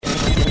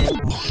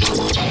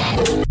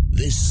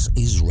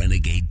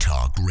Renegade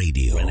Talk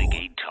Radio.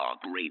 Renegade Talk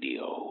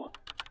Radio.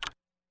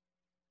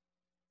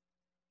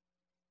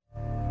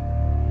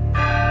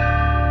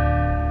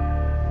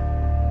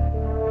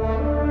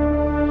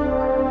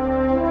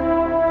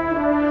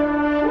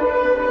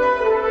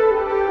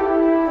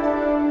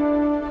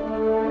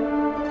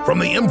 From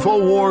the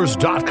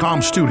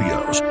Infowars.com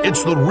studios,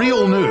 it's The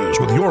Real News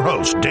with your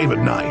host, David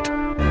Knight.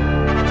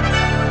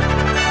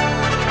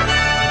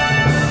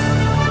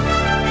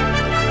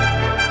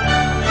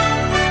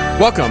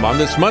 Welcome on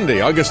this Monday,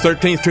 August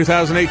 13th,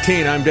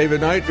 2018. I'm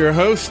David Knight, your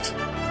host.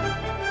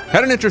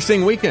 Had an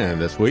interesting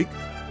weekend this week.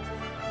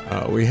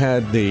 We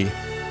had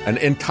an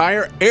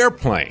entire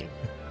airplane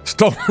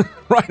stolen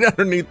right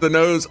underneath the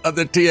nose of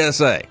the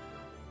TSA.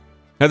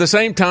 At the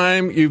same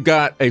time, you've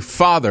got a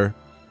father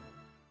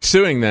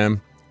suing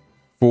them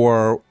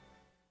for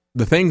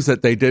the things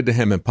that they did to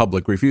him in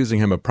public, refusing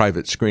him a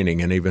private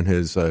screening, and even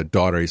his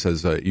daughter. He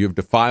says, you've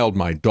defiled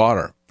my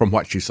daughter from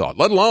what she saw,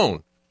 let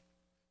alone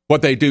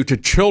what they do to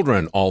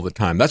children all the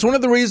time. That's one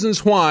of the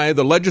reasons why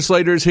the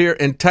legislators here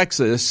in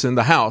Texas in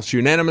the House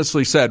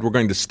unanimously said we're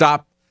going to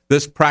stop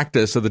this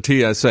practice of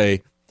the TSA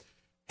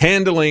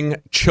handling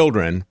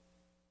children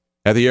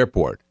at the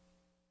airport.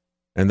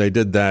 And they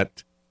did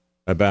that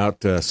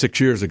about 6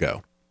 years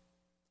ago.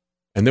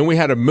 And then we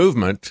had a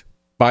movement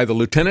by the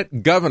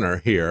lieutenant governor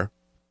here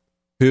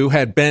who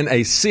had been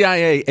a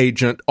CIA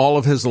agent all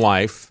of his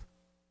life,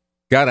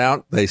 got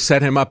out, they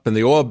set him up in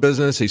the oil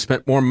business, he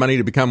spent more money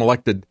to become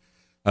elected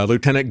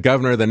lieutenant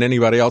governor than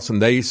anybody else, and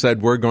they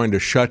said, we're going to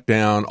shut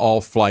down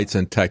all flights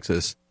in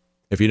Texas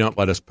if you don't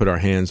let us put our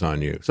hands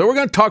on you. So we're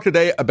going to talk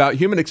today about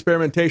human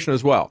experimentation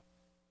as well.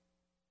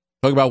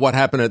 Talk about what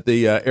happened at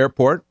the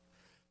airport.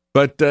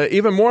 But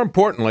even more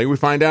importantly, we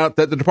find out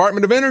that the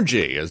Department of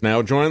Energy has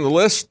now joined the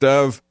list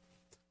of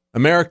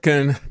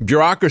American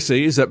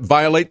bureaucracies that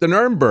violate the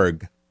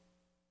Nuremberg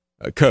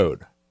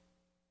Code.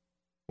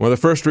 One of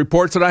the first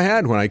reports that I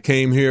had when I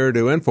came here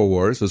to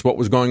InfoWars is what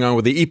was going on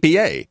with the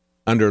EPA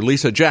under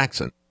Lisa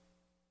Jackson.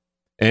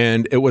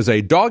 And it was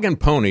a dog and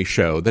pony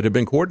show that had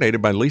been coordinated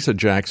by Lisa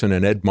Jackson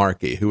and Ed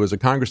Markey, who was a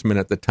congressman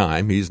at the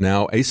time. He's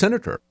now a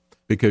senator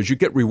because you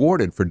get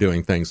rewarded for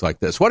doing things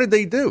like this. What did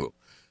they do?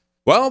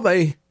 Well,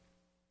 they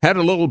had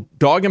a little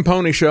dog and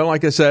pony show,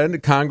 like I said, in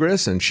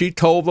Congress, and she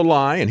told the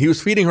lie, and he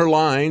was feeding her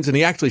lines, and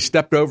he actually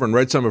stepped over and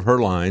read some of her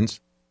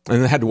lines,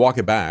 and they had to walk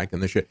it back.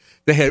 And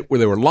they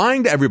were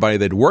lying to everybody.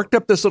 They'd worked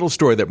up this little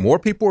story that more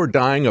people were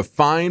dying of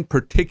fine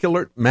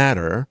particulate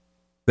matter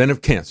than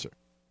of cancer.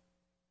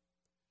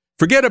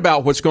 Forget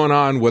about what's going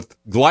on with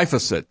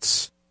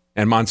glyphosates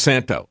and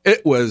Monsanto.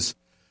 It was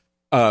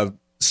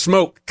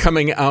smoke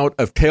coming out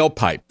of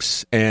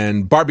tailpipes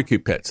and barbecue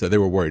pits that they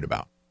were worried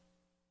about.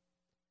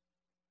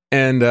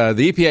 And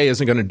the EPA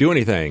isn't going to do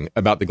anything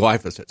about the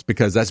glyphosates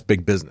because that's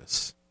big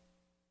business.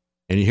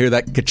 And you hear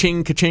that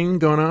ka-ching, ka-ching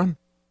going on?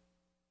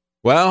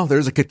 Well,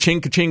 there's a ka-ching,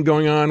 ka-ching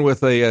going on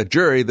with a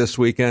jury this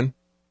weekend.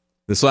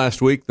 This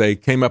last week, they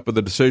came up with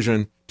a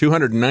decision,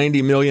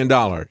 $290 million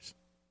to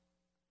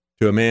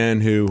a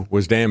man who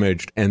was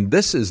damaged. And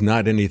this is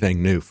not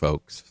anything new,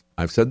 folks.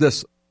 I've said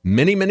this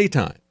many, many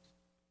times.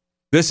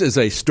 This is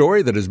a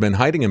story that has been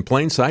hiding in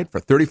plain sight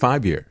for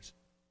 35 years.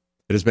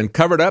 It has been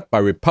covered up by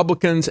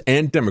Republicans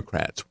and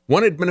Democrats,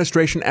 one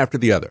administration after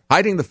the other,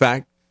 hiding the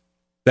fact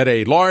that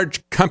a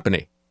large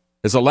company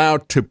is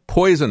allowed to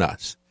poison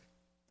us.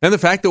 And the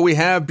fact that we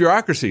have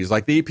bureaucracies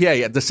like the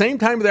EPA. At the same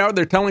time, they're out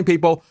there telling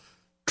people,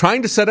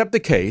 trying to set up the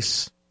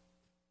case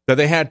that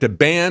they had to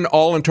ban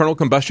all internal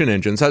combustion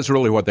engines. That's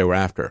really what they were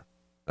after.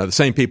 The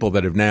same people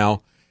that have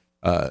now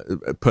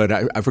put,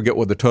 I forget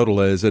what the total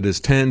is, it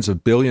is tens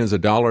of billions of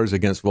dollars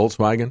against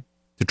Volkswagen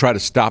to try to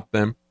stop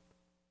them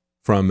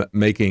from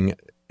making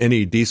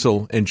any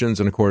diesel engines.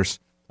 And, of course,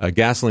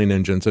 gasoline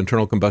engines,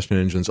 internal combustion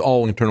engines,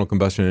 all internal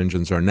combustion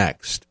engines are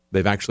next.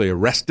 They've actually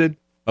arrested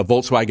a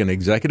Volkswagen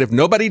executive.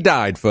 Nobody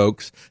died,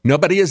 folks.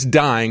 Nobody is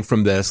dying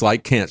from this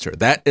like cancer.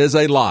 That is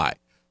a lie.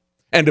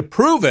 And to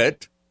prove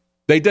it,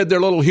 they did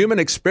their little human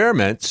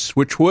experiments,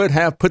 which would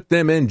have put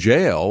them in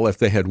jail if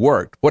they had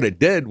worked. What it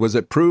did was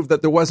it proved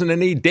that there wasn't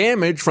any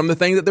damage from the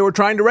thing that they were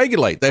trying to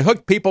regulate. They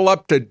hooked people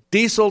up to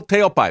diesel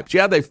tailpipes.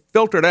 Yeah, they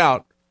filtered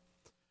out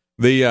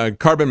the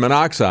carbon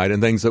monoxide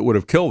and things that would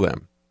have killed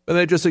them. But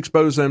they just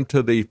exposed them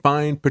to the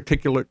fine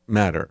particulate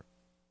matter.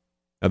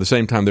 At the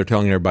same time, they're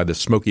telling everybody the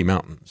Smoky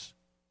Mountains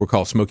were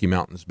called Smoky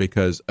Mountains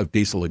because of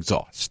diesel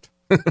exhaust.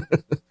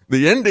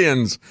 The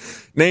Indians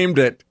named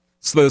it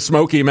the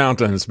Smoky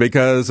Mountains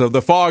because of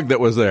the fog that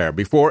was there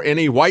before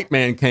any white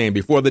man came,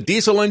 before the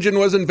diesel engine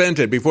was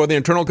invented, before the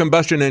internal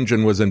combustion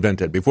engine was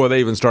invented, before they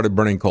even started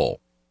burning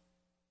coal.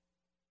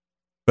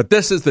 But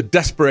this is the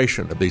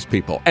desperation of these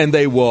people, and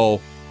they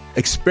will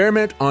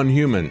experiment on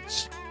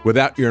humans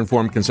without your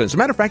informed consent. As a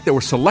matter of fact, they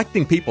were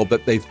selecting people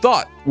that they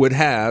thought would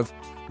have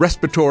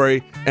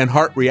respiratory and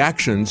heart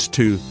reactions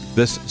to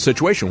this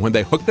situation when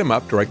they hooked them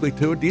up directly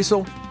to a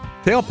diesel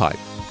tailpipe.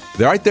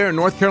 They're right there in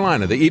North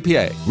Carolina, the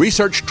EPA,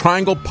 Research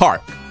Triangle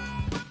Park,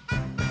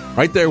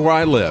 right there where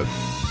I live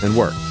and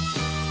work.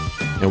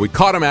 And we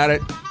caught them at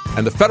it,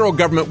 And the federal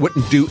government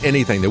wouldn't do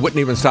anything. They wouldn't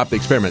even stop the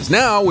experiments.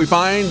 Now we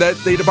find that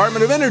the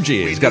Department of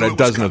Energy has got a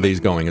dozen of these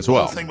going as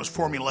well. The whole thing was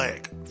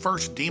formulaic.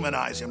 First,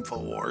 demonize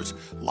InfoWars,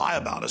 lie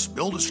about us,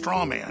 build a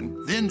straw man,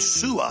 then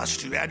sue us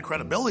to add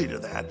credibility to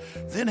that,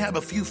 then have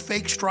a few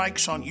fake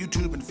strikes on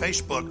YouTube and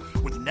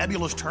Facebook with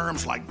nebulous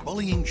terms like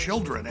bullying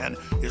children and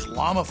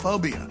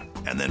Islamophobia.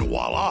 And then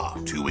voila,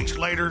 2 weeks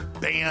later,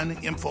 ban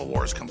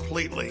InfoWars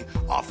completely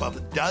off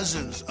of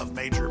dozens of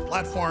major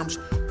platforms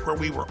where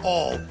we were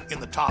all in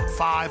the top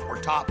 5 or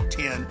top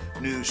 10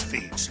 news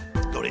feeds.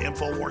 Go to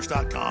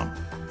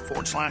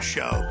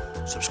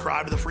Infowars.com/show,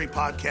 subscribe to the free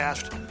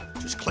podcast.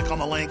 Just click on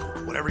the link,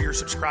 whatever you're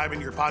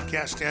subscribing your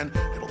podcast in,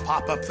 it'll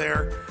pop up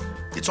there.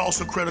 It's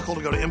also critical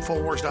to go to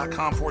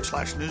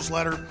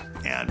Infowars.com/newsletter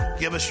and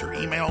give us your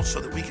email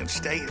so that we can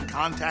stay in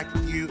contact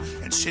with you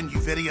and send you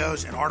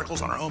videos and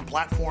articles on our own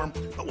platform.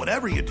 But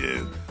whatever you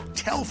do,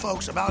 tell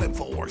folks about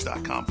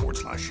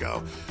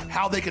Infowars.com/show,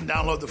 how they can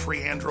download the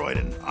free Android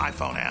and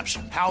iPhone apps,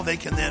 how they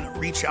can then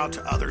reach out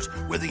to others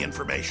with the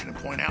information and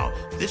point out,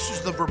 this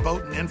is the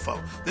verboten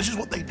info. This is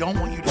what they don't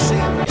want you to see.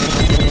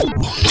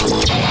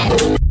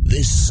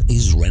 This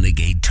is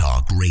Renegade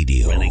Talk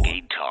Radio.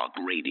 Renegade Talk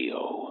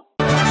Radio.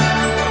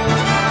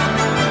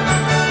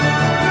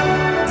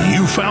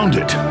 You found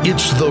it.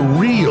 It's the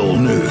real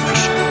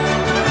news.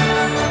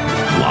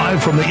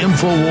 Live from the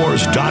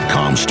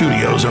Infowars.com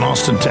studios in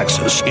Austin,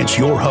 Texas, it's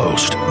your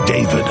host,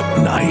 David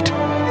Knight.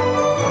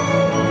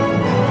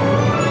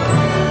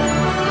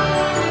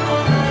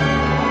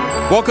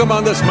 Welcome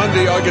on this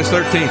Monday, August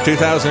 13th,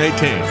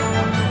 2018.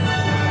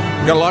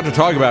 We've got a lot to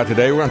talk about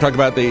today. We're going to talk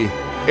about the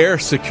air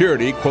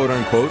security,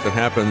 quote-unquote, that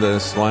happened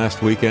this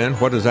last weekend.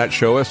 What does that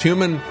show us?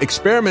 Human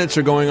experiments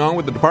are going on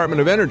with the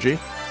Department of Energy.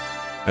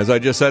 As I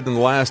just said in the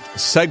last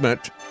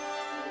segment,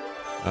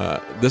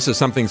 this is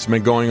something that's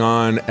been going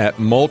on at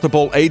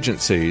multiple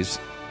agencies.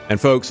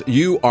 And folks,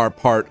 you are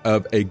part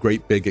of a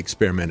great big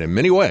experiment in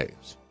many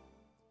ways.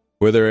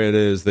 Whether it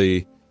is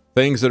the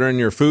things that are in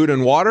your food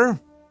and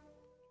water,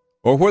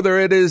 or whether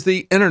it is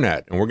the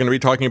internet. And we're going to be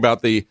talking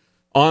about the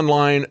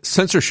online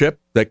censorship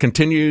that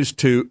continues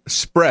to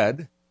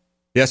spread.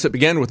 Yes, it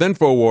began with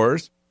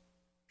InfoWars,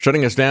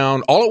 shutting us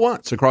down all at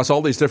once across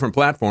all these different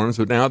platforms,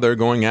 but now they're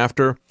going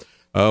after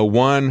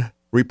one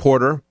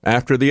reporter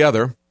after the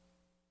other.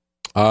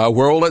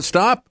 Where will it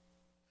stop?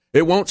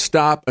 It won't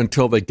stop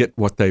until they get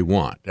what they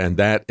want, and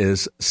that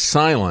is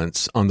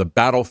silence on the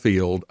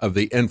battlefield of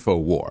the info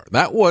war.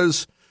 That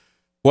was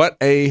what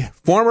a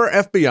former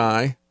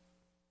FBI,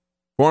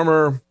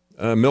 former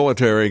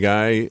military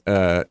guy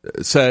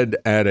said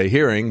at a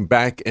hearing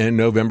back in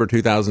November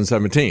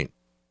 2017.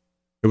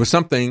 It was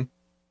something,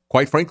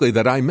 quite frankly,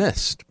 that I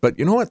missed. But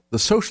you know what? The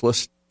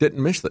socialists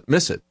didn't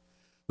miss it.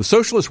 The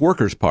Socialist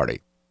Workers'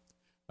 Party,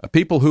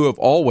 people who have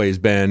always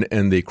been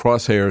in the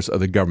crosshairs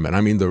of the government.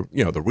 I mean, the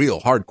real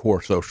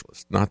hardcore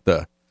socialists, not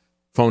the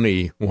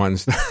phony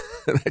ones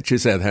that you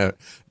said.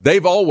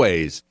 They've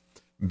always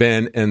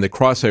been in the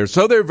crosshairs.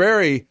 So they're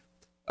very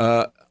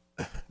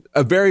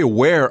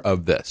aware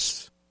of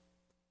this.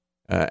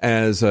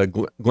 As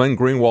Glenn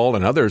Greenwald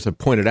and others have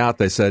pointed out,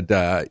 they said,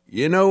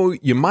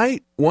 you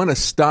might want to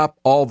stop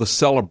all the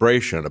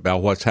celebration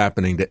about what's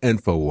happening to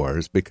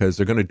InfoWars because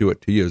they're going to do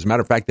it to you. As a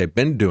matter of fact, they've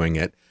been doing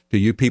it to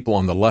you people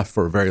on the left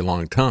for a very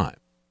long time.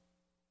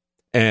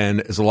 And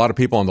as a lot of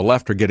people on the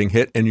left are getting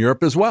hit in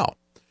Europe as well.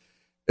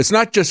 It's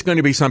not just going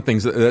to be something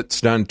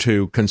that's done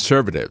to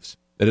conservatives.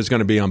 It is going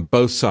to be on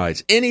both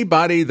sides.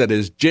 Anybody that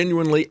is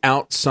genuinely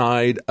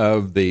outside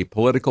of the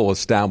political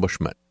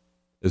establishment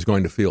is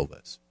going to feel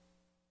this.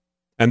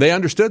 And they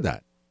understood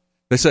that.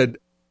 They said,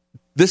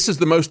 this is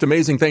the most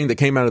amazing thing that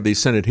came out of these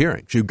Senate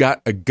hearings. You've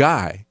got a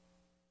guy,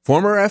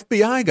 former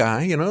FBI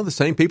guy, the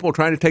same people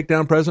trying to take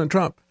down President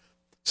Trump,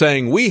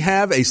 saying, we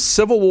have a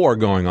civil war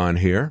going on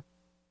here.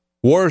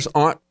 Wars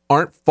aren't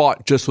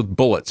fought just with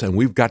bullets, and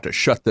we've got to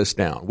shut this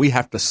down. We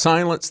have to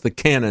silence the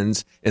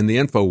cannons in the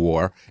info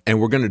war,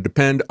 and we're going to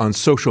depend on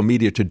social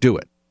media to do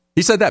it.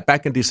 He said that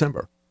back in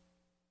December.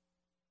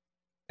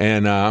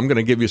 And I'm going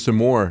to give you some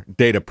more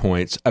data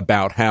points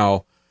about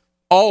how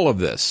all of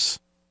this,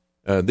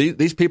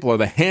 these people are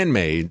the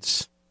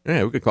handmaids.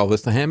 Yeah, we could call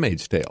this the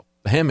Handmaid's Tale.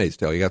 The Handmaid's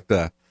Tale. You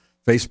got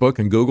Facebook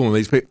and Google and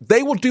these people.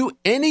 They will do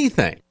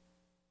anything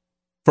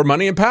for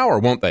money and power,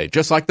 won't they?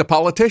 Just like the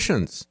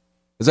politicians.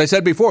 As I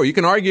said before, you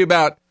can argue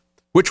about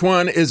which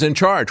one is in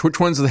charge, which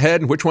one's the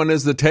head and which one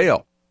is the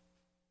tail.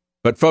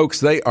 But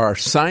folks, they are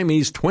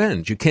Siamese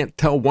twins. You can't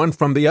tell one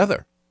from the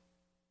other.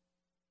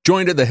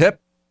 Joined at the hip,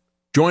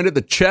 joined at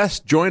the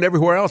chest, joined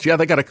everywhere else. Yeah,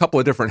 they got a couple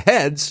of different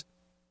heads.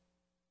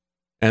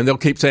 And they'll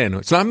keep saying,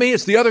 it's not me,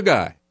 it's the other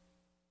guy.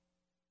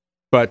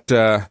 But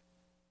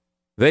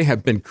they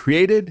have been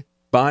created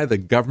by the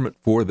government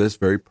for this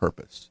very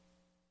purpose.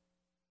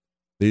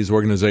 These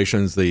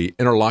organizations, the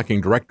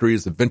interlocking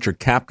directories, the venture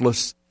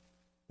capitalists,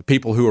 the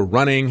people who are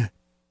running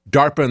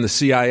DARPA and the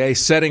CIA,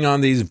 setting on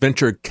these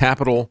venture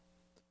capital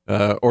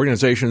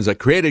organizations that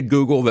created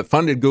Google, that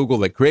funded Google,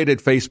 that created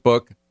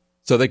Facebook,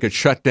 so they could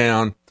shut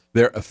down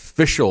their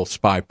official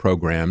spy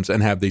programs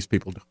and have these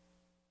people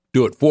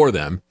do it for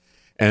them.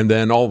 And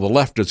then all the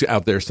left is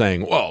out there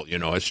saying, well,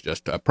 it's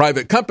just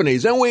private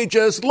companies, and we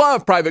just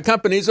love private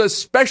companies,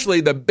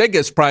 especially the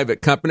biggest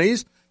private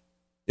companies.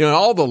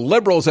 All the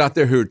liberals out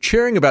there who are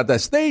cheering about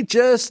this, they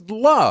just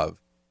love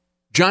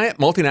giant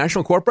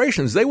multinational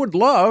corporations. They would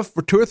love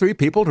for 2 or 3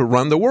 people to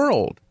run the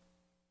world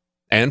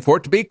and for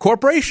it to be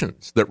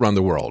corporations that run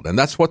the world. And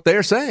that's what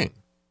they're saying.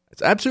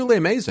 It's absolutely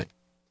amazing.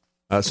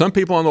 Some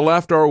people on the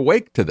left are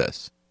awake to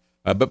this.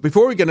 But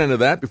before we get into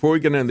that, before we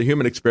get into the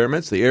human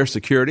experiments, the air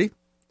security,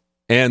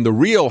 and the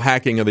real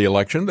hacking of the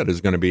election that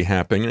is going to be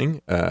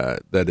happening,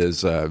 that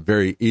is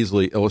very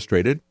easily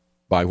illustrated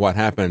by what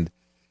happened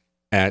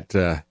at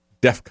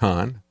DEF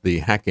CON, the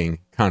hacking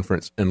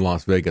conference in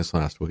Las Vegas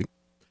last week,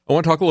 I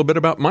want to talk a little bit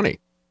about money.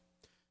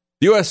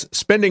 The U.S.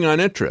 spending on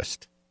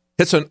interest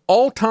hits an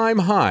all-time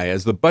high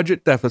as the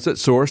budget deficit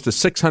soars to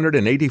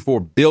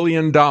 $684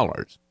 billion.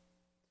 Over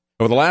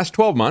the last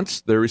 12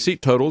 months, the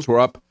receipt totals were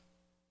up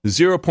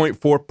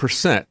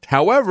 0.4%.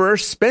 However,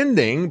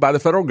 spending by the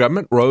federal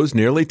government rose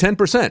nearly 10%,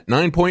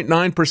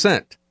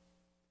 9.9%.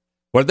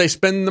 What did they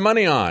spend the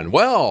money on?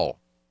 Well,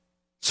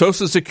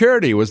 Social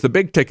Security was the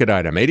big ticket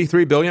item,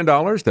 $83 billion.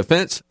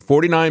 Defense,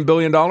 $49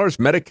 billion.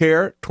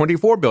 Medicare,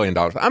 $24 billion.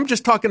 I'm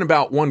just talking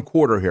about 1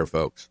 quarter here,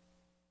 folks.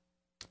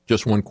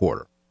 Just 1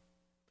 quarter.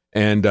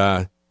 And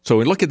so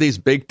we look at these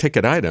big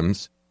ticket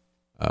items.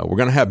 We're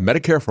going to have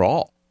Medicare for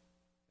all.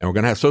 And we're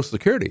going to have Social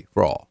Security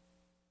for all.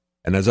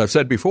 And as I've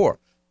said before,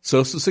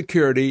 Social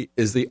Security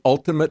is the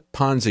ultimate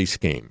Ponzi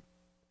scheme.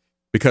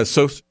 Because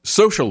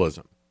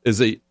socialism is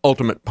the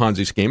ultimate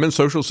Ponzi scheme, and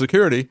Social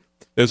Security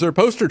is their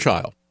poster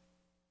child.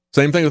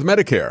 Same thing with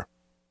Medicare.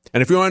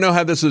 And if you want to know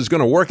how this is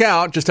going to work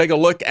out, just take a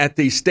look at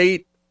the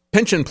state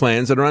pension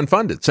plans that are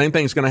unfunded. Same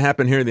thing is going to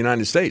happen here in the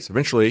United States.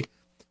 Eventually,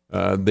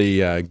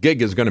 the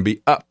gig is going to be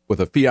up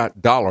with a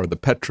fiat dollar, the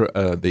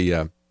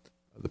petrodollar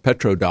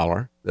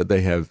that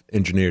they have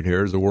engineered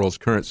here as the world's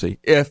currency.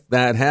 If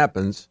that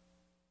happens,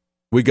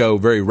 we go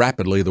very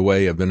rapidly the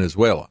way of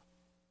Venezuela,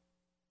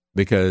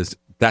 because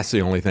that's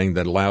the only thing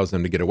that allows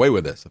them to get away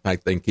with this, the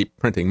fact they can keep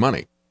printing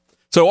money.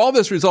 So all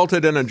this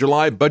resulted in a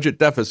July budget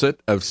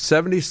deficit of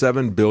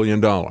 $77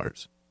 billion.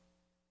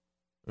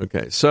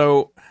 Okay,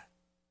 so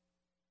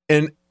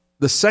in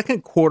the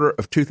second quarter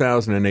of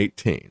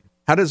 2018,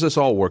 how does this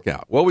all work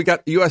out? Well, we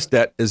got the U.S.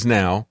 debt is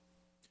now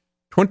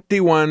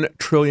 $21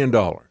 trillion.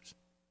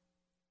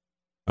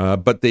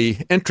 But the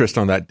interest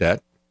on that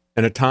debt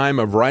in a time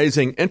of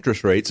rising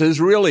interest rates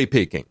is really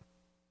peaking.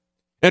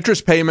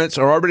 Interest payments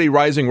are already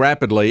rising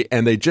rapidly,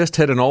 and they just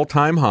hit an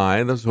all-time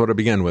high. This is what I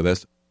began with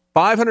this.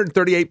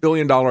 $538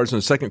 billion in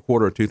the second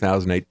quarter of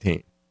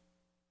 2018.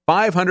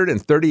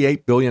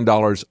 $538 billion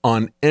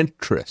on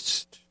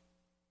interest.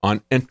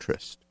 On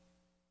interest.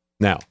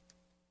 Now,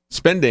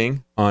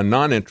 spending on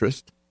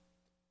non-interest,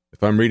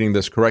 if I'm reading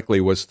this correctly,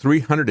 was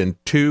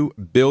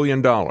 $302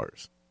 billion.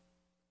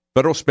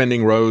 Federal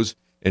spending rose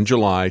in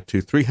July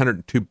to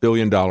 $302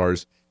 billion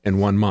in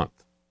 1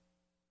 month.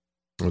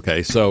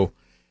 Okay, so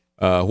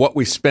what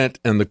we spent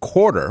in the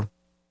quarter,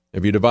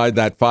 if you divide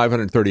that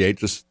 538,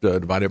 just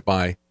divide it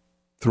by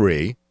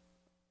 3.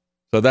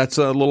 So that's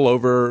a little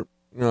over,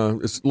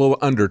 it's a little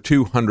under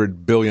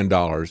 $200 billion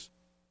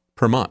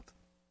per month.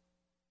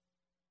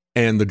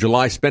 And the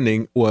July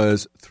spending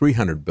was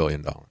 $300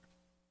 billion.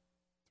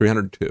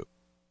 302. So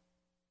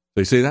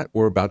you see that?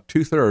 We're about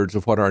 2/3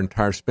 of what our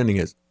entire spending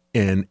is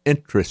in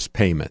interest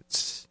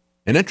payments.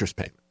 In interest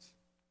payments.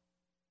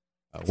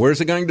 Where's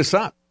it going to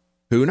stop?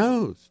 Who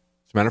knows?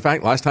 As a matter of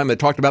fact, last time they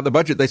talked about the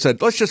budget, they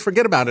said, let's just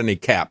forget about any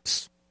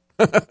caps.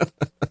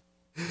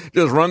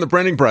 Just run the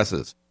printing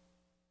presses.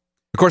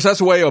 Of course, that's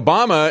the way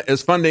Obama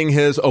is funding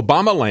his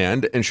Obama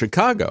land in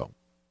Chicago.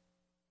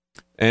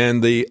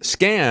 And the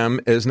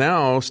scam is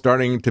now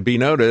starting to be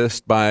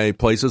noticed by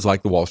places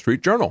like the Wall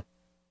Street Journal.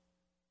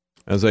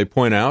 As they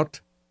point out,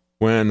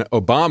 when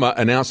Obama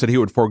announced that he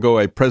would forego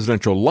a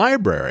presidential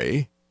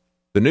library,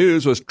 the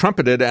news was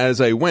trumpeted as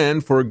a win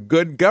for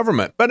good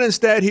government. But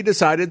instead, he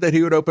decided that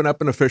he would open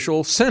up an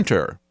official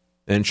center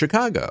in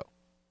Chicago.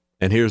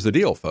 And here's the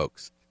deal,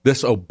 folks.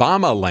 This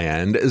Obama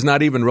land is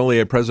not even really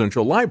a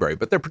presidential library,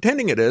 but they're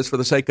pretending it is for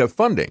the sake of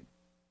funding.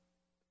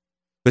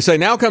 They say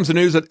now comes the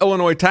news that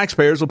Illinois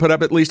taxpayers will put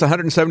up at least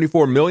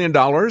 $174 million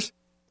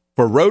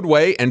for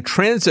roadway and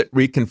transit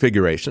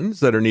reconfigurations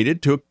that are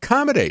needed to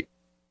accommodate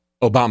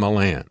Obama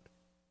land.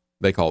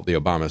 They call it the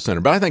Obama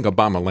Center, but I think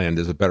Obama land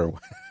is a better way.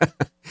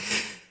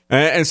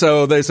 And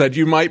so they said,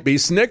 you might be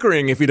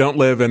snickering if you don't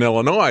live in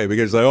Illinois,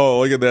 because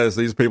look at this.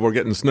 These people are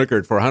getting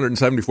snickered for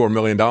 $174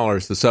 million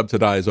to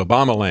subsidize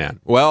Obama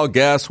land. Well,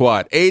 guess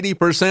what?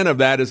 80% of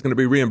that is going to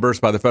be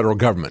reimbursed by the federal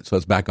government, so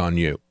it's back on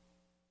you.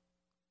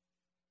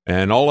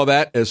 And all of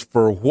that is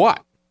for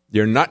what?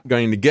 You're not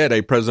going to get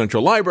a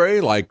presidential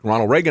library like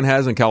Ronald Reagan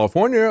has in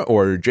California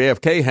or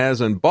JFK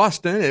has in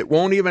Boston. It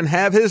won't even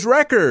have his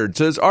records,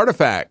 his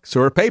artifacts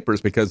or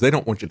papers, because they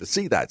don't want you to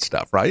see that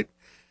stuff, right?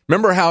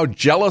 Remember how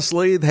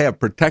jealously they have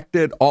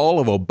protected all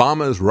of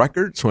Obama's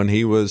records when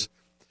he was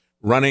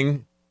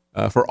running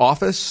for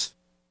office,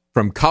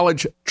 from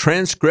college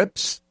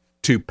transcripts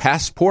to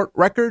passport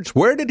records.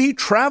 Where did he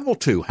travel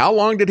to? How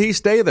long did he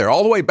stay there?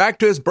 All the way back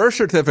to his birth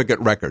certificate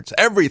records.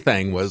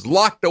 Everything was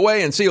locked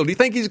away and sealed. Do you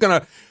think he's going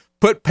to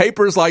put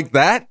papers like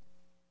that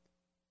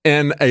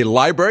in a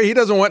library? He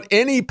doesn't want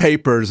any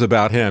papers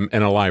about him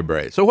in a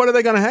library. So what are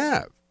they going to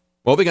have?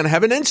 Well, they're going to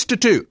have an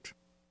institute.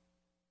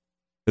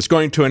 It's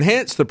going to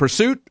enhance the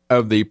pursuit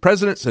of the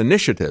president's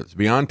initiatives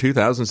beyond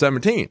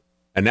 2017.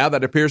 And now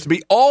that appears to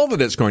be all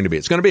that it's going to be.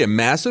 It's going to be a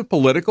massive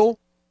political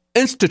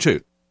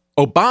institute.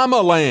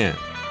 Obama land.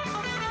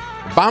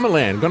 Obama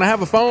land. Going to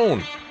have a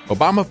phone.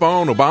 Obama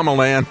phone, Obama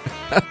land.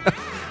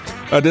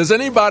 Does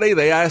anybody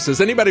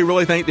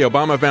really think the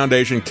Obama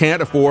Foundation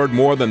can't afford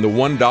more than the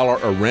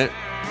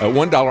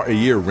 $1 a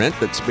year rent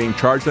that's being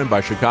charged them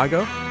by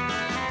Chicago?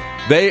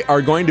 They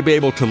are going to be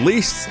able to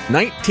lease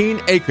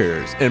 19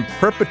 acres in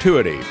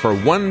perpetuity for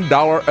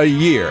 $1 a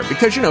year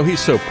because, he's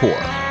so poor.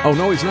 Oh,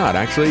 no, he's not.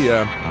 Actually,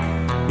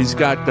 he's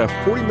got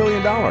 $40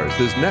 million.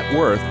 His net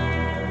worth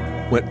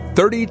went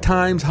 30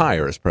 times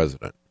higher as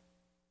president.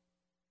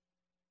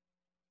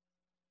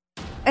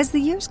 As the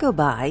years go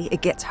by,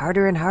 it gets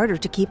harder and harder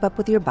to keep up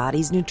with your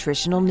body's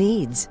nutritional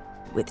needs.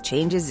 With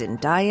changes in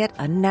diet,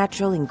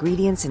 unnatural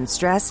ingredients, and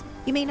stress,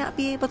 you may not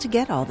be able to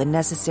get all the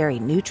necessary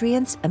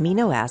nutrients,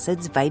 amino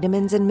acids,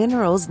 vitamins, and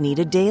minerals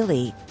needed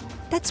daily.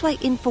 That's why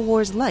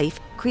InfoWars Life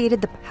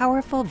created the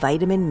powerful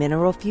Vitamin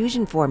Mineral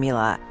Fusion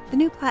formula. The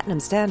new platinum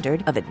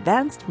standard of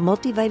advanced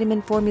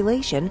multivitamin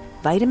formulation,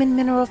 Vitamin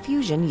Mineral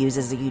Fusion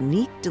uses a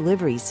unique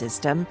delivery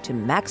system to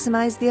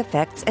maximize the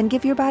effects and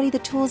give your body the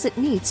tools it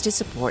needs to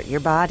support your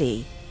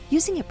body.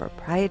 Using a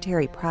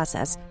proprietary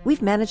process,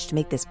 we've managed to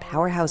make this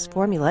powerhouse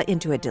formula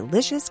into a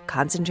delicious,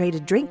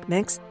 concentrated drink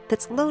mix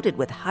that's loaded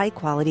with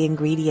high-quality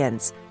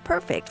ingredients.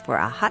 Perfect for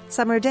a hot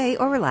summer day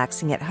or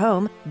relaxing at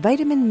home,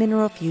 Vitamin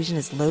Mineral Fusion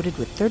is loaded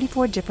with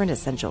 34 different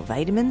essential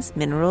vitamins,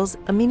 minerals,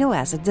 amino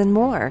acids, and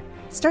more.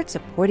 Start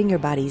supporting your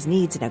body's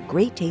needs in a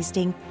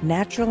great-tasting,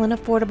 natural, and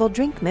affordable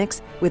drink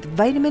mix with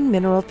Vitamin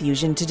Mineral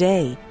Fusion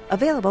today.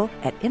 Available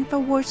at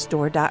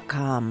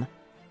InfoWarsStore.com.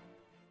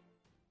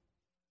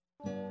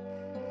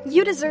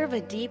 You deserve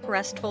a deep,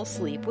 restful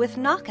sleep with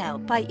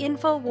Knockout by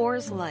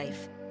InfoWars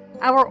Life.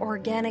 Our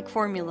organic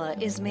formula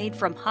is made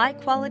from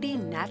high-quality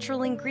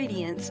natural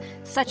ingredients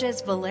such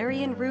as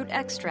valerian root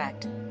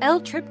extract,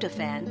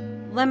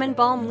 L-tryptophan, lemon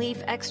balm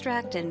leaf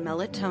extract, and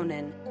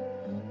melatonin.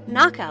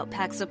 Knockout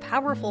packs a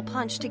powerful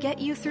punch to get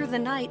you through the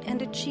night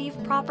and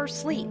achieve proper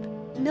sleep.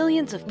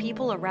 Millions of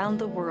people around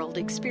the world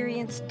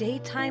experience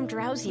daytime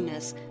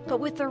drowsiness, but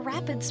with the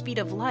rapid speed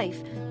of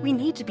life, we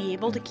need to be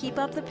able to keep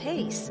up the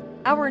pace.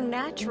 Our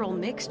natural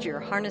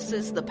mixture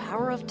harnesses the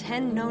power of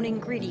 10 known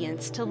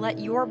ingredients to let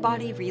your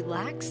body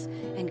relax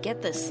and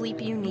get the sleep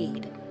you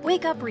need.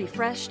 Wake up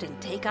refreshed and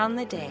take on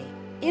the day.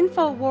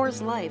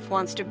 InfoWars Life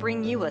wants to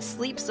bring you a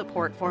sleep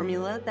support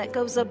formula that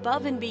goes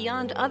above and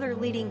beyond other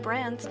leading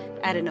brands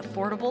at an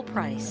affordable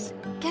price.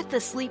 Get the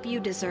sleep you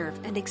deserve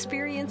and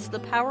experience the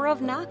power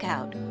of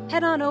Knockout.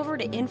 Head on over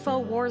to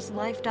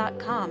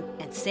InfoWarsLife.com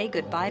and say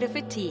goodbye to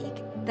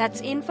fatigue.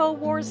 That's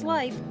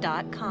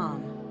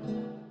InfoWarsLife.com.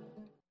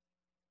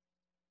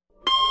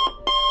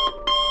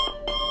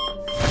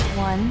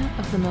 One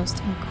of the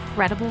most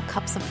incredible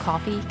cups of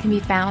coffee can be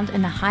found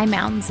in the high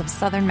mountains of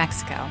southern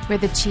Mexico, where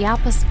the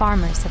Chiapas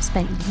farmers have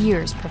spent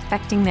years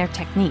perfecting their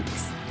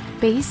techniques.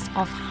 Based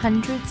off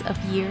hundreds of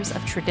years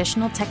of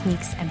traditional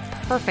techniques and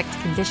perfect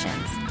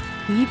conditions,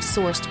 we've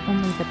sourced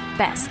only the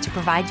best to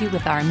provide you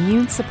with our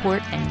immune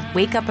support and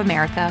Wake Up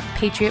America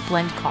Patriot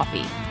Blend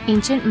coffee.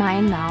 Ancient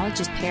Mayan knowledge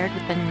is paired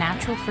with the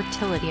natural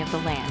fertility of the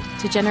land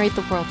to generate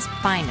the world's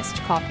finest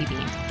coffee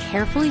bean,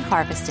 carefully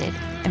harvested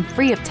and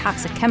free of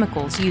toxic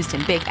chemicals used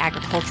in big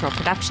agricultural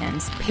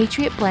productions.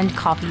 Patriot Blend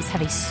coffees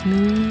have a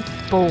smooth,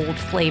 bold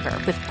flavor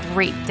with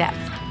great depth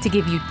to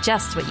give you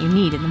just what you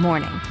need in the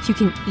morning. You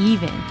can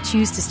even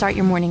choose to start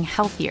your morning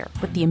healthier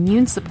with the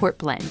Immune Support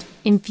Blend,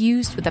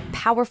 infused with a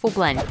powerful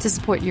blend to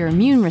support your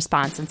immune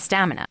response and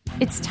stamina.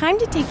 It's time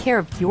to take care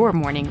of your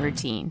morning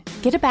routine.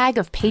 Get a bag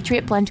of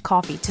Patriot Blend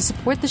coffee to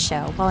support the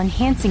show while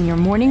enhancing your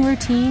morning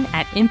routine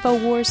at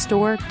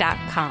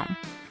InfoWarsStore.com.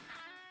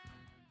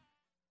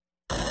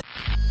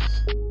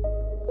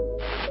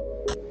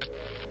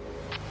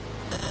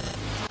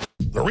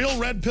 The Real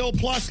Red Pill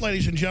Plus,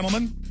 ladies and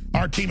gentlemen.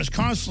 Our team is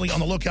constantly on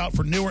the lookout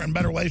for newer and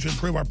better ways to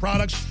improve our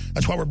products.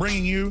 That's why we're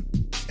bringing you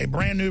a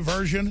brand new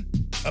version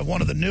of one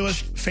of the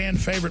newest fan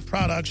favorite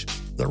products,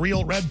 the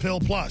Real Red Pill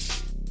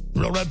Plus. The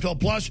Real Red Pill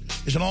Plus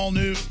is an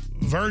all-new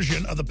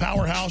version of the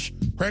powerhouse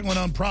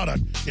Pregnenolone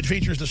product. It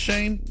features the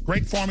same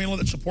great formula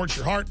that supports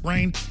your heart,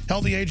 brain,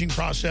 healthy aging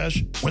process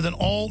with an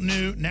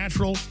all-new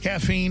natural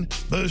caffeine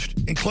boost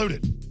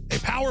included. A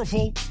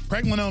powerful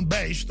Pregnenolone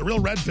base, the Real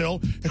Red Pill,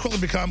 has quickly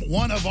become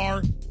one of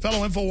our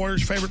fellow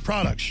InfoWarriors' favorite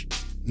products.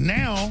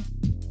 Now,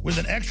 with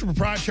an extra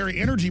proprietary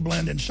energy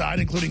blend inside,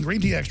 including green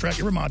tea extract,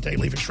 yerba mate,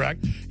 leaf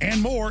extract,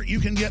 and more, you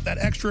can get that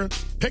extra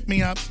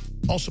pick-me-up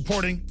while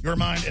supporting your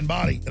mind and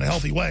body in a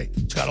healthy way.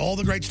 It's got all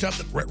the great stuff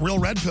that Real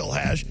Red Pill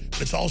has,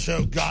 but it's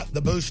also got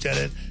the boost in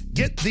it.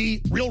 Get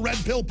the Real Red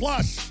Pill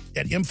Plus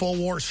at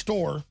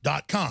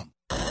InfoWarsStore.com.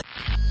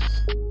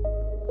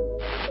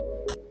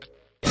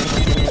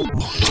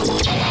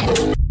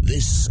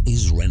 This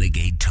is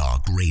Renegade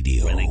Talk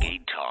Radio.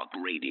 Renegade Talk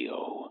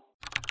Radio.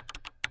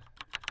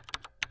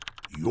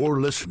 You're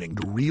listening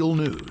to Real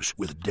News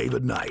with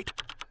David Knight.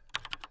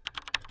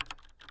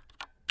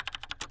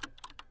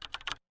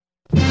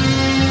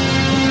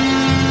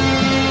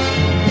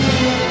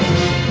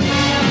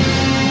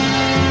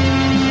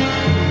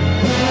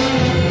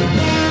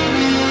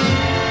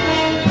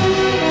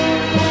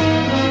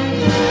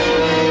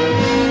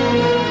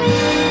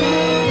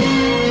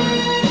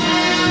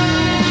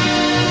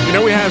 You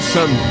know, we have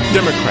some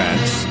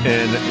Democrats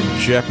in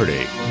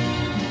jeopardy.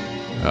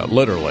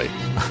 Literally.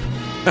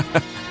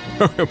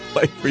 We're going to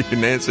play for you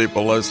Nancy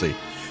Pelosi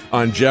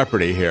on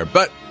Jeopardy here.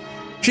 But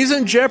she's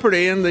in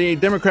jeopardy, and the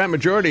Democrat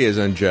majority is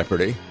in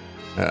jeopardy.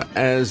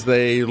 As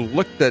they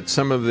looked at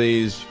some of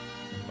these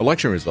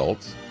election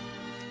results,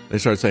 they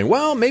started saying,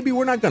 well, maybe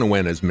we're not going to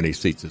win as many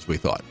seats as we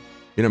thought.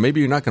 You know, maybe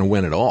you're not going to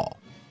win at all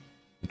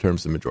in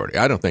terms of the majority.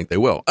 I don't think they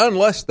will,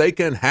 unless they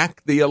can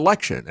hack the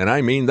election. And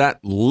I mean that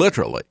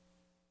literally,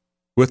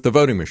 with the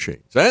voting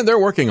machines. And they're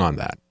working on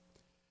that.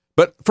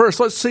 But first,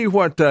 let's see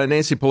what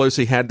Nancy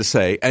Pelosi had to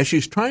say as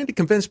she's trying to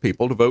convince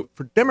people to vote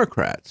for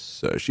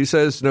Democrats. She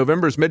says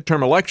November's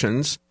midterm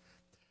elections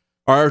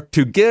are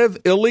to give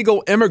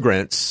illegal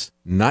immigrants,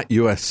 not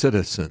U.S.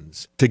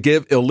 citizens, to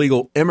give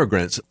illegal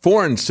immigrants,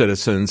 foreign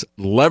citizens,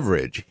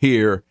 leverage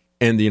here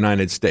in the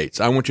United States.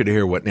 I want you to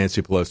hear what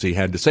Nancy Pelosi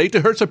had to say to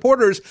her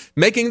supporters,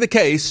 making the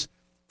case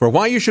for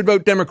why you should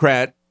vote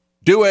Democrat.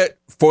 Do it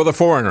for the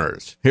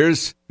foreigners.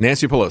 Here's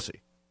Nancy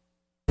Pelosi.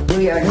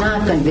 We are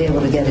not going to be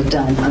able to get it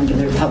done under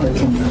the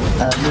Republican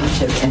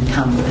leadership in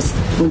Congress.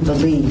 We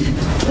believe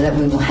that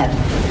we will have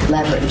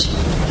leverage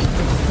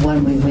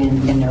when we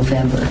win in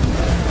November.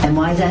 And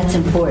why that's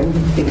important?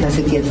 Because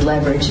it gives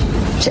leverage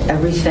to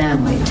every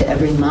family, to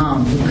every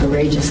mom who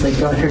courageously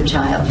brought her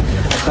child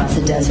across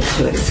the desert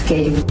to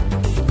escape.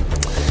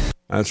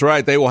 That's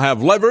right. They will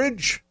have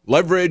leverage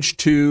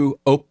to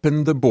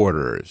open the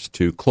borders,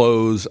 to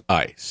close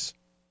ICE,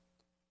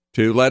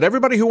 to let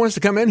everybody who wants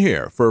to come in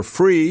here for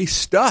free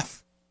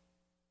stuff,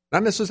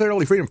 not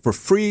necessarily freedom, for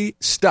free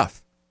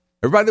stuff.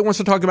 Everybody that wants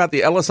to talk about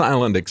the Ellis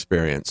Island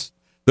experience,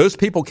 those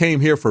people came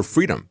here for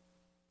freedom.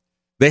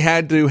 They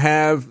had to be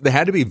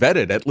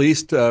vetted, at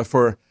least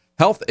for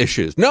health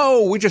issues.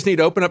 No, we just need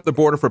to open up the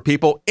border for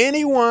people,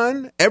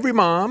 anyone, every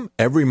mom,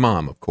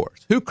 of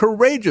course, who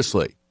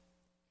courageously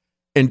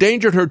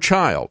endangered her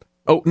child.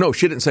 Oh, no,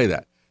 she didn't say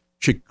that.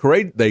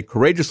 They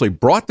courageously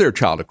brought their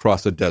child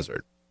across the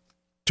desert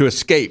to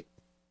escape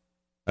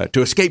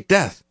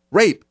death,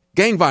 rape,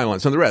 gang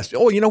violence, and the rest.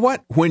 Oh, you know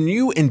what? When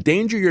you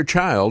endanger your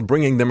child,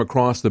 bringing them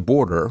across the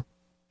border,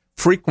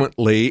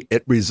 frequently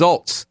it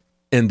results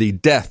in the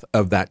death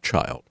of that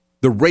child,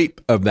 the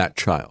rape of that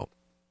child,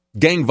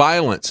 gang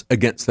violence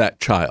against that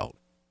child,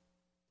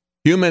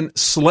 human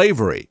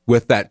slavery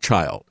with that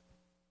child.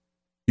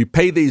 You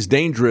pay these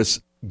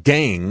dangerous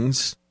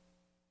gangs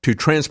to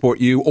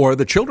transport you or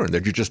the children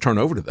that you just turn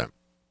over to them.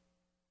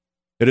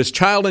 It is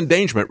child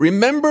endangerment.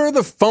 Remember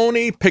the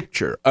phony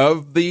picture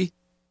of the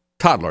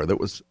toddler that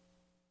was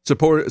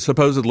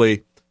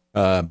supposedly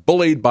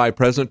bullied by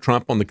President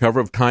Trump on the cover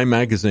of Time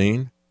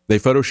magazine? They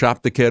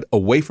photoshopped the kid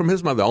away from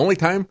his mother. The only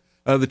time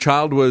the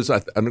child was, I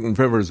don't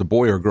remember if it was a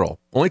boy or a girl,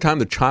 only time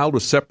the child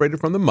was separated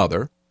from the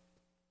mother,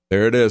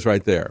 there it is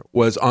right there,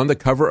 was on the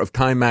cover of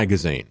Time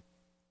magazine.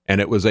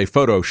 And it was a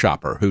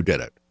photoshopper who did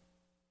it.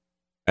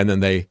 And then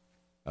they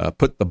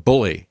put the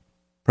bully,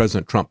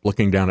 President Trump,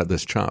 looking down at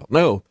this child.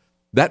 No,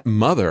 that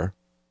mother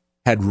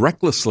had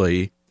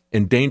recklessly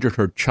endangered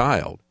her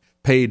child,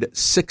 paid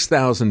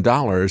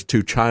 $6,000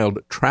 to child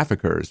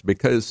traffickers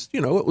because,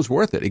 it was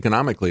worth it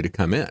economically to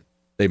come in.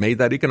 They made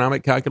that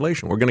economic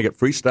calculation. We're going to get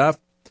free stuff.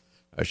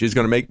 She's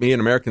going to make me an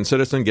American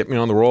citizen, get me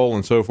on the roll,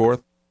 and so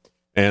forth.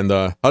 And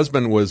the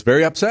husband was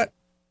very upset.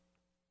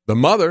 The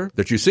mother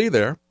that you see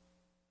there,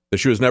 that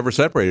she was never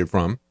separated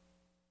from,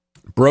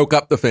 broke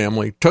up the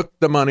family, took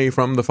the money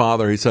from the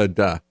father. He said,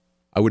 I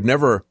would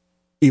never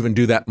even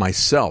do that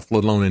myself,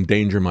 let alone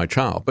endanger my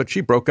child. But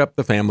she broke up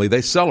the family.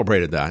 They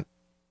celebrated that.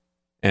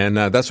 And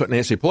that's what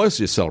Nancy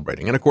Pelosi is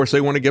celebrating. And, of course,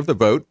 they want to give the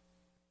vote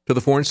to the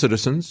foreign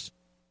citizens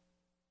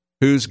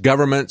whose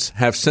governments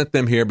have sent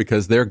them here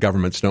because their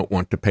governments don't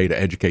want to pay to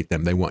educate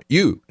them. They want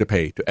you to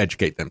pay to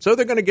educate them. So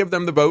they're going to give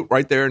them the vote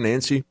right there in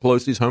Nancy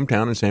Pelosi's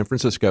hometown in San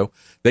Francisco.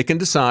 They can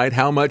decide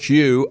how much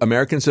you,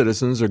 American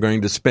citizens, are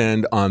going to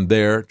spend on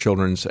their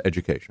children's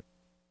education.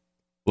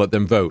 Let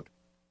them vote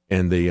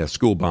in the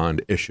school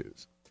bond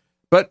issues.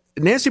 But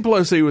Nancy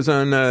Pelosi was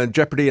on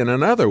jeopardy in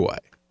another way,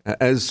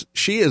 as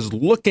she is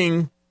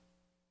looking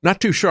not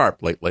too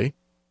sharp lately.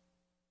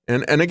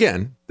 And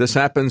again, this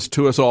happens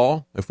to us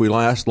all if we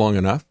last long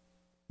enough.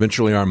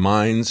 Eventually our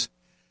minds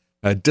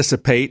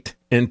dissipate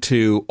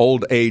into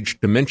old age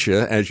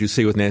dementia, as you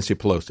see with Nancy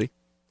Pelosi.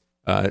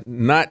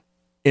 Not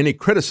any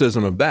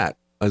criticism of that.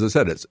 As I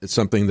said, it's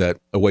something that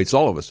awaits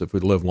all of us if we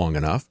live long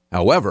enough.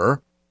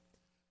 However,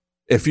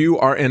 if you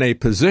are in a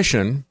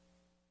position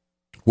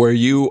where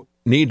you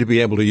need to be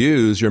able to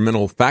use your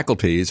mental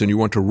faculties and you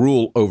want to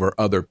rule over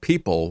other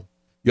people,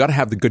 you ought to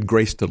have the good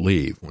grace to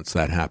leave once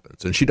that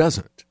happens. And she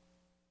doesn't.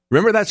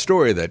 Remember that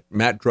story that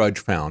Matt Drudge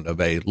found of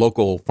a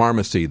local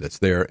pharmacy that's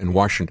there in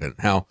Washington,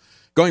 how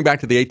going back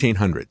to the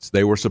 1800s,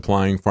 they were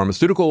supplying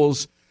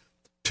pharmaceuticals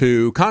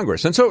to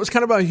Congress. And so it was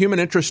kind of a human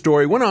interest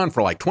story, went on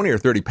for like 20 or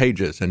 30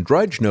 pages. And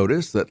Drudge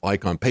noticed that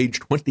like on page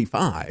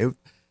 25,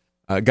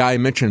 a guy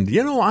mentioned,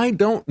 I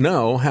don't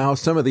know how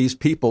some of these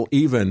people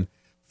even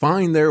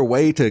find their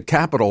way to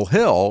Capitol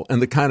Hill and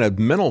the kind of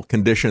mental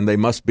condition they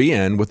must be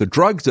in with the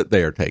drugs that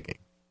they are taking.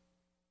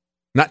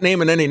 Not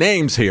naming any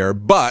names here,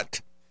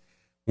 but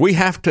we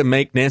have to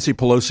make Nancy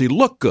Pelosi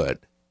look good.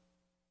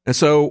 And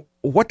so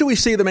what do we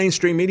see the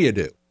mainstream media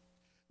do?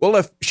 Well,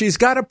 if she's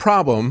got a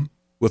problem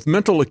with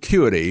mental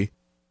acuity,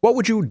 what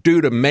would you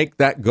do to make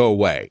that go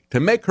away, to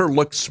make her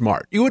look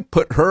smart? You would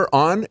put her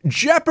on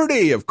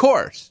Jeopardy, of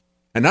course.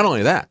 And not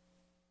only that,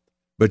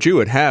 but you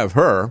would have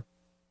her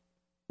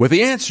with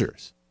the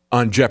answers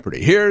on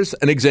Jeopardy. Here's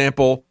an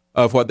example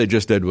of what they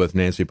just did with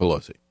Nancy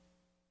Pelosi.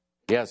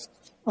 Yes.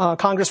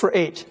 Congress for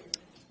 8.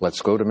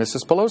 Let's go to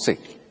Mrs. Pelosi.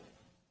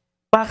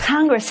 While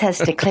Congress has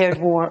declared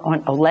war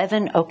on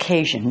 11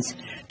 occasions,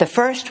 the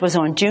first was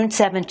on June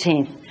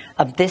 17th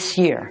of this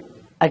year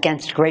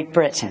against Great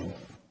Britain.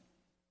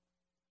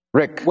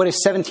 Rick. What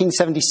is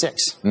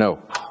 1776?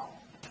 No.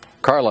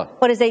 Carla.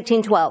 What is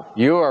 1812?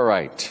 You are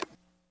right.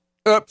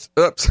 Oops.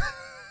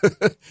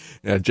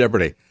 Yeah,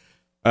 Jeopardy.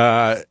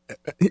 That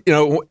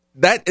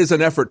is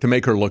an effort to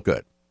make her look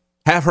good.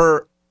 Have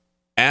her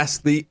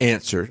ask the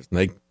answers. And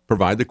they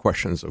provide the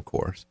questions, of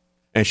course.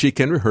 And she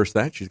can rehearse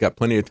that. She's got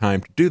plenty of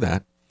time to do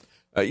that.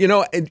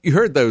 You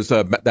heard those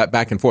that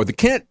back and forth. You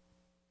can't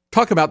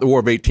talk about the War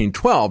of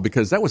 1812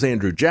 because that was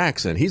Andrew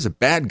Jackson. He's a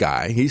bad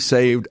guy. He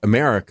saved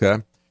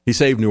America. He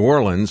saved New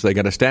Orleans. They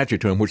got a statue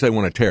to him, which they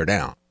want to tear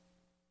down.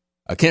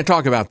 I can't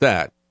talk about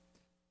that.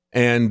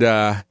 And,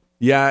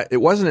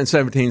 it wasn't in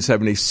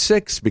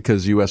 1776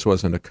 because the U.S.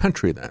 wasn't a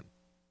country then.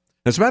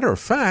 As a matter of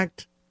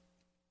fact,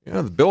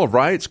 the Bill of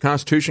Rights,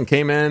 Constitution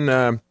came in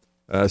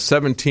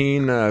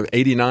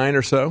 1789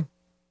 or so.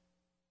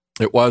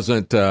 It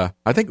wasn't, I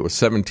think it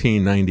was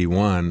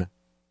 1791.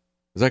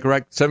 Is that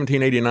correct?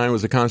 1789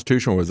 was the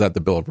Constitution, or was that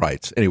the Bill of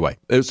Rights? Anyway,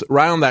 it was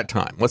around that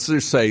time. Let's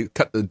just say,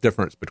 cut the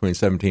difference between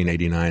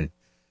 1789 and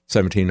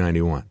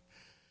 1791.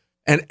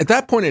 And at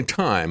that point in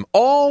time,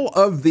 all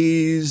of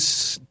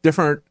these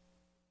different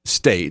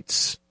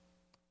states,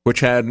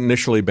 which had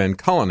initially been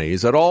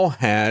colonies, had all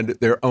had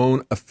their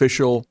own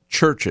official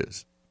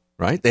churches,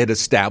 right? They had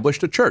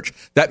established a church.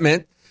 That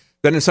meant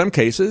that in some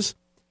cases,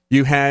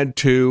 you had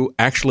to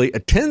actually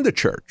attend the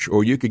church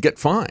or you could get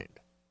fined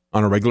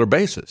on a regular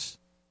basis.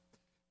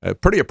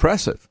 Pretty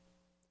oppressive.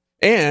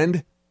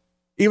 And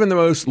even the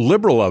most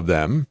liberal of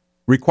them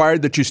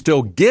required that you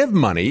still give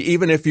money,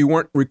 even if you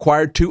weren't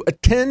required to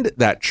attend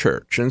that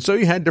church. And so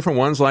you had different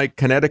ones like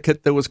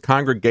Connecticut that was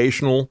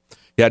congregational.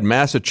 You had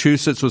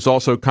Massachusetts was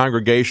also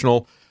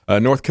congregational.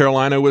 North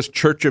Carolina was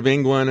Church of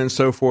England and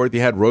so forth.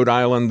 You had Rhode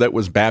Island that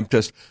was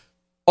Baptist.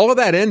 All of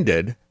that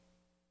ended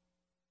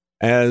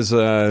as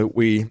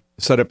we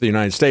set up the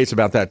United States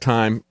about that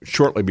time,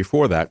 shortly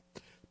before that.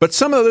 But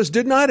some of those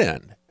did not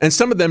end. And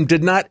some of them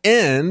did not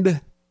end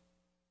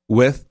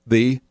with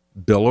the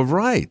Bill of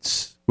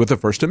Rights, with the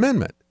First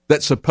Amendment,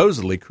 that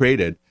supposedly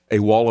created a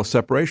wall of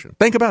separation.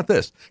 Think about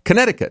this.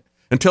 Connecticut,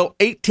 until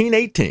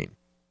 1818,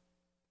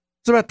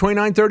 it's about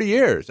 29, 30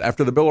 years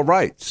after the Bill of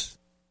Rights,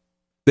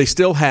 they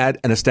still had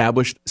an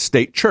established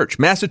state church.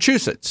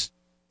 Massachusetts,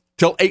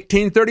 till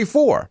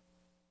 1834.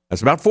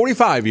 That's about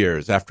 45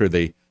 years after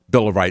the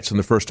Bill of Rights and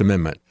the First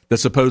Amendment that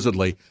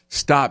supposedly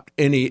stopped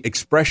any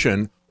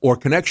expression or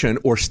connection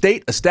or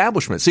state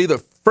establishment. See, the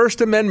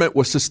First Amendment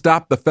was to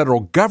stop the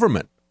federal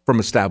government from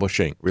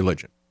establishing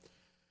religion.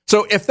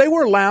 So if they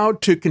were allowed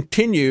to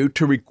continue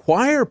to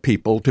require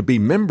people to be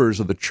members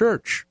of the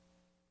church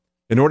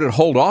in order to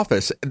hold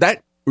office,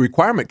 that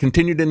requirement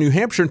continued in New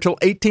Hampshire until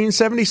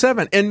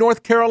 1877. In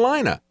North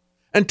Carolina,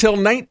 until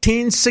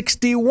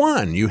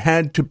 1961, you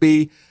couldn't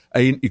be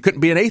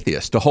an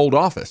atheist to hold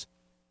office.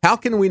 How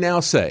can we now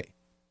say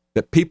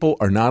that people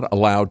are not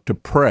allowed to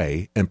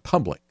pray in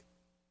public?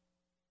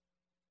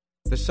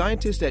 The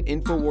scientists at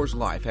InfoWars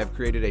Life have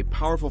created a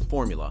powerful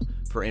formula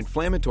for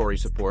inflammatory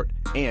support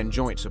and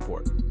joint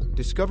support.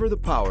 Discover the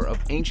power of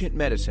ancient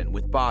medicine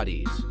with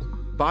Bodies.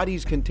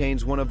 Bodies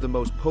contains one of the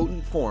most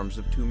potent forms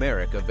of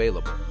turmeric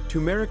available.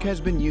 Turmeric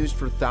has been used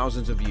for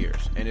thousands of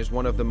years and is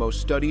one of the most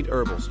studied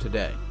herbals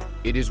today.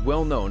 It is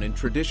well known in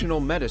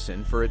traditional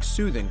medicine for its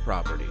soothing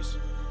properties.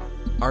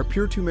 Our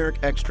pure turmeric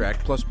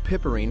extract plus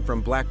piperine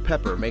from black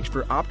pepper makes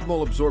for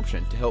optimal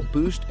absorption to help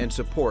boost and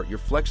support your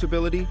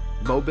flexibility,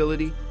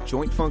 mobility,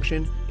 joint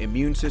function,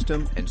 immune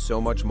system, and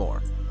so much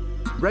more.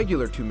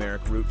 Regular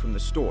turmeric root from the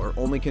store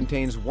only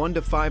contains 1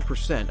 to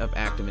 5% of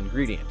active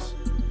ingredients,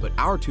 but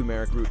our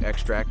turmeric root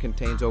extract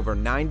contains over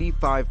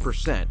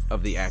 95%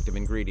 of the active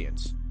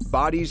ingredients.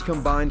 Bodies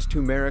combines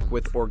turmeric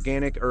with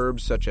organic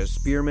herbs such as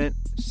spearmint,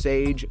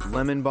 sage,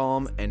 lemon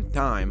balm, and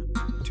thyme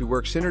to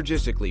work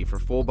synergistically for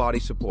full body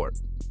support.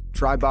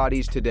 Try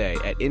Bodies today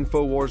at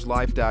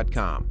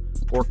InfoWarsLife.com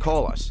or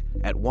call us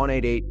at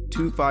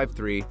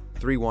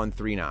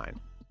 1-888-253-3139.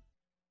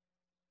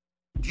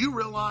 Do you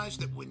realize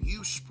that when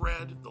you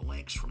spread the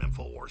links from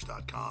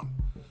Infowars.com,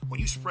 when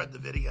you spread the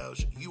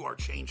videos, you are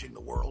changing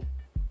the world?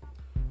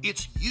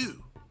 It's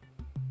you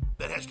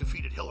that has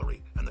defeated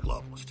Hillary and the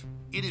globalists.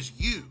 It is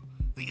you,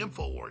 the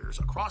info warriors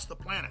across the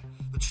planet,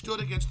 that stood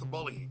against the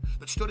bullying,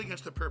 that stood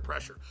against the peer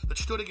pressure, that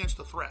stood against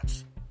the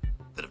threats,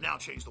 that have now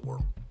changed the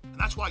world. And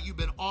that's why you've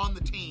been on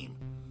the team,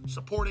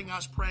 supporting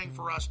us, praying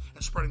for us,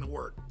 and spreading the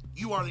word.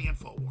 You are the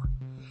info war.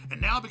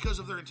 And now, because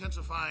of their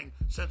intensifying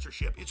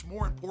censorship, it's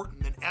more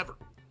important than ever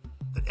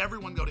that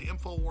everyone go to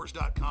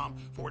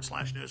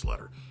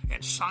Infowars.com/newsletter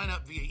and sign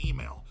up via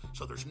email.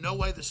 So there's no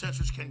way the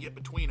censors can get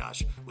between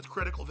us with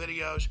critical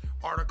videos,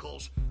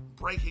 articles,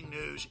 breaking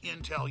news,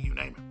 intel, you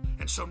name it.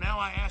 And so now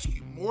I ask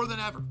you more than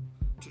ever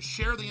to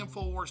share the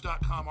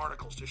Infowars.com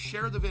articles, to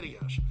share the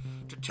videos,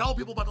 to tell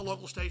people about the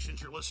local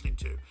stations you're listening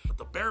to. But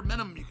the bare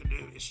minimum you can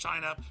do is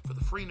sign up for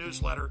the free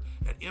newsletter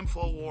at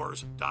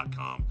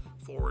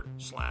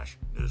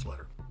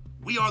Infowars.com/newsletter.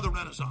 We are the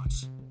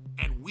Renaissance,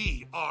 and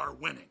we are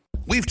winning.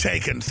 We've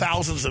taken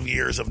thousands of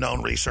years of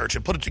known research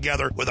and put it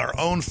together with our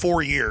own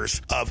 4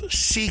 years of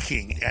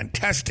seeking and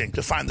testing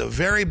to find the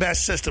very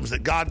best systems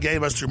that God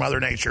gave us through Mother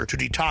Nature to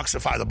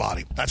detoxify the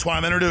body. That's why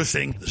I'm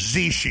introducing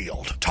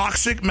Z-Shield,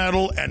 Toxic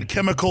Metal and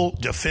Chemical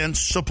Defense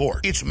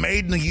Support. It's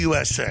made in the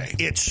USA.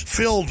 It's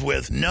filled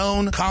with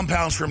known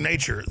compounds from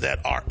nature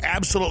that are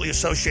absolutely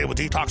associated with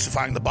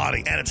detoxifying the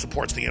body, and it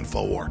supports the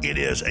InfoWar. It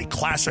is a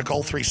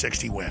classical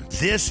 360 win.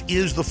 This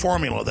is the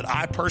formula that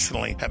I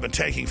personally have been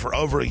taking for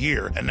over a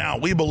year, and now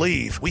we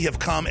believe we have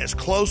come as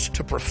close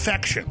to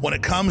perfection when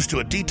it comes to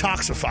a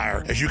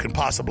detoxifier as you can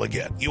possibly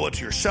get. You owe it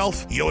to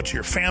yourself, you owe it to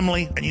your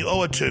family, and you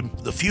owe it to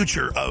the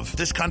future of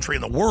this country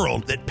and the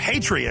world that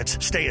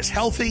patriots stay as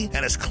healthy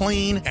and as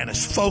clean and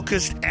as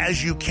focused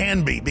as you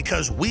can be,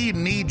 because we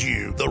need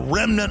you, the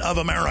remnant of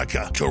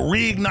America, to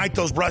reignite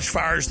those brush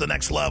fires to the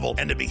next level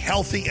and to be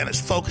healthy and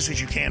as focused as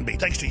you can be.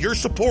 Thanks to your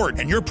support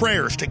and your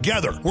prayers,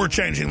 together, we're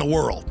changing the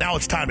world. Now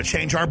it's time to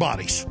change our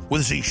bodies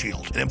with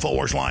Z-Shield at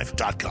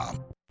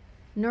InfoWarsLife.com.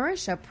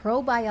 Nourish a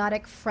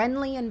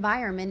probiotic-friendly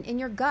environment in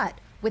your gut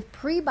with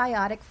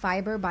Prebiotic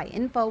Fiber by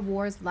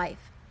InfoWars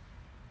Life.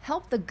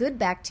 Help the good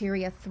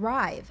bacteria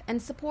thrive and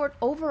support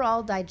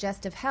overall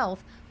digestive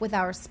health with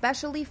our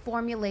specially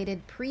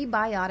formulated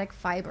prebiotic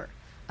fiber,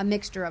 a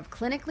mixture of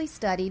clinically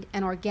studied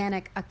and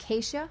organic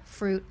acacia,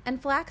 fruit,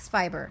 and flax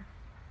fiber.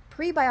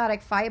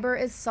 Prebiotic fiber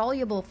is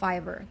soluble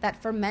fiber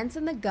that ferments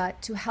in the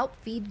gut to help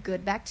feed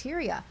good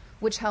bacteria,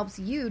 which helps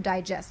you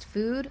digest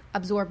food,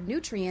 absorb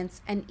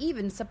nutrients, and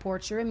even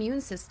support your immune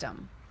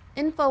system.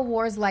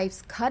 InfoWars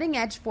Life's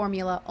cutting-edge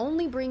formula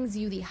only brings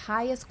you the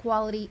highest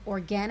quality,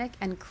 organic,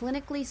 and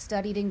clinically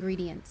studied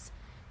ingredients.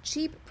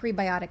 Cheap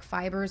prebiotic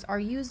fibers are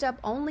used up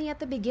only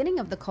at the beginning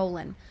of the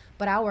colon,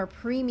 but our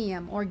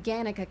premium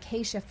organic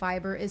acacia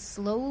fiber is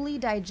slowly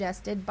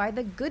digested by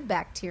the good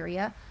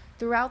bacteria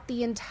throughout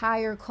the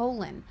entire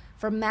colon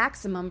for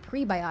maximum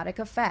prebiotic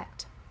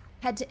effect.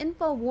 Head to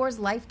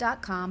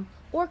InfoWarsLife.com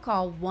or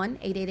call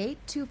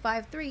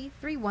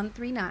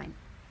 1-888-253-3139.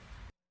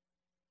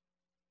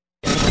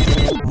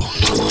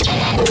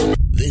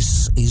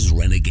 This is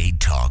Renegade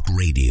Talk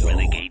Radio.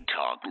 Renegade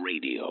Talk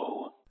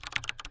Radio.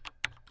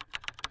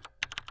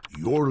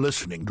 You're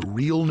listening to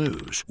Real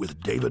News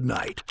with David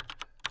Knight.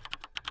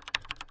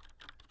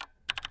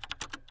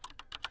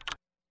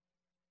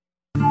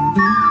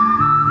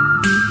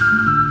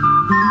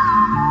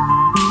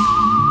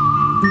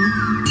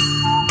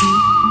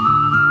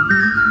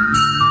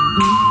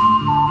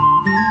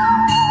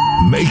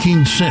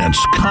 Making sense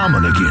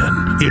common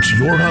again. It's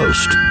your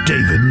host,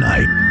 David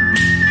Knight.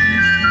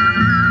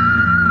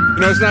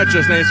 You know, it's not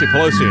just Nancy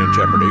Pelosi in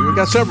jeopardy. We've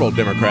got several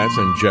Democrats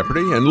in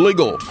jeopardy and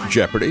legal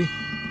jeopardy.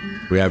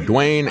 We have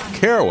Dwayne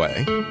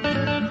Caraway,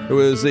 who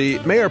is the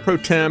mayor pro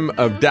tem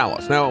of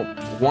Dallas. Now,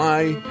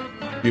 why,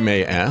 you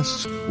may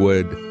ask,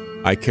 would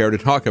I care to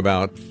talk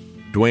about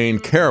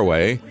Dwayne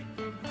Caraway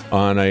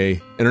on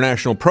an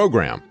international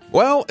program?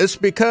 Well, it's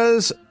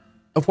because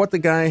of what the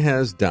guy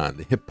has done,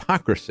 the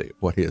hypocrisy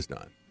of what he has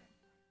done.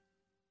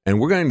 And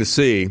we're going to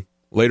see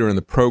later in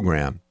the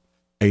program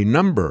a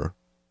number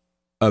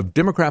of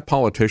Democrat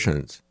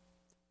politicians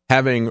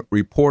having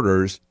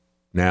reporters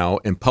now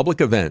in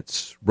public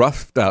events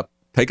roughed up,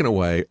 taken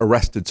away,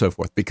 arrested, so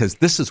forth, because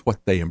this is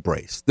what they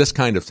embrace, this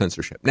kind of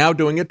censorship. Now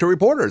doing it to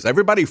reporters.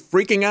 Everybody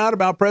freaking out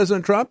about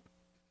President Trump.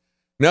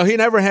 No, he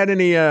never had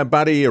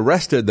anybody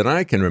arrested that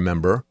I can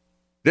remember.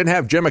 Didn't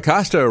have Jim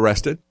Acosta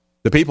arrested.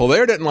 The people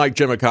there didn't like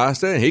Jim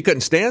Acosta, and he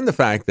couldn't stand the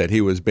fact that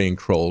he was being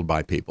trolled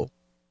by people.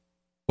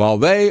 While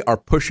they are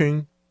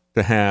pushing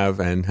to have,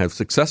 and have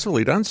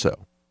successfully done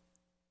so,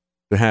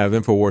 to have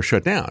InfoWars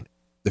shut down.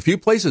 The few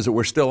places that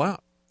we're still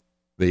out,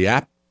 the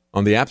app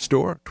on the App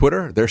Store,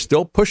 Twitter, they're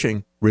still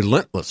pushing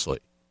relentlessly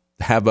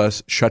to have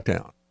us shut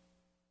down.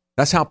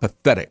 That's how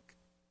pathetic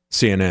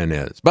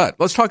CNN is. But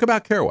let's talk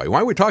about Caraway.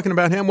 Why are we talking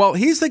about him? Well,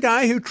 he's the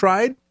guy who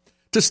tried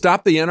to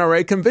stop the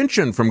NRA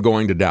convention from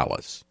going to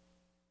Dallas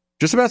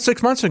just about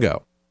 6 months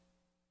ago.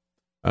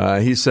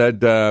 He said,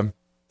 go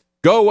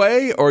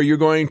away or you're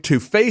going to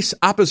face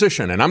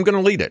opposition, and I'm going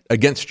to lead it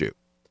against you.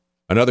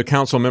 Another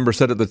council member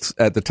said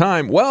at the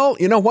time, well,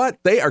 you know what?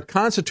 They are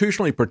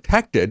constitutionally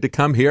protected to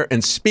come here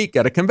and speak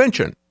at a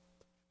convention.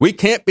 We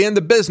can't be in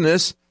the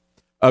business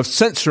of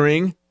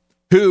censoring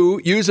who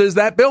uses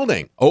that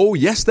building. Oh,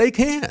 yes, they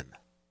can.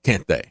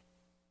 Can't they?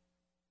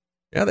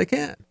 Yeah, they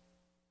can.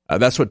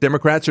 That's what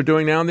Democrats are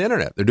doing now on the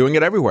internet. They're doing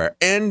it everywhere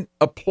and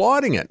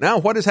applauding it. Now,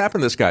 what has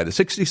happened to this guy, the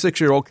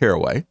 66-year-old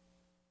Caraway,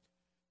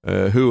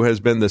 who has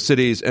been the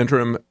city's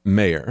interim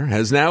mayor,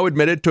 has now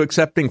admitted to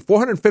accepting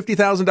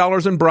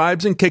 $450,000 in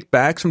bribes and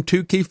kickbacks from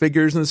two key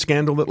figures in the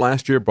scandal that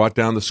last year brought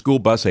down the school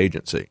bus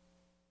agency.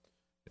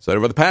 He said,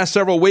 over the past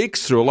several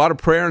weeks, through a lot of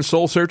prayer and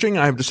soul searching,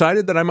 I have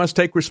decided that I must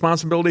take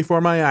responsibility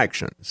for my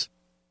actions.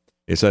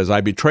 He says,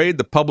 I betrayed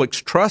the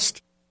public's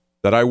trust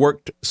that I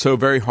worked so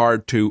very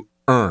hard to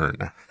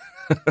earn.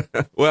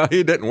 Well,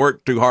 he didn't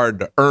work too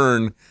hard to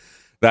earn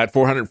that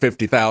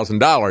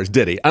 $450,000,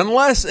 did he?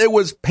 Unless it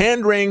was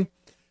pandering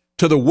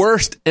to the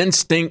worst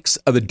instincts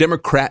of the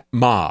Democrat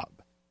mob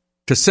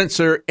to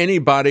censor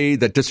anybody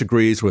that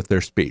disagrees with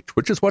their speech,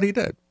 which is what he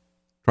did,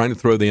 trying to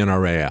throw the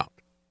NRA out.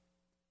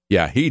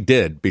 Yeah, he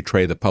did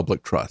betray the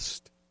public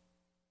trust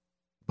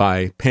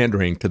by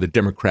pandering to the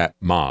Democrat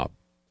mob.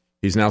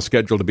 He's now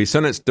scheduled to be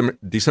sentenced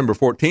December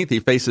 14th.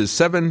 He faces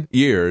 7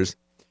 years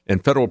in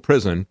federal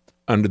prison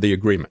under the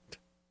agreement.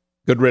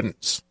 Good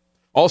riddance.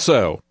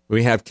 Also,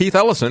 we have Keith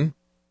Ellison.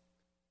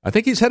 I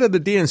think he's head of the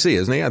DNC,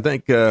 isn't he? I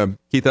think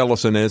Keith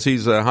Ellison is.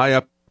 He's high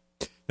up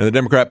in the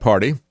Democrat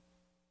Party.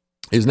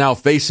 He's now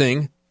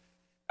facing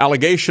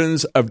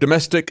allegations of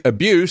domestic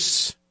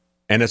abuse,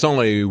 and it's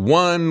only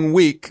 1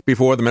 week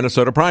before the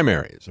Minnesota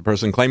primaries. A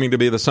person claiming to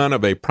be the son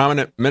of a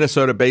prominent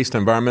Minnesota-based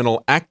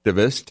environmental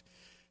activist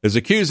is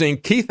accusing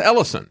Keith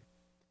Ellison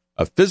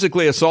of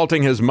physically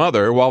assaulting his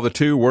mother while the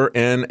two were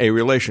in a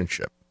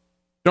relationship.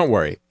 Don't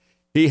worry.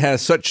 He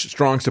has such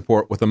strong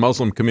support with the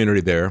Muslim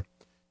community there.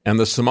 And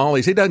the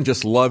Somalis, he doesn't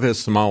just love his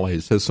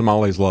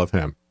Somalis love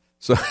him.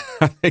 So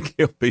I think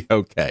he'll be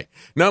okay.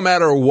 No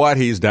matter what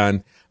he's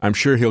done, I'm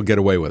sure he'll get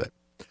away with it.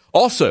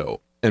 Also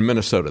in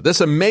Minnesota,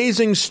 this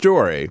amazing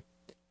story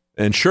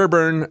in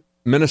Sherburne,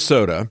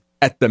 Minnesota,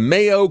 at the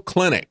Mayo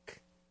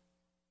Clinic.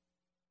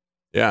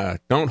 Yeah,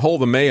 don't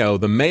hold the Mayo.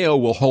 The Mayo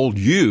will hold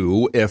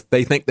you if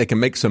they think they can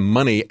make some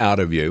money out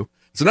of you.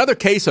 It's another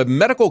case of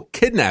medical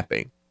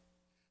kidnapping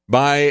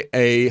by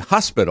a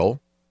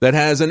hospital that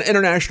has an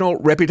international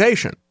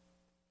reputation.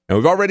 And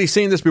we've already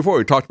seen this before.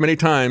 We talked many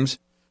times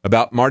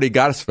about Marty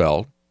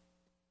Gottesfeld.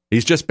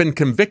 He's just been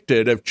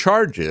convicted of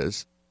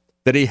charges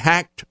that he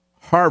hacked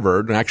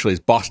Harvard, and actually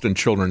it's Boston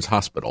Children's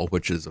Hospital,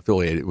 which is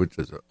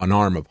an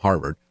arm of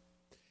Harvard.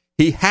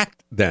 He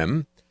hacked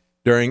them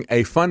during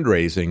a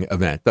fundraising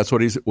event. That's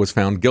what he was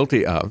found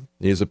guilty of.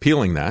 He is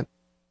appealing that.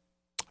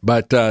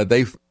 But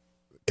they've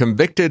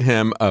convicted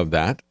him of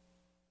that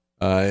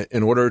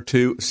in order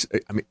to,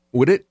 I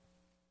mean,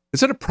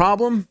 is it a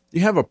problem? Do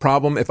you have a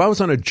problem? If I was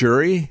on a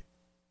jury,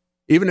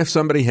 even if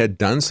somebody had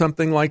done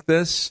something like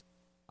this,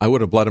 I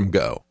would have let them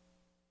go.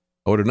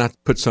 I would have not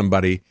put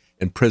somebody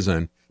in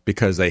prison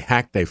because they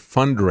hacked a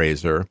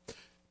fundraiser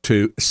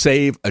to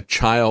save a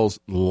child's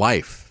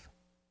life.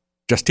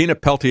 Justina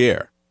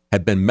Peltier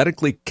had been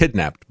medically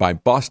kidnapped by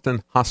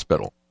Boston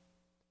Hospital.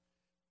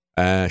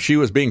 She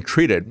was being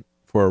treated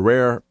for a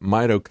rare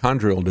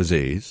mitochondrial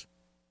disease,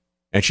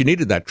 and she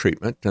needed that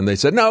treatment. And they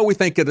said, no, we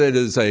think it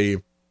is a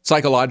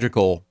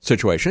psychological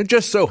situation. It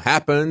just so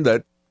happened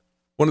that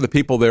one of the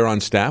people there on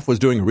staff was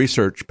doing a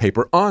research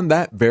paper on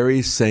that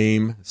very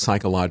same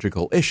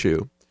psychological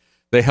issue.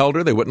 They held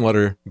her. They wouldn't let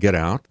her get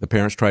out. The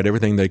parents tried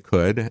everything they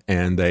could,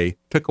 and they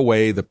took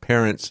away the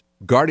parents'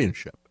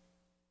 guardianship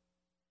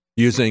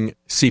using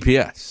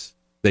CPS.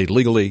 They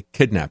legally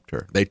kidnapped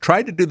her. They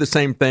tried to do the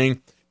same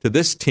thing to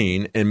this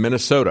teen in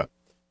Minnesota.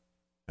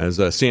 As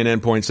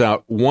CNN points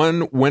out,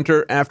 one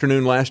winter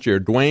afternoon last year,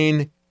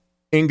 Dwayne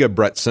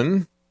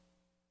Ingebretson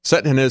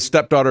sat in his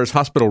stepdaughter's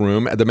hospital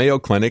room at the Mayo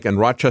Clinic in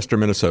Rochester,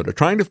 Minnesota,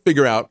 trying to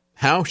figure out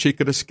how she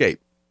could escape.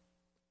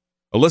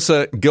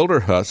 Alyssa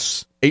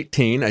Gilderhus,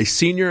 18, a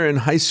senior in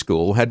high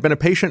school, had been a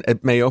patient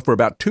at Mayo for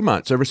about 2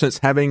 months, ever since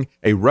having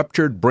a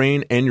ruptured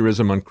brain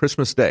aneurysm on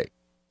Christmas Day.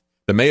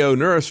 The Mayo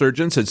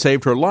neurosurgeons had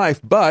saved her life,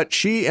 but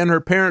she and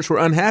her parents were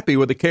unhappy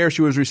with the care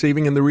she was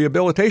receiving in the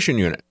rehabilitation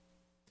unit.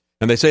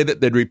 And they say that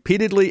they'd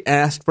repeatedly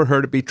asked for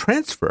her to be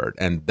transferred.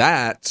 And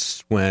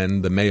that's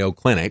when the Mayo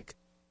Clinic,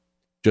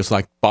 just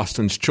like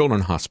Boston's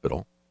Children's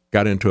Hospital,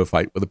 got into a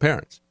fight with the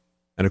parents.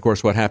 And, of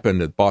course, what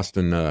happened at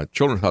Boston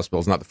Children's Hospital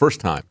is not the first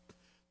time,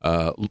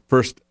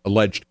 first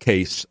alleged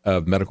case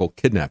of medical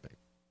kidnapping.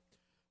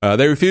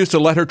 They refused to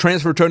let her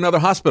transfer to another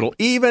hospital,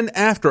 even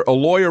after a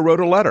lawyer wrote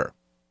a letter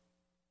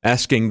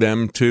asking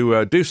them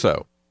to do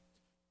so.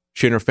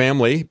 She and her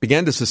family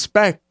began to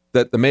suspect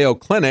that the Mayo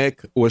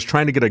Clinic was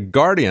trying to get a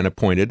guardian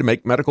appointed to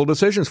make medical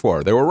decisions for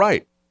her. They were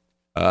right.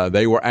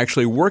 They were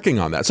actually working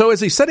on that. So as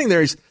he's sitting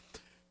there,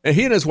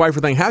 he and his wife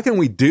were thinking, how can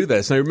we do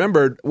this? And I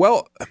remembered,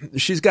 well,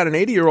 she's got an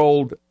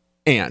 80-year-old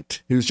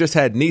aunt who's just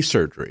had knee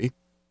surgery,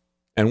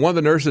 And one of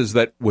the nurses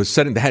that was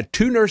sitting, they had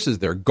two nurses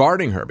there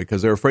guarding her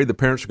because they were afraid the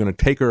parents were going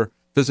to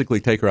physically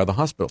take her out of the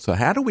hospital. So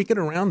how do we get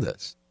around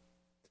this?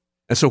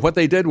 And so what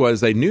they did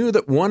was they knew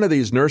that one of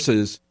these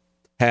nurses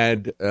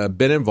had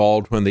been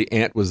involved when the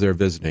aunt was there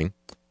visiting.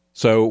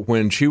 So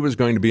when she was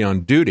going to be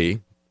on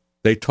duty,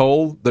 they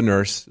told the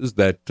nurses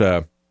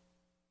that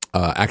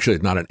actually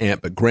not an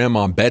aunt, but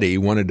Grandma Betty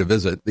wanted to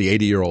visit the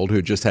 80-year-old who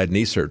had just had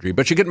knee surgery,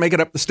 but she couldn't make it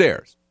up the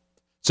stairs.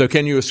 So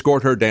can you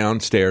escort her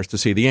downstairs to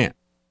see the aunt?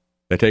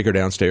 They take her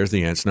downstairs.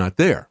 The aunt's not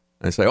there.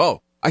 And they say,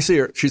 oh, I see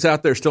her. She's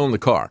out there still in the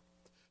car.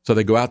 So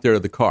they go out there to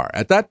the car.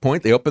 At that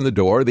point, they open the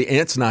door. The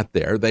aunt's not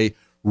there. They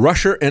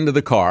rush her into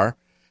the car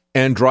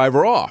and drive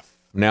her off.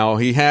 Now,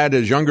 he had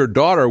his younger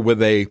daughter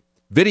with a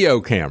video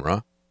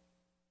camera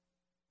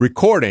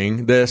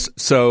recording this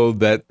so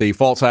that the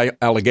false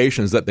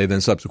allegations that they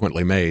then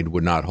subsequently made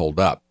would not hold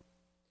up.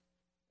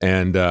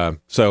 And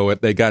so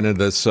they got into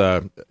this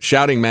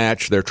shouting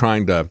match. They're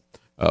trying to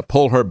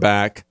pull her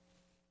back.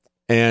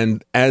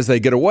 And as they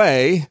get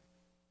away,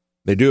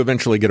 they do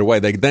eventually get away.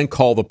 They then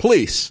call the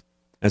police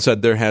and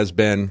said there has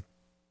been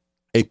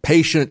a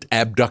patient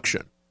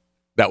abduction.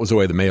 That was the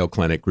way the Mayo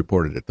Clinic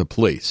reported it, the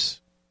police.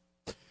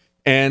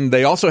 And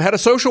they also had a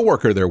social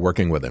worker there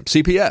working with them,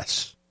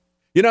 CPS.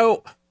 You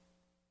know,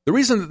 the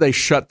reason that they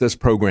shut this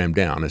program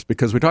down is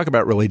because we talk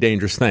about really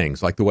dangerous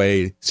things, like the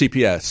way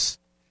CPS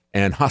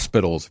and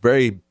hospitals,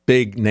 very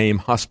big name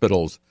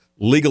hospitals,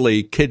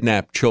 legally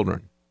kidnap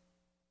children.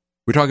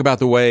 We talk about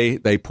the way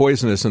they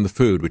poison us in the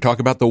food. We talk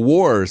about the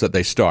wars that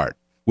they start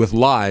with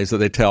lies that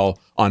they tell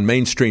on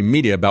mainstream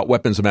media about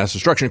weapons of mass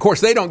destruction. Of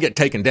course, they don't get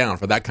taken down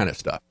for that kind of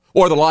stuff.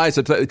 Or the lies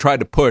that they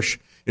tried to push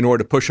in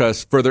order to push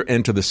us further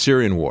into the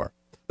Syrian war.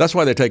 That's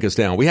why they take us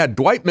down. We had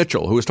Dwight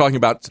Mitchell, who was talking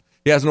about,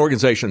 he has an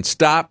organization,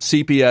 Stop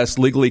CPS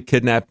Legally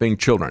Kidnapping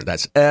Children.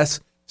 That's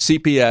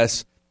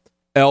SCPS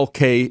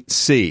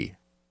LKC.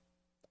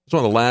 It's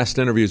one of the last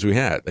interviews we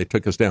had. They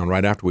took us down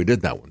right after we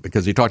did that one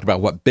because he talked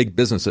about what big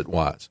business it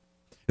was.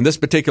 In this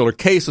particular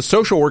case, a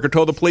social worker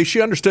told the police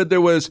she understood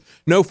there was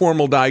no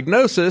formal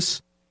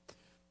diagnosis,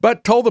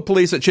 but told the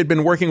police that she had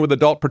been working with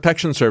Adult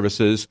Protection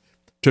Services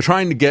to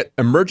trying to get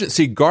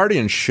emergency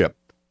guardianship.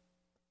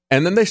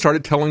 And then they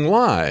started telling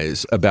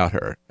lies about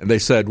her. And they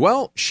said,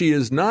 well, she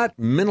is not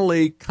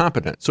mentally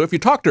competent. So if you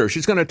talk to her,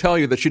 she's going to tell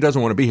you that she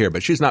doesn't want to be here,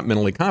 but she's not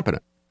mentally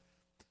competent.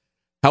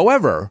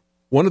 However,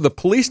 one of the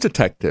police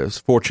detectives,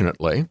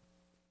 fortunately,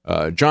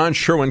 John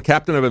Sherwin,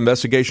 captain of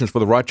investigations for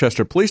the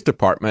Rochester Police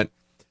Department,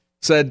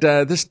 said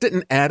this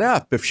didn't add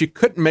up. If she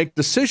couldn't make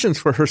decisions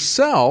for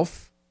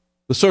herself,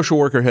 the social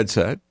worker had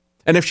said,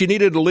 and if she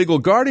needed a legal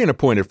guardian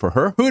appointed for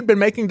her, who had been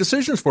making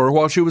decisions for her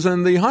while she was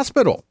in the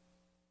hospital?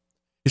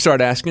 He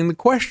started asking the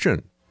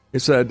question. He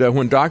said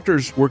when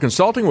doctors were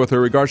consulting with her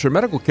in regards to her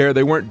medical care,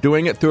 they weren't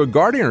doing it through a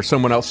guardian or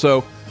someone else.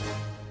 So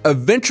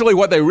eventually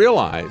what they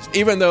realized,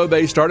 even though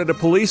they started a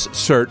police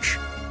search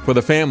for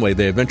the family,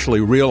 they eventually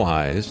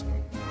realized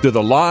through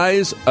the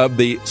lies of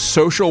the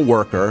social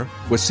worker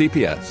with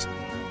CPS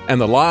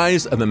and the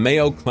lies of the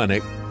Mayo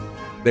Clinic,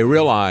 they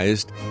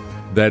realized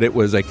that it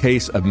was a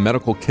case of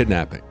medical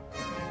kidnapping.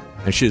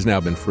 And she has now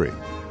been free.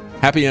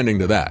 Happy ending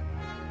to that.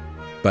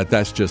 But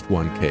that's just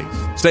one case.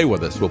 Stay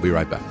with us. We'll be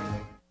right back.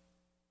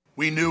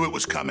 We knew it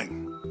was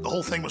coming. The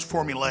whole thing was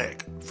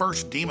formulaic.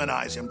 First,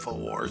 demonize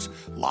InfoWars,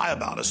 lie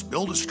about us,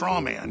 build a straw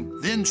man,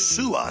 then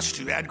sue us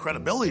to add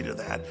credibility to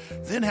that,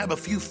 then have a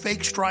few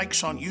fake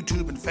strikes on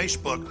YouTube and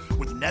Facebook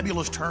with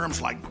nebulous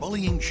terms like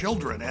bullying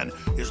children and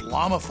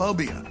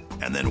Islamophobia.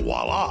 And then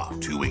voila,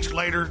 2 weeks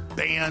later,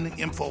 ban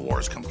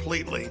InfoWars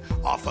completely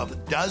off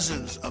of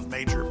dozens of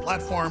major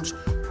platforms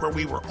where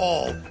we were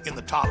all in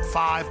the top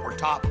 5 or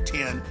top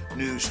 10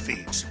 news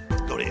feeds.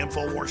 Go to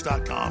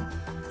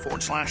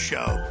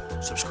Infowars.com/show.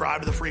 Subscribe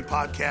to the free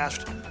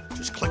podcast.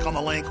 Just click on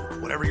the link,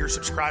 whatever you're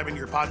subscribing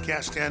your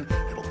podcast in,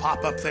 it'll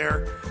pop up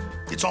there.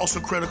 It's also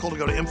critical to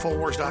go to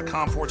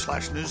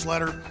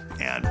Infowars.com/newsletter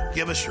and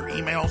give us your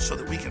email so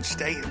that we can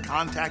stay in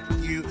contact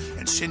with you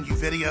and send you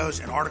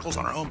videos and articles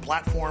on our own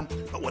platform.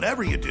 But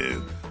whatever you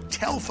do,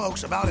 tell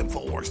folks about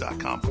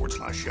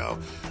Infowars.com/show,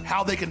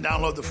 how they can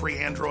download the free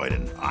Android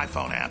and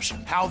iPhone apps,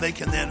 how they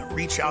can then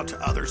reach out to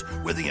others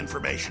with the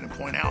information and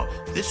point out,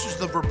 this is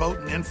the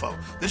verboten info.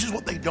 This is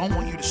what they don't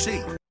want you to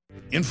see.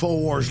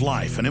 InfoWars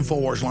Life and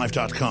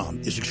InfoWarsLife.com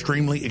is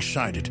extremely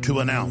excited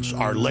to announce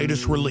our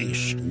latest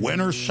release,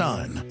 Winter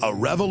Sun, a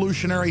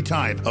revolutionary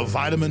type of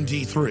vitamin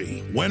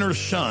D3. Winter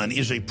Sun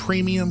is a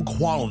premium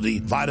quality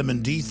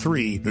vitamin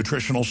D3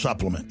 nutritional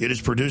supplement. It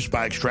is produced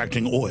by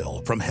extracting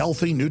oil from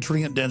healthy,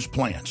 nutrient-dense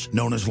plants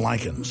known as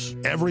lichens.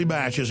 Every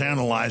batch is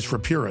analyzed for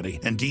purity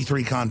and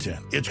D3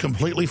 content. It's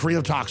completely free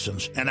of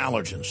toxins and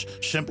allergens.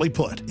 Simply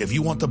put, if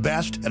you want the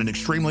best at an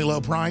extremely low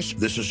price,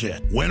 this is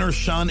it. Winter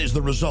Sun is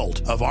the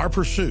result of our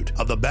pursuit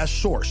of the best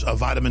source of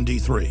vitamin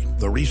D3.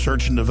 The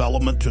research and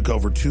development took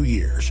over 2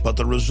 years, but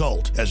the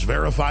result, as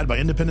verified by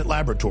independent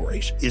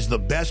laboratories, is the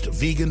best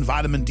vegan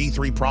vitamin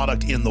D3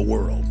 product in the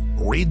world.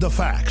 Read the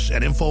facts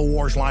at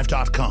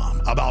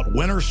InfoWarsLife.com about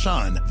Winter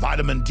Sun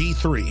Vitamin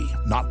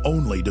D3. Not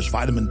only does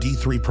vitamin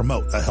D3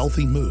 promote a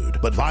healthy mood,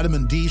 but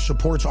vitamin D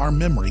supports our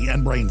memory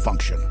and brain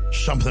function,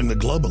 something the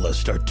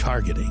globalists are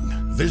targeting.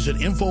 Visit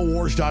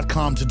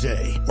InfoWars.com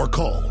today or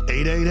call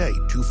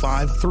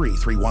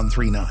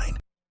 888-253-3139.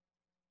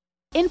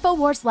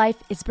 InfoWars Life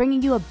is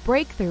bringing you a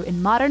breakthrough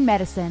in modern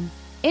medicine.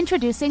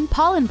 Introducing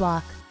Pollen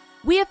Block.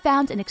 We have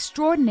found an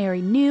extraordinary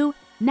new,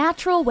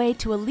 natural way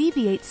to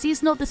alleviate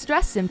seasonal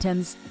distress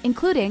symptoms,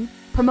 including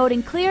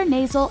promoting clear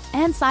nasal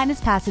and sinus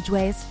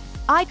passageways,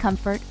 eye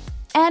comfort,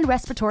 and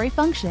respiratory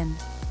function.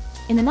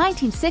 In the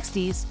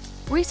 1960s,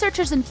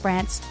 researchers in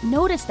France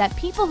noticed that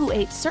people who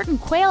ate certain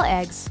quail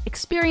eggs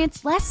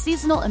experienced less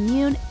seasonal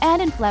immune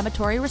and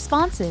inflammatory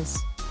responses.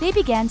 They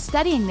began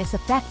studying this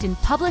effect in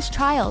published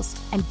trials,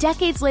 and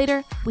decades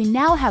later, we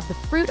now have the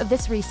fruit of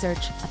this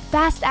research, a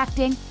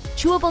fast-acting,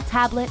 chewable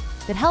tablet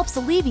that helps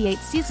alleviate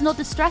seasonal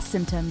distress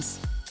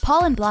symptoms.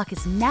 Pollen Block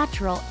is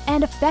natural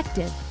and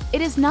effective. It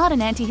is not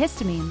an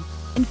antihistamine.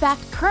 In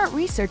fact, current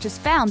research has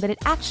found that it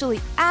actually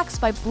acts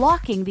by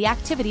blocking the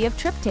activity of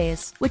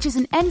tryptase, which is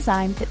an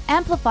enzyme that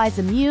amplifies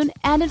immune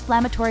and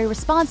inflammatory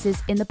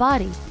responses in the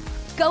body.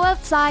 Go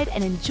outside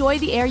and enjoy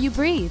the air you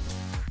breathe.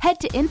 Head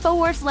to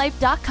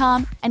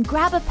InfoWarsLife.com and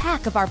grab a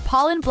pack of our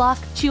Pollen Block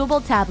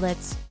chewable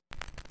tablets.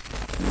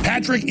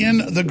 Patrick in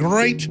the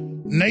great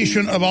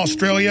nation of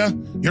Australia,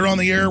 you're on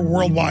the air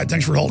worldwide.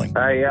 Thanks for holding.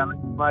 Hey,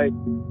 mate,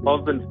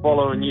 I've been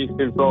following you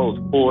since I was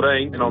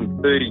 14 and I'm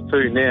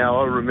 32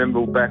 now. I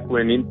remember back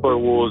when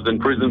InfoWars and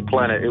Prison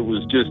Planet, it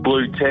was just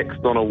blue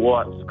text on a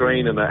white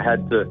screen and I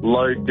had to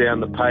load down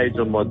the page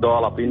on my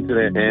dial-up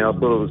internet, and I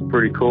thought it was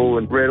pretty cool,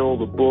 and read all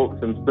the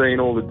books and seen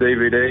all the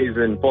DVDs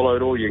and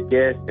followed all your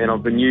guests, and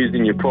I've been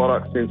using your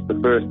product since the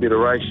first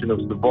iteration of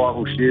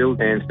Survival Shield,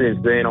 and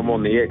since then I'm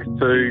on the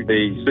X2,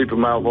 the Super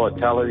Male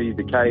Vitality,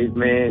 the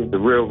Caveman,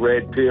 the Real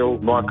Red Pill,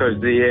 Myco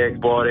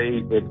ZX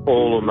Body. It's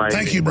all amazing.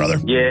 Thank you, brother.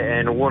 Yeah,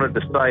 and I wanted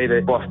to say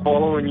that by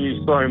following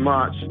you so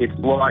much, it's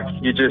like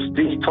you're just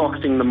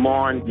detoxing the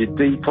mind, you're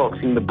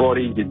detoxing the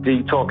body, you're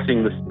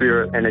detoxing the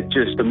spirit, and it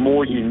just, the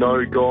more you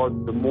know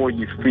God, the more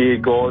you fear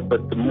God,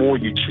 but the more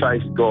you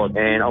chase God.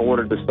 And I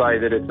wanted to say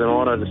that it's an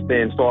honour to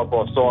stand side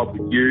by side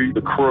with you,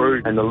 the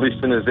crew, and the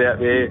listeners out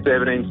there,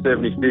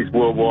 1776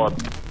 worldwide.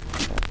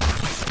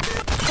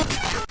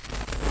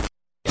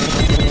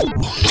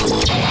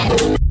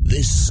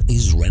 This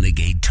is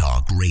Renegade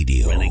Talk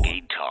Radio.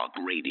 Renegade Talk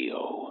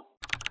Radio.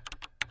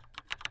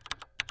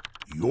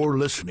 You're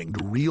listening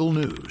to Real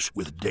News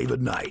with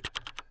David Knight.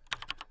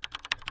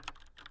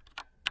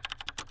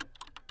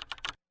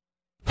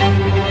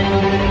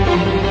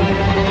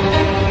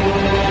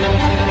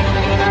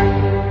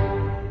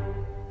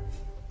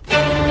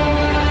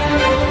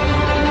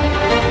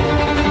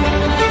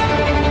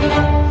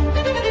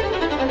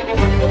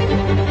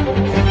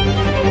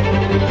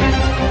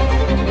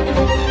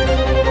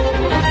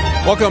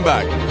 Welcome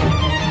back.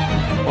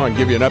 I want to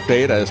give you an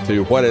update as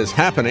to what is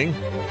happening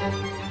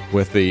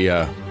with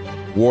the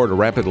war to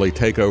rapidly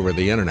take over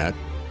the internet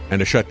and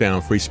to shut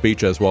down free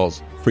speech as well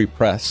as free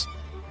press.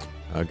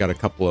 I've got a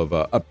couple of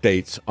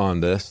updates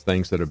on this,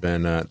 things that have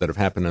been that have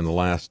happened in the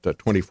last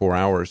 24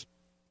 hours.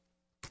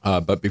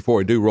 But before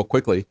I do, real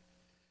quickly,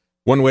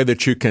 one way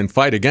that you can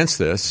fight against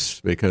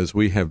this, because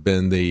we have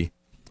been the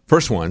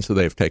first ones that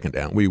they've taken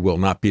down, we will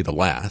not be the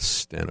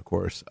last. And of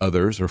course,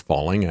 others are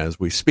falling as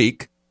we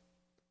speak.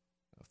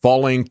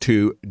 Falling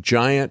to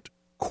giant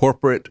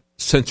corporate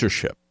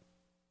censorship,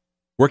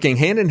 working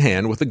hand in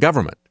hand with the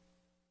government.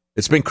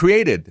 It's been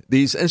created.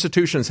 These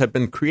institutions have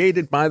been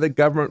created by the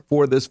government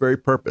for this very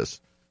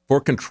purpose, for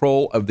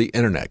control of the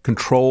internet,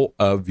 control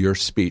of your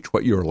speech,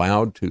 what you're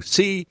allowed to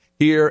see,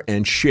 hear,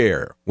 and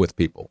share with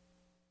people.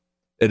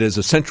 It is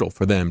essential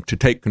for them to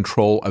take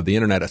control of the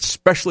internet,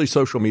 especially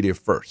social media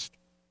first.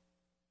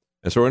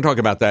 And so we're going to talk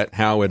about that,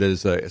 how it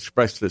has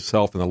expressed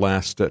itself in the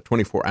last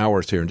 24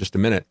 hours here in just a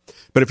minute.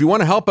 But if you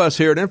want to help us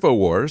here at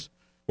InfoWars,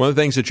 one of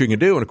the things that you can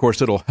do, and of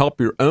course it'll help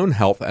your own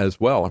health as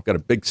well. I've got a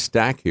big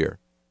stack here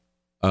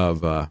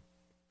of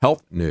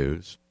health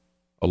news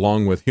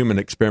along with human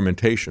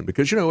experimentation,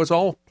 because, you know, it's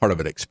all part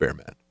of an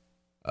experiment.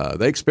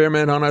 They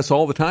experiment on us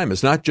all the time.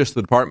 It's not just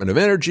the Department of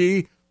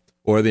Energy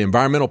or the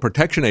Environmental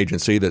Protection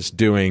Agency that's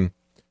doing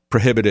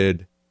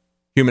prohibited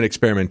human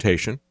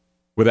experimentation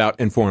without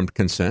informed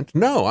consent.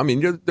 No, I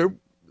mean, the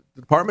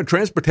Department of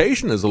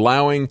Transportation is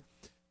allowing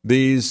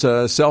these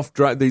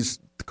these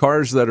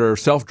cars that are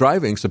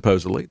self-driving,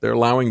 supposedly, they're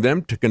allowing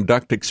them to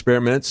conduct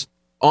experiments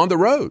on the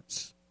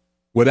roads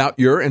without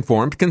your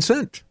informed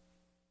consent.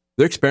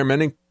 They're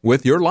experimenting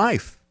with your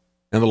life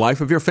and the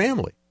life of your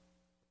family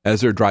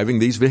as they're driving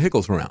these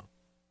vehicles around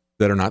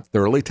that are not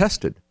thoroughly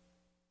tested,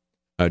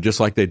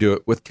 just like they do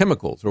it with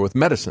chemicals or with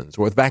medicines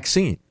or with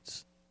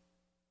vaccines.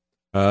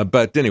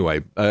 But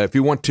anyway, if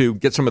you want to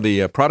get some of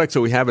the products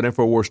that we have at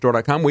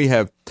InfoWarsStore.com, we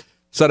have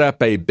set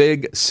up a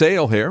big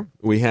sale here.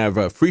 We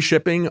have free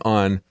shipping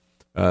on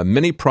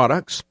many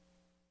products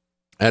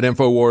at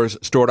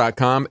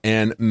InfoWarsStore.com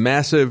and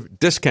massive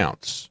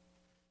discounts.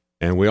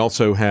 And we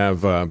also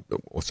have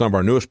some of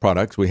our newest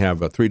products. We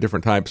have 3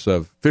 different types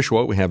of fish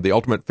oil. We have the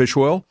Ultimate Fish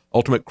Oil,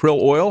 Ultimate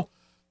Krill Oil,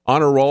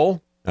 Honor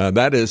Roll.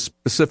 That is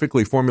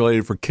specifically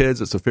formulated for kids.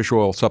 It's a fish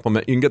oil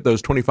supplement. You can get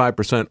those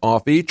 25%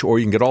 off each, or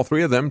you can get all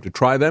 3 of them to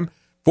try them,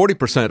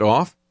 40%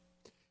 off.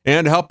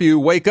 And to help you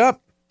wake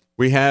up,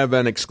 we have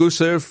an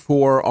exclusive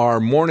for our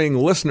morning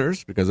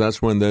listeners, because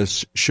that's when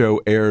this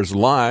show airs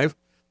live.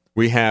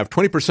 We have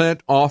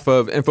 20% off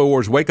of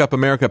InfoWars Wake Up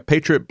America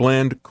Patriot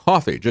Blend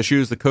Coffee. Just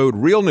use the code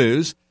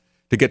REALNEWS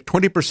to get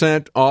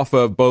 20% off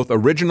of both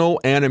original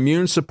and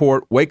immune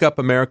support Wake Up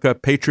America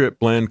Patriot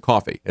Blend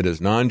Coffee. It is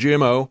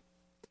non-GMO,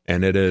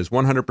 and it is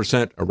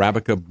 100%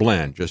 Arabica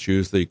blend. Just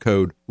use the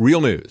code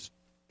REALNEWS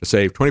to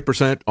save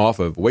 20% off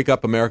of Wake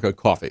Up America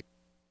Coffee.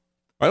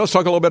 All right, let's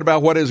talk a little bit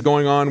about what is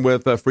going on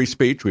with free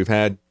speech. We've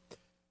had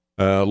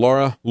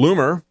Laura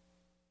Loomer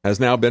has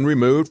now been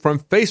removed from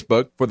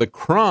Facebook for the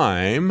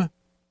crime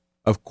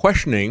of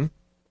questioning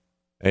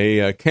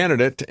a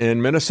candidate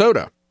in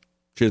Minnesota.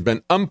 She has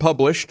been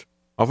unpublished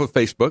off of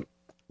Facebook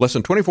less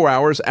than 24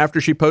 hours after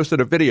she posted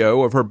a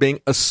video of her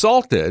being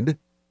assaulted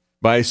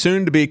by a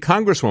soon-to-be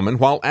congresswoman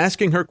while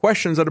asking her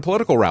questions at a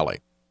political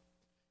rally.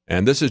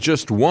 And this is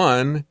just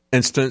one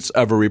instance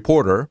of a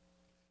reporter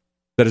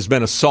that has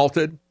been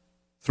assaulted,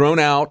 thrown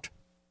out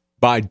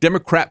by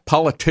Democrat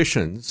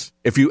politicians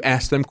if you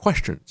ask them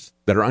questions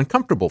that are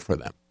uncomfortable for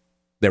them.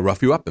 They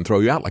rough you up and throw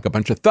you out like a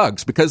bunch of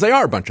thugs, because they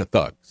are a bunch of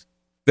thugs.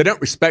 They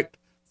don't respect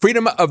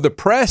freedom of the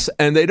press,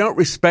 and they don't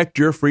respect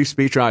your free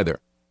speech either.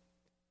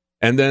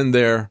 And then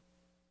their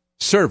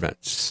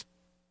servants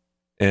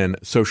in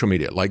social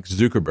media, like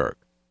Zuckerberg,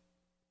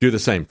 do the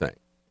same thing.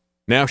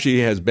 Now she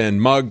has been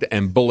mugged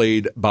and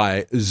bullied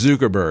by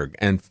Zuckerberg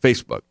and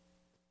Facebook.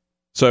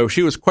 So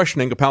she was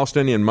questioning a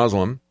Palestinian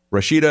Muslim,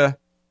 Rashida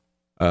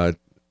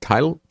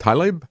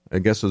Tlaib, I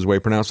guess is the way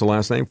you pronounce the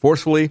last name,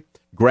 forcefully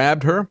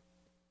grabbed her.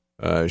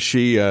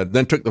 She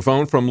then took the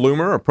phone from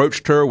Loomer,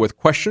 approached her with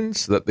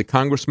questions that the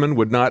congressman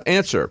would not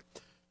answer.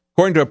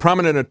 According to a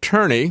prominent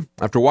attorney,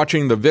 after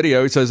watching the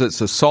video, he says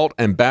it's assault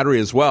and battery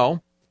as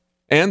well,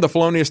 and the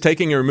felonious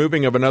taking and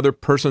removing of another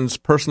person's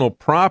personal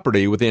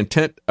property with the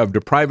intent of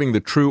depriving the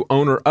true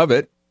owner of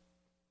it,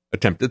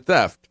 attempted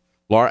theft.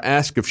 Laura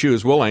asked if she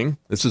was willing,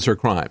 this is her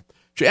crime,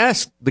 she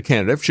asked the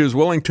candidate if she was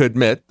willing to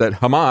admit that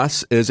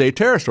Hamas is a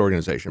terrorist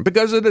organization,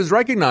 because it is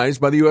recognized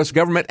by the U.S.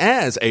 government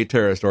as a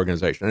terrorist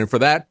organization. And for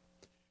that,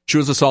 she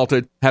was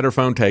assaulted, had her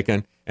phone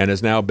taken, and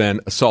has now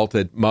been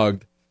assaulted,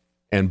 mugged,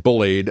 and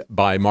bullied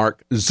by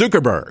Mark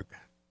Zuckerberg.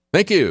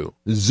 Thank you,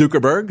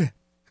 Zuckerberg.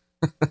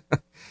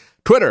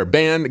 Twitter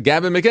banned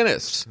Gavin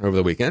McInnes over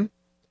the weekend.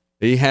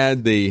 He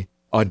had the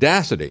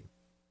audacity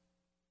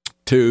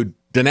to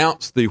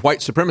denounce the white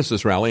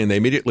supremacist rally, and they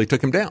immediately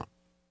took him down.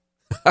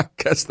 I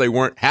guess they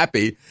weren't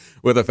happy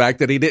with the fact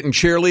that he didn't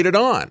cheerlead it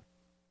on.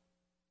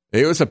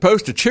 He was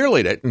supposed to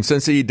cheerlead it, and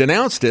since he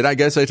denounced it, I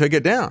guess they took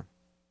it down.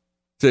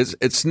 So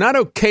it's not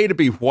okay to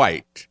be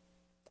white,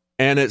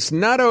 and it's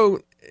not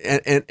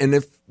and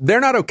if they're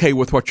not okay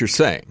with what you're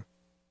saying,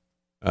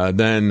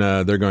 then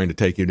they're going to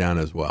take you down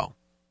as well.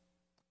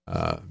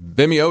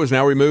 Vimeo has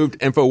now removed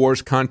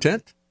InfoWars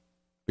content,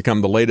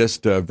 become the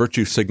latest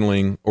virtue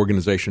signaling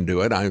organization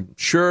to it. I'm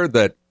sure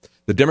that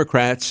the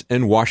Democrats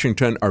in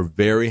Washington are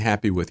very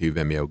happy with you,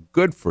 Vimeo.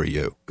 Good for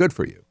you. Good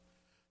for you.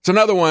 It's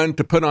another one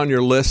to put on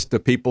your list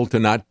of people to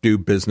not do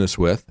business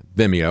with,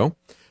 Vimeo.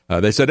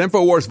 They said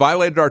InfoWars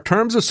violated our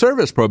terms of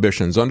service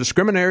prohibitions on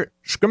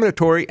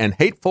discriminatory and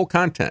hateful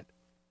content.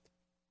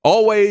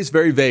 Always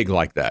very vague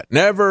like that.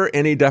 Never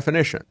any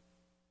definition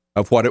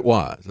of what it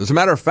was. As a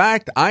matter of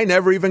fact, I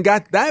never even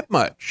got that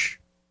much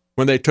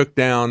when they took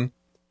down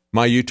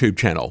my YouTube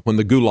channel, when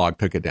the Gulag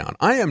took it down.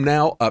 I am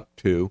now up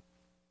to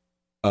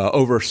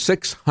over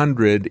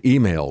 600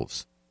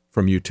 emails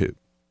from YouTube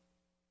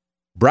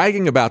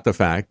bragging about the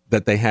fact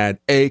that they had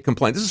a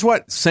complaint. This is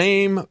what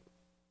same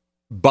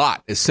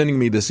bot is sending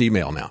me this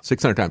email now,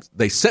 600 times.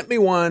 They sent me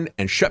one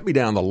and shut me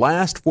down the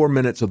last 4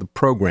 minutes of the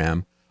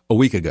program a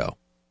week ago.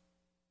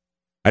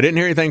 I didn't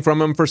hear anything from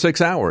them for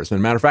 6 hours. And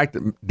a matter of fact,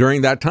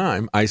 during that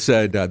time, I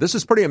said, this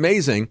is pretty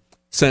amazing,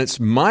 since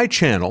my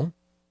channel,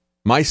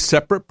 my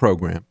separate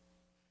program,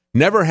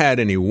 never had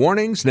any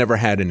warnings, never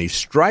had any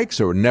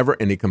strikes, or never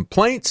any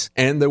complaints,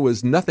 and there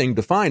was nothing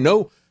to find.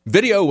 No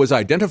video was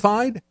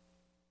identified,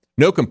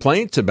 no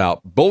complaints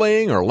about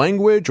bullying or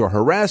language or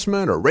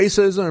harassment or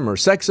racism or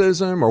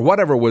sexism or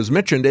whatever was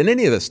mentioned in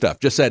any of this stuff.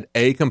 Just said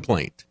a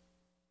complaint.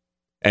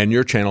 And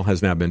your channel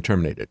has now been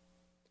terminated.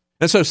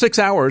 And so 6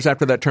 hours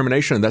after that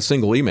termination, that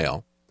single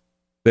email,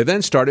 they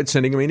then started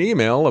sending me an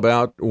email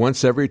about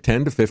once every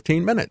 10 to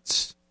 15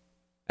 minutes.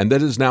 And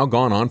that has now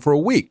gone on for a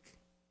week.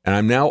 And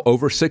I'm now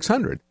over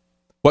 600.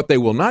 What they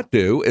will not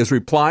do is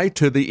reply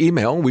to the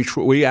email.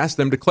 We asked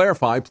them to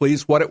clarify,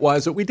 please, what it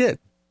was that we did.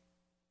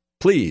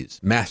 Please,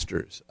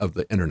 masters of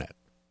the internet,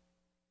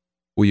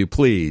 will you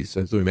please,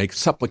 as we make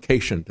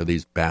supplication to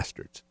these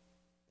bastards,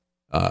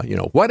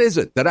 what is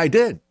it that I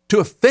did to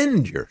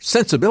offend your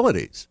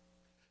sensibilities?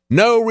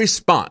 No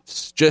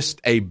response,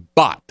 just a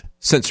bot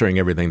censoring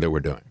everything that we're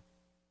doing.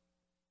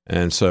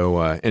 And so,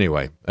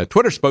 anyway, a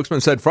Twitter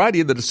spokesman said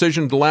Friday the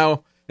decision to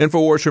allow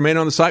InfoWars to remain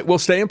on the site will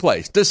stay in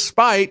place,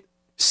 despite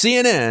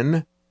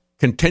CNN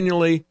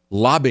continually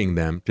lobbying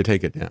them to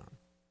take it down.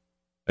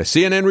 A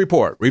CNN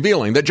report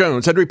revealing that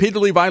Jones had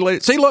repeatedly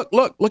violated... See,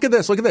 look at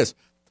this.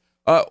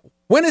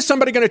 When is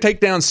somebody going to take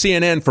down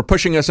CNN for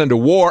pushing us into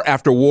war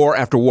after war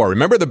after war?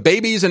 Remember the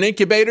babies in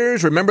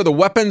incubators? Remember the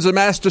weapons of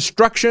mass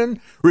destruction?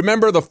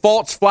 Remember the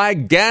false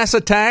flag gas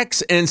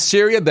attacks in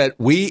Syria that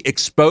we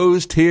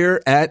exposed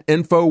here at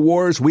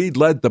InfoWars? We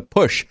led the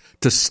push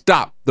to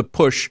stop the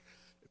push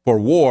for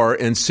war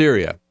in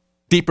Syria,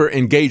 deeper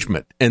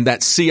engagement in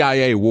that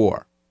CIA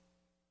war.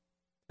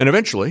 And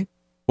eventually,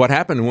 what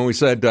happened when we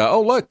said,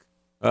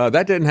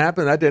 that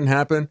didn't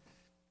happen.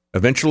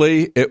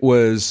 Eventually, it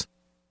was...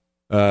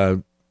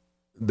 the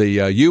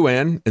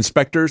UN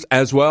inspectors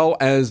as well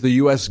as the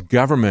U.S.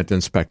 government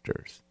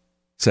inspectors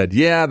said,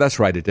 yeah, that's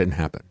right, it didn't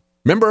happen.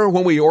 Remember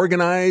when we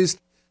organized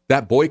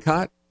that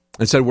boycott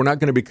and said we're not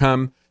going to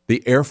become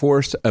the Air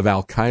Force of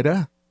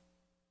Al-Qaeda?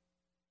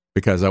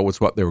 Because that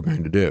was what they were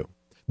going to do.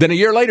 Then a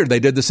year later,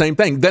 they did the same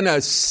thing. Then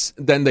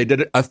they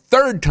did it a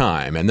third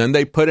time, and then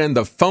they put in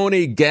the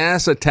phony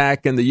gas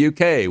attack in the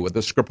UK with the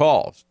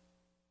Skripals.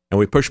 And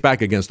we pushed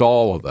back against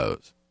all of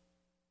those.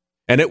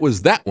 And it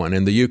was that one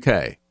in the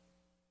UK,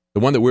 the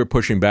one that we were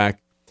pushing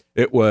back.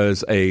 It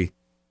was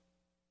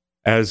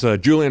as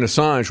Julian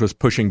Assange was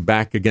pushing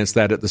back against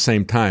that at the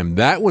same time.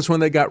 That was when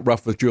they got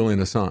rough with Julian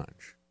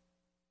Assange.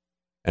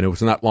 And it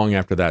was not long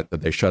after that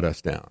they shut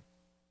us down.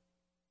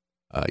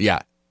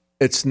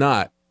 It's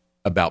not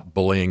about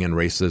bullying and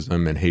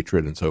racism and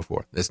hatred and so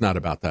forth. It's not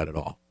about that at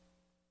all.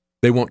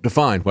 They won't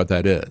define what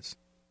that is.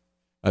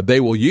 They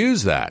will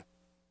use that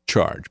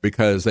charge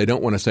because they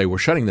don't want to say we're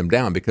shutting them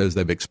down because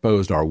they've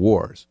exposed our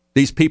wars.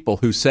 These people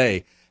who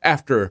say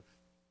after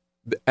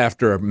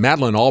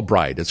Madeleine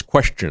Albright is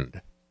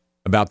questioned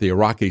about the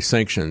Iraqi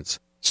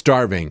sanctions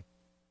starving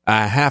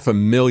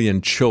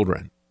 500,000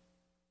 children,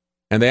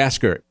 and they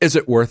ask her, is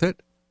it worth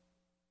it?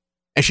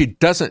 And she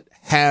doesn't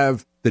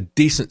have the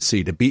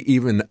decency to be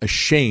even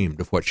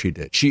ashamed of what she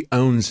did. She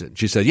owns it.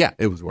 She said, yeah,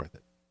 it was worth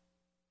it.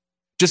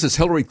 Just as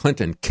Hillary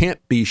Clinton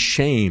can't be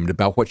shamed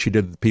about what she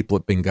did to the people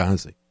at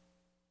Benghazi.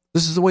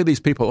 This is the way these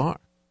people are.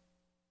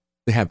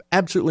 They have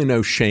absolutely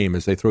no shame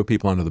as they throw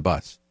people under the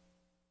bus,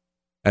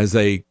 as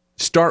they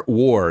start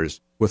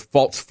wars with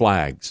false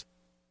flags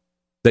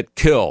that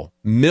kill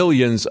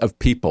millions of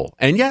people.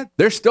 And yet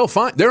they're still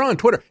fine. They're on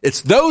Twitter.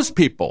 It's those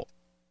people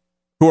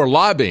who are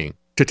lobbying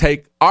to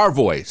take our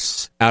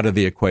voice out of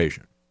the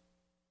equation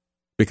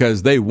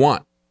because they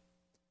want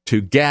to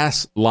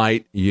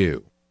gaslight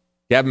you.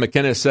 Gavin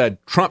McInnes said,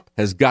 Trump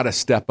has got to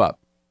step up.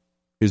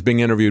 He's being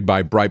interviewed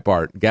by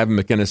Breitbart. Gavin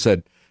McInnes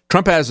said,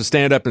 Trump has to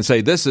stand up and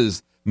say, this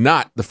is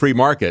not the free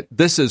market.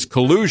 This is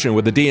collusion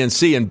with the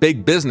DNC and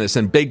big business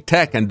and big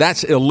tech, and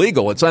that's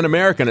illegal. It's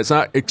un-American. It's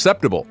not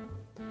acceptable.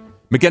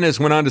 McInnes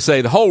went on to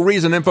say, the whole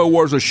reason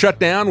InfoWars was shut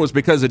down was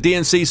because the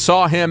DNC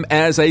saw him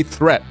as a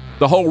threat.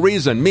 The whole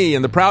reason me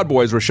and the Proud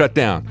Boys were shut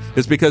down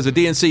is because the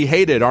DNC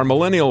hated our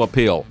millennial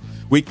appeal.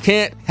 We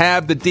can't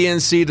have the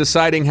DNC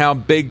deciding how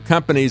big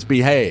companies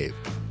behave.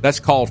 That's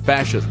called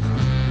fascism.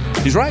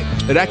 He's right.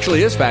 It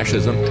actually is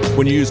fascism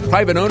when you use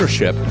private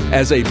ownership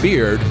as a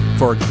beard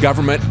for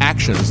government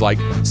actions like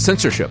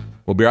censorship.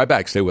 We'll be right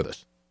back. Stay with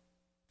us.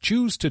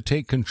 Choose to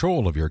take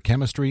control of your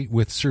chemistry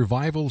with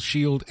Survival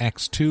Shield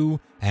X2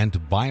 and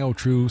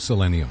BioTrue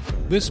Selenium.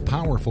 This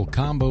powerful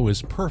combo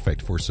is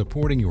perfect for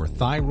supporting your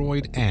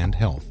thyroid and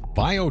health.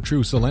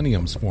 BioTrue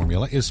Selenium's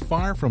formula is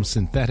far from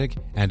synthetic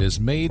and is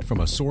made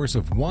from a source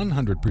of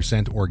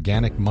 100%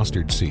 organic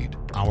mustard seed.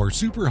 Our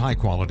super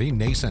high-quality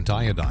nascent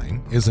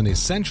iodine is an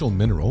essential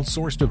mineral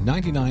sourced of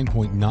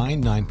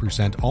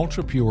 99.99%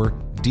 ultra-pure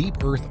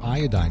deep earth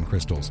iodine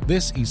crystals.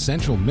 This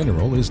essential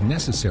mineral is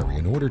necessary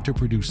in order to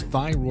produce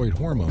thyroid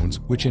hormones,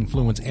 which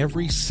influence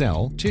every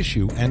cell,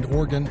 tissue, and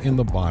organ in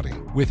the body.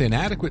 With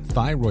inadequate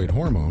thyroid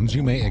hormones,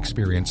 you may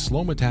experience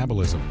slow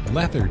metabolism,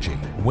 lethargy,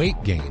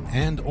 weight gain,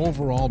 and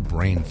overall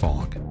brain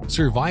fog.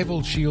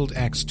 Survival Shield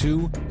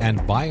X2 and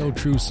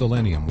BioTrue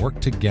Selenium work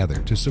together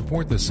to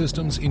support the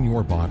systems in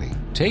your body.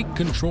 Take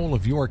control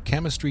of your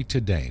chemistry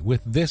today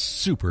with this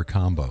super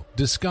combo.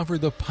 Discover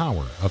the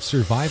power of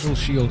Survival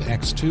Shield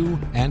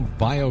X2 and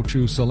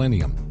BioTrue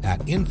Selenium at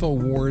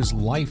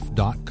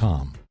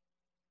InfoWarsLife.com.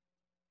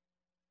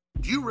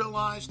 Do you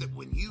realize that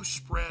when you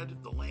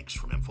spread the links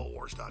from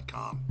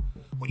Infowars.com,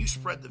 when you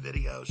spread the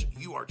videos,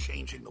 you are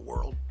changing the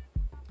world?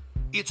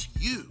 It's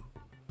you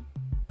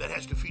that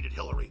has defeated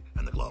Hillary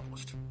and the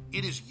globalists.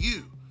 It is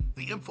you,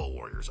 the info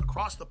warriors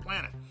across the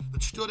planet,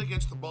 that stood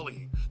against the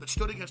bullying, that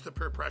stood against the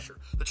peer pressure,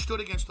 that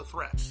stood against the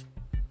threats,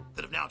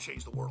 that have now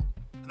changed the world.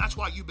 And that's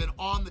why you've been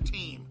on the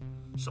team,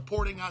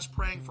 supporting us,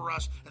 praying for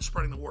us, and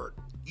spreading the word.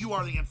 You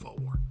are the info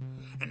war.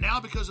 And now,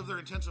 because of their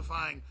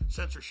intensifying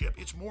censorship,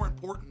 it's more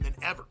important than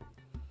ever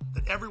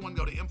that everyone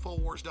go to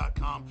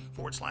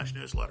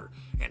Infowars.com/newsletter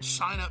and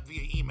sign up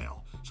via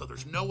email. So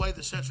there's no way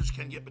the censors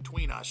can get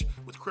between us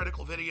with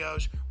critical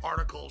videos,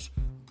 articles,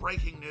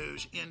 breaking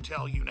news,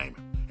 intel, you name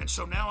it. And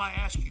so now I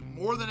ask you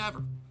more than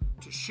ever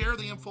to share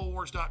the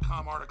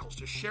Infowars.com articles,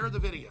 to share the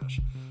videos,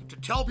 to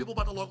tell people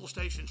about the local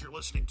stations you're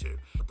listening to.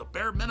 But the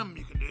bare minimum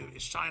you can do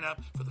is sign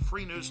up for the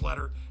free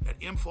newsletter at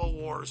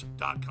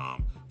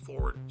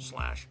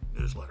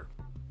Infowars.com/newsletter.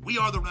 We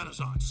are the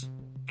Renaissance,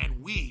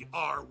 and we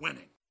are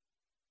winning.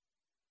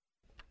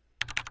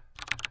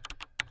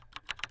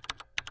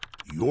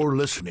 You're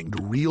listening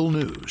to Real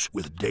News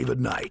with David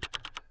Knight.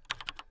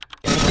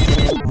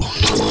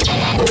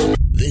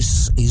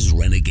 This is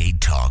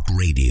Renegade Talk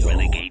Radio.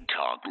 Renegade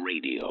Talk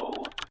Radio.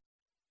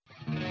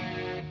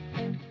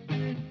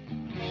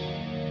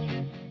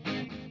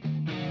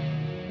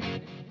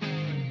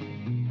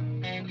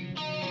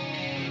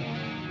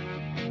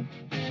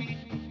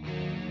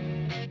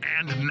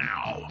 And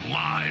now,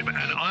 live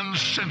and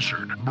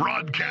uncensored,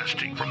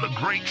 broadcasting from the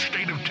great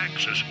state of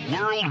Texas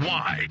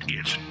worldwide,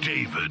 it's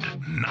David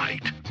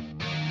Knight.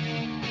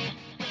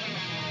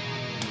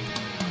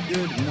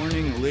 Good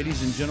morning,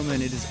 ladies and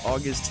gentlemen. It is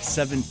August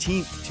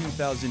 17th,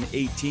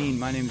 2018.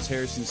 My name is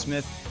Harrison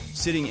Smith,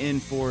 sitting in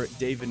for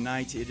David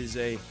Knight. It is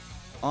a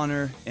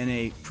honor and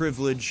a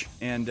privilege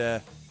and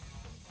I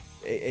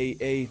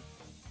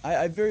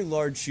have very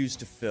large shoes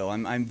to fill.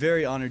 I'm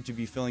very honored to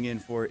be filling in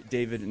for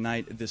David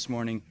Knight this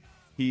morning.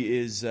 He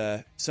is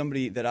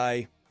somebody that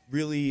I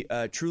really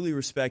truly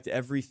respect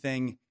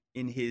everything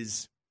in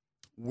his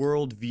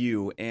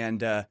worldview,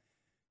 and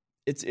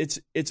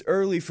it's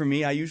early for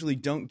me. I usually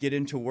don't get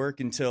into work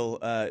until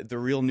the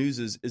real news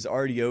is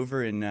already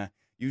over, and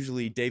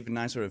usually David and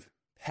I sort of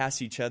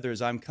pass each other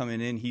as I'm coming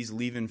in. He's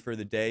leaving for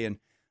the day, and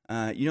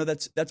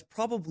that's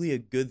probably a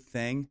good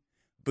thing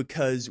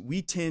because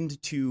we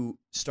tend to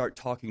start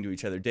talking to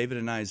each other. David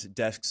and I's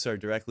desks are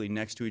directly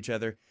next to each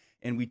other,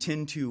 and we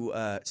tend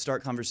to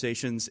start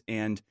conversations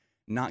and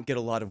not get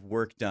a lot of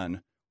work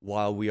done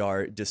while we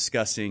are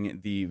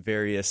discussing the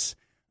various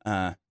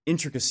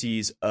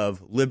intricacies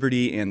of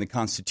liberty and the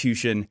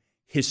Constitution,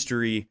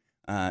 history,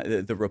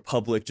 the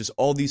Republic, just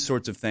all these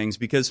sorts of things,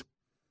 because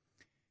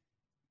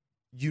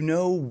you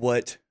know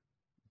what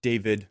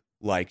David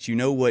likes. You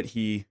know what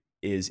he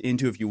is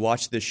into if you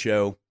watch this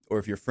show or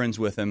if you're friends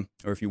with him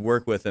or if you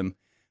work with him.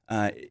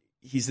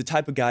 He's the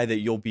type of guy that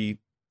you'll be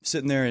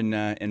sitting there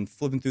and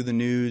flipping through the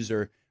news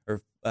or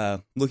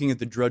looking at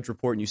the Drudge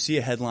Report, and you see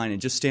a headline and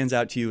it just stands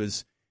out to you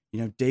as,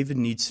 David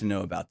needs to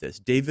know about this.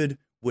 David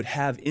would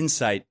have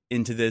insight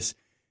into this.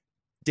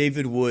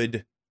 David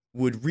would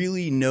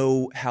really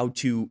know how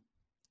to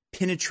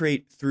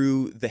penetrate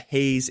through the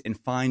haze and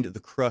find the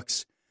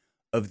crux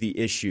of the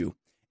issue.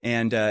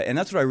 And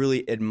that's what I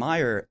really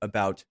admire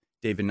about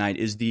David Knight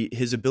is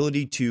his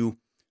ability to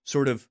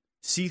sort of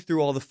see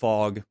through all the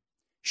fog,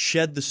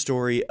 shed the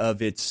story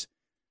of its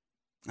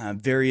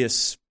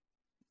various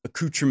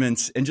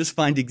accoutrements, and just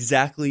find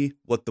exactly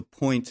what the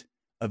point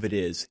of it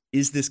is.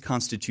 Is this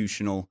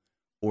constitutional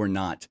or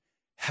not?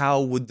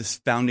 How would the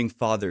founding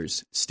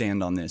fathers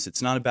stand on this?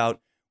 It's not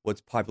about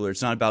what's popular.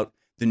 It's not about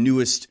the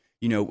newest,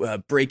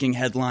 breaking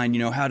headline.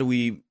 How do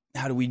we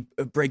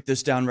break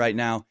this down right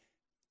now?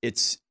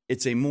 It's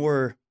a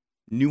more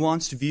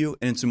nuanced view,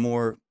 and it's a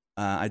more,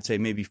 I'd say,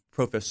 maybe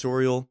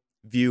professorial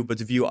view, but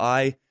the view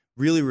I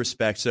really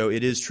respect. So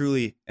it is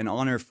truly an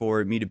honor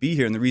for me to be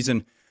here. And the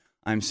reason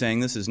I'm saying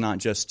this is not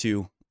just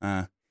to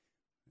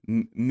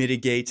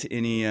mitigate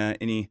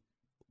any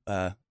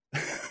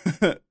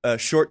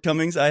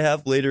shortcomings I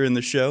have later in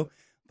the show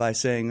by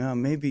saying, oh,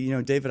 maybe,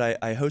 David,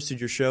 I hosted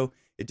your show.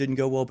 It didn't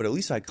go well, but at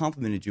least I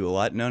complimented you a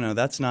lot. No,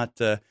 that's not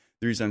the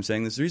reason I'm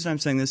saying this. The reason I'm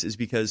saying this is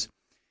because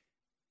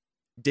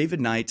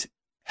David Knight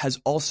has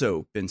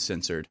also been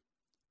censored,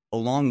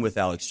 along with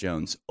Alex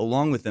Jones,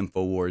 along with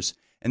InfoWars.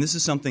 And this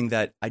is something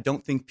that I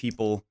don't think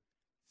people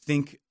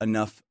think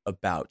enough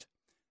about.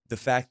 The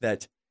fact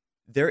that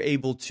they're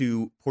able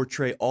to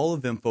portray all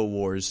of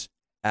InfoWars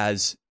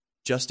as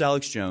just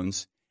Alex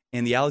Jones,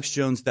 and the Alex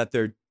Jones that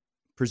they're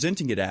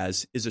presenting it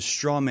as is a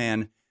straw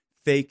man,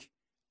 fake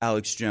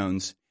Alex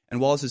Jones. And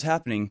while this is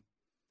happening,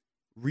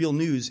 Real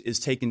News is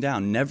taken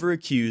down, never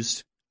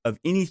accused of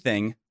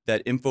anything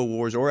that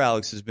InfoWars or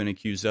Alex has been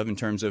accused of in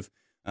terms of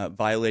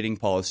violating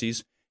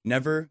policies,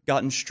 never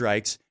gotten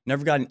strikes,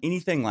 never gotten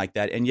anything like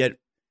that, and yet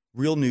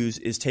Real News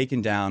is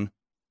taken down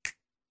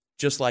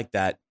just like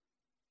that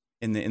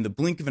in the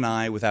blink of an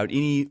eye without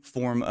any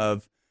form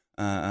of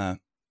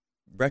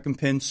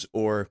recompense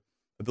or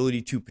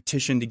ability to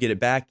petition to get it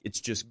back. It's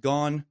just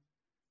gone.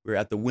 We're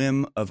at the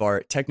whim of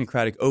our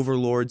technocratic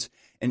overlords,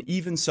 and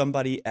even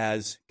somebody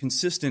as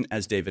consistent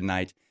as David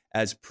Knight,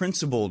 as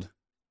principled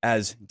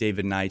as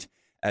David Knight,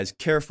 as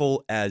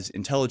careful, as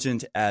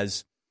intelligent,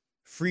 as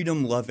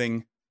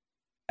freedom-loving,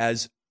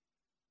 as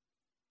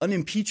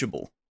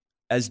unimpeachable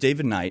as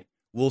David Knight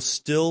will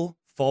still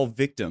fall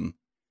victim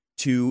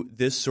to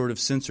this sort of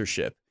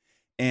censorship.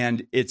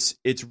 And it's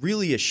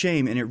really a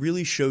shame, and it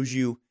really shows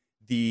you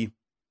the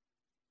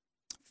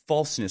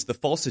falseness, the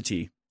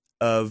falsity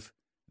of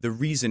the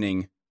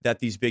reasoning that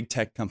these big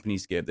tech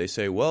companies give. They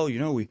say, well,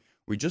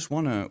 we just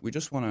want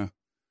to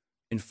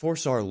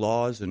enforce our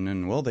laws, and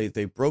then, well,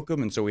 they broke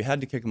them, and so we had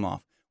to kick them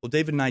off. Well,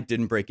 David Knight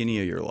didn't break any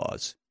of your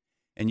laws,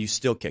 and you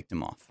still kicked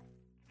him off.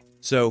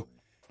 So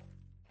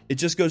it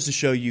just goes to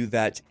show you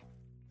that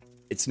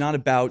it's not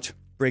about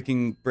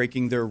breaking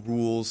their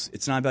rules.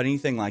 It's not about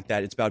anything like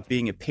that. It's about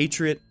being a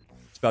patriot.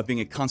 It's about being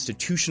a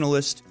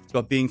constitutionalist. It's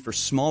about being for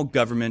small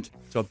government.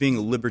 It's about being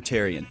a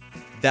libertarian.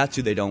 That's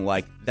who they don't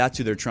like. That's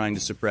who they're trying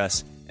to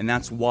suppress. And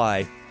that's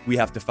why we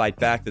have to fight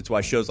back. That's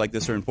why shows like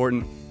this are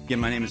important. Again,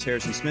 my name is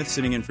Harrison Smith,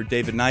 sitting in for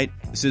David Knight.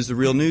 This is The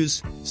Real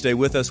News. Stay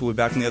with us. We'll be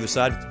back on the other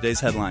side with today's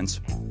headlines.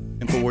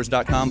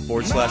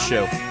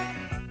 Infowars.com/show.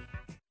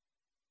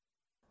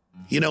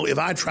 If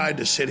I tried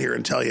to sit here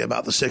and tell you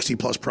about the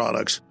 60-plus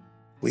products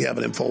we have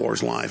at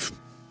InfoWars Live,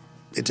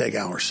 it'd take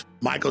hours.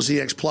 Myco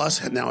ZX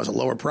Plus now has a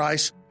lower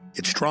price.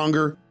 It's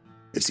stronger.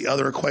 It's the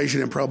other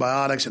equation in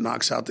probiotics. It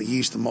knocks out the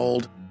yeast, the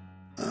mold,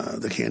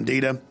 the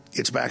candida.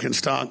 It's back in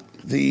stock.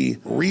 The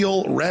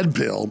Real Red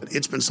Pill,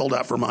 it's been sold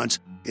out for months.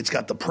 It's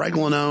got the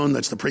pregnenolone,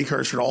 that's the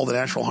precursor to all the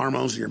natural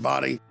hormones in your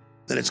body.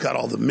 Then it's got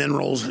all the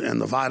minerals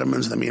and the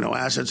vitamins and the amino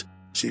acids,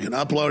 so you can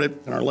upload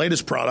it. And our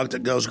latest product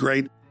that goes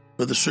great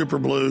with the Super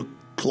Blue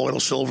colloidal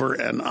silver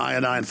and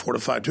iodine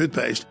fortified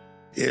toothpaste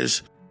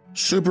is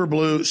Super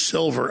Blue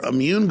Silver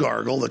Immune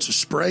Gargle. That's a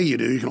spray you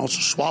do. You can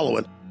also swallow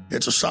it.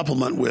 It's a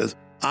supplement with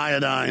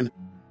iodine,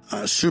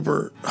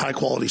 super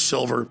high-quality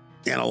silver,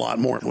 and a lot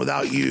more. And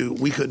without you,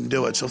 we couldn't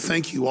do it. So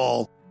thank you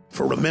all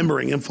for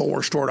remembering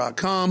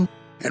InfoWarsStore.com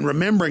and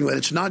remembering that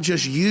it's not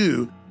just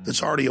you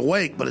that's already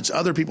awake, but it's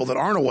other people that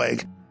aren't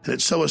awake, and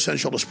it's so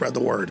essential to spread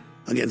the word.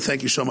 Again,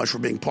 thank you so much for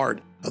being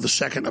part of the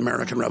Second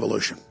American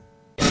Revolution.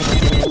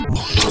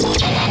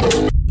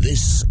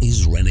 This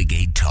is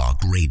Renegade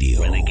Talk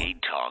Radio.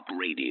 Renegade Talk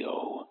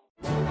Radio.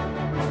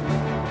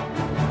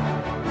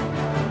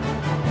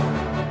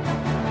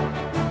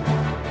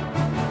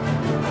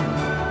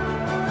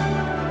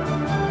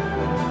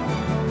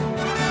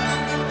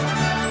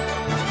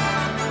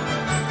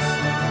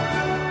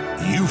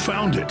 You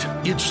found it.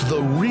 It's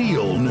the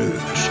real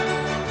news.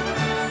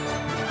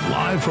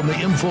 Live from the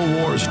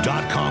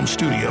Infowars.com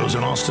studios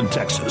in Austin,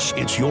 Texas,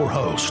 it's your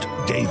host,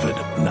 David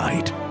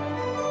Knight.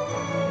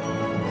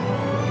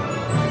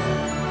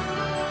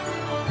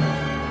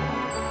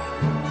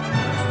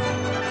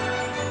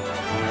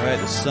 All right,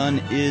 the sun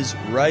is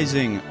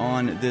rising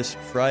on this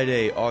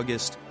Friday,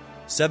 August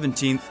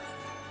 17th.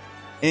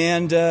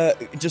 And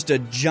just a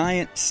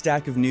giant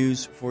stack of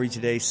news for you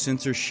today.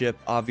 Censorship,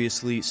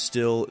 obviously,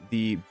 still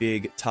the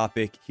big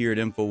topic here at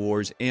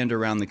InfoWars and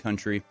around the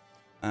country.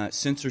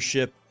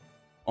 Censorship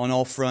on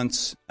all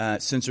fronts,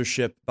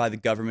 censorship by the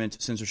government,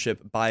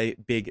 censorship by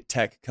big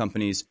tech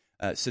companies,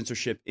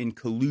 censorship in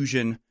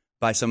collusion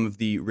by some of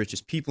the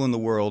richest people in the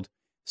world,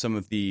 some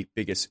of the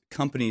biggest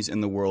companies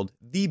in the world,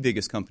 the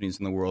biggest companies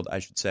in the world, I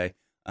should say,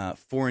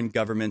 foreign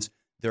governments.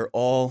 They're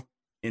all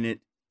in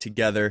it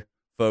together,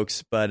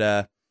 folks.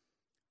 But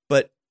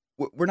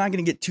we're not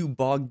going to get too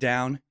bogged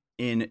down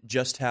in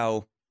just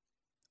how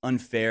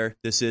unfair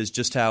this is,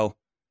 just how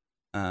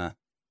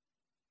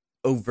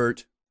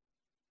overt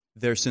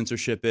their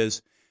censorship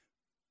is.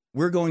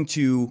 We're going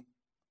to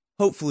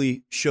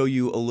hopefully show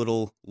you a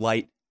little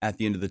light at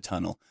the end of the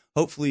tunnel.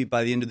 Hopefully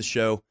by the end of the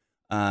show,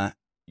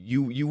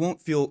 you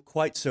won't feel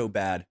quite so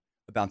bad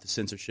about the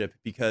censorship,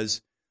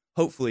 because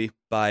hopefully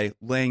by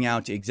laying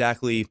out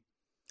exactly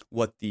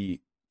what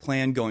the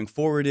plan going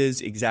forward is,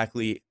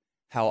 exactly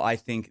how I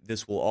think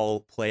this will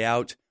all play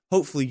out,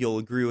 hopefully you'll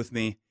agree with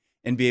me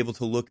and be able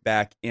to look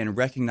back and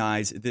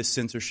recognize this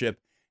censorship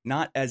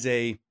not as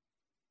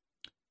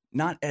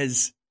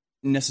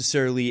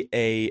necessarily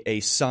a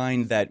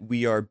sign that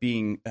we are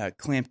being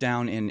clamped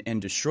down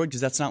and destroyed, because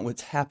that's not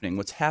what's happening.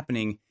 What's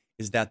happening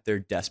is that they're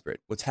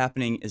desperate. What's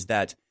happening is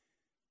that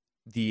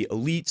the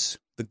elites,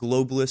 the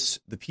globalists,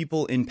 the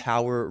people in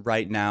power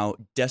right now,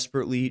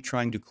 desperately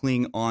trying to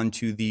cling on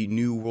to the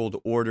new world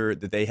order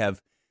that they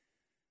have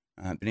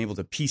been able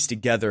to piece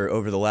together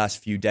over the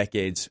last few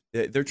decades.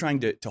 They're trying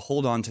to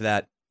hold on to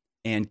that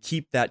and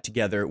keep that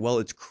together. Well,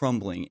 it's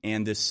crumbling.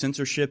 And this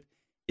censorship,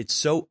 it's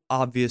so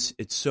obvious,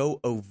 it's so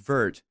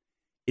overt,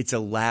 it's a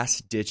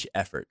last-ditch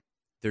effort.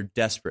 They're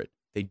desperate.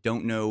 They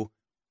don't know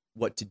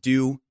what to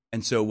do.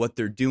 And so what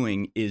they're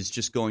doing is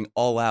just going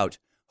all out,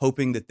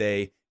 hoping that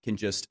they can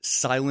just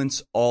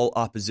silence all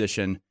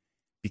opposition,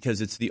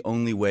 because it's the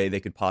only way they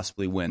could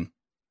possibly win.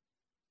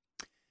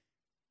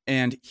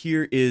 And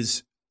here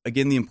is,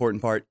 again, the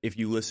important part. If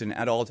you listen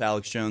at all to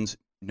Alex Jones,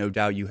 no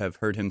doubt you have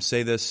heard him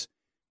say this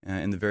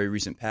in the very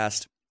recent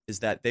past, is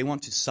that they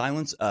want to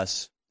silence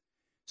us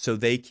so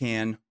they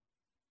can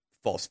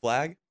false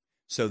flag,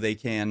 so they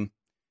can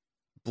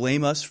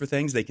blame us for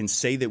things. They can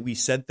say that we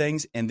said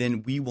things, and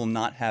then we will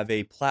not have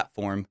a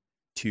platform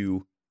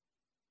to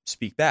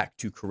speak back,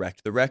 to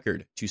correct the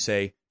record, to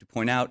say, to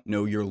point out,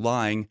 no, you're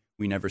lying.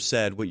 We never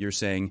said what you're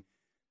saying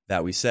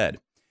that we said.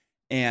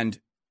 And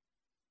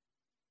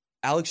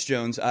Alex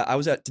Jones, I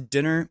was at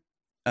dinner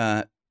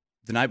the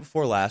night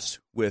before last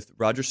with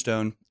Roger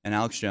Stone and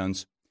Alex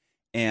Jones,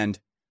 And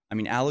I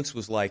mean, Alex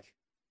was like,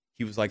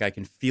 I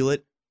can feel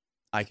it.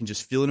 I can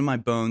just feel it in my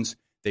bones.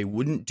 They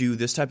wouldn't do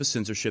this type of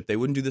censorship. They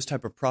wouldn't do this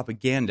type of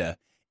propaganda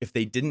if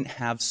they didn't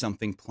have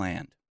something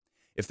planned.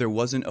 If there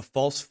wasn't a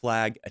false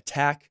flag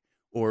attack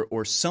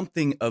or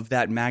something of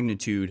that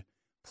magnitude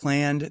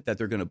planned that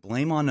they're going to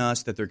blame on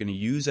us, that they're going to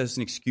use as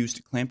an excuse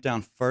to clamp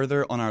down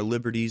further on our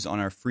liberties,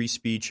 on our free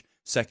speech,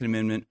 Second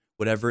Amendment,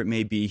 whatever it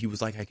may be. He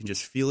was like, I can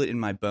just feel it in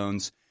my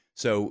bones.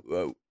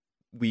 So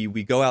we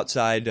go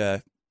outside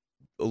a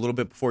little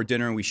bit before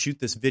dinner and we shoot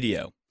this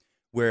video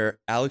where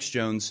Alex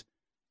Jones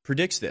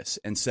predicts this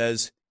and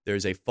says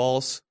there's a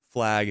false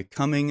flag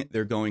coming.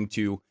 They're going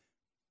to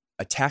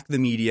attack the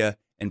media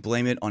and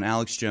blame it on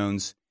Alex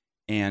Jones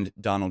and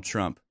Donald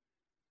Trump.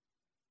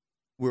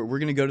 We're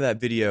going to go to that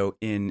video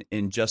in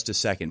just a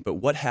second. But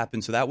what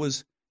happened? So that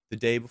was the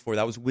day before.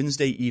 That was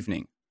Wednesday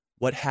evening.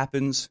 What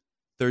happens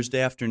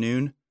Thursday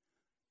afternoon?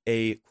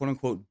 A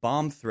quote-unquote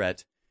bomb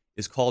threat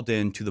is called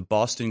in to the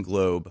Boston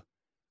Globe,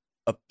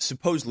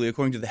 supposedly,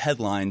 according to the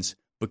headlines,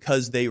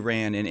 because they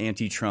ran an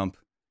anti-Trump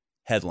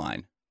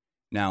headline.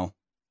 Now,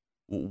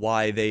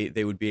 why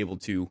they would be able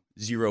to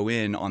zero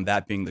in on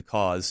that being the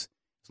cause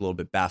is a little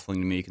bit baffling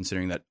to me,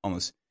 considering that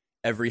almost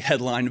every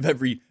headline of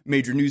every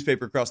major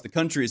newspaper across the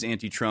country is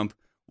anti-Trump,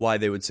 why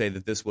they would say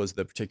that this was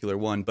the particular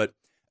one. But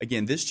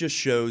again, this just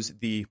shows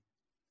the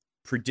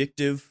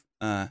predictive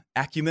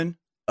acumen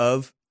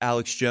of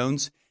Alex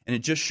Jones, and it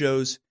just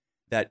shows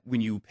that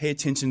when you pay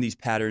attention to these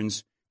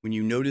patterns, when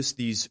you notice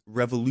these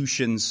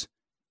revolutions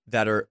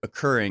that are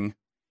occurring,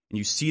 and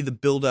you see the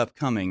buildup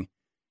coming,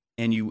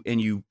 and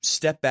you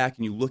step back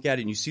and you look at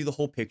it and you see the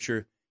whole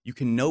picture, you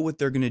can know what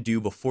they're going to do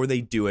before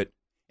they do it,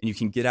 and you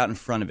can get out in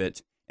front of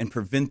it and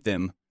prevent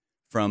them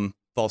from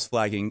false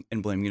flagging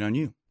and blaming it on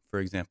you, for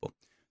example.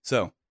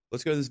 So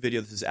let's go to this video.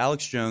 This is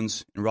Alex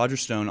Jones and Roger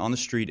Stone on the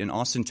street in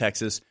Austin,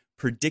 Texas,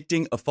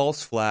 predicting a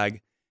false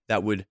flag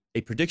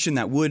a prediction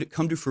that would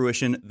come to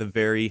fruition the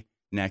very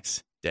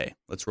next day.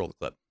 Let's roll the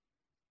clip.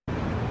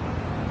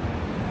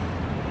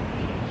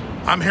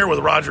 I'm here with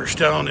Roger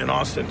Stone in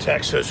Austin,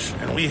 Texas,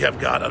 and we have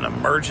got an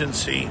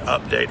emergency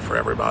update for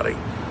everybody.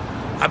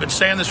 I've been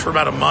saying this for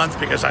about a month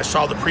because I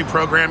saw the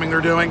pre-programming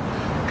they're doing.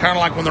 Kind of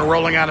like when they're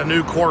rolling out a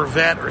new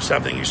Corvette or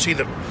something, you see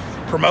the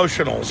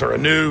promotionals, or a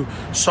new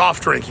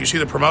soft drink, you see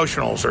the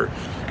promotionals, or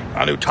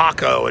a new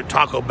taco at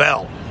Taco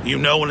Bell. You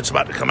know when it's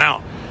about to come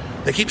out.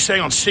 They keep saying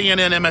on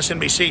CNN,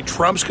 MSNBC,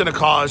 Trump's going to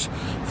cause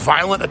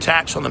violent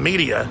attacks on the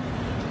media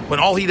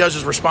when all he does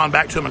is respond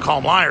back to them and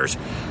call them liars.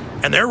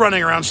 And they're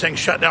running around saying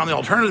shut down the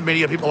alternative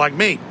media, people like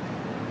me.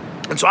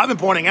 And so I've been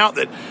pointing out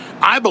that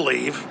I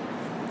believe,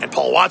 and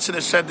Paul Watson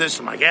has said this,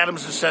 and Mike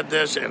Adams has said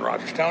this, and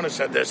Roger Stone has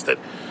said this, that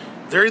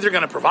they're either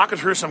going to provoke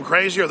through some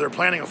crazy, or they're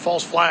planting a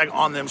false flag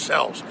on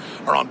themselves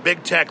or on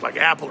big tech like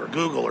Apple or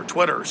Google or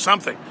Twitter or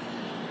something.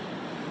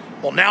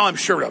 Well, now I'm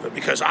sure of it,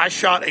 because I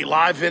shot a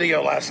live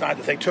video last night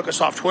that they took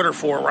us off Twitter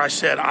for, where I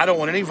said, I don't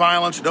want any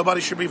violence.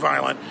 Nobody should be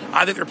violent.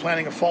 I think they're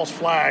planting a false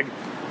flag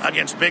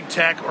against big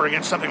tech or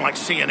against something like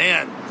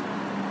CNN.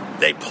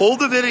 They pulled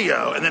the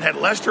video and then had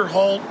Lester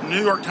Holt,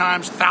 New York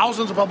Times,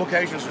 thousands of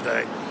publications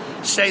today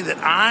say that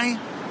I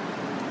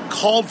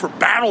called for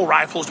battle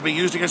rifles to be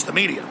used against the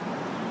media.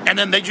 And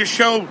then they just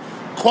show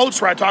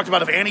quotes where I talked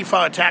about if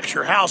Antifa attacks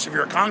your house, if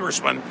you're a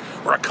congressman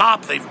or a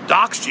cop, they've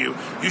doxed you,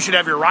 you should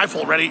have your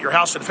rifle ready at your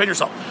house to defend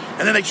yourself.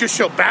 And then they just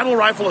show battle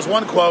rifle as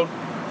one quote,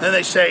 and then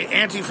they say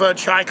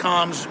Antifa,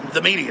 Chi-Coms,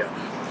 the media.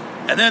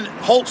 And then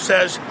Holt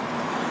says,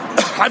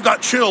 I've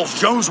got chills.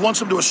 Jones wants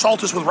them to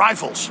assault us with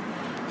rifles.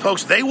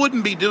 Folks, they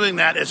wouldn't be doing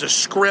that as a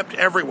script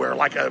everywhere,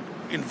 like an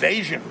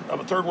invasion of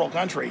a third world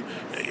country.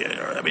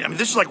 I mean,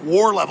 this is like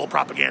war-level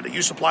propaganda.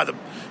 You supply the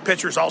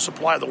pictures, I'll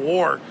supply the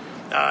war.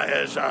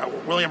 As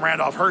William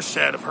Randolph Hearst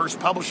said of Hearst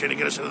Publishing, to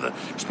get us into the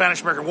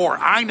Spanish-American War.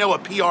 I know a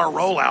PR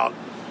rollout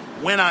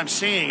when I'm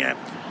seeing it.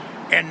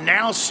 And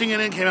now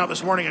CNN came out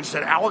this morning and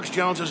said Alex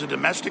Jones is a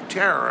domestic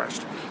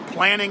terrorist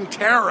planning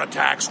terror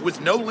attacks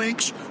with no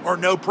links or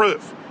no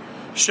proof.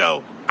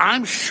 So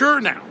I'm sure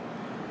now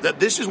that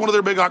this is one of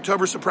their big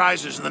October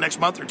surprises in the next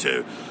month or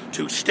two,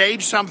 to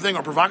stage something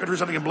or provoke through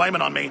something and blame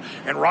it on me.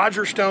 And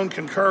Roger Stone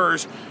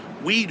concurs.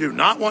 We do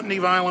not want any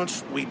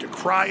violence. We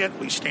decry it.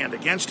 We stand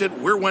against it.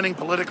 We're winning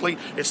politically.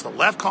 It's the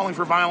left calling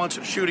for violence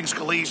and shooting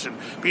Scalise and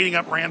beating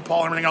up Rand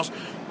Paul and everything else.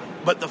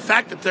 But the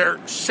fact that they're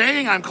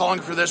saying I'm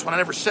calling for this when I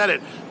never said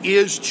it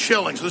is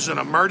chilling. So this is an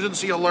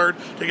emergency alert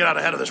to get out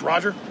ahead of this.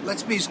 Roger?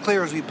 Let's be as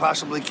clear as we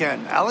possibly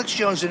can. Alex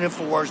Jones and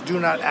InfoWars do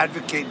not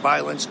advocate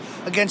violence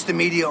against the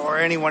media or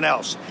anyone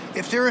else.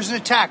 If there is an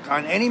attack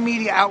on any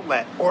media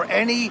outlet or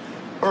any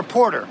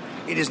reporter,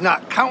 it is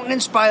not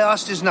countenanced by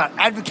us, it is not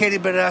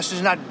advocated by us, it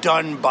is not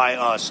done by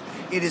us.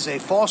 It is a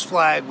false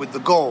flag with the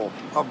goal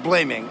of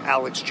blaming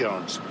Alex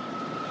Jones.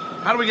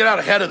 How do we get out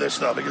ahead of this,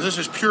 though? Because this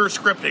is pure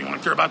scripting,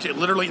 like they're about to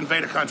literally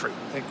invade a country.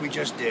 I think we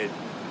just did.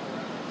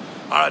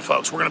 All right,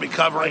 folks, we're going to be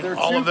covering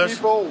all of this. Are there two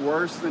people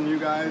worse than you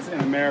guys in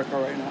America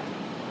right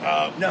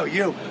now? No,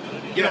 you.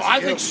 You know,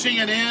 I think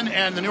CNN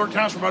and the New York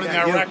Times promoting the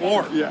Iraq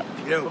War. Yeah.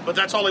 But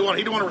that's all he wanted.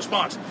 He didn't want a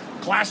response.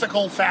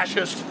 Classical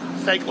fascist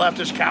fake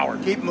leftist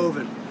coward. Keep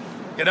moving.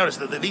 You notice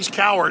that these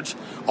cowards,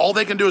 all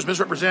they can do is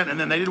misrepresent, and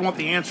then they didn't want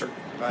the answer.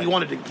 Right. He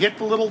wanted to get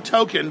the little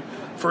token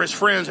for his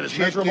friends and his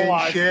miserable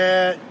life,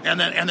 and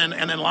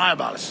then lie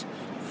about us.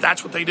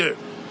 That's what they do.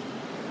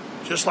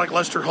 Just like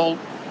Lester Holt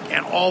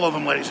and all of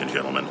them, ladies and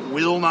gentlemen,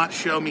 will not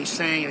show me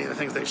saying any of the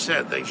things they've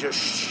said. They just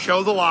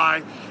show the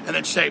lie and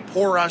then say,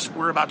 poor us,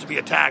 we're about to be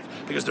attacked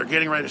because they're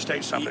getting ready to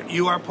state something.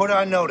 You are put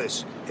on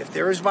notice. If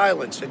there is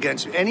violence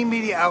against any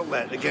media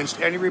outlet,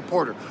 against any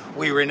reporter,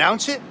 we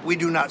renounce it. We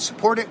do not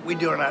support it. We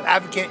do not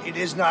advocate. It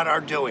is not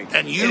our doing.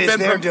 And you've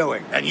been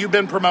doing. And you've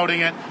been promoting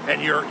it.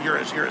 And you're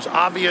as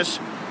obvious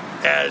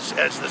as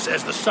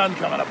the sun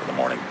coming up in the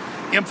morning.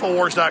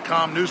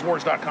 Infowars.com,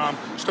 newswars.com,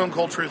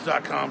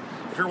 stonecoldtruth.com.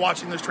 If you're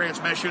watching this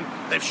transmission,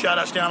 they've shut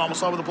us down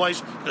almost all over the place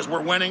because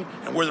we're winning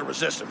and we're the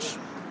resistance.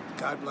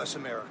 God bless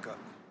America.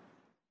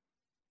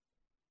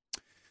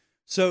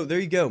 So there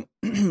you go.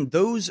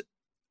 Those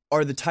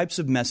are the types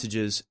of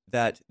messages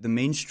that the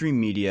mainstream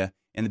media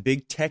and the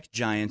big tech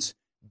giants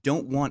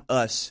don't want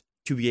us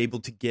to be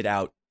able to get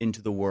out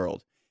into the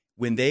world.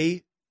 When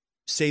they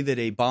say that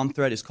a bomb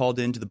threat is called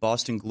into the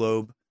Boston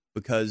Globe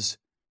because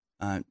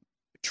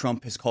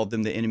Trump has called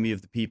them the enemy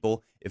of the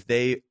people, if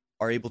they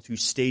are able to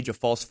stage a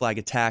false flag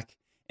attack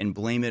and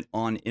blame it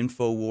on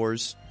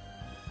InfoWars,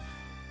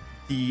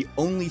 the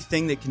only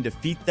thing that can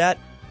defeat that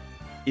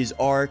is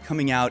our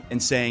coming out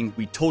and saying,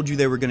 we told you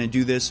they were going to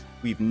do this.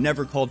 We've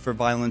never called for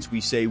violence.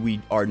 We say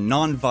we are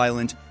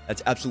nonviolent.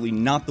 That's absolutely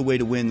not the way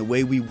to win. The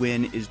way we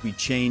win is we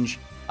change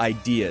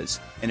ideas.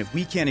 And if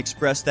we can't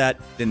express that,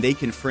 then they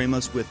can frame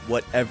us with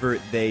whatever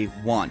they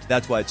want.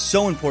 That's why it's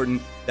so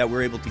important that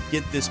we're able to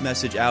get this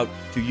message out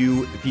to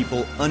you, the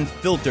people,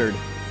 unfiltered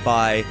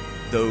by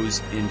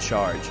those in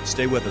charge.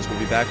 Stay with us. We'll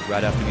be back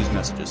right after these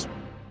messages.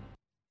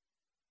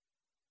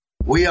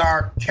 We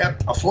are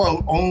kept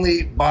afloat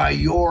only by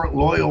your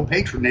loyal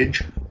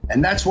patronage,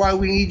 and that's why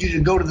we need you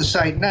to go to the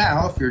site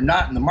now. If you're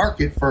not in the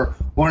market for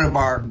one of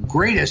our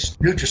greatest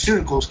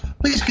nutraceuticals,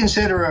 please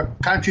consider a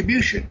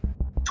contribution.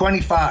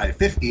 $25,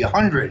 $50,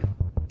 $100,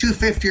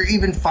 $250, or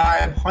even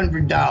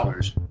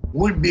 $500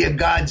 would be a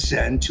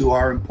godsend to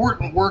our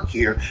important work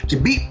here to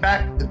beat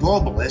back the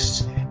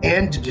globalists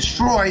and to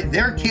destroy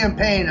their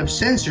campaign of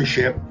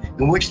censorship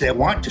in which they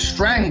want to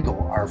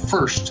strangle our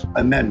First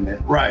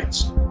Amendment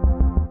rights.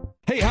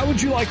 Hey, how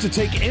would you like to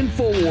take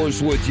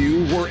InfoWars with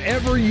you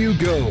wherever you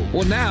go?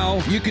 Well,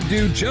 now you can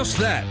do just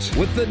that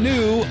with the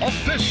new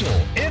official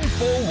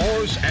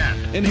InfoWars app.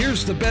 And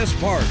here's the best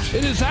part.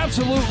 It is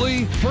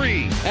absolutely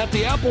free. At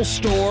the Apple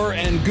Store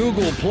and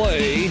Google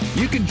Play,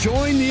 you can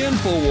join the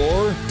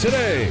InfoWar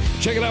today.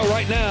 Check it out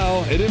right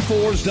now at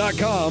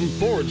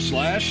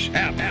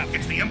Infowars.com/app.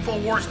 It's the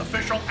InfoWars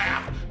official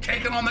app,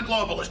 taking on the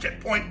globalist at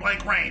point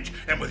blank range.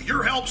 And with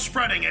your help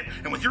spreading it,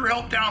 and with your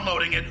help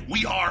downloading it,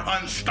 we are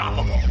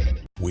unstoppable.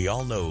 We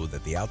all know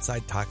that the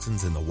outside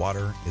toxins in the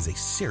water is a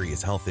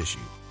serious health issue.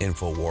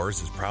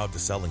 InfoWars is proud to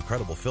sell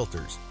incredible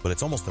filters, but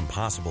it's almost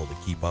impossible to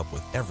keep up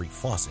with every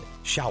faucet,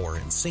 shower,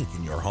 and sink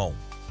in your home.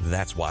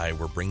 That's why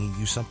we're bringing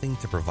you something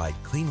to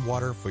provide clean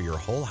water for your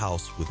whole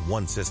house with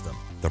one system.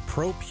 The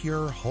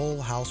ProPure Whole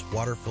House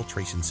Water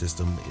Filtration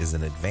System is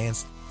an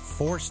advanced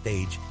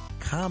 4-stage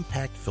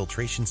compact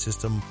filtration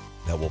system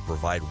that will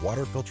provide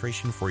water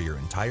filtration for your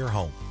entire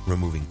home,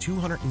 removing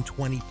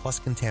 220 plus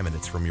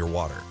contaminants from your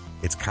water.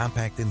 It's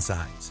compact in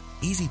size,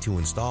 easy to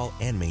install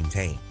and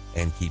maintain,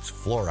 and keeps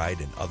fluoride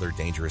and other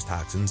dangerous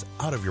toxins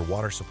out of your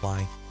water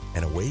supply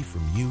and away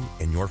from you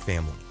and your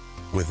family.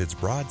 With its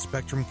broad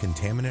spectrum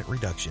contaminant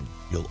reduction,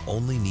 you'll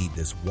only need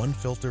this one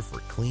filter for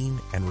clean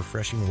and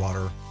refreshing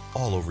water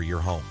all over your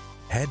home.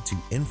 Head to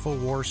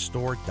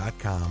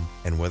InfoWarsStore.com,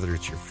 and whether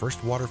it's your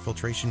first water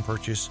filtration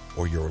purchase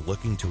or you're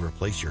looking to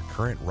replace your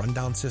current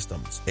rundown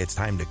systems, it's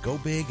time to go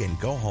big and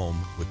go home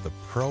with the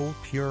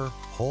ProPure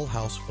Whole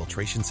House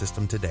Filtration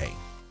System today.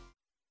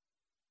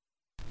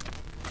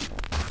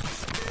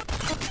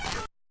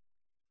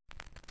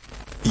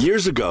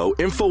 Years ago,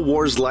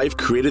 InfoWars Life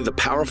created the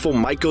powerful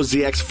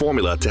MycoZX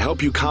formula to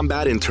help you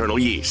combat internal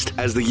yeast.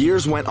 As the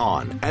years went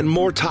on and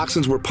more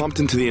toxins were pumped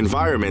into the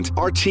environment,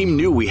 our team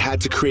knew we had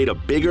to create a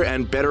bigger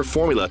and better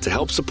formula to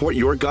help support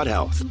your gut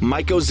health.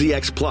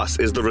 MycoZX Plus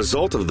is the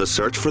result of the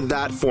search for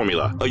that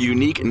formula, a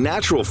unique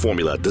natural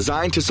formula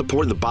designed to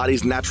support the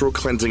body's natural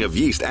cleansing of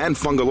yeast and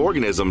fungal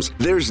organisms.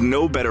 There's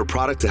no better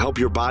product to help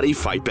your body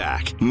fight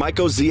back.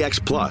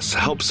 MycoZX Plus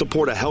helps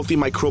support a healthy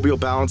microbial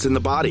balance in the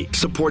body,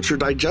 supports your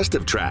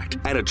digestive tract,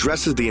 and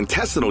addresses the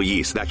intestinal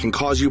yeast that can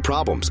cause you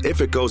problems if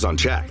it goes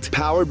unchecked.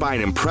 Powered by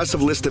an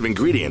impressive list of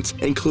ingredients,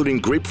 including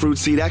grapefruit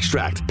seed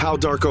extract, Pau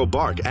d'Arco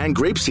bark, and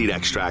grapeseed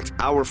extract,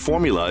 our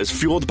formula is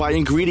fueled by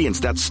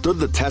ingredients that stood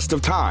the test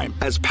of time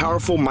as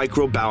powerful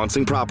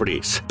microbalancing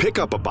properties. Pick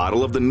up a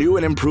bottle of the new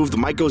and improved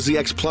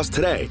MycoZX Plus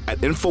today at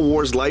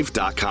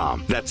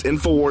InfoWarsLife.com. That's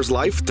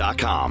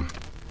InfoWarsLife.com.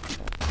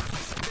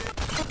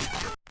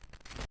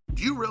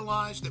 Do you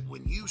realize that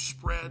when you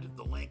spread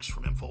the links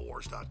from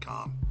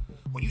Infowars.com,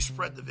 when you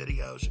spread the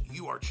videos,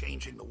 you are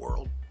changing the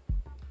world?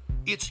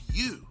 It's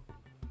you.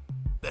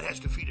 that has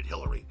defeated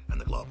Hillary and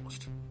the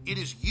globalists. It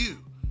is you,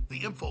 the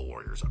info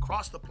warriors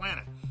across the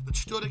planet, that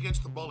stood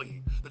against the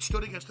bullying, that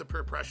stood against the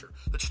peer pressure,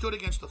 that stood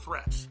against the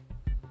threats,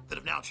 that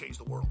have now changed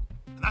the world.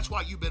 And that's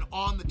why you've been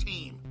on the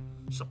team,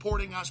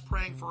 supporting us,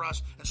 praying for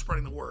us, and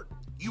spreading the word.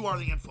 You are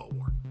the info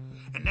war.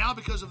 And now,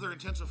 because of their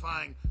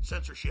intensifying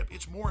censorship,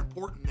 it's more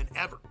important than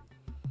ever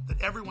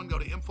that everyone go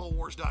to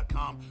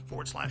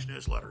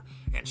Infowars.com/newsletter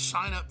and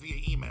sign up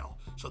via email.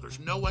 So there's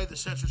no way the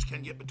censors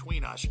can get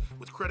between us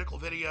with critical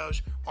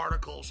videos,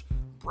 articles,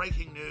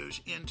 breaking news,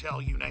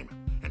 intel, you name it.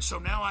 And so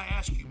now I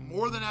ask you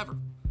more than ever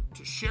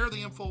to share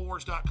the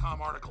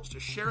Infowars.com articles, to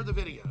share the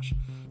videos,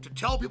 to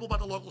tell people about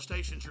the local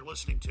stations you're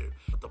listening to.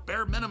 But the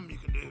bare minimum you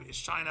can do is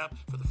sign up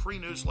for the free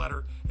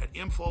newsletter at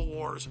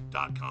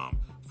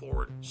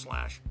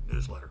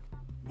Infowars.com/newsletter.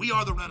 We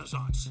are the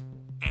Renaissance,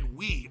 and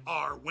we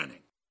are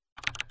winning.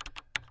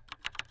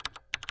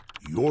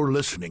 You're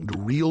listening to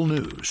Real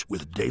News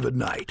with David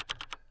Knight.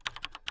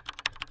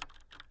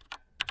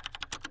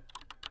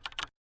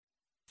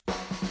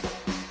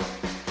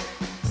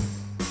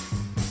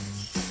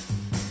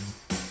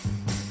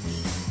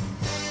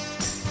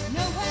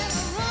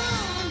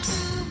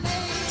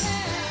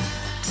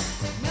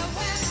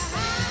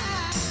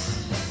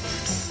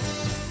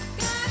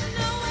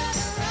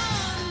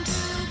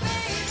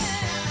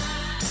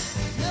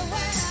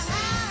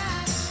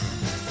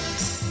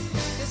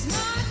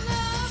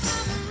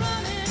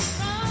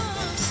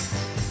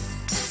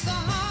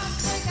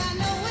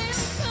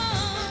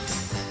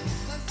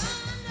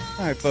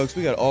 All right, folks,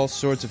 we got all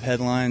sorts of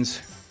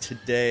headlines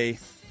today.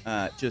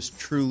 Just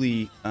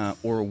truly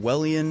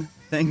Orwellian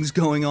things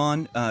going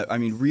on. I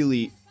mean,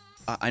 really,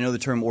 I know the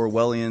term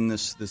Orwellian,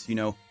 this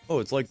oh,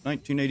 it's like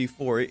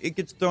 1984. It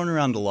gets thrown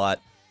around a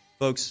lot.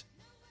 Folks,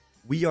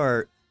 we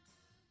are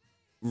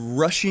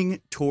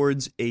rushing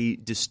towards a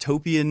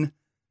dystopian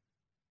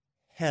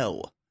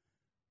hell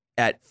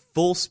at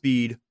full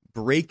speed,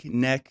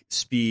 breakneck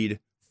speed,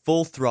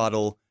 full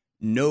throttle,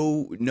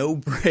 no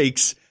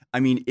brakes. I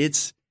mean,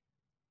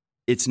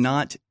 it's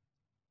not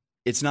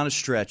a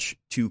stretch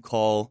to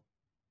call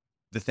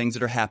the things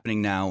that are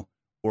happening now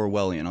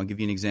Orwellian. I'll give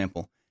you an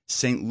example.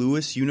 St.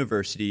 Louis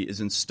University is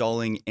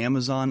installing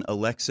Amazon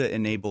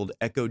Alexa-enabled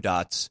Echo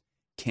Dots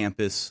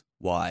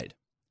campus-wide.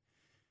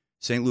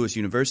 St. Louis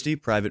University,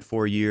 private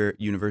four-year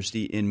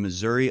university in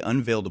Missouri,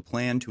 unveiled a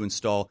plan to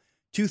install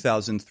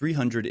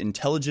 2,300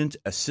 intelligent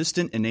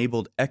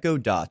assistant-enabled Echo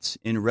Dots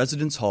in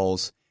residence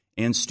halls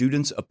and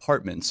students'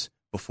 apartments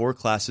before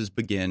classes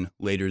begin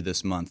later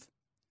this month.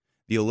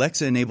 The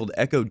Alexa-enabled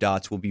Echo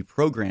Dots will be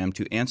programmed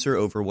to answer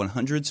over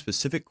 100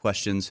 specific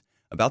questions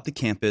about the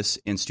campus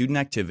and student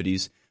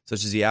activities,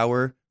 such as the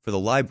hour for the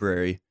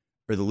library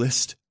or the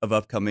list of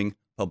upcoming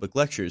public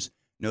lectures.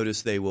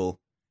 Notice they will,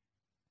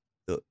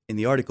 in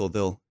the article,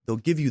 they'll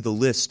give you the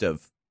list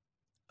of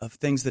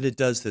things that it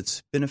does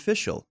that's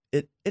beneficial.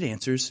 It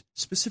answers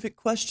specific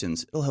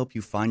questions. It'll help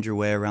you find your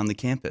way around the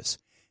campus.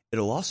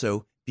 It'll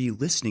also be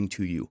listening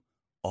to you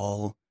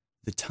all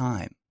the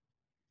time.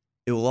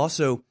 It will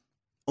also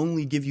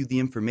only give you the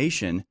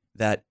information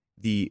that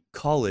the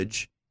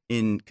college,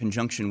 in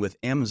conjunction with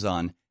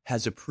Amazon,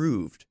 has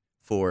approved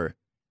for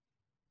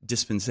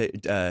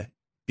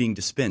being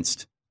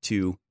dispensed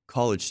to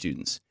college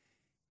students.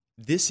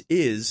 This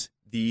is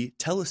the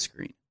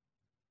telescreen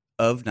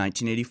of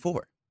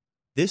 1984.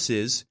 This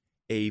is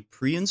a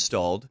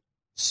pre-installed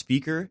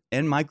speaker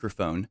and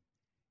microphone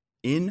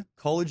in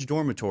college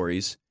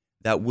dormitories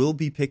that will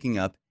be picking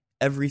up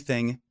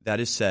everything that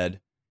is said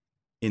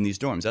in these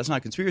dorms. That's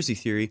not conspiracy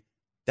theory.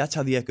 That's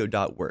how the Echo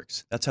Dot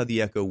works. That's how the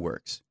Echo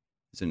works.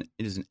 It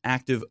is an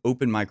active,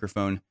 open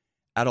microphone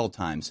at all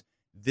times.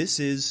 This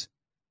is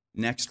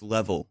next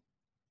level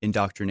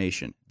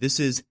indoctrination. This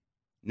is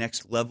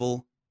next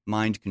level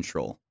mind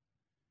control.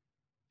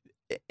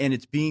 And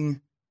it's being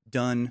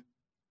done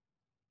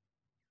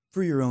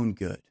for your own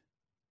good.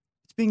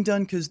 It's being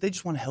done because they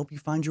just want to help you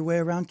find your way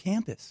around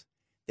campus.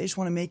 They just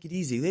want to make it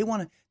easy. They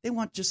want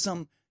just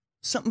something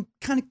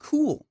kind of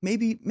cool.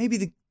 Maybe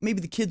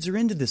the kids are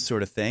into this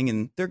sort of thing,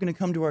 and they're going to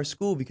come to our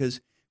school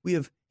because we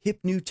have hip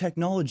new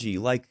technology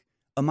like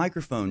a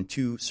microphone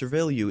to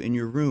surveil you in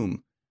your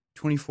room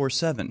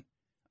 24/7. I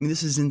mean,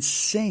 this is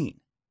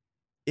insane.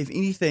 If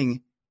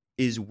anything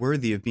is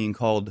worthy of being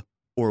called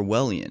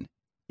Orwellian,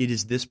 it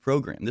is this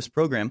program. This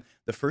program,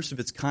 the first of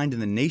its kind in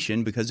the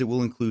nation because it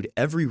will include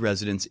every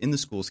residence in the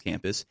school's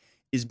campus,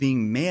 is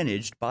being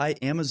managed by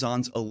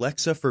Amazon's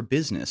Alexa for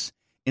Business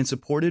and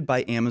supported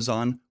by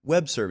Amazon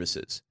Web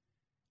Services.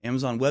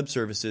 Amazon Web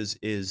Services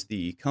is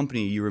the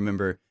company, you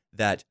remember,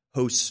 that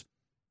hosts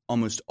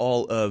almost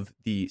all of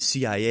the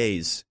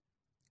CIA's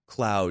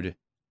cloud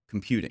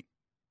computing.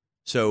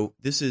 So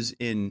this is,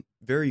 in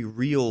very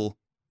real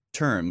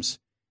terms,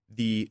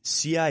 the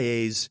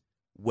CIA's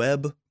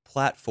web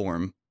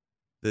platform.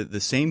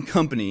 The same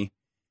company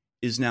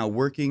is now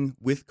working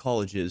with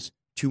colleges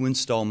to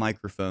install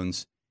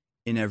microphones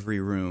in every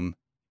room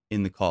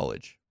in the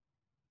college.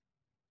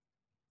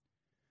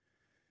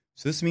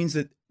 So this means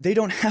that they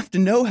don't have to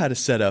know how to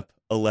set up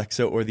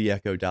Alexa or the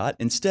Echo Dot.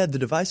 Instead, the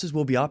devices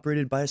will be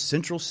operated by a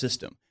central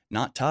system,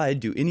 not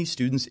tied to any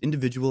student's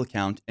individual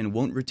account and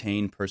won't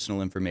retain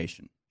personal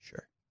information.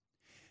 Sure.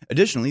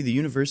 Additionally, the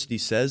university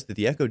says that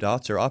the Echo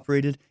Dots are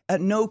operated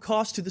at no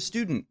cost to the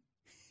student.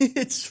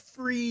 It's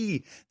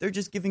free. They're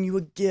just giving you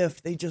a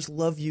gift. They just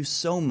love you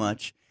so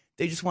much.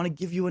 They just want to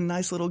give you a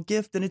nice little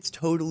gift, and it's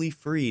totally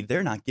free.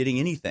 They're not getting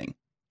anything.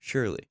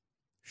 Surely.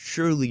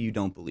 Surely you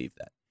don't believe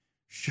that.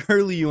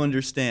 Surely you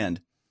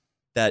understand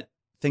that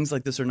things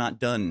like this are not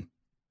done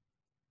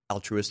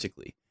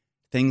altruistically.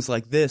 Things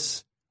like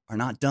this are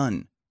not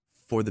done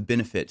for the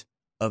benefit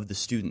of the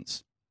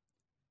students.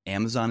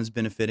 Amazon is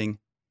benefiting.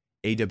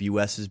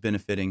 AWS is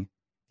benefiting.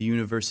 The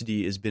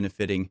university is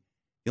benefiting.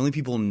 The only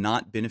people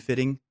not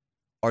benefiting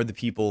are the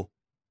people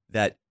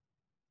that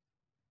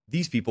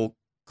these people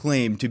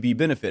claim to be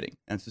benefiting.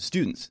 That's the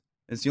students.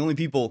 It's the only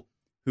people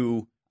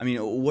who, I mean,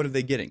 what are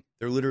they getting?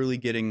 They're literally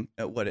getting,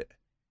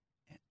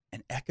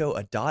 an Echo,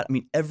 a Dot? I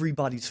mean,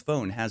 everybody's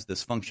phone has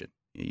this function.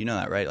 You know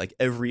that, right? Like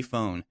every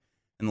phone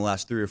in the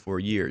last 3 or 4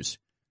 years,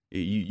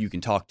 you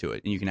can talk to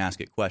it and you can ask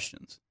it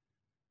questions.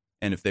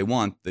 And if they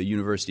want, the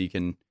university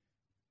can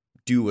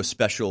do a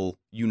special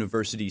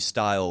university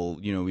style,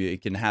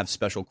 it can have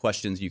special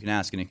questions you can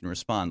ask and it can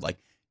respond. Like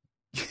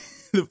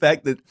the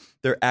fact that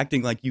they're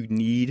acting like you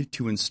need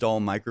to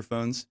install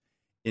microphones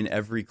in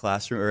every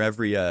classroom or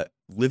every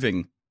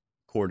living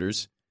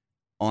quarters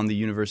on the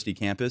university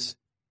campus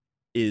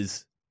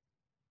is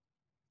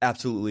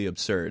absolutely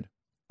absurd.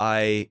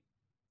 I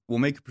will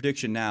make a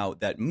prediction now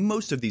that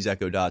most of these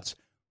Echo Dots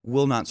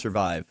will not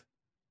survive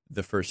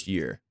the first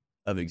year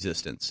of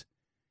existence.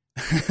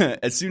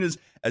 As soon as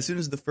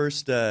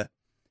the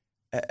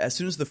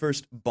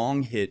first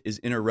bong hit is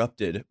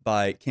interrupted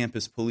by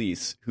campus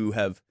police who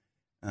have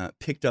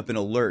picked up an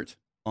alert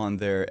on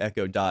their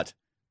Echo Dot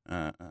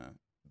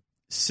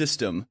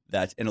system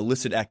that an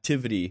illicit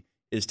activity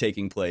is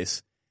taking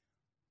place,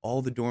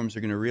 all the dorms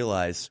are going to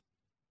realize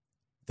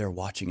they're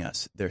watching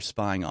us, they're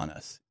spying on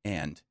us,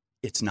 and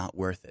it's not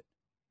worth it.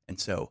 And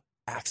so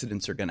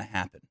accidents are going to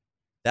happen.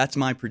 That's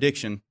my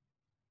prediction.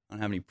 I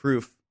don't have any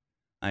proof.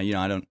 I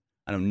don't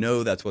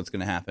know that's what's going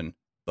to happen,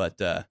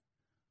 but I'll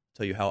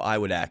tell you how I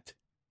would act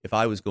if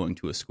I was going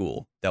to a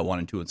school that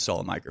wanted to install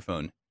a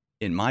microphone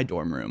in my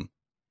dorm room.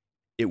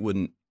 It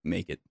wouldn't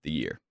make it the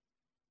year.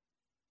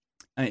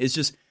 I mean, it's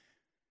just,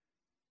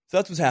 so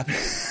that's what's happening.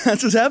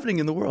 That's what's happening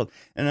in the world.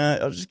 And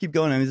I'll just keep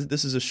going. I mean,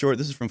 this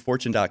is from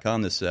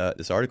Fortune.com,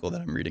 this article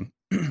that I'm reading.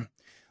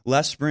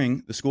 Last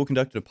spring, the school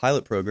conducted a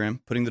pilot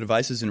program, putting the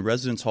devices in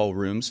residence hall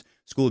rooms.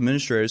 School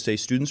administrators say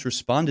students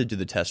responded to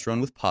the test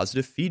run with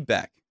positive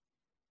feedback.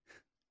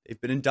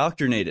 They've been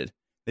indoctrinated.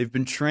 They've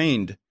been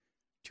trained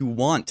to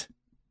want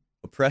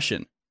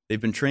oppression.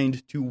 They've been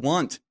trained to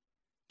want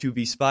to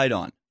be spied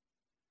on.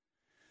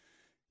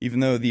 Even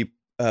though the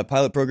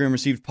pilot program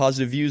received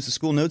positive views, the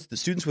school notes that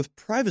students with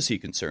privacy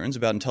concerns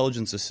about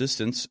intelligent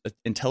assistants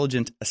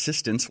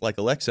like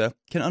Alexa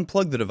can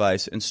unplug the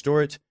device and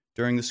store it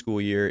during the school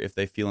year if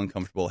they feel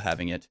uncomfortable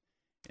having it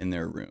in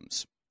their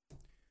rooms.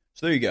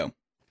 So there you go.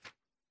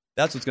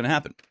 That's what's going to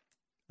happen.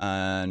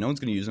 No one's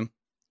going to use them.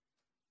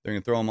 They're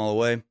going to throw them all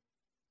away.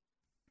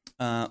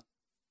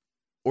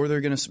 Or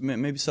they're going to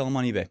maybe sell them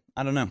on eBay.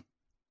 I don't know.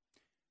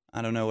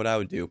 I don't know what I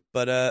would do.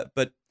 But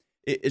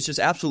it's just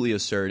absolutely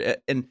absurd.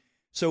 And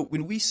so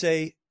when we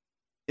say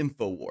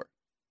InfoWar,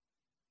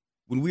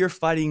 when we are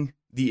fighting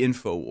the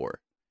InfoWar,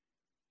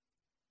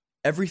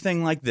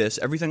 everything like this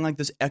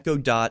Echo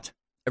Dot,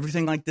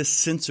 everything like this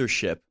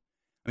censorship,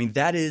 I mean,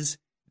 that is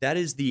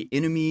the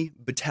enemy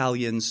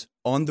battalions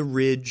on the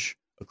ridge,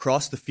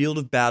 across the field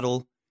of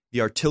battle,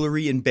 the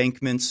artillery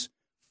embankments,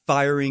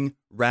 firing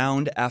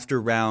round after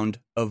round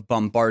of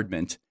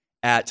bombardment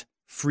at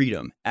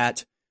freedom,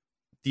 at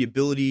the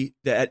ability,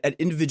 at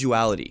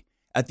individuality,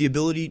 at the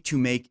ability to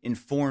make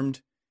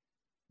informed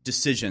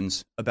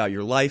decisions about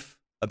your life,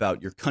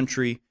 about your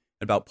country,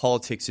 about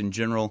politics in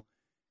general.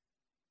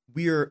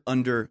 We are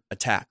under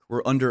attack.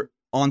 We're under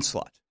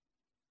onslaught.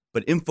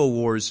 But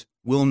InfoWars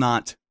will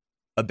not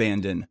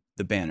abandon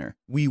the banner.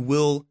 We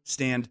will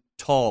stand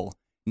tall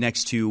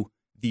next to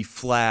the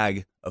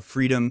flag of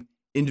freedom,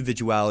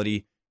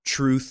 individuality,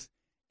 truth,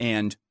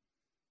 and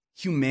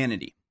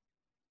humanity.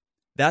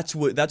 That's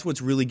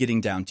what's really getting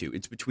down to.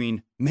 It's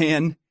between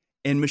man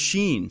and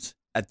machines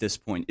at this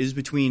point. It is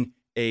between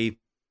a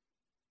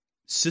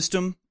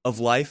system of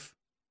life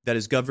that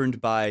is governed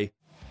by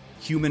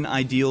human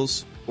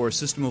ideals or a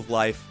system of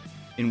life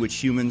in which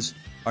humans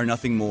are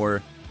nothing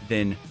more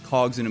than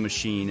cogs in a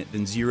machine,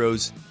 than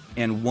zeros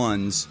and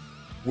ones,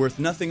 worth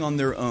nothing on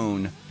their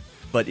own,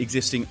 but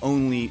existing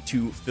only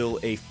to fill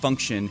a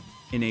function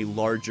in a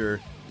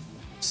larger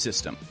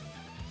system.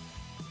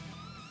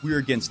 We're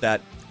against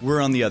that.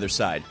 We're on the other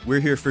side. We're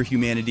here for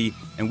humanity,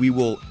 and we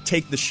will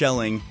take the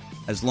shelling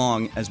as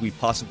long as we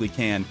possibly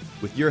can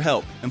with your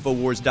help.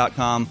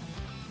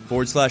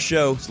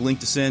 Infowars.com/show is the link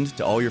to send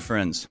to all your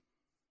friends.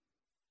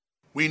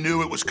 We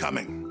knew it was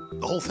coming.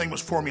 The whole thing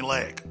was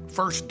formulaic.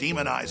 First,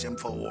 demonize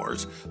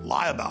InfoWars,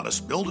 lie about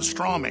us, build a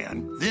straw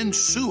man, then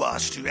sue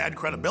us to add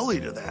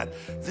credibility to that,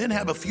 then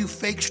have a few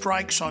fake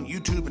strikes on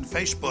YouTube and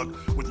Facebook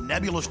with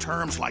nebulous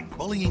terms like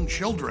bullying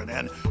children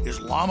and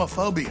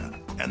Islamophobia.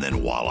 And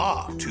then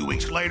voila, 2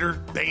 weeks later,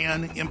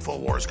 ban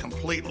InfoWars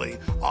completely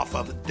off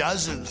of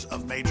dozens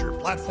of major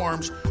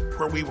platforms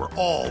where we were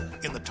all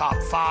in the top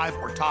 5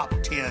 or top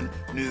 10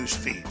 news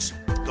feeds.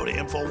 Go to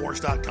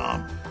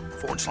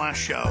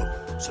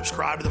Infowars.com/show,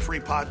 subscribe to the free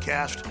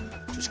podcast.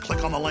 Just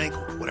click on the link,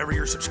 whatever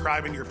you're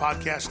subscribing your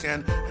podcast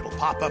in, it'll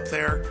pop up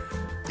there.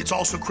 It's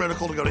also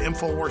critical to go to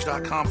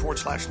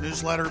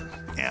Infowars.com/newsletter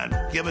and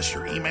give us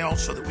your email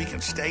so that we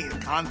can stay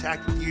in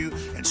contact with you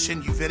and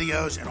send you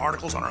videos and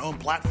articles on our own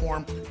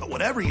platform. But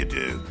whatever you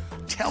do,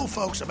 tell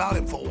folks about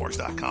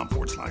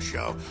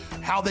Infowars.com/show,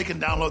 how they can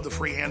download the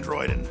free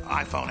Android and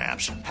iPhone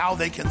apps, how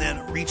they can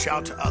then reach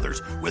out to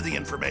others with the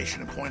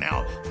information and point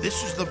out,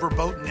 this is the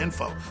verboten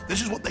info.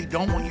 This is what they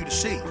don't want you to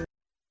see.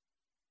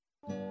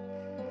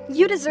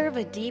 You deserve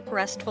a deep,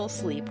 restful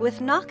sleep with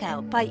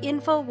Knockout by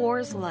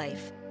InfoWars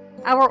Life.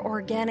 Our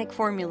organic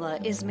formula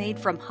is made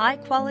from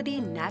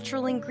high-quality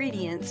natural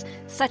ingredients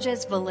such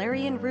as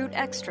valerian root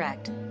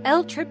extract,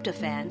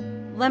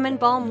 L-tryptophan, lemon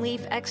balm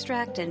leaf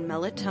extract, and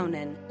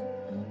melatonin.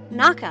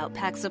 Knockout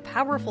packs a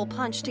powerful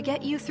punch to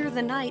get you through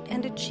the night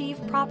and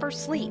achieve proper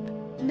sleep.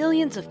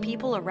 Millions of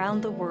people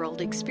around the world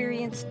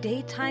experience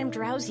daytime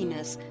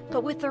drowsiness,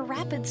 but with the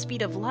rapid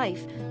speed of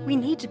life, we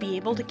need to be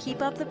able to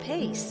keep up the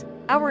pace.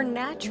 Our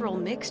natural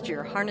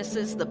mixture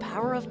harnesses the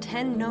power of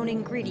 10 known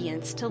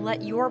ingredients to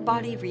let your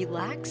body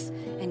relax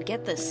and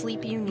get the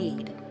sleep you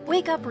need.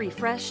 Wake up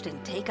refreshed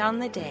and take on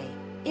the day.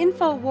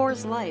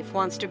 InfoWars Life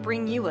wants to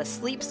bring you a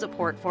sleep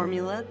support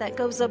formula that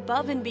goes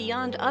above and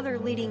beyond other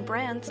leading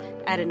brands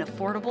at an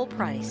affordable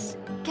price.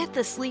 Get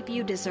the sleep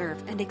you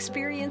deserve and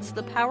experience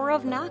the power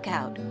of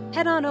Knockout.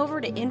 Head on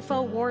over to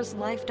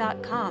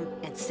InfoWarsLife.com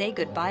and say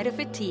goodbye to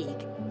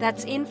fatigue.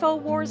 That's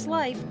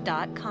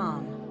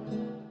InfoWarsLife.com.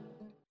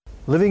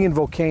 Living in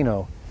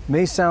Volcano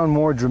may sound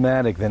more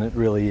dramatic than it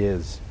really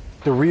is.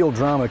 The real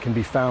drama can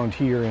be found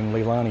here in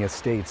Leilani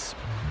Estates.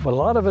 But a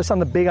lot of us on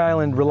the Big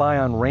Island rely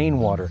on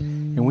rainwater,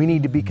 and we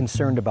need to be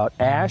concerned about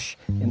ash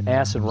and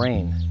acid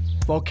rain.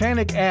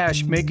 Volcanic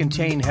ash may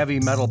contain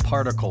heavy metal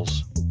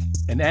particles,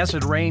 and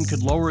acid rain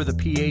could lower the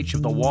pH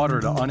of the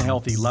water to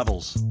unhealthy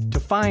levels. To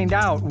find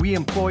out, we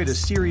employed a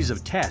series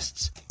of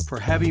tests for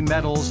heavy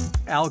metals,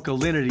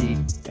 alkalinity,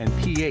 and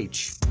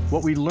pH.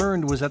 What we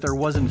learned was that there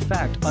was in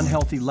fact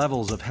unhealthy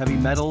levels of heavy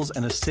metals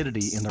and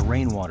acidity in the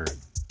rainwater.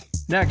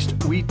 Next,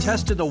 we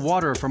tested the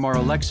water from our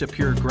Alexa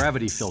Pure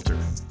gravity filter.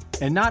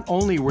 And not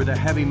only were the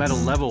heavy metal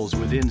levels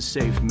within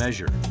safe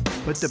measure,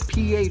 but the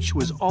pH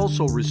was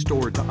also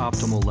restored to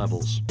optimal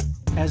levels.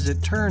 As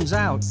it turns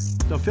out,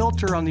 the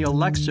filter on the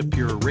Alexa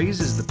Pure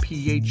raises the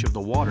pH of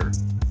the water.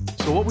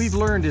 So what we've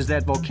learned is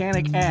that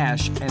volcanic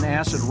ash and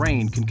acid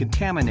rain can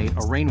contaminate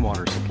a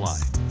rainwater supply.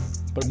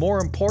 But more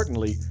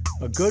importantly,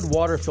 a good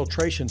water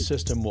filtration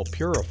system will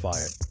purify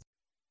it.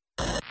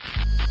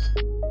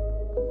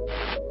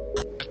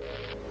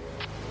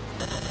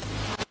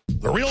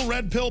 The Real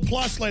Red Pill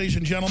Plus, ladies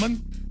and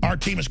gentlemen. Our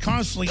team is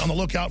constantly on the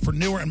lookout for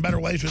newer and better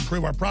ways to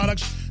improve our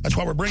products. That's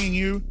why we're bringing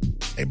you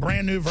a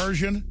brand new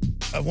version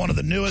of one of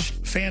the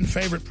newest fan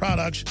favorite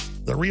products,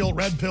 the Real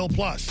Red Pill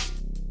Plus.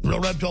 The Real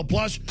Red Pill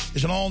Plus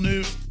is an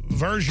all-new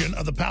version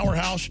of the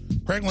powerhouse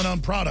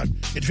Pregnenolone product.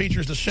 It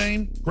features the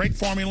same great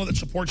formula that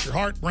supports your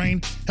heart,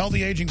 brain,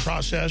 healthy aging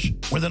process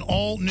with an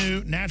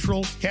all-new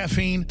natural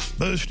caffeine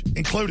boost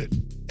included.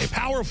 A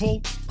powerful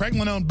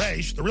Pregnenolone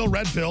base, the Real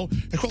Red Pill,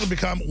 has quickly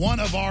become one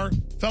of our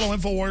fellow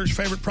InfoWarriors'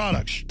 favorite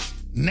products.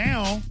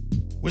 Now,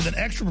 with an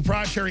extra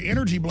proprietary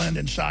energy blend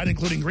inside,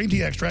 including green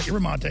tea extract,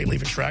 yerba mate,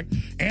 leaf extract,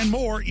 and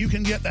more, you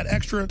can get that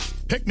extra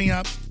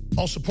pick-me-up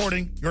while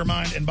supporting your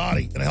mind and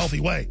body in a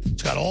healthy way.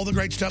 It's got all the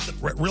great stuff that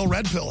Real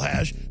Red Pill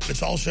has, but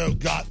it's also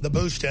got the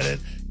boost in it.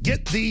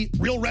 Get the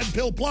Real Red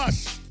Pill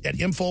Plus at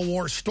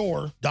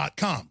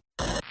InfoWarsStore.com.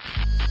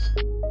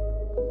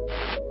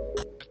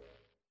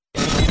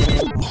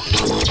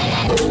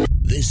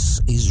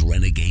 This is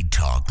Renegade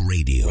Talk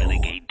Radio.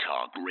 Renegade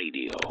Talk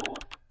Radio.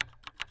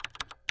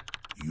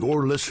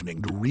 You're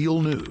listening to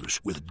Real News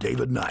with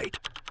David Knight.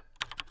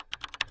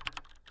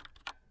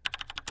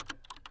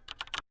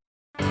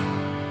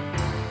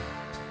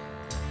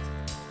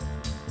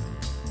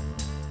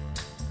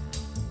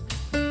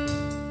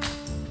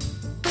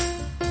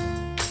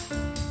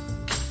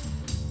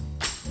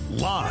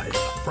 Live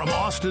from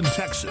Austin,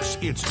 Texas,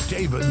 it's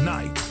David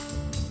Knight.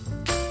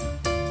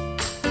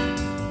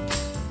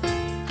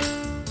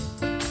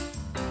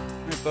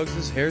 Folks,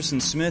 this is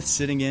Harrison Smith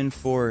sitting in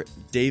for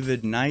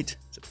David Knight.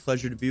 It's a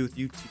pleasure to be with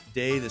you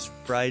today, this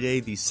Friday,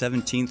 the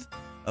 17th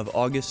of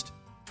August,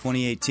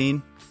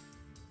 2018.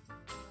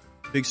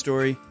 Big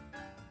story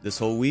this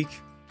whole week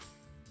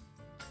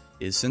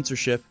is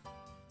censorship.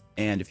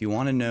 And if you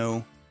want to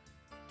know,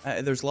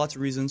 there's lots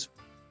of reasons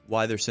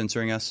why they're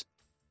censoring us.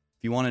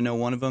 If you want to know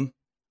one of them,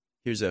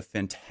 here's a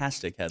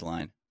fantastic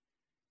headline.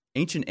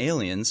 Ancient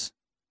aliens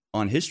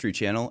on History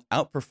Channel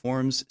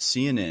outperforms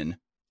CNN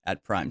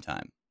at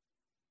primetime.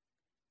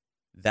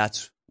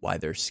 That's why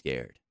they're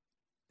scared.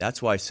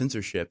 That's why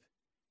censorship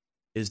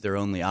is their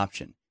only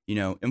option. You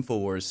know,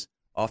 InfoWars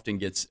often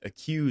gets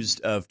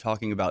accused of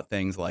talking about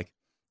things like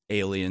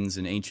aliens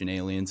and ancient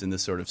aliens and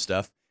this sort of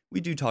stuff.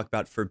 We do talk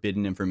about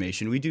forbidden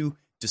information. We do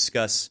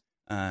discuss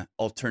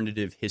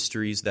alternative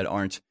histories that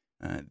aren't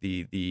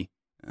the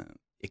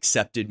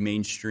accepted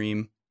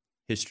mainstream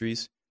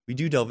histories. We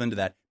do delve into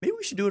that. Maybe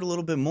we should do it a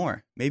little bit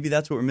more. Maybe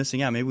that's what we're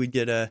missing out. Maybe we'd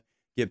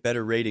get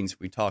better ratings if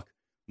we talk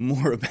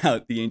more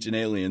about the ancient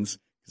aliens,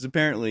 because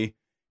apparently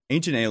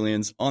Ancient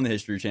Aliens on the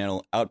History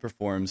Channel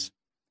outperforms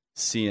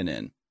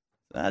CNN.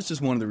 That's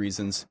just one of the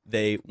reasons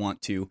they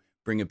want to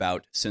bring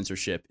about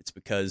censorship. It's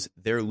because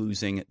they're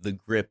losing the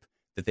grip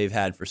that they've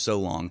had for so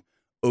long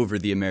over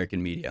the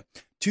American media.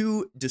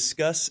 To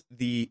discuss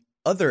the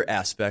other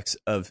aspects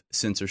of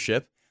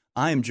censorship,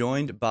 I am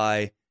joined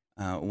by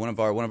one of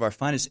our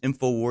finest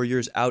info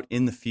warriors out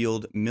in the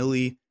field,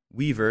 Millie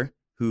Weaver,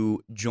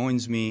 who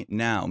joins me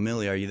now.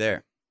 Millie, are you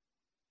there?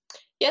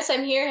 Yes,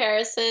 I'm here,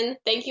 Harrison.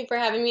 Thank you for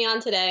having me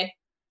on today.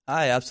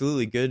 Hi,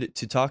 absolutely. Good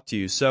to talk to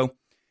you. So,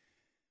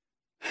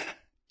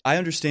 I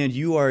understand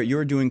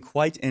you're doing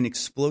quite an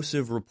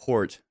explosive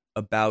report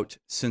about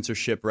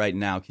censorship right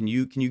now. Can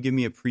you give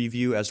me a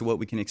preview as to what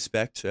we can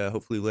expect,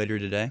 hopefully later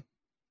today?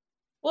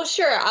 Well,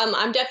 sure.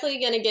 I'm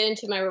definitely going to get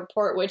into my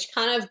report, which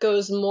kind of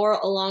goes more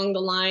along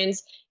the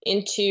lines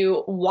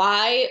into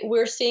why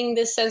we're seeing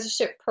this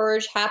censorship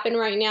purge happen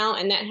right now,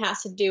 and that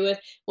has to do with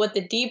what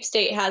the deep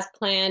state has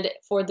planned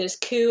for this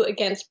coup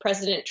against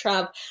President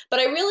Trump. But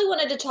I really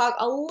wanted to talk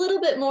a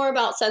little bit more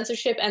about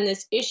censorship and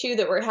this issue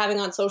that we're having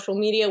on social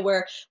media,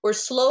 where we're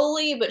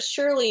slowly but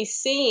surely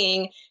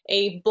seeing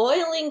a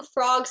boiling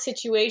frog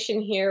situation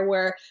here,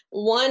 where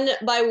one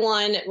by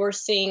one we're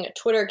seeing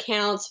Twitter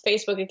accounts,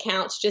 Facebook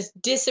accounts just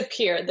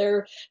disappear.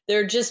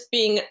 They're just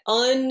being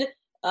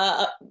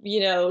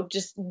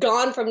just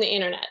gone from the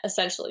internet,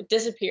 essentially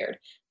disappeared,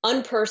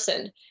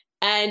 unpersoned.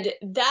 And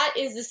that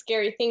is the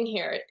scary thing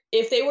here.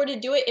 If they were to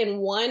do it in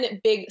one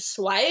big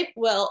swipe,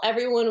 well,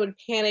 everyone would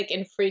panic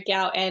and freak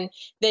out, and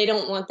they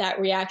don't want that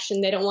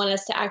reaction. They don't want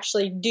us to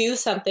actually do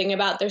something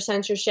about their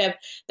censorship.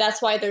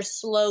 That's why they're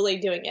slowly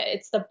doing it.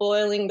 It's the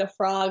boiling the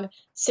frog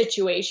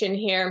situation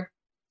here.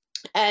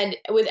 And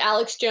with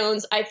Alex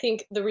Jones, I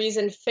think the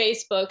reason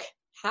Facebook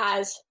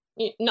has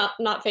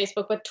not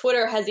Facebook, but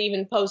Twitter has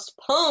even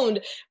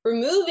postponed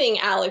removing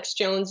Alex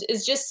Jones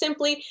is just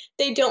simply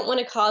they don't want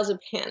to cause a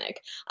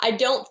panic. I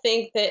don't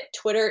think that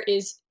Twitter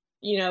is,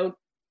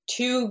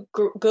 too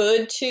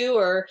good to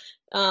or,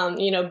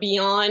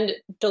 beyond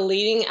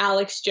deleting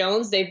Alex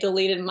Jones. They've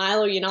deleted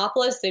Milo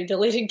Yiannopoulos. They've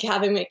deleted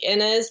Gavin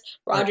McInnes,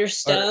 Roger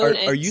Stone.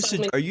 Are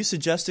you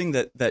suggesting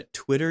that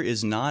Twitter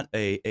is not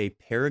a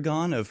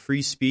paragon of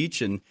free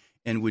speech and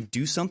would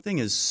do something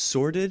as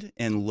sordid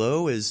and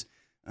low as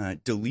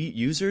delete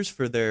users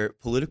for their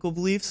political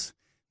beliefs?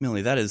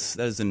 Millie, that is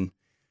an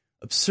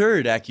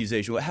absurd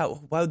accusation.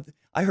 Why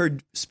I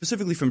heard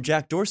specifically from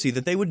Jack Dorsey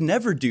that they would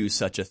never do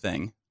such a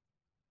thing.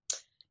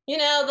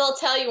 They'll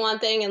tell you one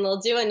thing and they'll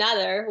do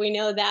another. We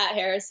know that,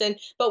 Harrison.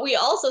 But we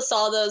also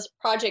saw those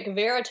Project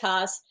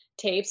Veritas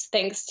tapes,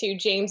 thanks to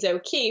James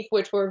O'Keefe,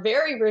 which were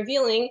very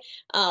revealing.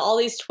 All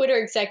these Twitter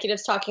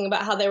executives talking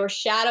about how they were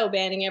shadow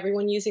banning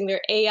everyone using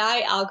their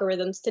AI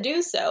algorithms to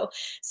do so.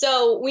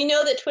 So we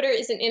know that Twitter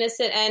isn't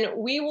innocent, and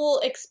we will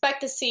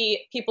expect to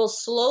see people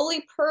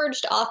slowly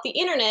purged off the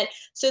internet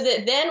so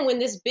that then when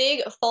this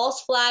big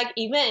false flag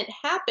event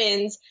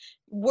happens,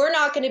 we're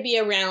not going to be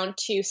around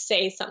to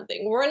say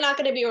something. We're not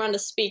going to be around to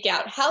speak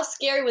out. How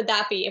scary would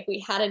that be if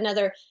we had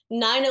another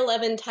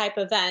 9/11 type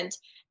event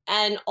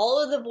and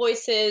all of the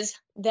voices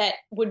that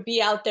would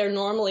be out there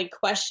normally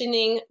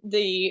questioning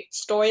the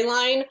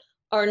storyline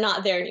are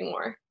not there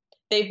anymore?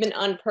 They've been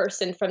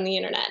unpersoned from the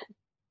internet.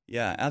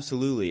 Yeah,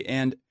 absolutely.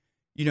 And,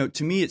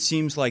 to me, it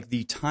seems like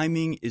the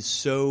timing is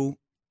so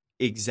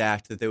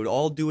exact that they would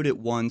all do it at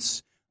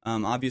once.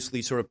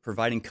 Obviously sort of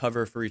providing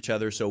cover for each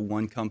other so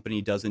one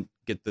company doesn't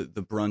get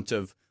the brunt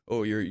of,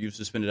 you've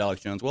suspended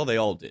Alex Jones. Well, they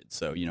all did.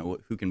 So,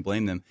 who can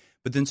blame them?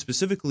 But then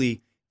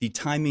specifically the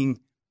timing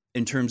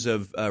in terms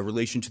of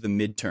relation to the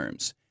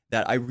midterms,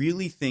 that I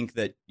really think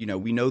that,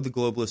 we know the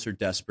globalists are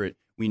desperate.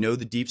 We know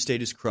the deep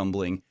state is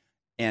crumbling.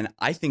 And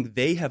I think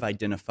they have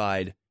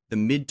identified the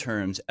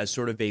midterms as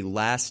sort of a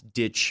last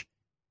ditch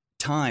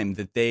time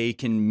that they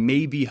can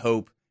maybe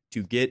hope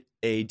to get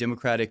a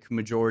Democratic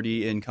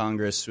majority in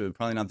Congress,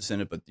 probably not the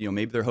Senate, but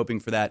maybe they're hoping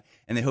for that.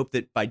 And they hope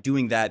that by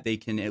doing that, they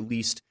can at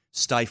least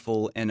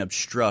stifle and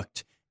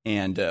obstruct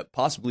and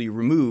possibly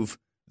remove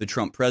the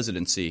Trump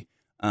presidency.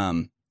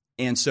 And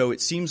so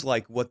it seems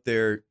like what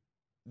they're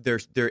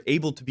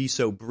able to be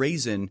so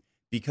brazen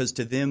because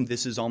to them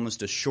this is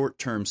almost a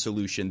short-term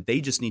solution.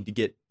 They just need to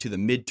get to the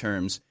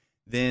midterms.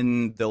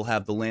 Then they'll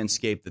have the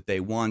landscape that they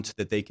want,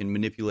 that they can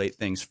manipulate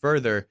things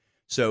further.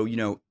 So,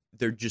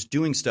 they're just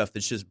doing stuff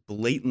that's just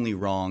blatantly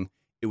wrong.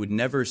 It would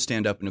never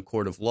stand up in a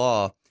court of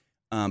law.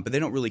 but they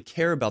don't really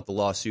care about the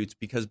lawsuits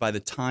because by the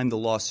time the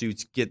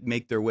lawsuits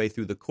make their way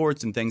through the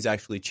courts and things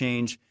actually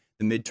change,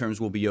 the midterms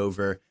will be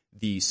over.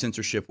 The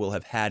censorship will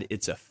have had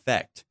its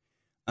effect.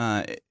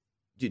 What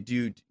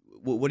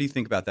do you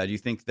think about that? Do you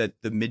think that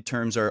the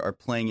midterms are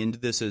playing into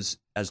this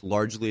as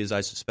largely as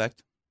I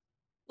suspect?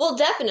 Well,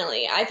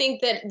 definitely. I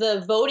think that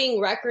the voting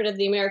record of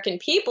the American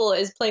people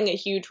is playing a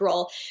huge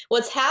role.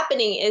 What's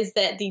happening is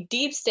that the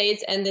deep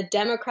states and the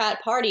Democrat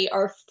Party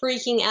are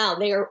freaking out.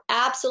 They are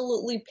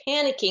absolutely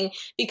panicking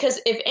because,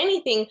 if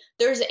anything,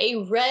 there's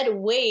a red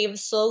wave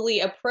slowly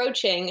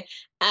approaching,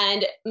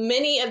 and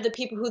many of the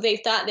people who they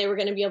thought they were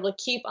going to be able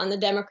to keep on the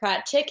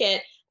Democrat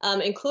ticket,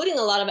 including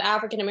a lot of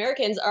African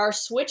Americans, are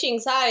switching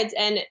sides,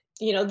 and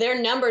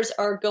their numbers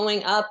are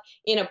going up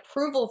in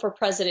approval for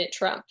President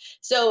Trump.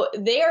 So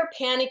they are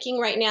panicking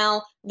right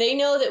now. They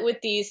know that with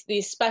these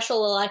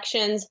special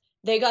elections,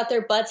 they got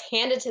their butts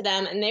handed to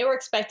them, and they were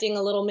expecting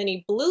a little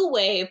mini blue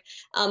wave.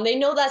 They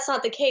know that's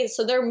not the case,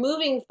 so they're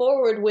moving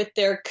forward with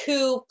their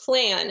coup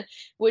plan,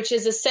 which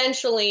is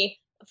essentially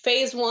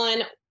phase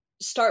one.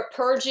 Start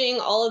purging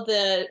all of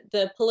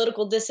the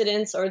political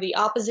dissidents or the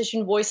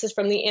opposition voices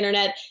from the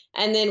internet,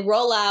 and then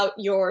roll out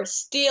your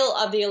steal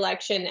of the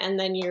election and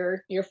then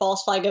your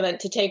false flag event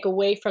to take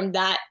away from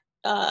that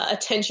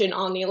attention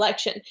on the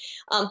election.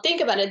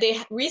 Think about it. They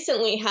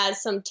recently had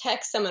some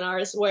tech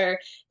seminars where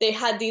they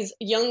had these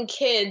young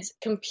kids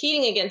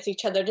competing against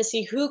each other to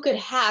see who could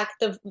hack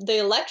the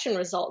election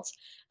results.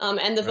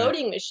 And the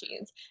voting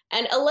machines.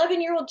 And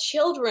 11-year-old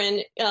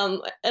children, an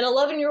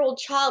 11-year-old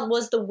child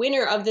was the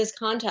winner of this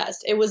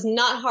contest. It was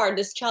not hard.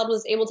 This child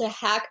was able to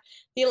hack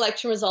the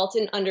election results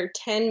in under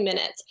 10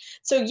 minutes.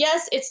 So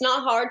yes, it's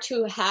not hard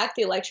to hack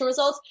the election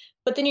results,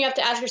 but then you have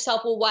to ask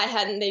yourself, well, why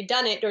hadn't they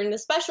done it during the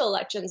special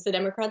elections? The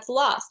Democrats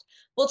lost.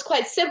 Well, it's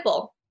quite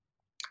simple.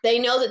 They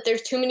know that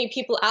there's too many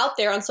people out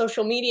there on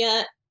social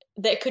media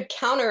that could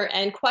counter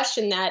and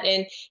question that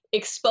and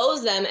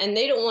expose them, and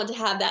they don't want to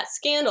have that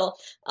scandal.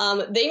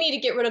 They need to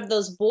get rid of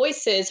those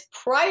voices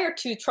prior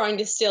to trying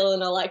to steal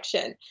an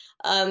election.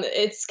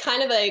 It's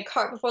kind of a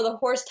cart before the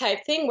horse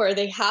type thing where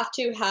they have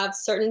to have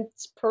certain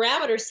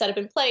parameters set up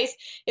in place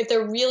if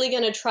they're really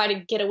going to try to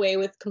get away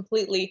with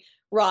completely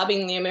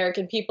robbing the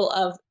American people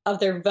of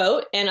their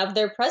vote and of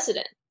their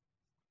president.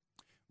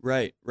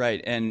 Right.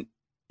 And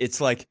it's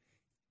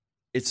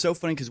so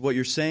funny because what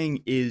you're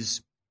saying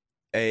is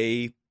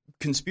a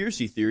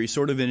conspiracy theory,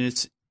 sort of in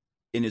its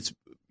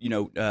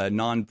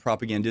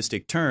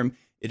non-propagandistic term.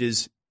 It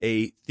is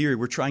a theory.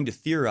 We're trying to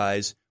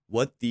theorize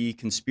what the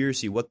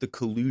conspiracy, what the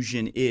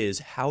collusion is,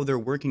 how they're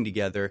working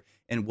together,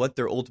 and what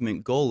their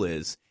ultimate goal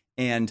is.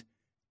 And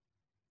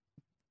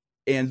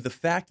the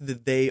fact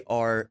that they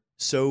are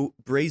so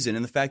brazen,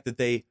 and the fact that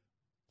they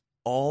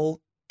all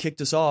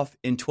kicked us off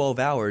in 12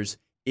 hours,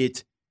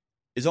 it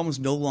is almost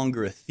no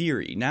longer a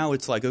theory. Now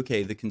it's like,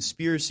 okay, the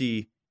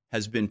conspiracy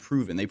has been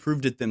proven. They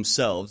proved it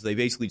themselves. They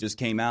basically just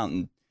came out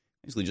and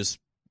basically just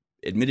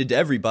admitted to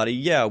everybody,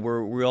 yeah,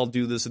 we all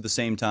do this at the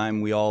same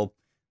time. We all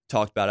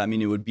talked about it. I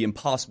mean, it would be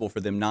impossible for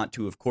them not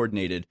to have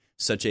coordinated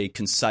such a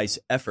concise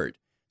effort.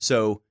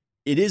 So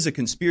it is a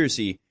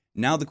conspiracy.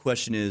 Now the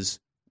question is,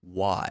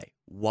 why?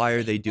 Why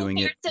are they doing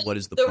it? What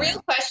is the plan? The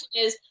real question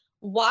is,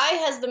 why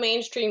has the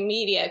mainstream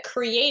media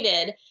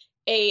created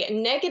a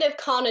negative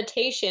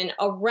connotation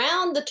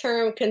around the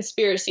term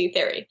conspiracy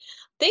theory?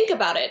 Think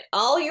about it.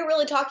 All you're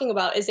really talking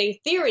about is a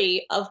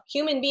theory of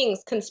human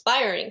beings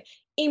conspiring.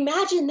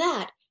 Imagine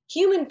that.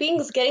 Human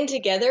beings getting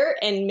together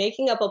and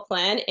making up a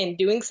plan and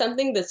doing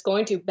something that's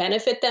going to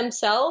benefit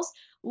themselves.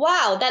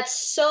 Wow,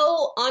 that's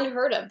so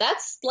unheard of.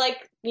 That's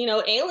like,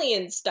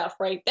 alien stuff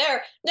right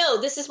there. No,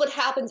 this is what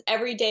happens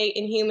every day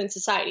in human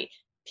society.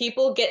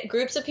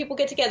 Groups of people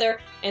get together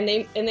and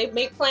they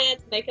make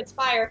plans and they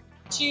conspire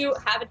to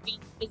have it be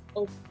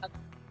physical.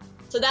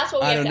 So that's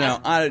what we have to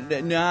ask. I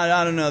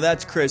don't know.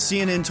 That's crazy.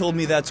 CNN told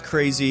me that's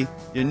crazy.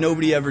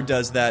 Nobody ever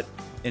does that.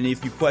 And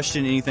if you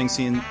question anything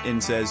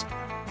CNN says,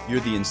 you're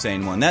the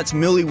insane one. That's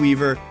Millie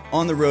Weaver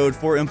on the road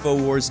for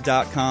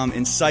Infowars.com.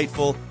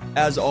 Insightful,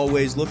 as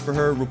always. Look for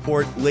her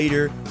report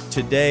later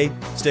today.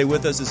 Stay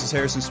with us. This is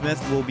Harrison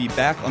Smith. We'll be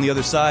back on the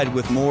other side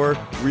with more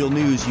real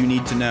news you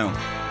need to know.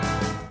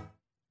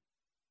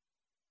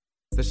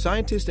 The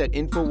scientists at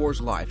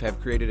InfoWars Life have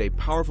created a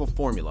powerful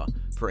formula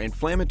for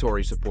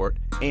inflammatory support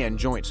and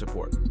joint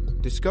support.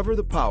 Discover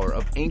the power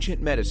of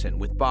ancient medicine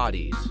with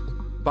Bodies.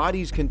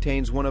 Bodies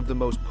contains one of the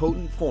most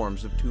potent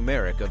forms of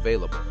turmeric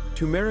available.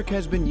 Turmeric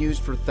has been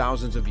used for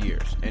thousands of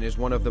years and is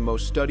one of the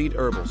most studied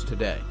herbals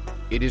today.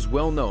 It is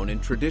well known in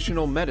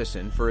traditional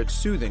medicine for its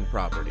soothing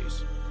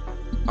properties.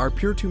 Our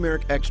pure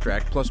turmeric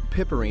extract plus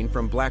piperine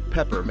from black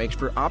pepper makes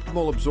for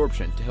optimal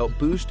absorption to help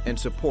boost and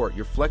support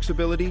your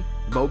flexibility,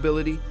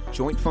 mobility,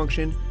 joint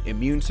function,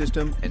 immune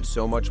system, and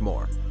so much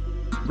more.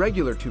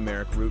 regular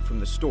turmeric root from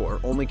the store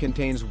only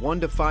contains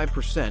 1 to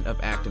 5% of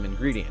active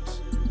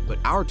ingredients, but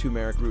our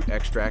turmeric root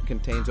extract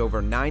contains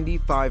over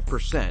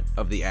 95%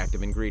 of the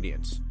active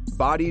ingredients.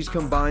 Bodies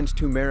combines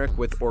turmeric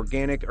with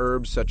organic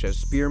herbs such as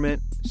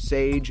spearmint,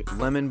 sage,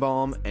 lemon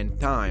balm, and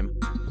thyme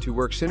to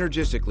work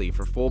synergistically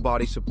for full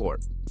body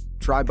support.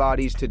 Try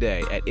Bodies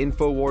today at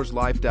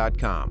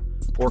InfoWarsLife.com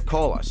or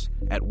call us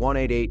at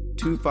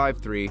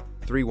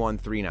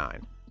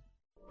 1-888-253-3139.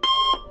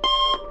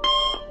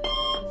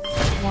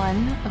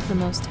 One of the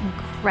most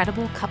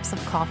incredible cups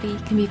of coffee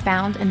can be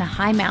found in the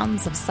high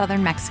mountains of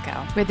southern Mexico,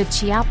 where the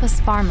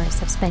Chiapas farmers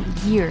have spent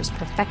years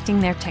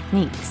perfecting their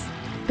techniques.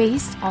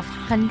 Based off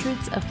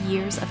hundreds of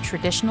years of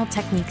traditional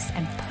techniques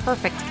and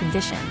perfect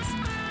conditions,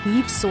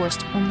 we've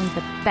sourced only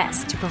the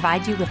best to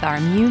provide you with our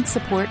immune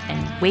support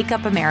and Wake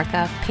Up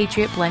America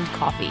Patriot Blend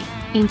coffee.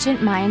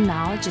 Ancient Mayan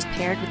knowledge is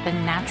paired with the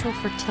natural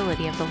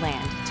fertility of the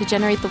land to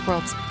generate the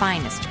world's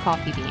finest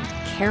coffee bean.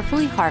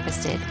 Carefully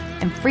harvested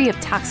and free of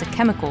toxic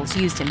chemicals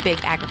used in big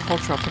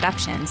agricultural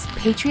productions,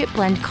 Patriot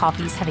Blend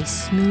coffees have a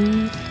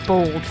smooth,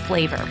 bold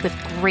flavor with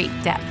great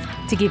depth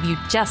to give you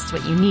just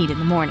what you need in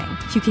the morning.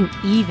 You can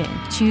even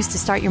choose to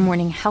start your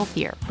morning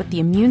healthier with the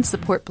Immune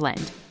Support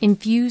Blend,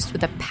 infused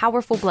with a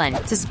powerful blend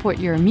to support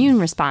your immune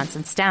response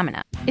and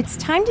stamina. It's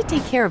time to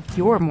take care of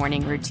your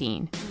morning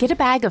routine. Get a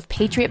bag of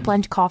Patriot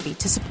Blend coffee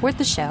to support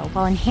the show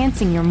while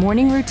enhancing your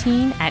morning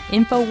routine at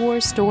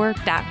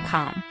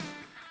InfoWarsStore.com.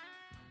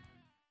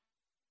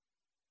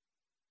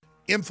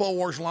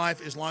 InfoWars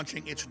Life is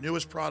launching its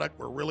newest product.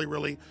 We're really,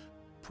 really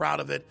proud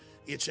of it.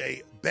 It's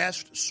a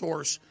best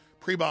source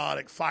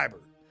prebiotic fiber,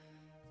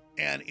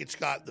 and it's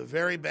got the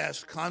very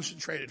best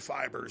concentrated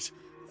fibers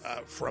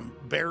from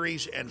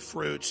berries and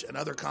fruits and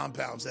other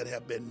compounds that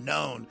have been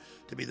known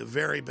to be the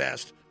very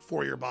best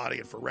for your body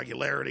and for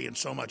regularity and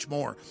so much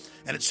more.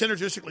 And it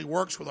synergistically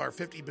works with our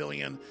 50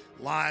 billion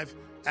live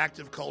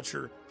active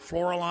culture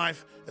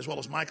FloraLife, as well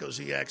as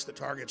MycoZX that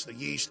targets the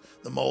yeast,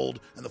 the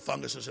mold, and the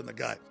funguses in the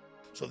gut.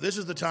 So this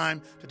is the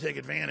time to take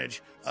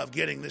advantage of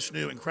getting this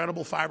new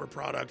incredible fiber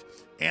product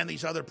and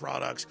these other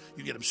products.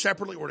 You get them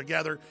separately or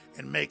together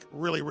and make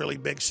really, really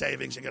big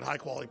savings and get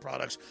high-quality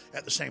products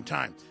at the same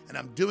time. And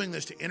I'm doing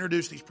this to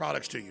introduce these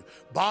products to you.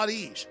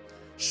 Bodies,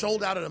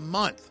 sold out in a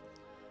month.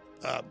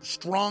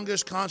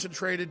 Strongest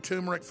concentrated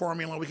turmeric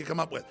formula we could come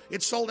up with.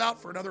 It's sold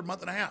out for another month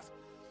and a half.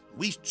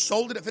 We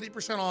sold it at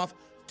 50% off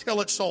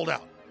till it's sold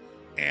out.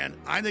 And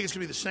I think it's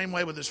going to be the same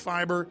way with this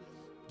fiber.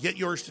 Get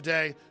yours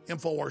today,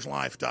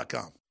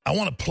 InfoWarsLife.com. I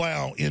want to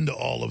plow into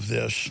all of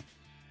this,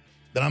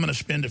 but I'm going to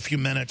spend a few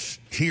minutes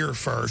here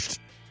first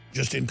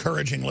just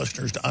encouraging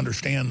listeners to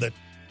understand that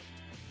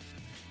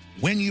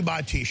when you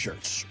buy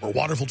T-shirts or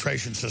water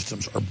filtration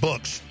systems or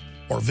books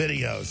or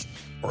videos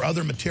or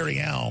other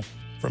material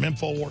from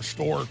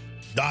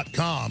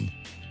InfoWarsStore.com,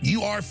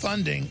 you are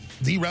funding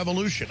the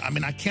revolution. I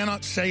mean, I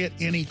cannot say it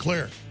any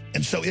clearer.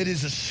 And so it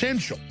is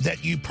essential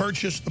that you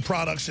purchase the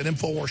products at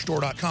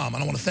InfoWarsStore.com.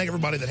 And I want to thank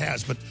everybody that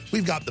has, but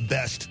we've got the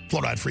best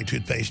fluoride-free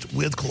toothpaste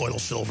with colloidal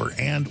silver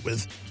and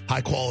with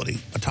high-quality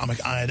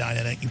atomic iodine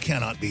in it. You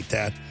cannot beat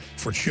that.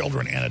 For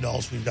children and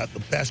adults, we've got the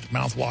best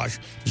mouthwash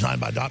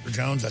designed by Dr.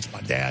 Jones. That's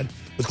my dad,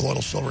 with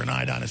colloidal silver and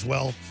iodine as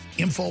well.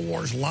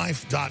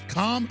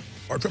 InfoWarsLife.com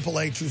or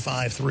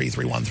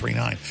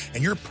 888-253-3139.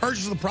 And your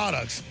purchase of the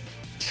products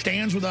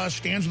stands with us,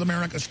 stands with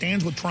America,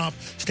 stands with Trump,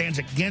 stands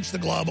against the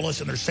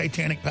globalists and their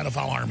satanic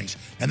pedophile armies.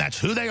 And that's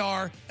who they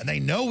are, and they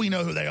know we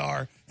know who they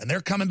are, and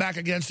they're coming back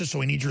against us, so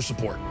we need your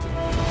support.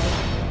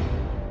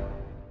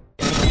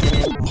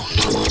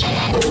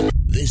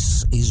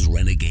 This is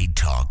Renegade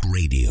Talk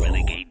Radio.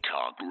 Renegade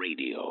Talk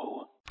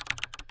Radio.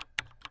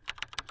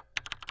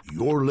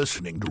 You're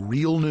listening to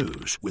Real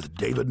News with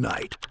David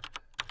Knight.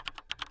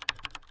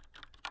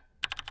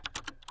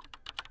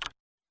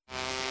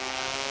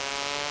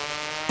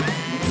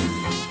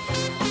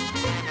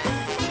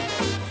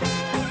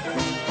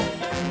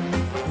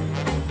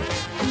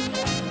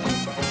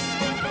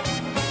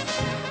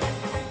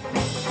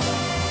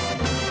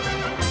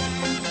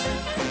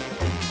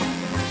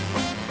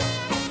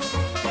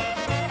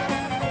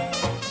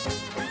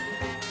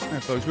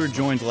 Folks, we were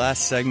joined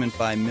last segment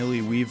by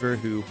Millie Weaver,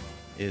 who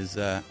is,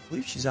 I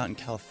believe she's out in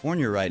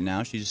California right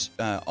now. She's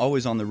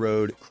always on the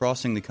road,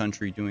 crossing the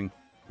country, doing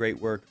great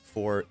work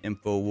for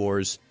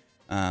InfoWars.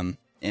 And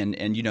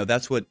you know,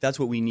 that's what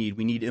we need.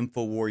 We need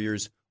Info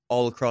Warriors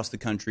all across the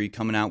country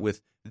coming out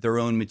with their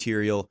own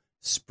material,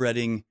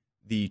 spreading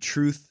the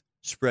truth,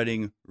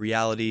 spreading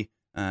reality,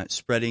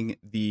 spreading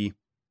the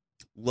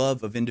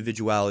love of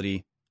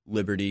individuality,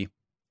 liberty,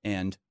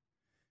 and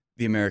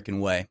the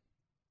American way.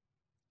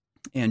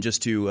 And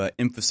just to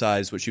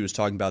emphasize what she was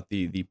talking about,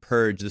 the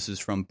purge, this is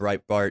from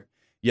Breitbart.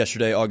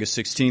 Yesterday, August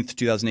 16th,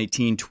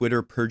 2018,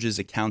 Twitter purges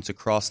accounts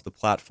across the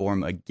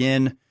platform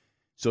again.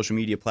 Social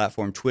media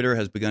platform Twitter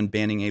has begun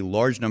banning a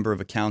large number of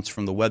accounts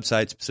from the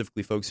website,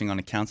 specifically focusing on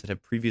accounts that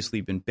have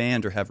previously been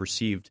banned or have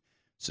received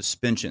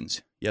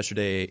suspensions.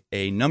 Yesterday,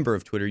 a number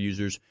of Twitter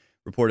users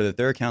reported that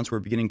their accounts were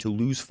beginning to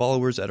lose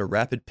followers at a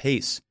rapid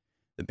pace.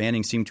 The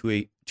banning seemed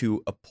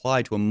to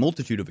apply to a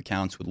multitude of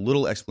accounts with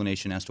little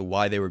explanation as to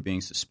why they were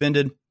being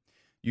suspended.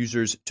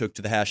 Users took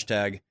to the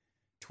hashtag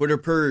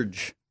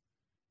 #TwitterPurge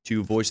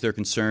to voice their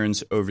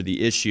concerns over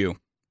the issue.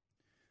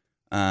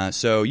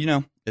 So,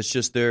 it's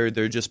just they're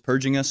just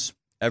purging us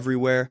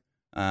everywhere.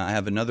 I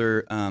have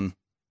another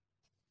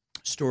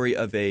story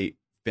of a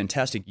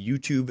fantastic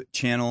YouTube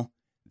channel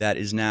that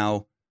is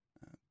now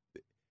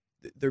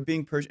they're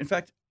being purged. In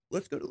fact,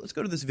 let's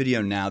go to this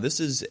video now. This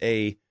is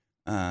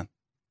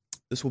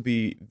this will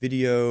be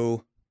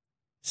video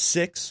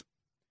 6.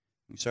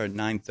 We started at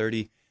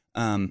 9:30.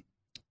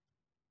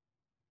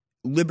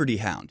 Liberty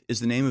Hound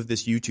is the name of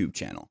this YouTube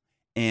channel,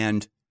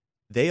 and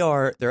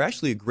they're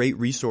actually a great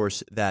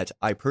resource that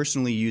I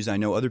personally use. I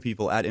know other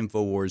people at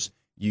InfoWars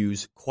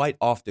use quite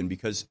often,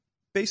 because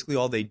basically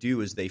all they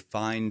do is they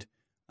find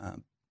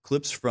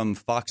clips from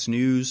Fox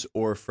News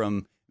or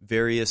from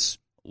various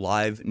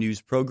live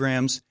news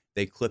programs.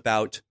 They clip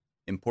out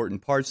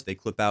important parts. They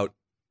clip out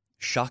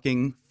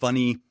shocking,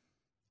 funny,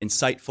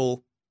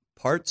 insightful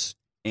parts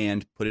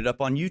and put it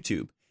up on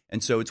YouTube.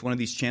 And so it's one of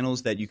these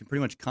channels that you can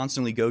pretty much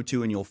constantly go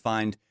to, and you'll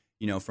find,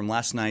 from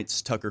last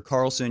night's Tucker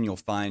Carlson, you'll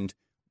find,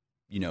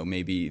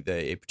 maybe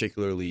a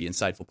particularly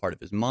insightful part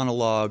of his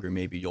monologue, or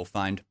maybe you'll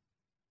find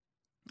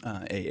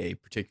a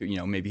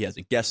particular, maybe he has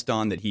a guest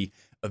on that he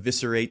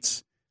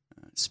eviscerates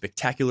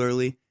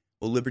spectacularly.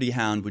 Well, Liberty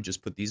Hound would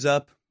just put these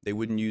up. They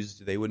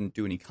wouldn't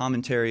do any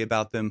commentary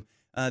about them.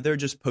 They're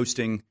just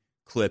posting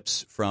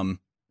clips from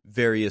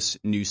various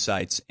news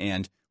sites.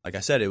 And like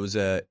I said, it was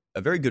a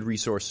very good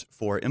resource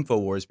for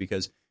InfoWars,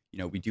 because,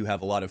 we do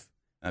have a lot of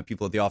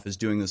people at the office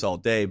doing this all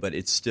day, but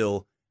it's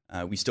still,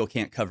 we still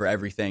can't cover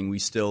everything.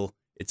 It's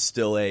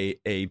still a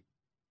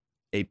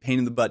pain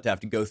in the butt to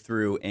have to go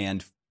through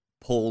and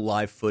pull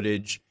live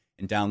footage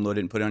and download it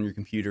and put it on your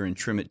computer and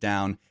trim it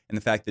down. And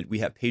the fact that we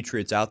have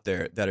patriots out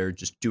there that are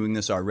just doing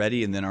this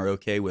already and then are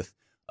okay with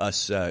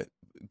us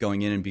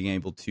going in and being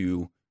able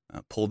to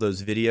pull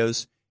those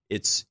videos,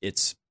 it's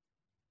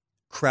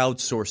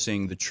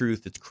crowdsourcing the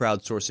truth. It's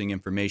crowdsourcing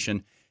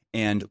information.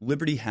 And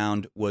Liberty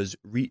Hound was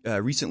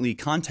recently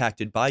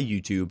contacted by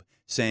YouTube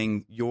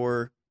saying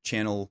your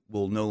channel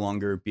will no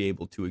longer be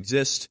able to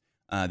exist.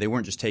 They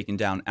weren't just taken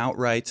down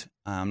outright.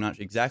 I'm not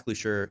exactly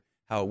sure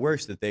how it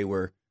works, that they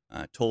were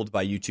told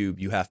by YouTube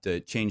you have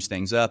to change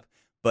things up,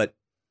 but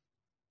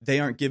they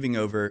aren't giving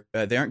over.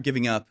 They aren't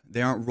giving up.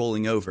 They aren't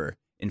rolling over.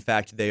 In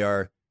fact, they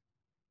are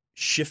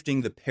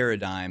shifting the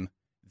paradigm.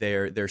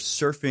 They're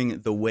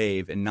surfing the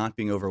wave and not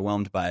being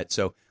overwhelmed by it.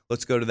 So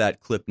let's go to that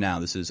clip now.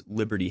 This is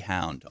Liberty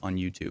Hound on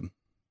YouTube.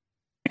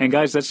 And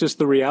guys, that's just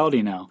the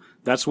reality now.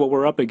 That's what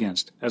we're up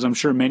against, as I'm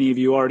sure many of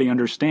you already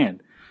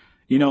understand.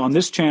 On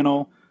this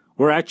channel,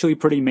 we're actually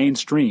pretty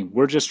mainstream.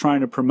 We're just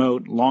trying to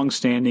promote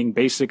long-standing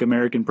basic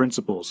American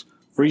principles: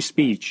 free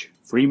speech,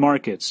 free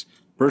markets,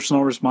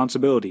 personal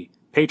responsibility,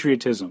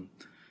 patriotism.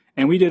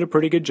 And we did a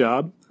pretty good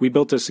job. We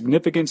built a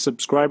significant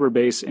subscriber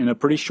base in a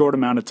pretty short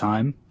amount of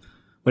time.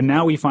 But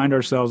now we find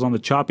ourselves on the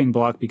chopping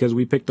block because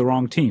we picked the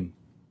wrong team.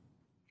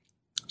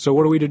 So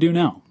what are we to do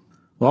now?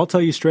 Well, I'll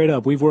tell you straight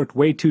up, we've worked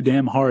way too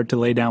damn hard to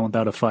lay down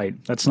without a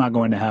fight. That's not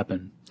going to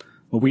happen.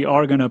 But we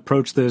are going to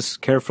approach this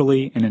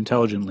carefully and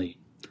intelligently.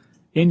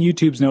 In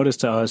YouTube's notice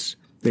to us,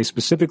 they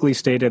specifically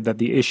stated that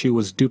the issue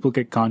was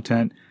duplicate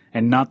content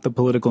and not the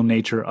political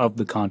nature of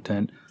the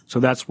content. So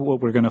that's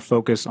what we're going to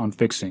focus on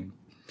fixing.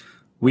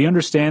 We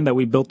understand that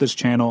we built this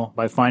channel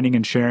by finding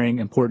and sharing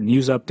important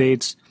news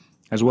updates,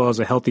 as well as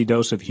a healthy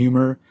dose of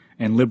humor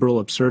and liberal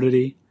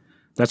absurdity.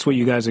 That's what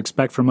you guys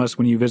expect from us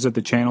when you visit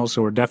the channel,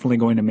 so we're definitely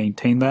going to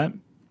maintain that.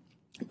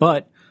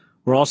 But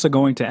we're also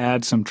going to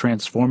add some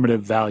transformative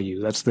value.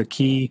 That's the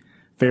key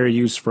fair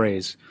use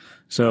phrase.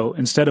 So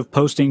instead of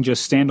posting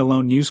just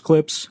standalone news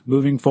clips,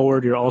 moving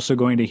forward, you're also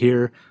going to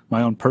hear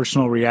my own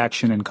personal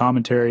reaction and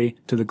commentary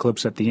to the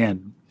clips at the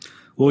end.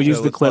 We'll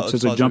use the clips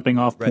as a jumping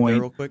off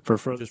point for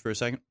further. Just for a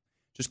second.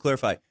 Just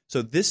clarify.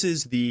 So this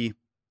is the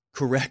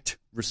correct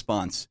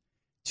response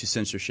to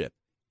censorship.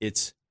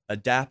 It's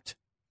adapt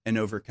and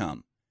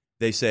overcome.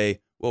 They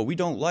say, well, we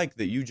don't like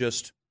that you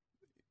just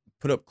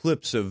put up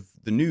clips of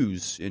the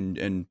news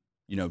and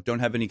don't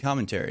have any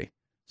commentary.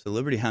 So the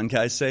Liberty Hound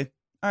guys say,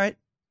 all right,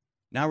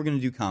 now we're going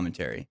to do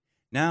commentary.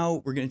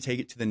 Now we're going to take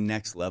it to the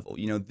next level.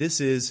 This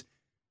is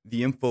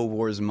the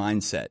InfoWars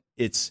mindset.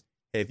 It's,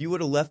 hey, if you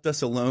would have left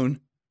us alone,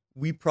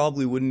 we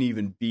probably wouldn't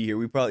even be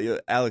here.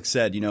 Alex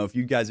said, if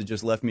you guys had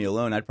just left me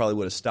alone, I probably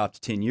would have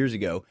stopped 10 years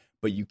ago.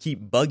 But you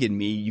keep bugging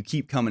me, you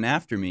keep coming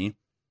after me,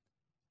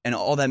 and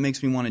all that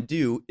makes me want to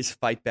do is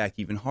fight back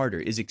even harder,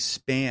 is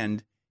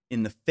expand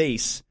in the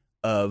face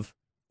of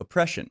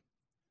oppression.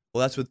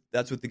 Well,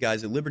 that's what the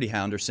guys at Liberty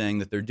Hound are saying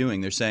that they're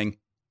doing. They're saying,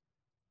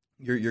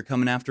 you're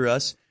coming after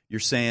us. You're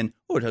saying,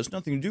 oh, it has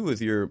nothing to do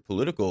with your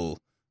political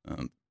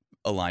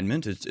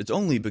alignment. It's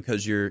only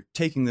because you're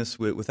taking this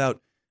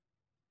without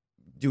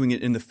doing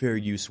it in the fair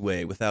use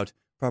way, without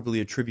properly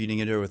attributing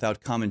it or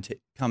without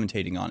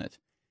commentating on it.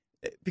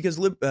 Because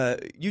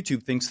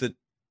YouTube thinks that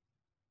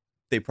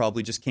they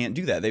probably just can't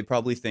do that. They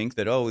probably think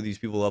that, oh, these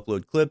people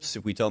upload clips.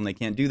 If we tell them they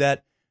can't do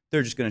that,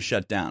 they're just going to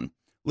shut down.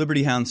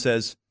 Liberty Hound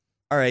says,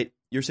 all right,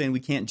 you're saying we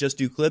can't just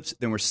do clips?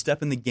 Then we're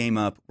stepping the game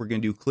up. We're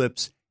going to do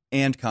clips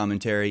and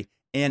commentary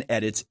and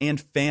edits and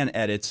fan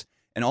edits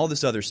and all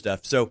this other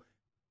stuff. So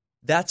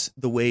that's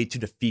the way to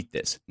defeat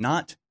this,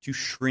 not to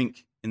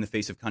shrink in the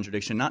face of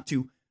contradiction, not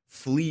to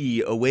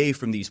flee away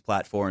from these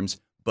platforms,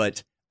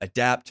 but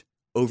adapt,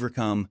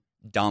 overcome,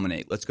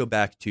 dominate. Let's go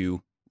back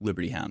to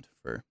Liberty Hound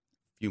for a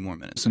few more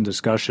minutes. Some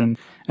discussion,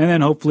 and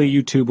then hopefully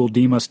YouTube will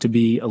deem us to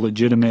be a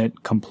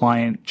legitimate,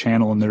 compliant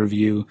channel in their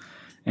view,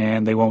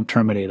 and they won't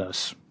terminate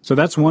us. So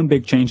that's one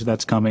big change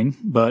that's coming.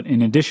 But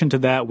in addition to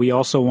that, we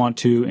also want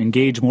to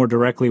engage more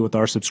directly with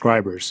our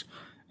subscribers.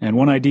 And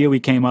one idea we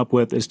came up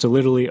with is to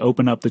literally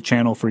open up the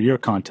channel for your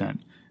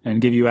content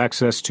and give you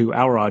access to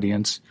our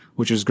audience,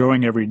 which is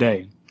growing every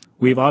day.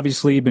 We've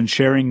obviously been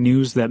sharing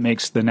news that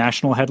makes the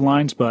national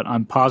headlines, but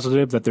I'm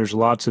positive that there's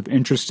lots of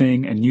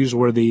interesting and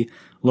newsworthy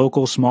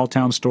local small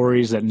town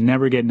stories that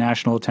never get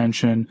national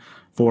attention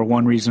for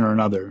one reason or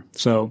another.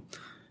 So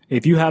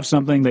if you have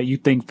something that you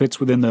think fits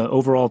within the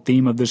overall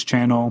theme of this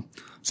channel,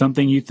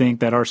 something you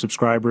think that our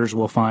subscribers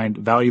will find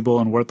valuable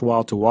and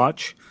worthwhile to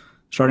watch,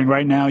 starting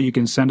right now, you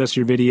can send us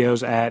your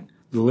videos at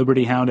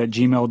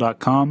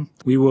thelibertyhound@gmail.com.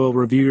 We will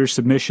review your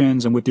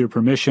submissions, and with your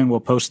permission,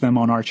 we'll post them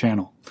on our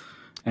channel.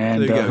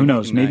 And who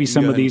knows, maybe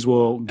some of these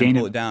will gain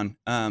it down.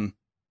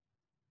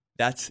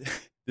 This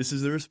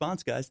is the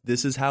response, guys.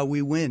 This is how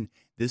we win.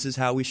 This is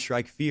how we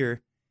strike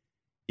fear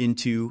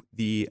into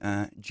the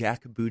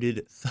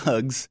jackbooted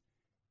thugs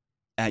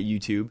at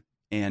YouTube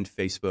and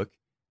Facebook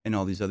and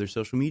all these other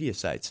social media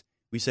sites.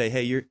 We say,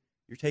 hey, you're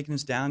taking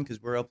us down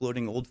because we're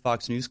uploading old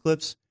Fox News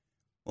clips.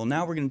 Well,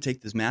 now we're going to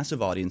take this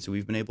massive audience that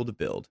we've been able to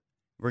build.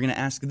 We're going to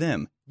ask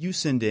them, you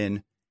send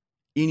in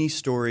any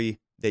story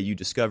that you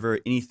discover,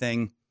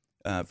 anything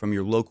from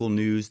your local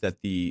news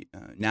that the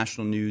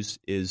national news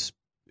is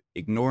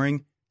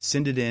ignoring,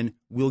 send it in.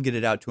 We'll get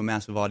it out to a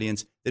massive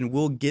audience. Then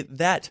we'll get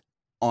that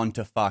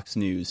onto Fox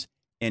News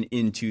and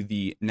into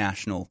the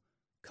national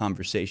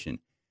conversation.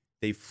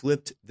 They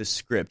flipped the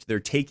script. They're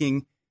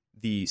taking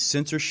the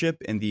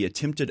censorship and the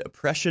attempted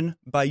oppression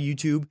by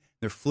YouTube.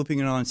 They're flipping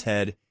it on its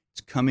head.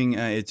 It's coming.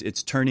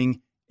 It's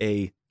turning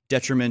a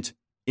detriment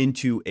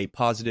into a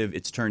positive.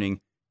 It's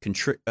turning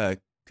constriction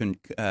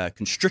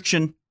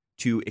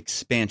to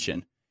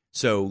expansion.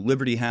 So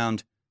Liberty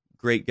Hound,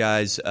 great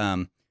guys.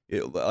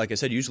 Like I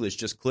said, usually it's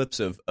just clips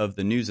of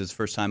the news. It's the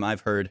first time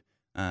I've heard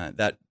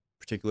that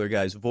particular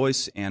guy's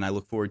voice, and I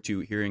look forward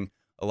to hearing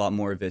a lot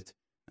more of it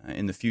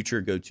in the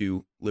future. Go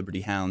to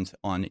Liberty Hound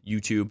on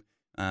YouTube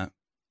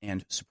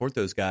and support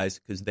those guys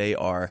because they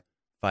are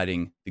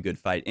fighting the good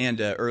fight. And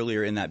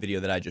earlier in that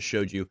video that I just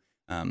showed you,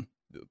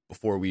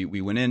 before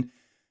we went in,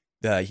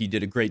 he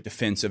did a great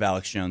defense of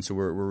Alex Jones. So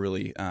we're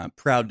really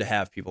proud to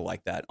have people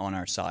like that on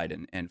our side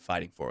and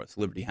fighting for us.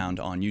 Liberty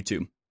Hound on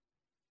YouTube.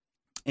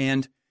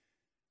 And,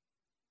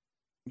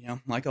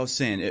 like I was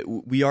saying,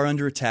 we are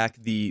under attack.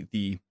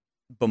 The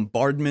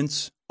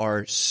bombardments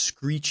are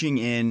screeching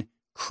in,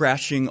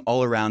 crashing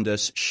all around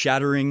us,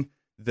 shattering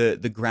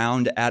the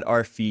ground at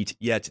our feet.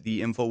 Yet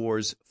the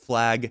InfoWars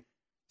flag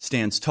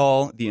stands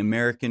tall. The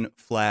American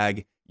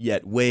flag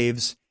yet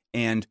waves.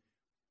 And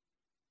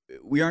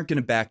we aren't going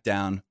to back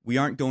down. We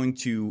aren't going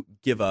to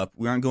give up.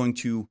 We aren't going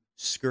to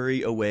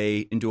scurry away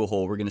into a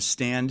hole. We're going to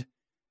stand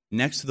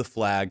next to the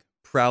flag,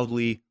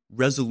 proudly,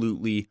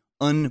 resolutely,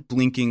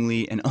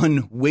 unblinkingly, and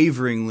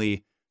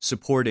unwaveringly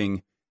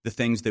supporting the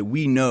things that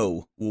we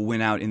know will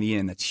win out in the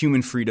end. That's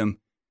human freedom,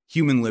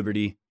 human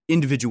liberty,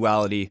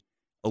 individuality,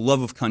 a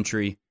love of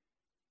country,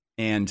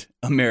 and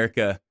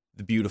America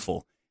the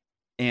beautiful.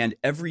 And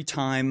every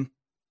time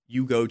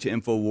you go to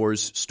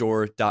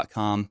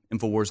InfoWarsStore.com,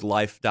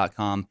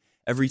 InfoWarsLife.com,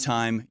 every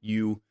time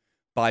you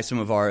buy some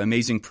of our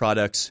amazing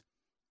products,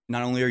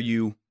 not only are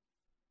you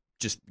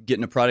just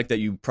getting a product that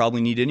you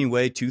probably need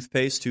anyway,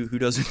 toothpaste, who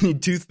doesn't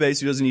need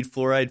toothpaste, who doesn't need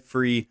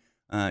fluoride-free,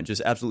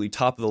 just absolutely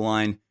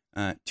top-of-the-line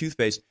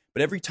toothpaste,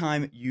 but every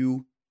time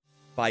you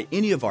buy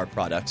any of our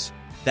products,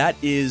 that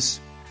is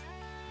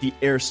the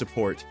air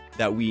support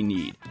that we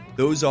need.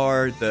 Those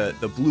are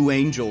the Blue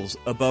Angels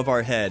above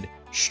our head,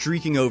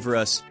 streaking over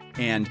us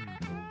and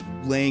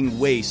laying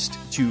waste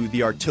to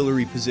the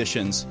artillery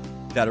positions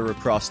that are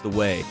across the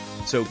way.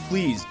 So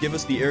please give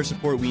us the air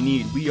support we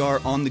need. We are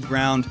on the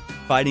ground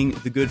fighting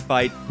the good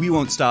fight. We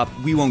won't stop.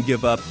 We won't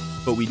give up,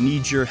 but we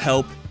need your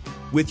help.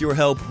 With your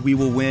help, we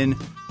will win.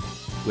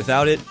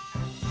 Without it,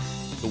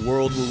 the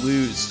world will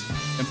lose.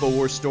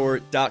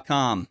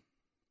 InfoWarsStore.com.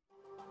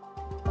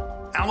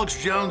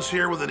 Alex Jones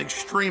here with an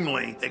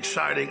extremely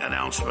exciting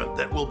announcement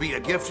that will be a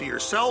gift to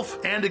yourself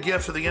and a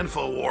gift to the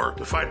InfoWar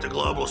to fight the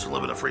globalists and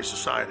live in a free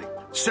society.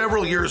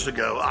 Several years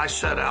ago, I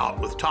set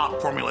out with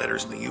top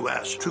formulators in the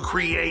U.S. to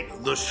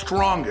create the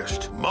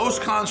strongest,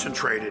 most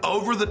concentrated,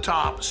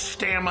 over-the-top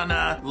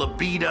stamina,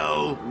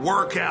 libido,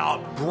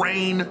 workout,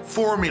 brain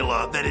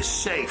formula that is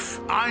safe.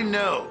 I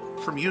know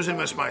from using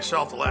this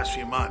myself the last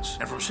few months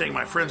and from seeing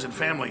my friends and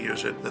family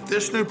use it that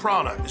this new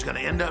product is going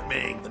to end up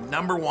being the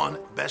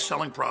 #1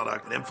 best-selling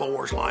product at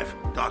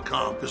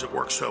InfoWarsLife.com because it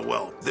works so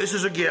well. This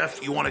is a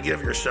gift you want to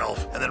give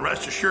yourself, and then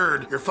rest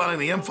assured you're funding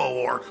the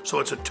InfoWar, so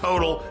it's a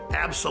total,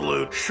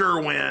 absolute,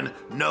 sure win,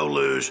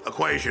 no-lose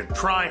equation.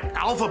 Try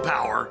Alpha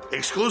Power,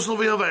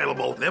 exclusively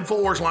available at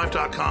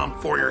InfoWarsLife.com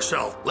for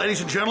yourself.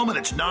 Ladies and gentlemen,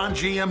 it's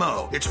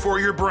non-GMO. It's for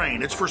your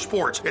brain. It's for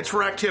sports. It's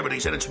for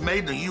activities, and it's made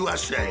in the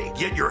USA.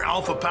 Get your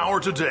Alpha Power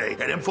today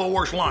at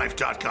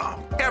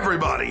InfoWarsLife.com.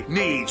 Everybody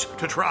needs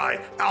to try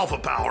Alpha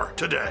Power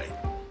today.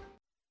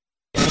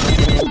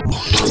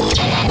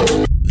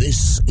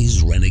 This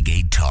is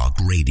Renegade Talk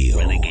Radio.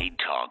 Renegade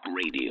Talk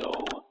Radio.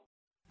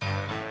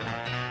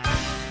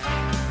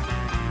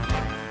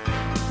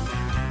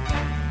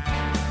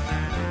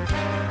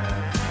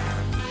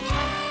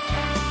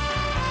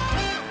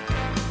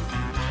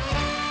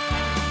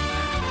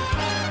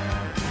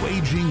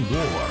 Waging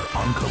war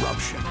on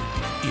corruption.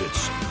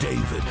 It's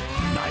David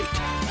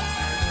Knight.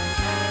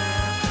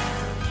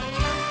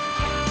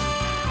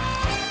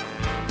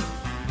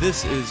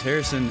 This is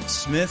Harrison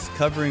Smith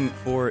covering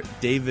for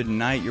David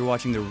Knight. You're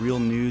watching The Real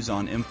News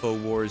on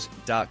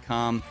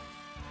Infowars.com.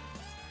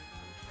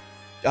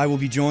 I will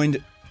be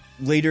joined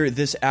later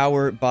this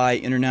hour by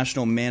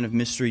International Man of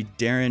Mystery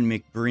Darren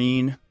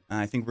McBreen.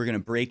 I think we're going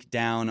to break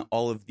down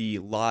all of the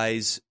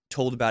lies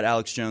told about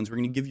Alex Jones. We're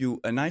going to give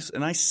you a nice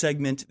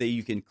segment that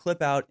you can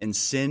clip out and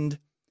send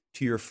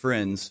to your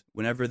friends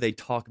whenever they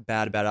talk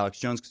bad about Alex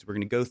Jones, because we're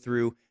going to go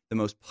through the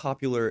most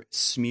popular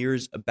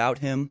smears about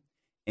him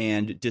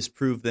and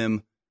disprove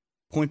them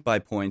point by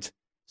point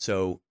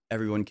so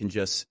everyone can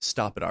just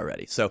stop it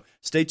already. So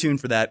stay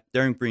tuned for that.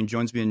 Darren McBreen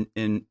joins me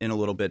in a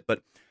little bit,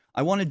 but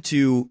I wanted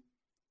to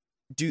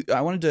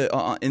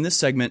in this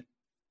segment,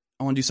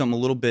 I want to do something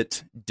a little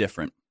bit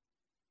different.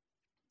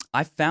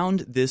 I found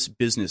this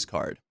business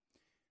card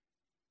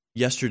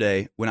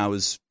yesterday when I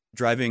was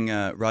driving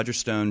Roger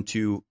Stone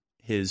to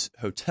his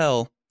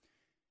hotel.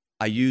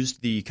 I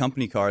used the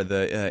company car,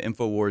 the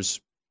InfoWars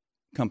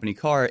company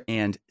car,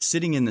 and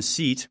sitting in the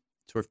seat,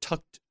 sort of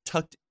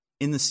tucked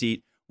in the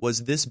seat,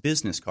 was this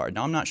business card.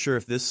 Now, I'm not sure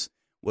if this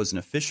was an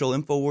official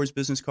InfoWars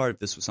business card, if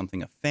this was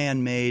something a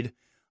fan made.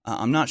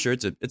 I'm not sure.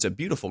 It's a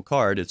beautiful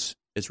card. It's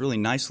really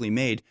nicely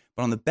made.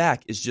 But on the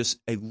back is just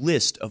a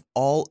list of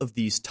all of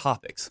these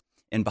topics.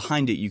 And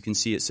behind it, you can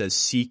see it says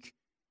Seek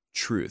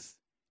Truth.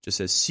 It just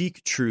says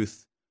Seek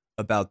Truth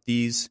about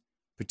these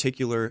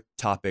particular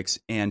topics.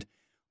 And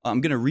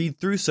I'm going to read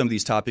through some of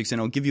these topics,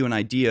 and I'll give you an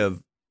idea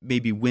of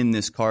maybe when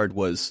this card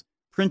was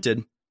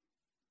printed.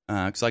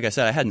 Because like I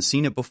said, I hadn't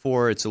seen it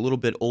before. It's a little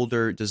bit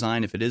older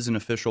design if it is an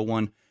official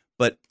one.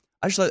 But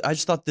I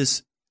just thought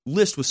this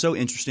list was so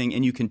interesting,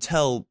 and you can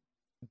tell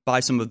by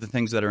some of the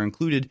things that are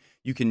included.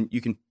 You can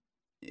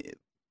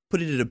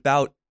put it at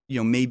about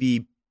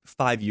maybe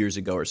 5 years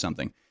ago or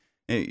something.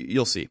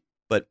 You'll see.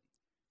 But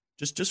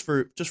just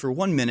for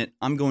 1 minute,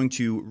 I'm going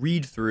to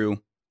read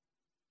through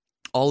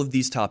all of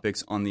these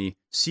topics on the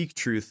Seek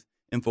Truth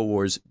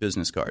InfoWars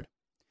business card.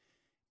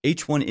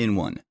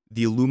 H1N1,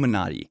 the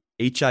Illuminati,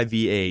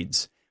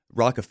 HIV/AIDS,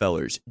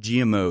 Rockefellers,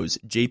 GMOs,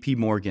 JP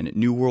Morgan,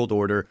 New World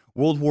Order,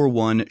 World War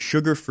I,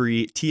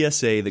 sugar-free,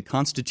 TSA, the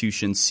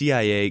Constitution,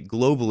 CIA,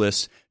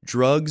 globalists,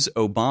 drugs,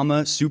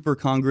 Obama, Super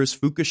Congress,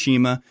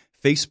 Fukushima,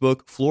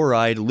 Facebook,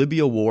 fluoride,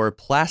 Libya war,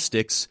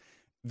 plastics,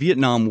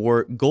 Vietnam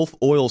War, Gulf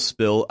oil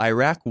spill,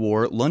 Iraq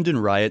war, London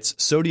riots,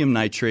 sodium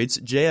nitrates,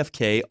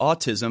 JFK,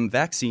 autism,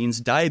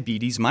 vaccines,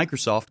 diabetes,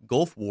 Microsoft,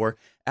 Gulf War,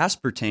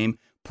 aspartame,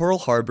 Pearl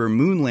Harbor,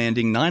 moon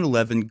landing,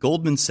 9/11,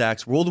 Goldman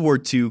Sachs, World War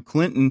II,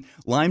 Clinton,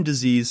 Lyme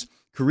disease,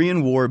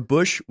 Korean War,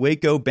 Bush,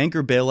 Waco,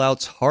 banker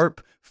bailouts,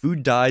 HARP,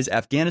 food dyes,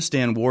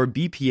 Afghanistan war,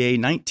 BPA,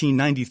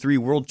 1993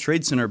 World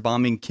Trade Center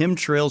bombing,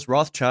 chemtrails,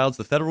 Rothschilds,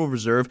 the Federal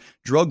Reserve,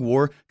 drug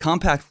war,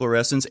 compact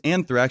fluorescence,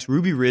 anthrax,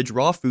 Ruby Ridge,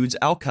 raw foods,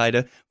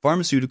 Al-Qaeda,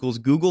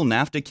 pharmaceuticals, Google,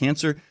 NAFTA,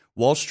 cancer,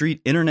 Wall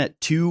Street,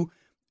 Internet 2,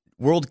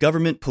 world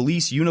government,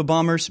 police,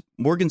 Unabombers,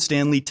 Morgan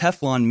Stanley,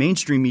 Teflon,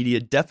 mainstream media,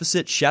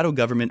 deficit, shadow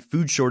government,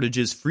 food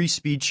shortages, free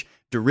speech,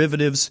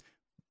 derivatives,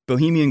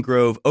 Bohemian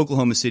Grove,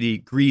 Oklahoma City,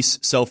 Greece,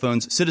 cell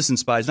phones, citizen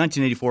spies,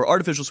 1984,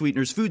 artificial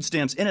sweeteners, food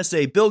stamps,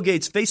 NSA, Bill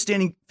Gates, face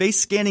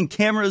scanning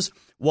cameras,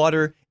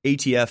 water,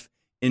 ATF,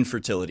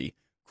 infertility.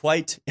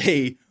 Quite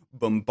a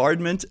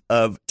bombardment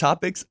of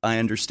topics, I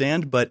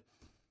understand, but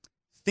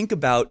think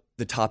about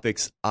the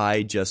topics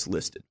I just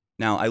listed.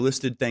 Now, I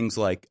listed things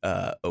like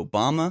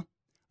Obama.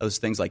 Those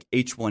things like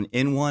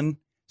H1N1.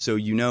 So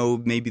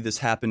maybe this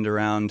happened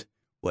around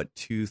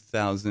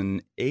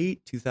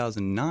 2008,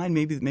 2009.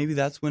 Maybe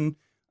that's when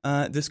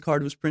this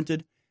card was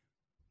printed.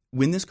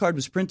 When this card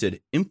was printed,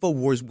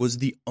 InfoWars was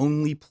the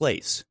only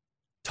place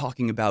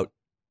talking about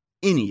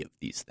any of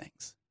these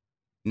things.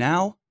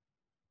 Now,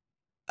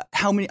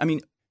 how many?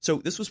 So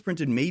this was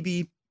printed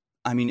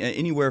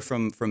anywhere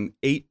from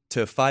 8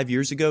 to 5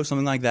 years ago,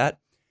 something like that.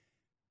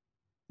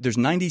 There's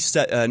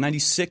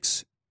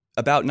 96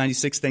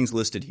 things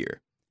listed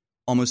here.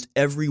 Almost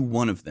every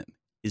one of them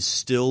is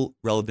still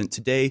relevant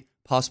today,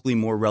 possibly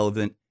more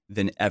relevant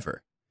than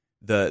ever.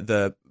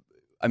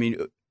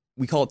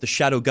 we call it the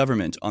shadow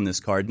government on this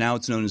card. Now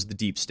it's known as the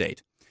deep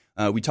state.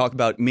 We talk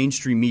about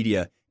mainstream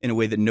media in a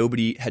way that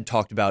nobody had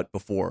talked about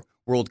before.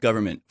 World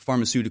government,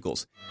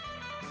 pharmaceuticals.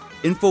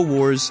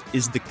 InfoWars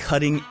is the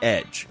cutting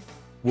edge.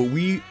 What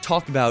we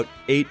talked about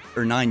 8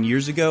 or 9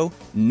 years ago,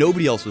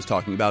 nobody else was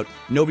talking about.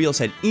 Nobody else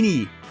had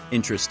any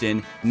interest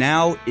in.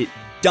 Now it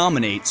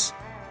dominates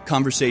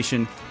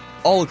conversation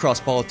all across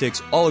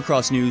politics, all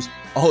across news,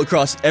 all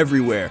across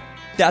everywhere.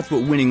 That's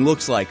what winning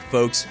looks like,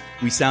 folks.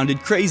 We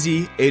sounded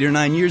crazy 8 or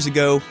 9 years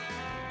ago.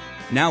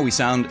 Now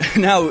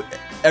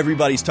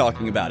everybody's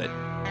talking about it.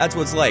 That's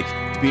what it's like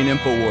to be an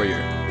info warrior.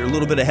 You're a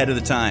little bit ahead of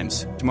the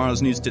times.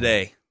 Tomorrow's news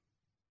today.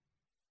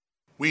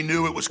 We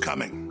knew it was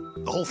coming.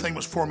 The whole thing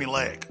was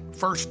formulaic.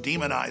 First,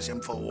 demonize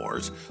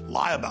InfoWars,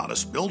 lie about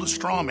us, build a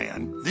straw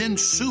man, then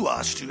sue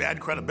us to add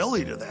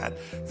credibility to that,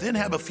 then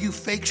have a few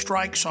fake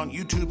strikes on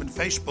YouTube and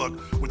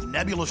Facebook with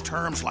nebulous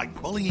terms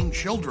like bullying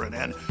children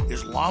and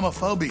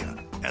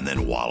Islamophobia. And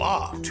then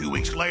voila, 2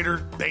 weeks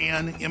later,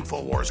 ban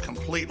InfoWars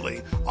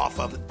completely off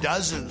of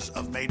dozens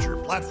of major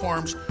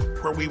platforms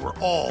where we were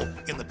all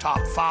in the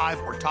top 5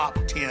 or top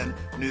 10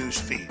 news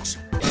feeds.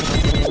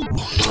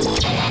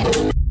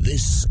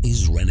 This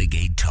is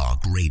Renegade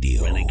Talk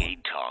Radio.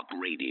 Renegade Talk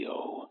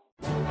Radio.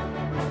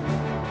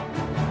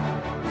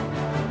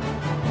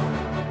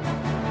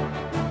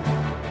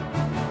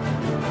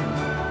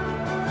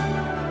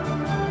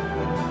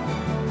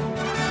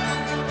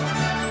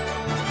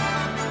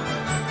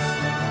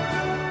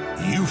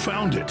 You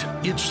found it.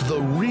 It's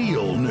the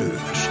real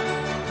news.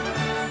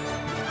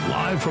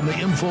 Live from the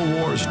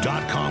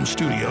Infowars.com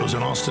studios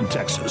in Austin,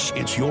 Texas,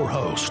 it's your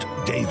host,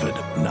 David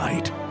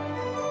Knight.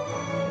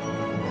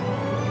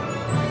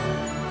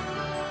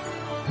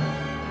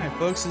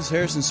 Folks, this is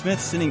Harrison Smith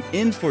sitting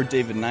in for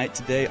David Knight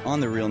today on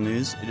The Real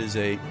News. It is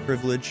a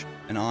privilege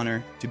and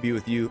honor to be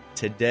with you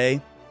today.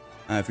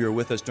 If you were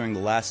with us during the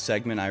last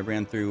segment, I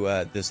ran through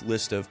this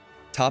list of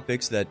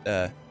topics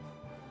that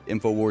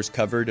InfoWars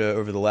covered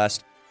over the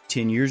last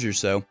 10 years or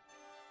so.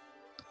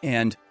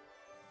 And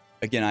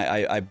again,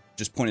 I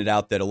just pointed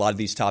out that a lot of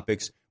these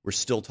topics, we're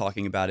still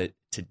talking about it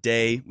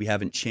today. We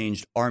haven't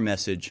changed our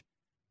message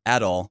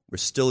at all. We're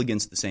still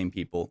against the same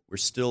people. We're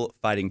still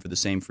fighting for the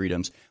same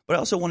freedoms. But I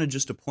also wanted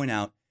just to point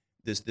out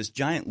this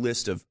giant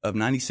list of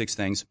 96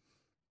 things.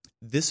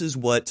 This is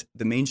what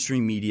the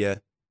mainstream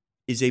media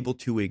is able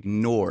to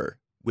ignore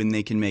when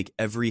they can make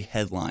every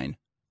headline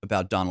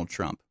about Donald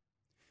Trump.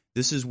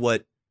 This is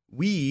what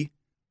we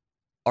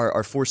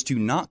are forced to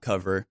not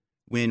cover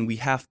when we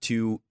have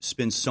to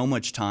spend so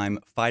much time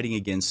fighting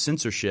against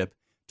censorship,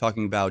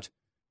 talking about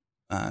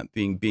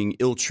being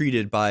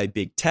ill-treated by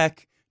big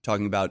tech,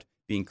 talking about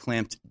being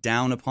clamped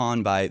down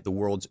upon by the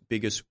world's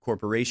biggest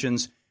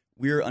corporations.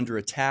 We're under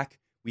attack.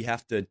 We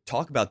have to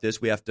talk about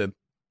this. We have to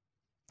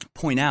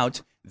point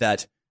out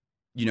that,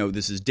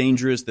 this is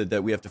dangerous,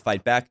 that we have to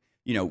fight back.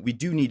 We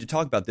do need to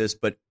talk about this,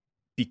 but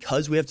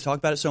because we have to talk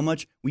about it so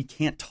much, we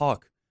can't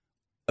talk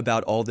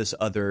about all this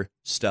other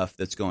stuff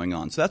that's going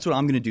on. So that's what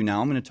I'm going to do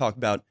now. I'm going to talk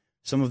about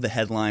some of the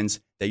headlines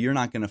that you're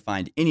not going to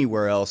find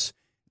anywhere else,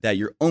 that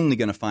you're only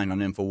going to find on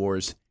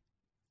InfoWars.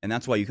 And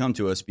that's why you come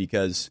to us,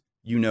 because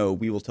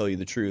we will tell you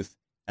the truth.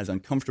 As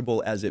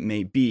uncomfortable as it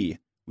may be,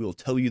 we will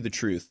tell you the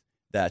truth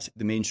that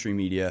the mainstream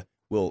media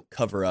will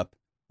cover up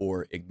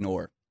or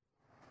ignore.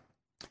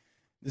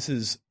 This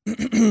is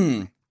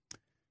this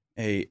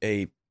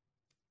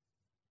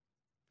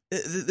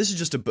is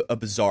just a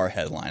bizarre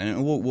headline,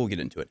 and we'll get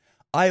into it.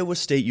 Iowa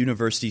State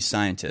University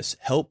scientists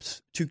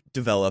helped to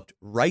develop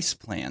rice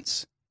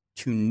plants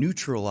to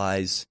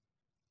neutralize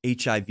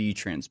HIV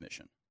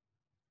transmission.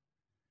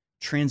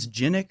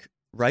 Transgenic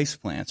rice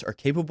plants are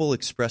capable of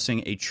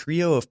expressing a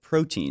trio of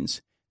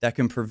proteins that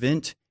can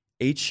prevent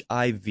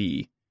HIV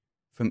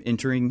from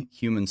entering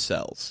human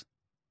cells.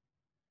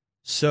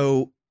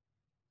 So,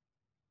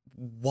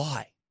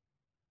 why?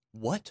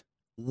 What?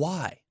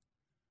 Why?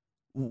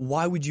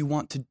 Why would you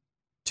want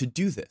to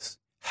do this?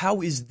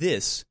 How is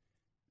this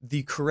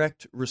the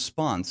correct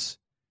response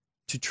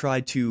to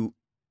try to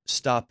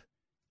stop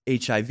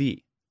HIV?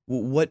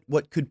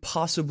 What could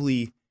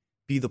possibly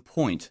be the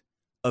point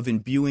of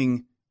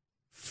imbuing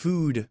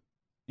food,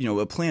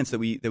 plants that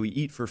we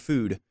eat for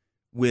food,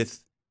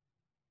 with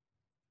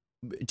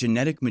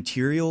genetic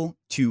material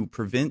to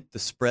prevent the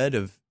spread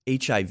of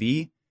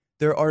HIV?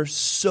 There are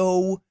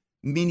so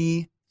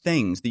many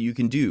things that you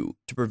can do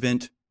to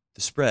prevent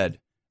the spread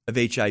of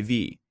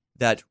HIV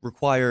that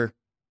require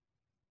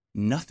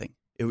nothing.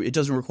 It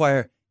doesn't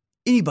require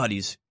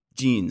anybody's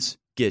genes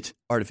get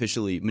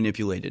artificially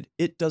manipulated.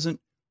 It doesn't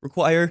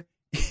require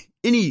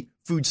any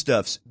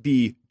foodstuffs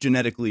be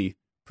genetically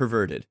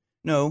perverted.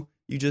 No,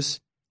 you just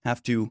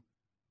have to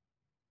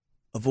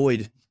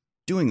avoid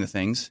doing the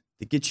things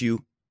that get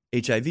you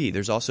HIV.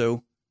 There's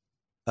also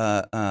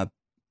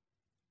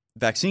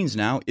vaccines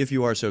now. If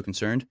you are so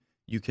concerned,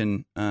 you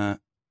can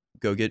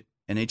go get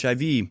an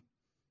HIV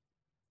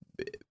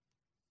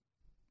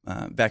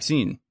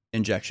vaccine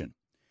injection.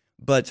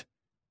 But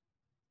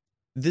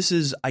this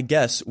is, I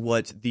guess,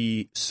 what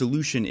the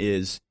solution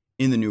is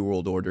in the New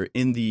World Order,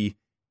 in the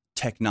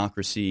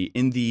technocracy,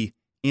 in the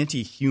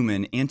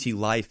anti-human,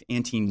 anti-life,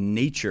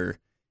 anti-nature,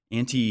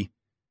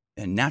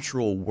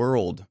 anti-natural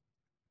world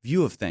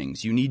view of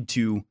things. You need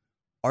to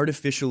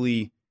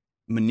artificially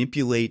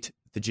manipulate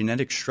the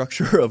genetic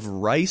structure of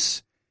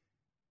rice.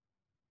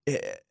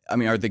 I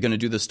mean, are they going to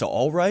do this to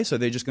all rice? Are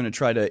they just going to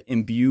try to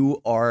imbue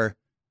our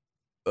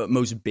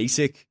most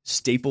basic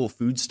staple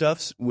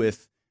foodstuffs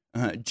with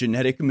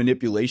genetic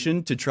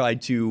manipulation to try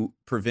to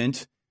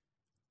prevent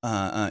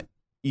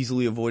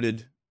easily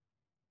avoided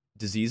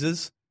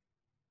diseases?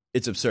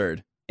 It's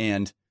absurd,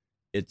 and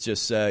it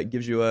just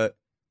gives you a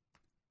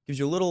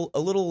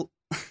little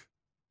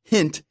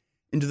hint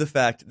into the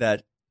fact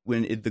that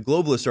when the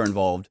globalists are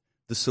involved,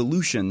 the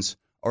solutions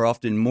are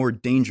often more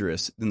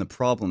dangerous than the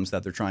problems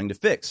that they're trying to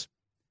fix.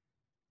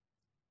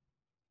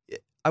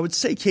 I would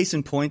say case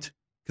in point,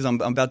 because I'm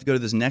about to go to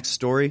this next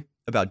story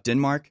about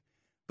Denmark,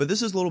 but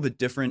this is a little bit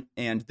different,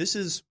 and this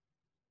is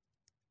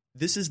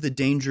the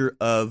danger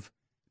of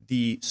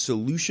the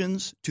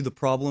solutions to the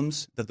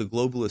problems that the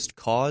globalists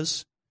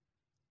cause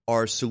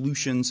are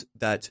solutions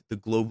that the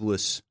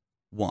globalists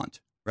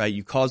want, right?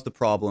 You cause the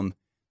problem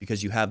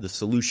because you have the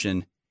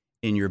solution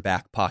in your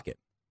back pocket.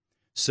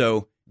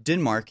 So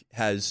Denmark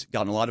has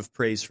gotten a lot of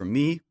praise from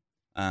me,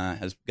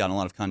 has gotten a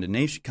lot of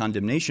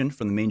condemnation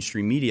from the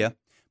mainstream media,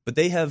 but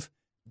they have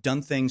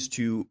done things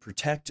to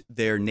protect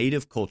their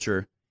native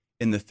culture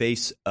in the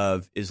face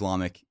of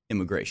Islamic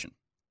immigration,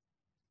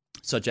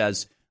 such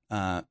as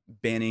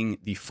banning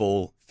the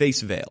full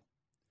face veil.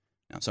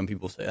 Now, some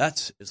people say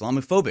that's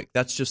Islamophobic.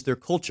 That's just their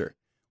culture.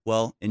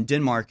 Well, in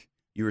Denmark,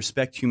 you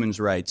respect human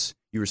rights,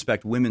 you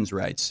respect women's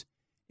rights,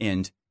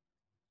 and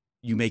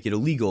you make it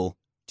illegal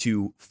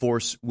to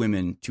force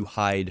women to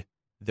hide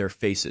their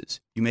faces.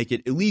 You make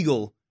it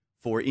illegal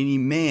for any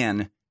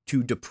man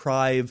to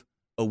deprive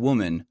a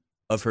woman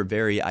of her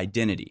very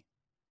identity.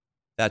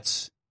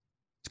 It's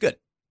good.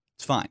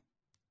 It's fine.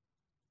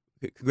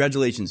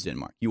 Congratulations,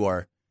 Denmark. You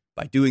are,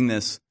 by doing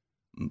this,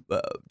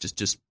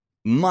 just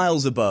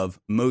miles above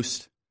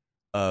most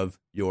of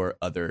your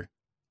other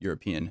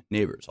European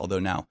neighbors. Although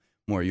now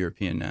more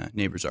European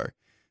neighbors are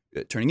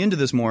turning into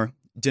this more,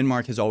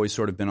 Denmark has always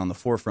sort of been on the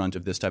forefront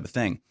of this type of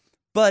thing.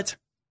 But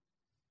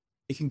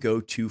it can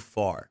go too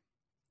far.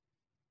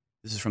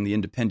 This is from The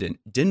Independent.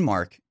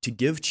 Denmark to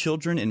give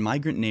children in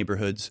migrant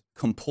neighborhoods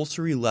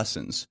compulsory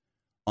lessons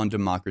on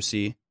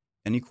democracy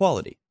and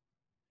equality.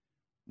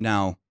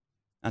 Now,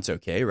 that's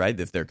okay, right?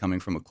 If they're coming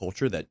from a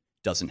culture that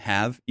doesn't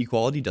have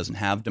equality, doesn't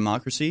have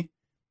democracy,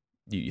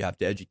 you have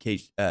to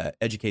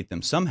educate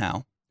them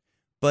somehow.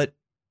 But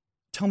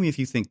tell me if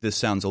you think this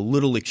sounds a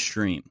little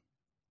extreme.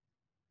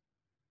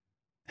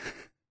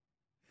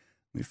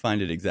 Let me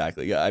find it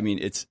exactly. I mean,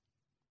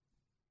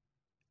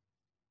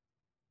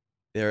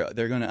 they're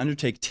going to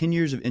undertake 10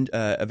 years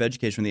of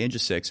education from the age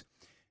of 6.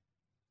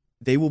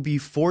 They will be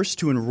forced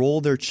to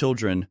enroll their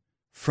children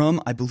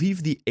from, I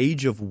believe, the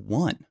age of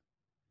 1.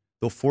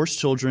 They'll force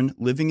children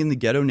living in the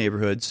ghetto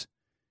neighborhoods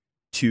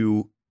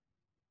to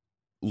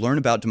learn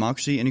about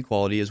democracy and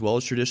equality as well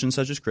as traditions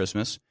such as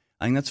Christmas.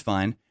 I think that's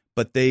fine.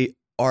 But they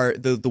are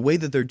the way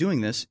that they're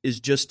doing this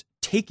is just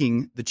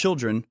taking the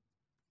children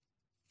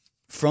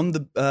from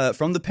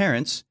the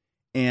parents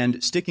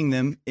and sticking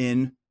them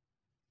in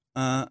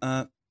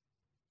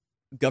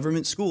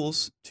government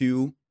schools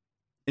to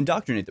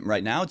indoctrinate them.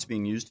 Right now, it's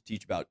being used to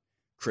teach about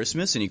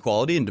Christmas and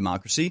equality and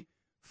democracy.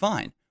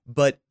 Fine.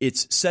 But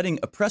it's setting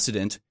a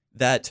precedent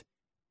that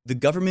the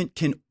government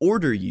can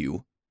order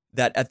you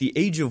that at the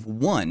age of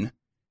 1,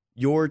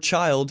 your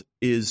child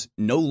is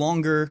no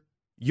longer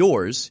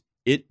yours.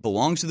 It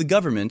belongs to the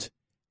government.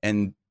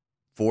 And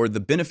for the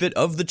benefit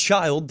of the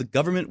child, the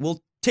government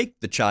will take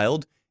the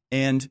child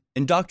and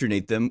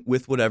indoctrinate them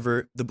with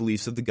whatever the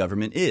beliefs of the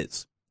government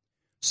is.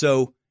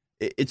 So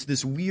it's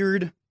this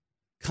weird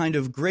kind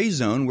of gray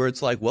zone where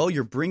it's like, well,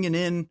 you're bringing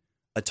in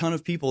a ton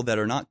of people that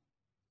are not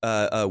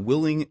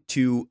willing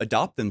to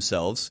adopt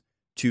themselves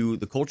to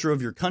the culture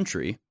of your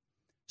country.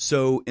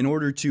 So in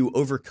order to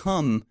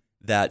overcome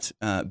that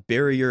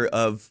barrier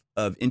of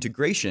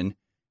integration,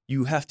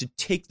 you have to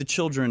take the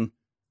children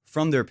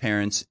from their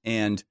parents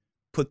and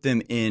put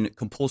them in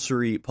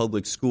compulsory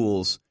public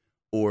schools,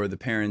 or the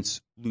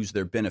parents lose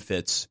their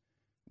benefits,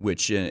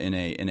 which in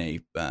a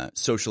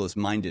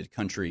socialist-minded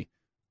country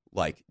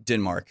like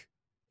Denmark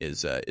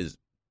is a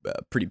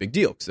pretty big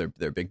deal because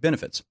they're big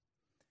benefits.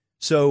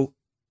 So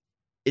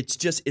it's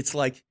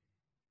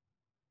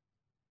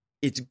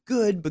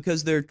good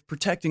because they're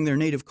protecting their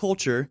native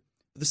culture.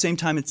 At the same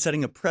time, it's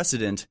setting a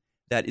precedent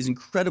that is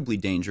incredibly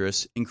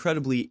dangerous,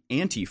 incredibly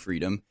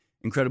anti-freedom,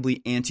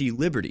 incredibly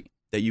anti-liberty,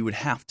 that you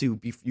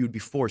would be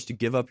forced to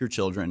give up your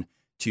children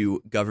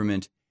to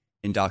government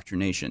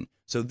indoctrination.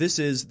 So this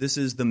is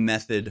the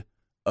method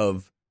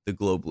of the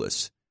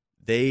globalists.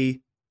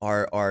 They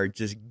are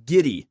just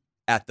giddy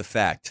at the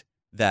fact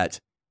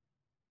that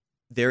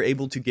they're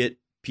able to get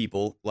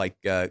people like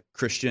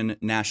Christian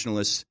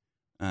nationalist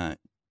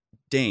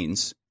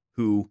Danes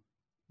who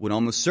would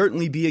almost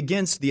certainly be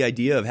against the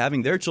idea of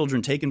having their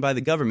children taken by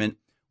the government.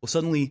 Well,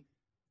 suddenly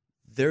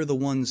they're the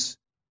ones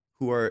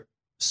who are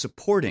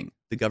supporting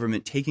the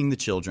government taking the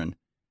children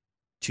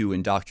to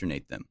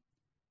indoctrinate them.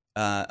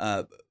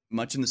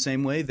 Much in the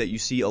same way that you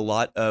see a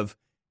lot of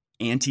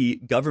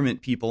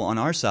anti-government people on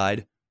our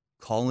side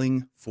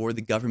calling for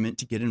the government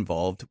to get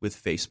involved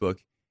with Facebook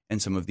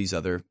and some of these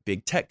other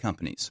big tech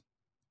companies.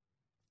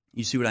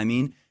 You see what I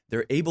mean?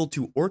 They're able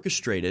to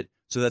orchestrate it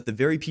so that the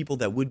very people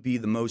that would be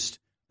the most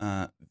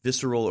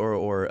visceral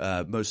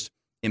or most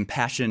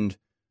impassioned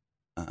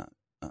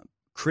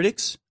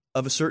critics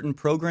of a certain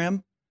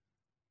program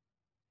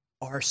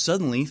are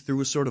suddenly,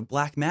 through a sort of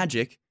black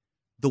magic,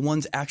 the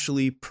ones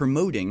actually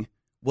promoting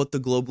what the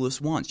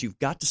globalist wants. You've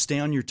got to stay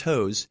on your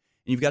toes,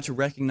 and you've got to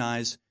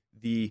recognize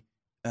the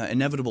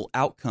inevitable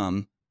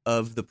outcome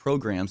of the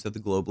programs that the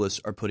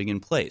globalists are putting in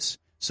place.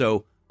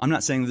 So I'm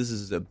not saying this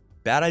is a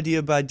bad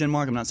idea by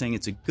Denmark. I'm not saying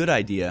it's a good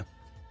idea.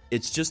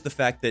 It's just the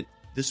fact that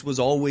this was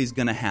always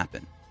going to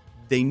happen.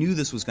 They knew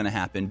this was going to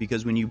happen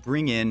because when you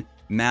bring in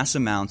mass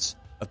amounts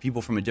of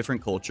people from a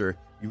different culture,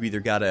 you either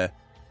got to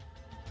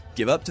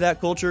give up to that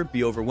culture,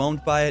 be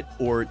overwhelmed by it,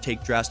 or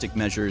take drastic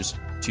measures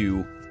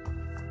to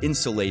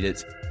insulate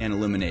it and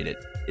eliminate it.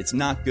 It's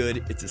not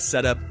good. It's a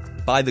setup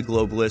by the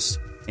globalists,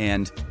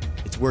 and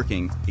it's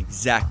working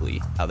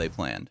exactly how they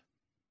planned.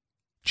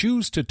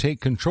 Choose to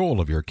take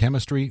control of your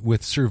chemistry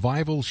with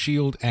Survival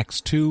Shield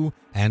X2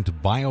 and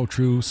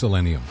BioTrue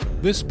Selenium.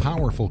 This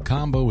powerful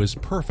combo is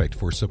perfect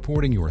for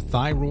supporting your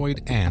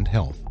thyroid and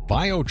health.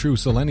 BioTrue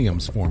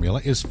Selenium's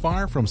formula is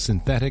far from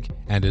synthetic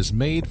and is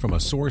made from a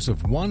source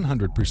of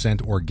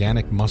 100%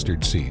 organic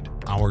mustard seed.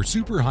 Our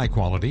super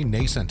high-quality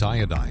nascent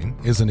iodine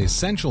is an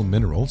essential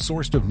mineral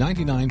sourced of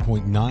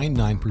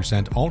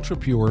 99.99%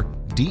 ultra-pure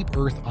deep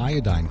earth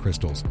iodine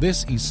crystals.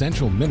 This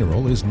essential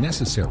mineral is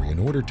necessary in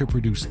order to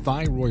produce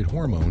thyroid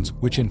hormones,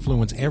 which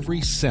influence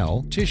every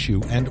cell,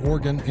 tissue, and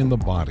organ in the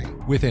body.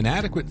 With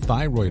inadequate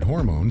thyroid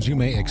hormones, you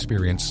may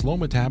experience slow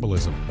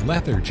metabolism,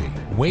 lethargy,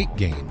 weight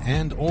gain,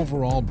 and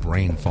overall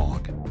brain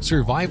fog.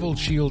 Survival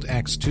Shield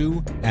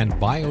X2 and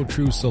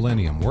BioTrue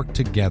Selenium work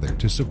together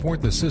to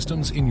support the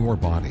systems in your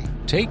body.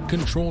 Take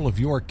control of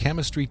your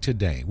chemistry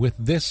today with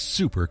this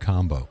super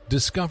combo.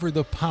 Discover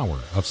the power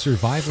of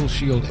Survival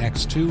Shield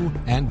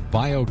X2 and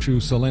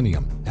BioTrue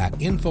Selenium at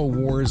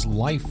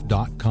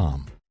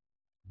InfoWarsLife.com.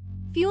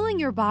 Fueling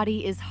your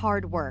body is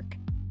hard work.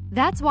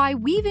 That's why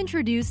we've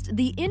introduced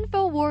the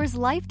InfoWars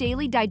Life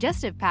Daily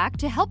Digestive Pack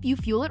to help you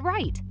fuel it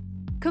right.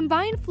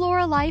 Combine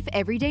Flora Life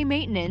Everyday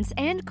Maintenance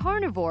and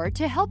Carnivore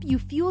to help you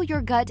fuel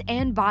your gut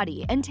and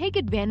body and take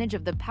advantage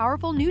of the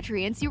powerful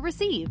nutrients you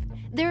receive.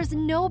 There's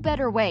no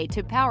better way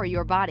to power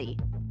your body.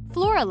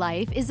 Flora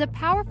Life is a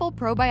powerful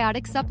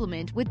probiotic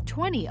supplement with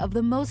 20 of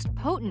the most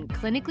potent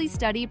clinically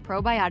studied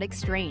probiotic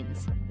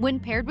strains. When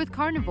paired with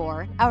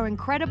Carnivore, our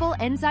incredible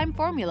enzyme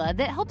formula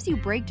that helps you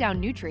break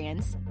down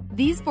nutrients,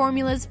 these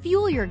formulas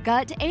fuel your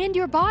gut and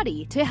your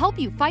body to help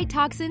you fight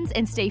toxins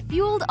and stay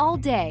fueled all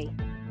day.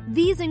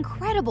 These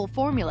incredible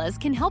formulas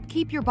can help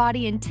keep your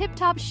body in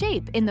tip-top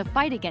shape in the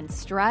fight against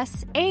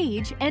stress,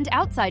 age, and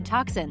outside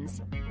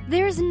toxins.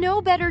 There's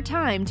no better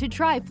time to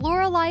try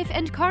Flora Life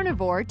and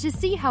Carnivore to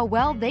see how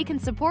well they can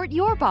support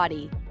your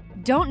body.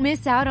 Don't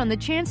miss out on the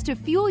chance to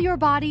fuel your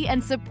body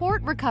and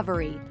support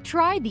recovery.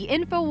 Try the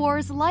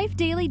InfoWars Life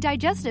Daily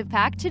Digestive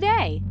Pack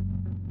today.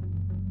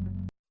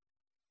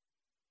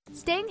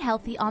 Staying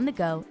healthy on the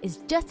go is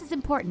just as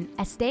important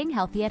as staying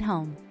healthy at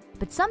home.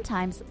 But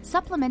sometimes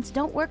supplements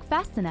don't work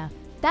fast enough.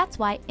 That's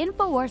why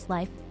InfoWars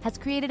Life has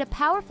created a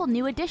powerful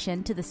new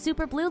addition to the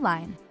Super Blue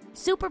line,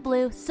 Super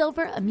Blue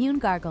Silver Immune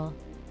Gargle.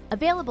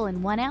 Available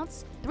in 1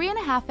 ounce,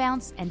 3.5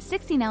 ounce, and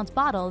 16 ounce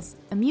bottles,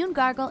 Immune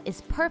Gargle is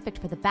perfect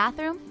for the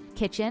bathroom,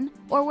 kitchen,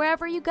 or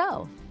wherever you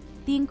go.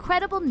 The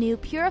incredible new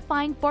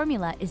purifying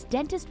formula is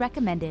dentist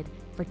recommended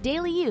for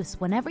daily use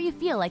whenever you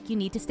feel like you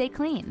need to stay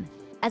clean.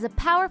 As a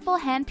powerful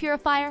hand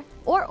purifier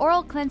or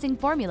oral cleansing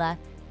formula,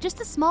 just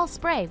a small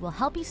spray will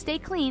help you stay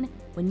clean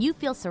when you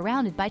feel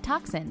surrounded by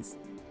toxins.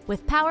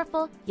 With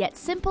powerful yet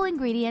simple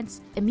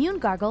ingredients, Immune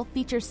Gargle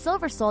features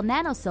Silver Sol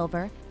Nano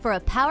Silver for a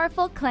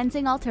powerful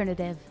cleansing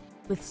alternative.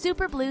 With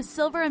Super Blue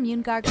Silver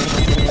Immune Gargle.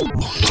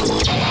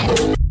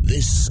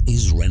 This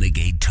is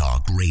Renegade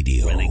Talk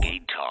Radio.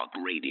 Renegade Talk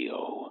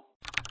Radio.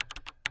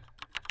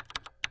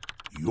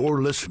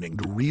 You're listening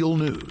to Real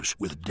News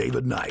with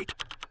David Knight.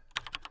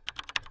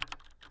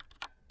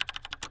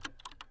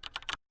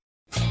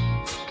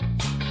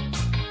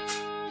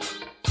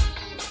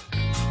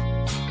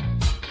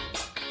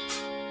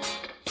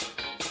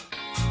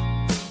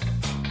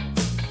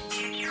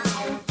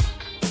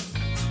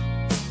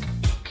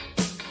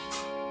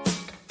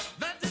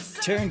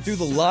 Tearing through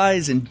the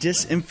lies and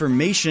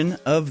disinformation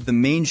of the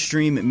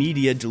mainstream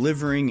media,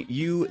 delivering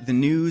you the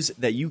news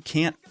that you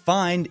can't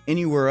find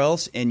anywhere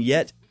else and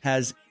yet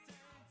has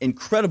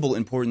incredible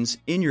importance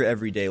in your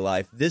everyday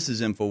life. This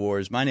is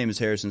InfoWars. My name is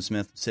Harrison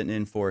Smith, sitting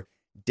in for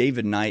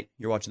David Knight.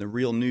 You're watching The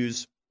Real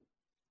News.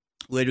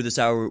 Later this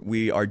hour,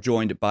 we are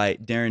joined by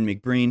Darren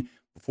McBreen.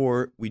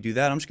 Before we do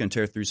that, I'm just going to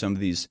tear through some of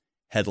these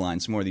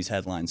headlines, some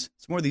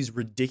more of these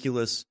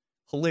ridiculous,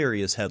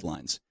 hilarious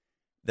headlines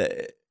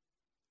that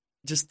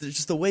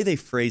just the way they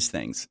phrase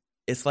things.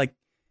 It's like,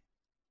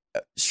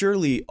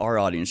 surely our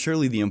audience,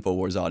 surely the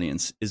InfoWars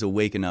audience is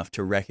awake enough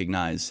to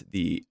recognize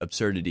the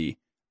absurdity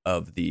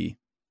of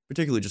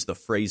particularly just the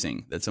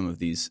phrasing that some of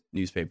these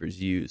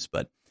newspapers use.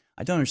 But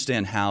I don't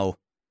understand how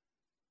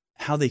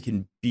they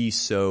can be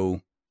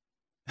so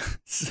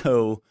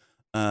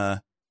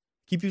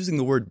keep using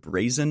the word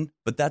brazen,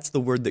 but that's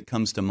the word that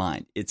comes to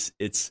mind.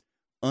 It's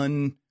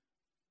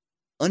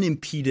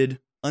unimpeded,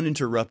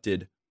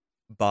 uninterrupted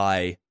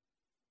by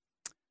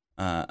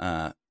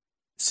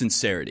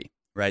sincerity,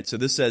 right? So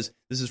this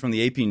is from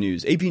the AP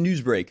News. AP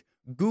News break.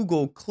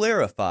 Google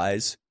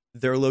clarifies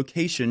their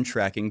location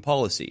tracking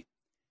policy.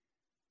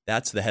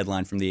 That's the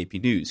headline from the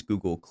AP News.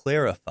 Google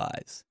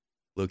clarifies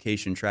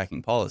location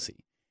tracking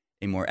policy.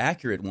 A more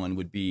accurate one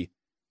would be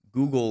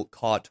Google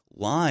caught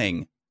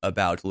lying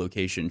about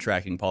location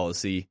tracking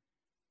policy,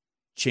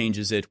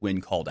 changes it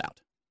when called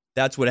out.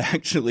 That's what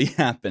actually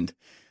happened.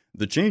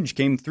 The change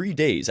came 3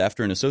 days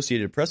after an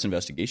Associated Press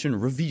investigation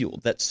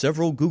revealed that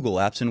several Google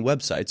apps and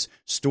websites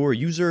store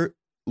user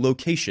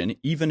location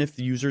even if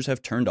the users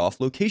have turned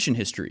off location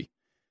history.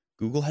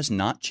 Google has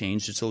not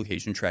changed its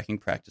location tracking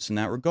practice in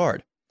that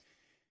regard.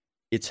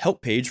 Its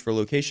help page for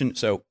location,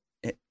 so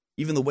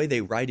even the way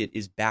they write it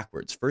is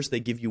backwards. First, they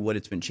give you what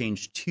it's been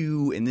changed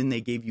to, and then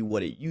they gave you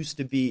what it used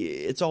to be.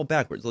 It's all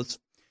backwards. Let's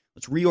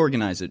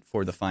reorganize it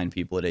for the fine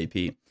people at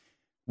AP.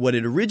 What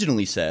it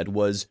originally said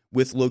was,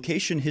 with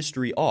location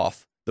history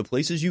off, the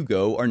places you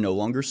go are no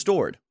longer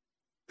stored.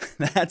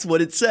 That's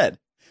what it said.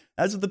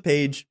 That's what the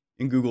page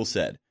in Google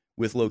said.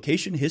 With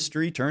location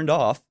history turned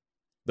off,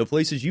 the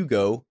places you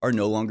go are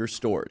no longer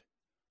stored.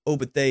 Oh,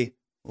 but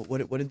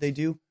what did they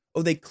do?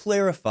 Oh, they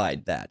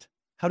clarified that.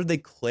 How did they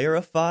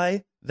clarify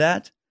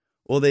that?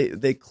 Well,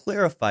 they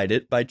clarified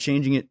it by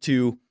changing it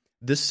to,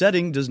 this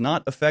setting does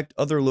not affect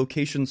other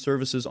location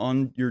services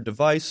on your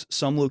device.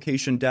 Some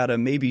location data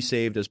may be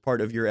saved as part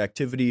of your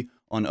activity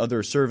on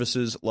other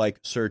services like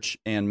search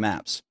and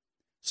maps.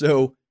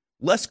 So,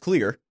 less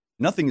clear.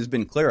 Nothing has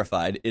been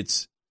clarified.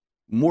 It's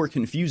more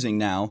confusing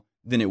now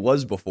than it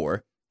was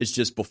before. It's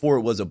just before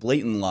it was a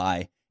blatant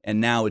lie,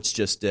 and now it's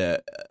just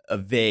a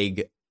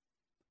vague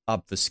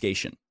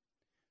obfuscation.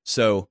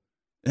 So,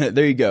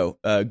 there you go.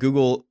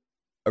 Google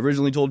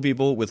originally told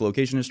people with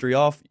location history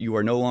off, you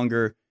are no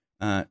longer,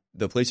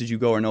 the places you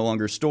go are no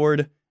longer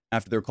stored.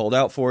 After they're called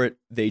out for it,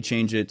 they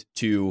change it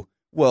to,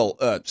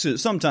 so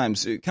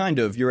sometimes kind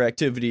of your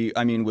activity,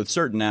 with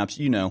certain apps,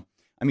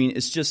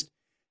 it's just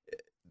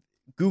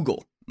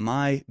Google.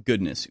 My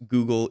goodness,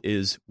 Google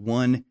is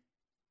one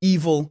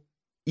evil,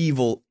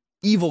 evil,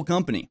 evil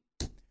company.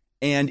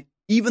 And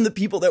even the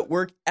people that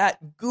work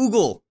at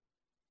Google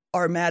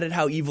are mad at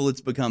how evil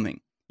it's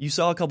becoming. You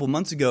saw a couple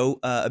months ago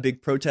a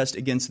big protest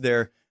against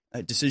their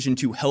decision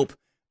to help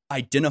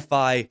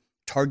identify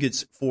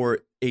targets for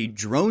a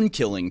drone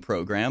killing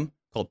program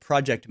called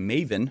Project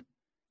Maven.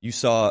 You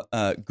saw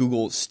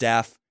Google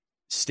staff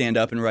stand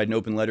up and write an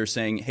open letter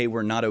saying, hey,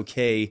 we're not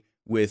okay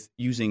with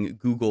using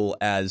Google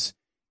as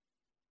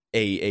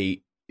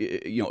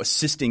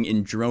assisting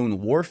in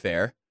drone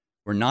warfare.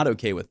 We're not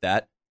okay with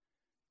that.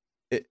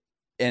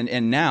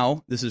 And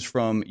now, this is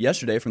from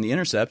yesterday from The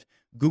Intercept,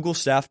 Google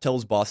staff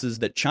tells bosses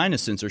that China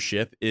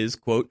censorship is,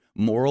 quote,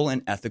 moral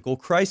and ethical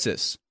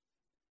crisis.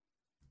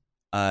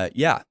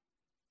 Yeah,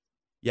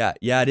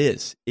 it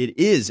is. It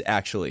is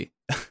actually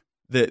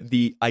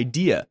the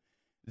idea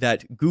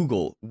that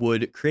Google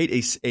would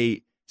create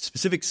a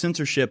specific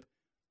censorship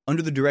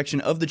under the direction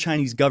of the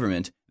Chinese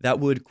government that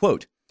would,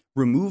 quote,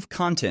 remove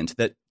content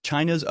that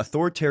China's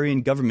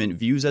authoritarian government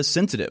views as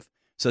sensitive,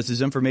 such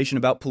as information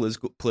about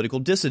political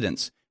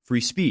dissidents, free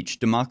speech,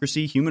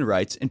 democracy, human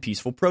rights, and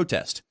peaceful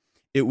protest.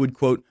 It would,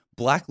 quote,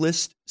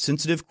 blacklist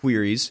sensitive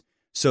queries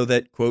so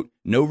that, quote,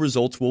 no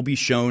results will be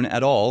shown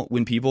at all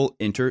when people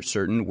enter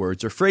certain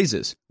words or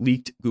phrases,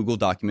 leaked Google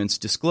documents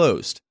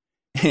disclosed.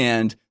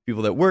 And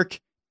people that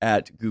work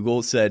at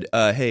Google said,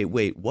 hey,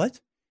 wait,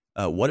 what?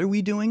 What are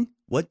we doing?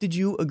 What did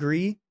you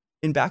agree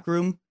in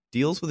backroom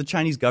deals with the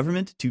Chinese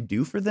government to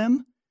do for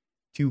them?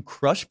 To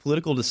crush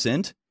political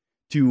dissent?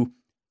 To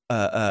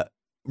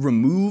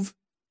remove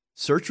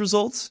search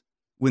results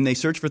when they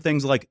search for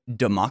things like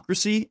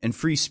democracy and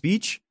free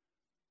speech?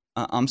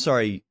 I'm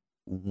sorry,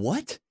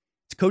 what?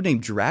 It's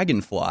codenamed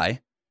Dragonfly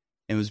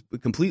and was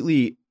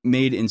completely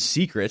made in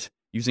secret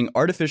using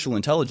artificial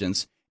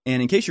intelligence.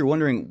 And in case you're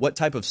wondering what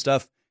type of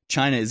stuff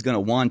China is going to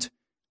want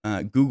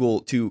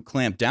Google to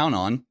clamp down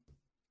on,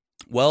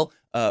 well,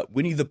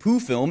 Winnie the Pooh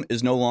film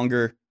is no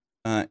longer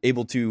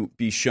able to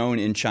be shown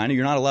in China.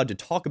 You're not allowed to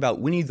talk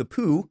about Winnie the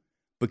Pooh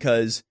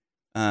because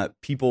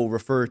people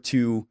refer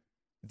to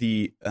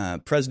the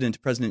President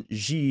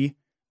Xi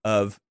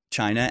of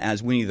China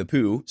as Winnie the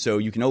Pooh. So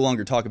you can no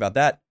longer talk about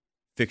that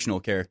fictional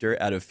character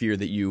out of fear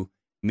that you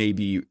may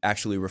be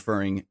actually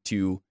referring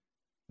to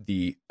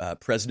the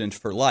president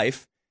for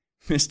life,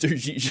 Mr.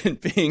 Xi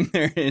Jinping.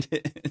 There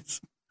it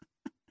is.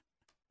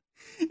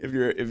 If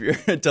you're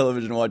a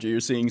television watcher, you're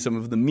seeing some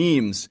of the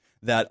memes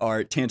that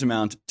are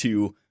tantamount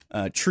to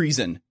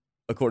treason,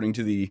 according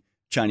to the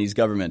Chinese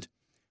government.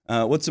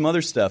 What's some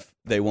other stuff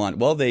they want?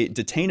 Well, they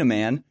detain a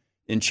man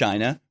in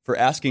China for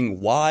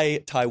asking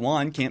why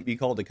Taiwan can't be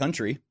called a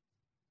country.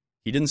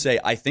 He didn't say,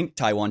 I think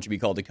Taiwan should be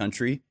called a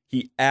country.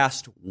 He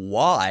asked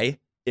why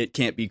it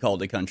can't be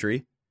called a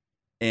country.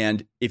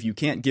 And if you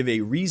can't give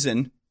a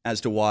reason as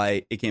to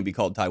why it can't be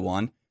called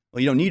Taiwan,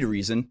 well, you don't need a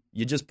reason.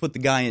 You just put the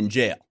guy in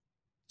jail.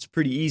 It's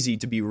pretty easy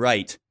to be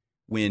right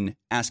when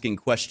asking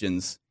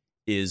questions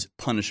is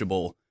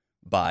punishable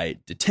by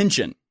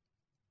detention.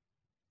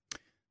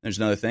 There's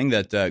another thing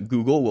that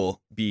Google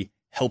will be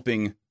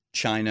helping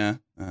China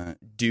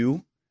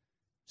do,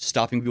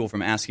 stopping people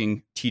from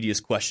asking tedious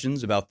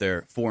questions about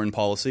their foreign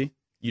policy.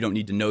 You don't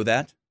need to know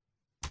that.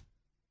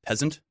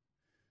 Peasant.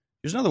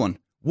 Here's another one.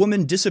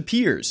 Woman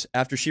disappears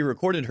after she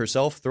recorded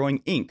herself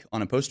throwing ink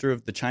on a poster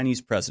of the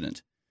Chinese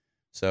president.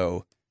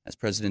 So, as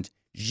President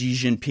Xi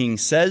Jinping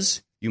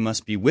says, you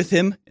must be with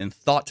him in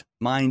thought,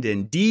 mind,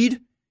 and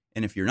deed.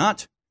 And if you're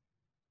not,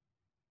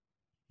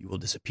 you will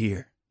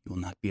disappear. You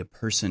will not be a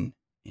person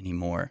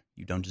anymore.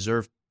 You don't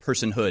deserve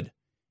personhood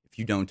if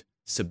you don't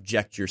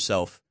subject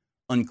yourself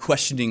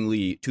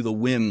unquestioningly to the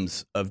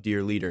whims of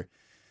dear leader.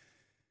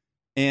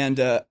 And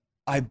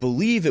I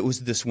believe it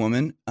was this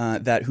woman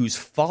whose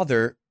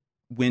father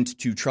went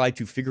to try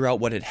to figure out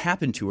what had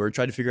happened to her,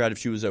 tried to figure out if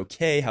she was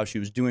okay, how she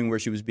was doing, where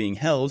she was being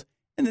held,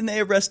 and then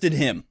they arrested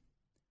him.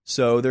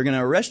 So they're going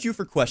to arrest you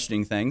for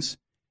questioning things,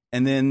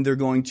 and then they're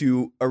going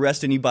to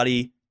arrest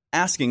anybody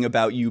asking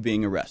about you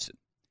being arrested.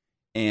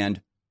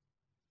 And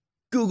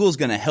Google's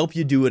going to help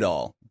you do it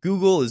all.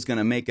 Google is going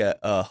to make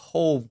a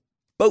whole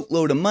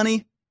boatload of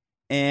money,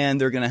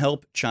 and they're going to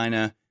help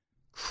China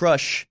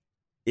crush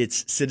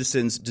its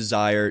citizens'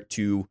 desire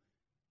to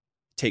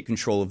take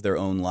control of their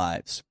own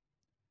lives.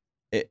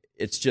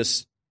 It's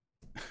just,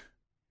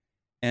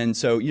 and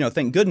so,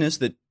 thank goodness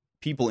that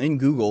people in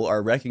Google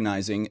are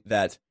recognizing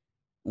that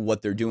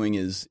what they're doing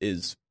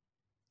is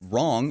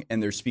wrong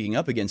and they're speaking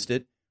up against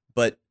it.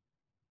 But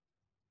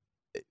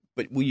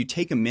will you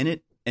take a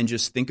minute and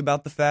just think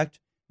about the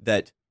fact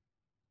that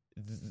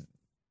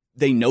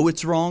they know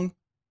it's wrong?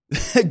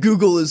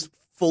 Google is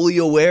fully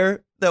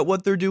aware that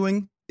what they're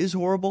doing is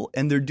horrible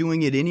and they're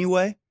doing it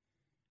anyway.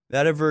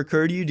 That ever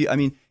occurred to you? I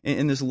mean,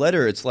 in this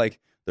letter, it's like,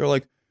 they're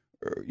like,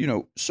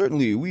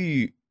 certainly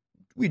we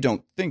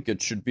don't think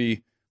it should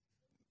be,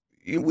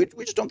 we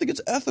just don't think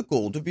it's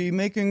ethical to be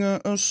making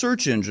a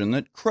search engine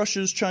that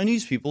crushes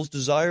Chinese people's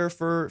desire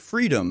for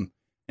freedom.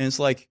 And it's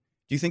like,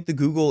 do you think the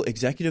Google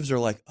executives are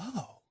like,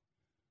 oh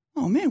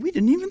man, we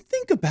didn't even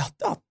think about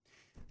that.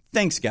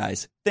 Thanks,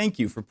 guys. Thank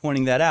you for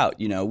pointing that out.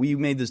 We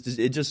made this,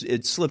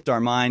 it slipped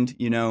our mind.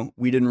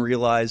 We didn't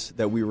realize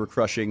that we were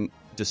crushing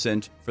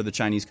dissent for the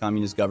Chinese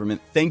Communist government.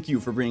 Thank you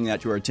for bringing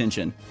that to our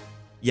attention.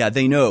 Yeah,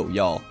 they know,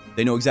 y'all.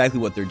 They know exactly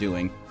what they're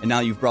doing. And now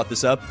you've brought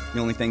this up, the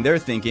only thing they're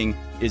thinking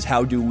is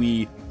how do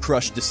we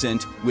crush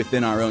dissent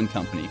within our own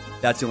company?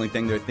 That's the only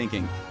thing they're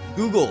thinking.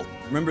 Google,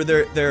 remember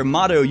their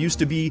motto used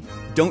to be,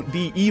 don't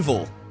be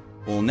evil.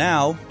 Well,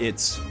 now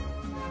it's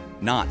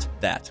not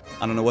that.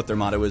 I don't know what their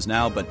motto is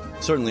now, but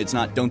certainly it's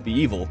not don't be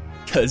evil,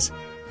 because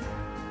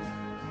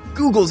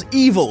Google's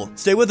evil.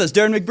 Stay with us.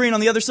 Darren McBreen on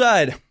the other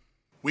side.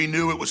 We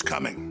knew it was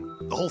coming.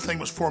 The whole thing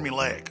was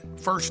formulaic.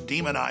 First,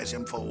 demonize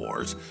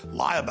InfoWars,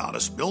 lie about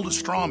us, build a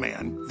straw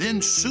man,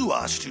 then sue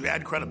us to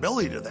add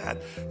credibility to that,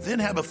 then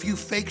have a few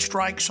fake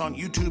strikes on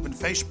YouTube and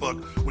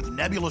Facebook with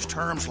nebulous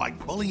terms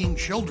like bullying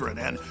children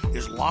and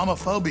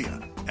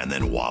Islamophobia. And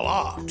then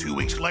voila, 2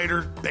 weeks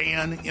later,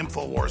 ban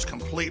InfoWars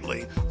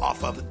completely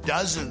off of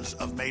dozens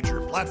of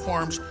major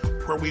platforms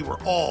where we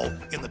were all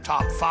in the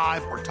top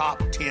 5 or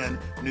top 10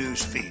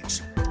 news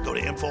feeds. Go to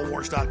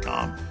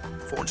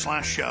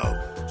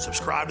Infowars.com/show.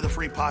 Subscribe to the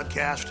free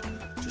podcast.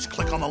 Just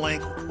click on the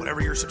link, whatever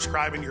you're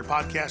subscribing your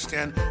podcast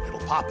in, it'll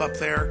pop up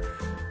there.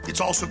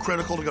 It's also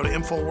critical to go to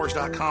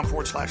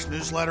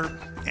Infowars.com/newsletter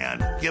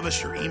and give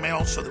us your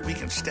email so that we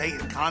can stay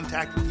in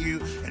contact with you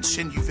and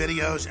send you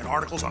videos and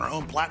articles on our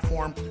own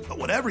platform. But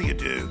whatever you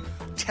do,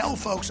 tell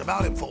folks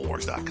about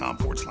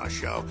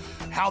Infowars.com/show,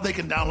 how they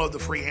can download the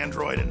free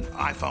Android and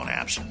iPhone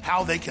apps,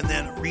 how they can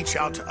then reach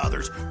out to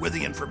others with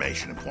the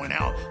information and point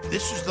out,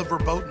 this is the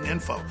verboten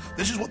info.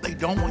 This is what they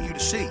don't want you to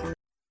see.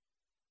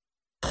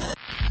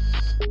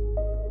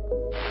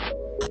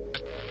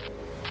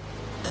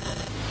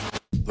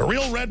 The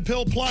Real Red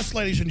Pill Plus,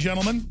 ladies and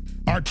gentlemen.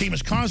 Our team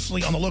is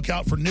constantly on the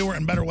lookout for newer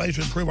and better ways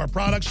to improve our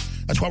products.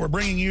 That's why we're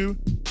bringing you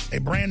a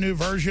brand new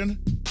version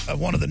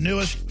of one of the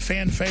newest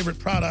fan favorite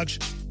products,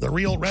 the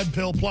Real Red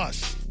Pill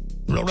Plus.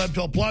 The Real Red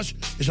Pill Plus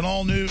is an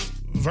all-new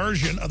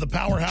version of the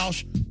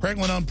powerhouse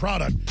Pregnenolone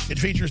product. It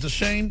features the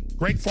same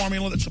great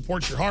formula that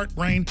supports your heart,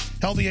 brain,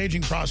 healthy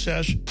aging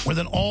process with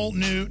an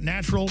all-new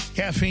natural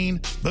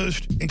caffeine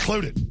boost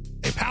included.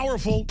 A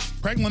powerful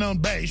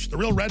Pregnenolone base, the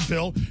Real Red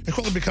Pill, has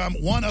quickly become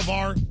one of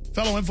our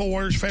fellow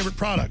InfoWarriors' favorite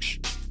products.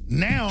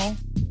 Now,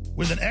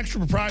 with an extra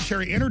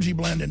proprietary energy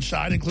blend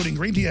inside, including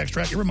green tea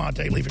extract, yerba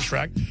mate, leaf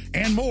extract,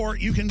 and more,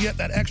 you can get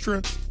that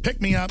extra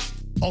pick-me-up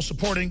while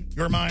supporting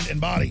your mind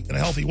and body in a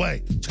healthy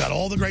way. It's got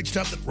all the great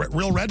stuff that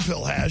Real Red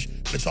Pill has,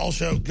 but it's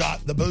also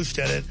got the boost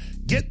in it.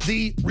 Get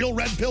the Real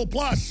Red Pill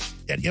Plus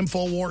at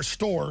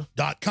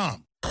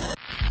InfoWarsStore.com.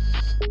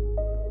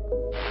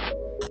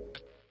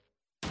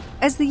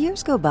 As the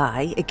years go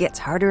by, it gets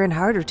harder and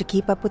harder to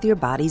keep up with your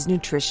body's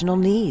nutritional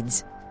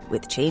needs.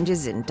 With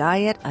changes in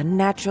diet,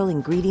 unnatural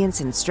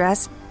ingredients, and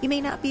stress, you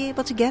may not be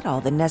able to get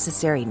all the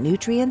necessary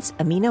nutrients,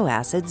 amino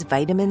acids,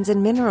 vitamins,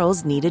 and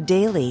minerals needed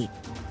daily.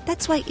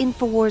 That's why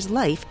InfoWars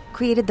Life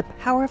created the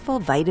powerful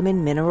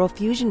Vitamin Mineral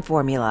Fusion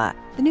formula.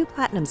 The new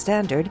platinum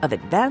standard of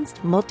advanced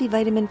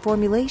multivitamin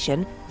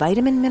formulation,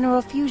 Vitamin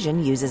Mineral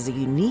Fusion uses a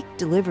unique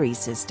delivery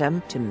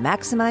system to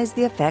maximize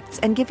the effects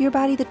and give your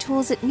body the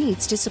tools it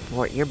needs to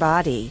support your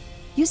body.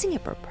 Using a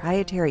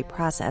proprietary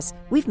process,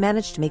 we've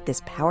managed to make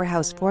this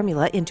powerhouse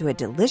formula into a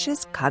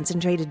delicious,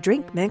 concentrated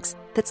drink mix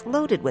that's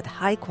loaded with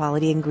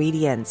high-quality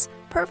ingredients.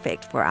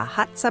 Perfect for a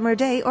hot summer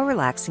day or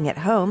relaxing at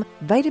home,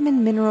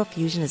 Vitamin Mineral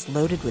Fusion is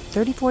loaded with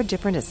 34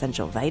 different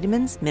essential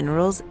vitamins,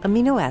 minerals,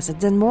 amino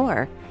acids, and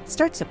more.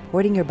 Start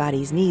supporting your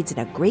body's needs in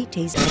a great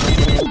taste.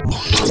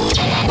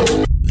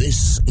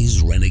 This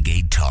is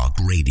Renegade Talk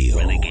Radio.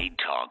 Renegade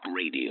Talk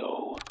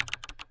Radio.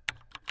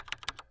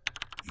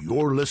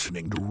 You're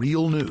listening to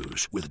Real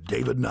News with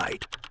David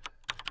Knight.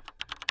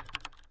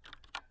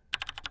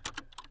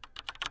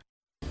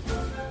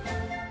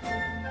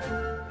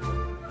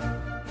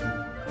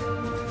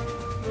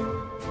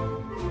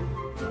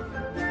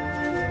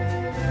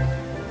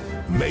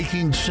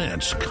 Making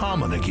sense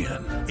common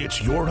again.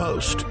 It's your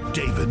host,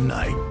 David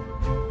Knight.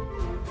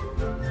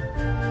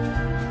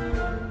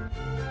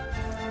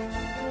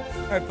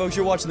 All right, folks,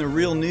 you're watching The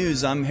Real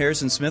News. I'm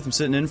Harrison Smith. I'm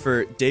sitting in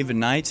for David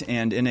Knight,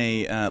 and in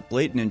a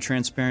blatant and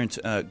transparent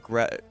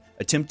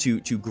attempt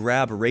to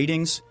grab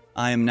ratings,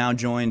 I am now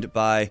joined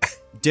by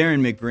Darren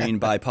McBreen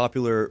by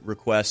popular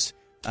request.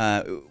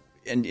 And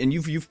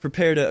you've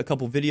prepared a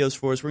couple videos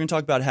for us. We're going to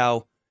talk about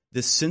how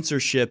this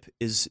censorship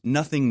is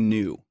nothing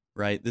new,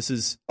 right? This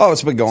is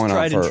it's been going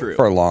on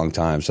for a long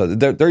time. So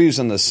they're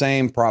using the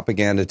same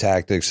propaganda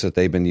tactics that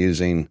they've been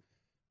using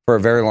for a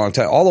very long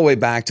time, all the way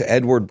back to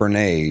Edward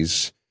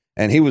Bernays.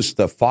 And he was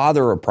the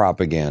father of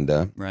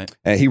propaganda. Right.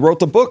 And he wrote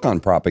the book on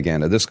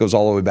propaganda. This goes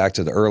all the way back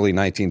to the early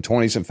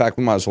 1920s. In fact,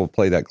 we might as well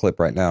play that clip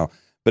right now.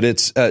 But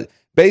it's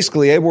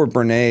basically Edward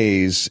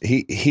Bernays.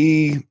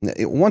 He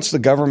once the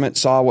government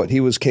saw what he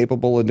was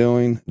capable of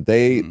doing,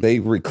 they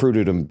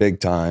recruited him big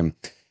time.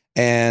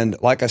 And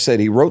like I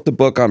said, he wrote the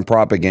book on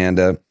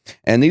propaganda.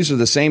 And these are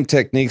the same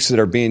techniques that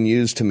are being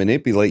used to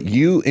manipulate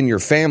you and your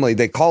family.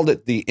 They called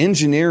it the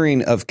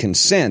engineering of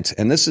consent.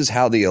 And this is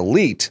how the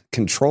elite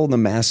control the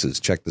masses.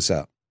 Check this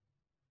out.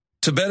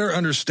 To better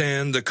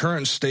understand the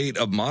current state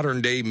of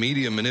modern-day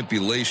media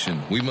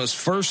manipulation, we must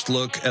first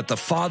look at the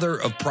father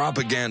of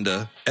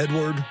propaganda,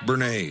 Edward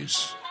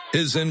Bernays.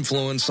 His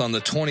influence on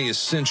the 20th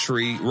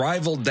century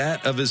rivaled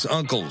that of his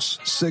uncles,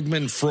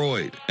 Sigmund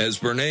Freud, as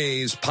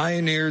Bernays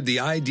pioneered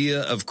the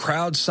idea of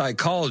crowd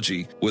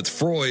psychology with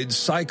Freud's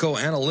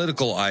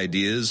psychoanalytical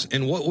ideas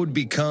in what would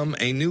become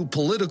a new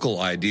political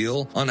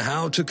ideal on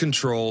how to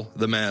control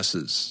the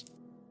masses.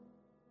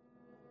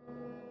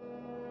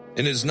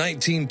 In his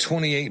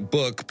 1928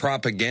 book,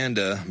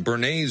 Propaganda,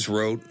 Bernays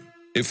wrote,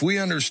 "If we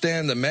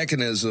understand the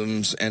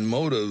mechanisms and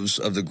motives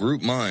of the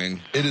group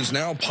mind, it is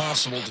now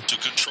possible to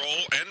control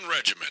and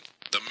regiment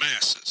the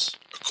masses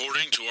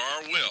according to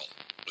our will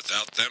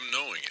without them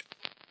knowing it."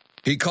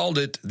 He called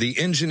it the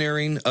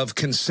engineering of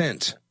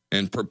consent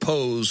and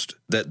proposed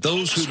that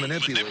those who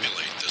manipulate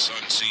this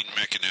unseen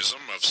mechanism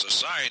of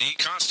society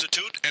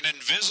constitute an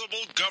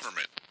invisible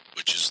government,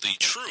 which is the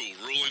true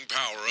ruling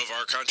power of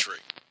our country.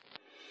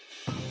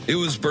 It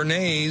was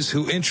Bernays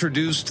who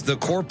introduced the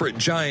corporate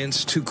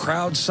giants to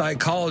crowd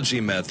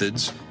psychology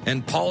methods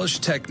and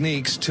polished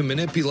techniques to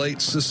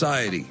manipulate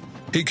society.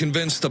 He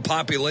convinced the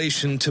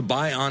population to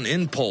buy on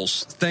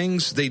impulse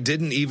things they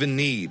didn't even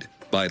need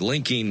by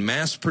linking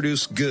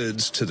mass-produced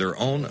goods to their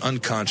own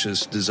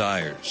unconscious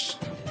desires.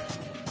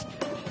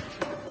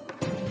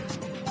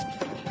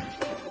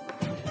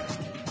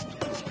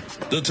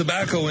 The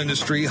tobacco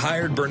industry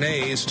hired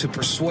Bernays to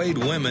persuade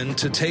women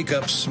to take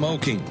up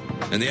smoking,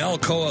 and the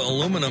Alcoa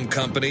Aluminum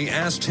Company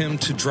asked him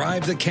to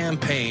drive the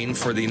campaign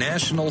for the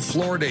national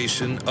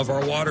fluoridation of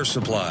our water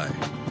supply.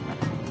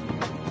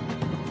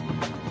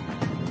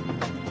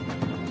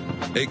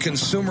 A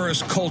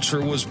consumerist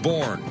culture was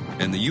born,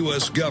 and the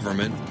U.S.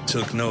 government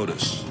took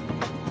notice.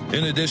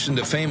 In addition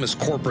to famous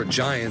corporate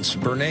giants,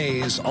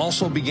 Bernays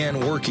also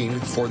began working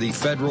for the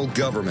federal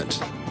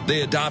government.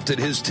 They adopted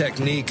his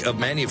technique of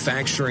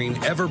manufacturing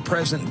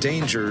ever-present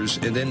dangers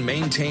and then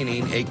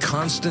maintaining a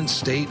constant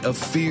state of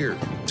fear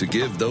to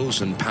give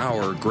those in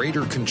power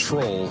greater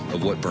control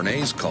of what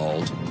Bernays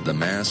called the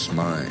mass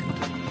mind.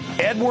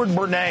 Edward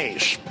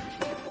Bernays,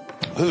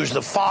 who's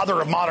the father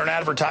of modern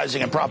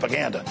advertising and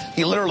propaganda,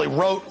 he literally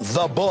wrote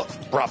the book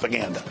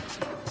Propaganda.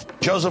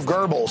 Joseph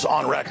Goebbels,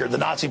 on record, the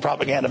Nazi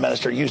propaganda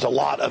minister, used a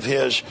lot of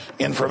his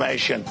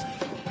information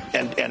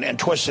and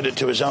twisted it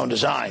to his own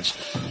designs.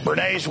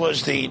 Bernays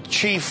was the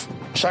chief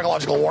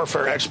psychological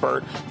warfare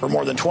expert for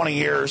more than 20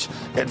 years,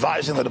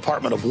 advising the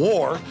Department of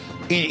War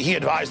he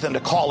advised them to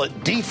call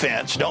it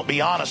defense. Don't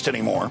be honest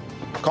anymore.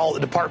 Call it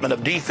the Department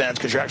of Defense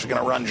because you're actually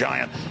going to run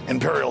giant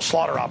imperial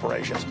slaughter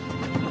operations.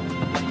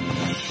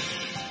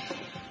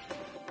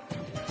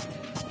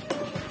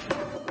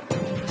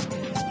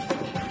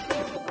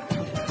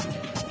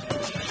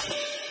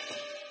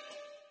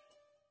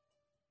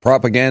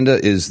 Propaganda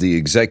is the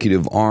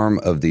executive arm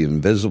of the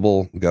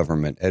invisible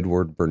government.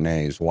 Edward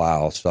Bernays.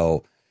 Wow.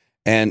 So,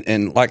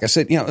 and like I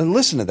said,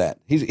 listen to that.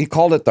 He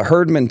called it the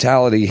herd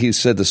mentality. He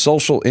said the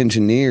social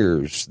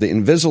engineers, the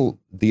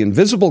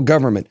invisible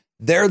government,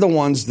 they're the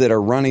ones that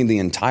are running the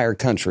entire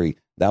country.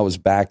 That was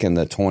back in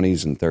the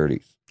 20s and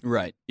 30s.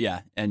 Right.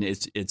 Yeah. And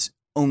it's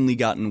only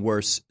gotten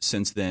worse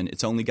since then.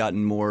 It's only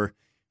gotten more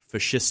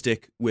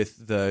fascistic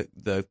with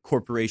the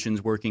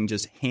corporations working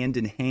just hand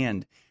in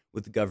hand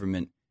with the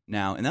government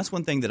now. And that's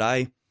one thing that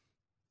I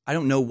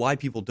don't know why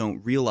people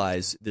don't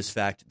realize this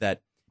fact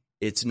that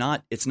it's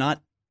not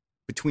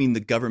between the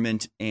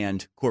government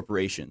and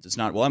corporations. It's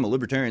not, well, I'm a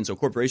libertarian, so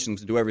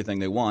corporations can do everything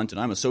they want, and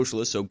I'm a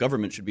socialist, so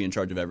government should be in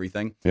charge of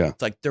everything. Yeah.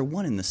 It's like they're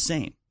one and the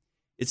same.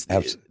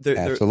 Absolutely.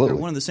 They're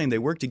one and the same. They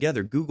work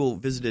together. Google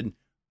visited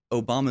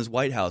Obama's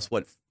White House,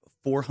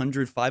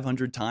 400,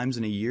 500 times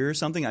in a year or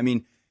something? I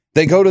mean,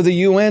 they go to the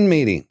UN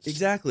meetings.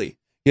 Exactly.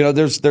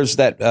 There's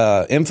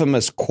that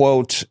infamous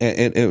quote.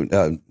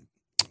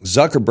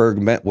 Zuckerberg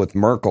met with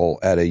Merkel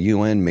at a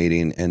UN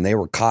meeting, and they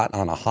were caught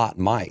on a hot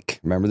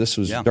mic. Remember, this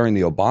was during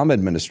the Obama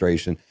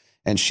administration,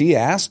 and she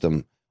asked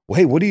him, well,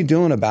 hey, what are you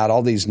doing about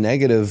all these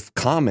negative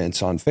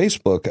comments on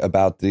Facebook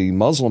about the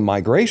Muslim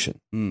migration?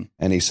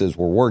 And he says,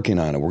 we're working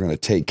on it. We're going to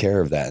take care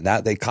of that.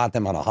 And they caught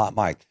them on a hot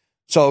mic.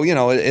 So,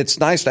 it's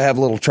nice to have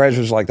little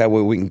treasures like that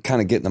where we can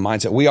kind of get in the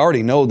mindset. We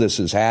already know this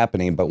is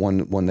happening, but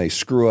when they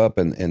screw up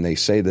and they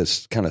say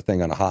this kind of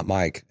thing on a hot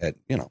mic,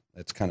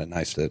 it's kind of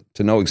nice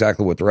to know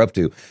exactly what they're up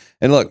to.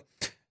 And look,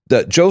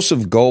 the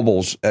Joseph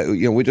Goebbels,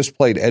 we just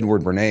played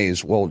Edward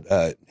Bernays. Well,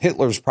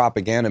 Hitler's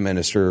propaganda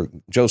minister,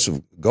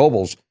 Joseph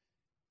Goebbels,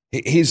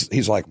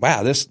 he's like,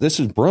 wow, this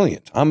is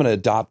brilliant. I'm going to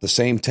adopt the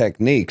same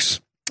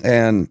techniques.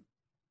 And,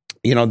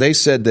 they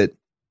said that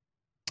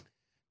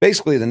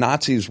basically the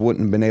Nazis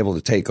wouldn't have been able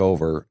to take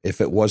over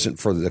if it wasn't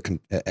for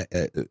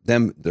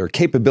their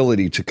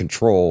capability to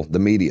control the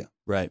media.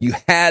 Right.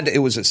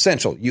 It was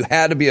essential. You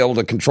had to be able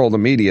to control the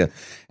media.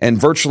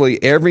 And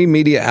virtually every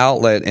media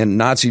outlet in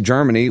Nazi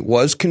Germany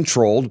was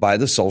controlled by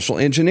the social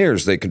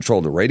engineers. They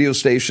controlled the radio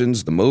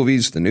stations, the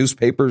movies, the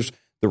newspapers,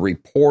 the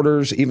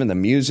reporters, even the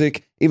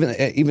music,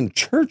 even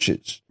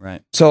churches.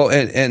 Right. So,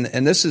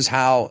 and this is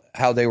how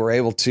they were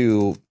able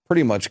to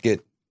pretty much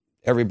get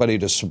everybody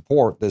to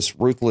support this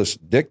ruthless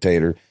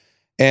dictator.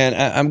 And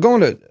I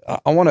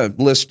want to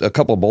list a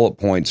couple of bullet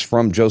points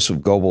from Joseph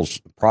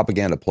Goebbels'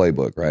 propaganda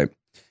playbook, right?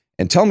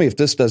 And tell me if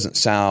this doesn't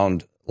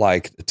sound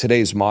like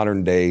today's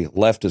modern day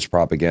leftist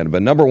propaganda.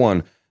 But number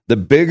one, the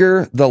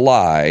bigger the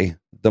lie,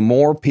 the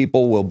more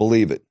people will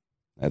believe it.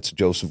 That's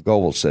Joseph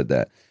Goebbels said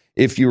that.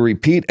 If you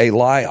repeat a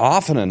lie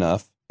often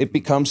enough, it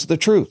becomes the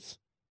truth.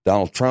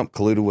 Donald Trump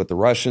colluded with the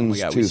Russians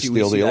to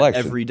steal the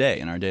election. Every day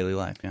in our daily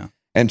life, yeah.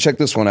 And check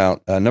this one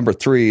out. Number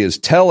 3 is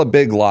tell a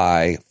big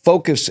lie,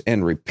 focus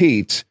and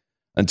repeat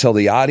until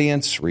the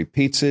audience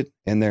repeats it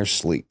in their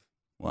sleep.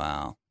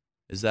 Wow.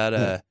 Is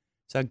that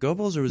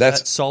Goebbels or was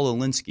that Saul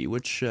Alinsky?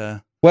 Which?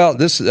 Well,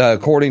 this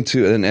according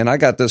to, and I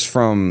got this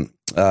from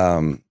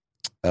Cheryl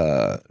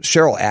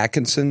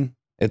Atkinson.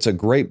 It's a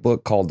great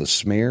book called The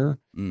Smear.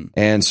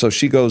 And so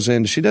she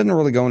doesn't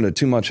really go into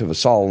too much of a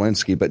Saul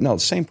Alinsky, but no, the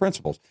same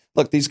principles.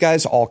 Look, these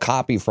guys all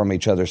copy from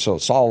each other. So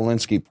Saul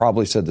Alinsky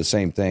probably said the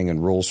same thing in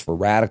Rules for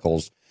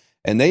Radicals.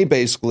 And they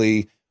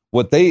basically,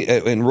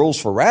 in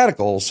Rules for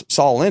Radicals,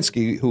 Saul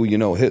Alinsky, who,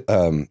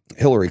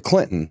 Hillary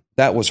Clinton,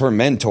 that was her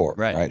mentor,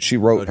 right? She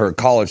wrote her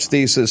college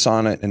thesis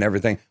on it and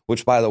everything,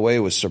 which, by the way,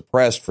 was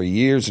suppressed for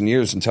years and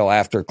years until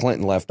after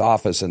Clinton left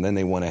office. And then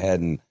they went ahead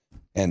and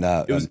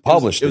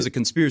published it. It was a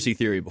conspiracy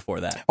theory before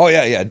that. Oh,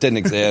 yeah, it didn't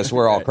exist.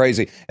 We're all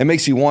crazy. It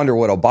makes you wonder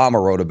what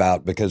Obama wrote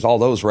about because all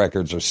those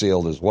records are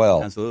sealed as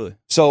well. Absolutely.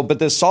 So, but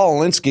this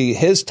Saul Alinsky,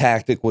 his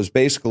tactic was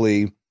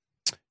basically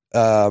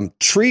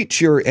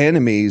treat your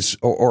enemies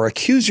or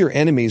accuse your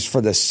enemies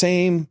for the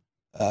same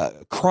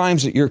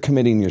crimes that you're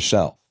committing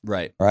yourself.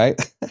 Right.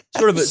 Right?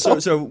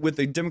 So with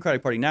the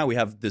Democratic Party now, we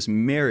have this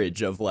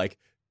marriage of like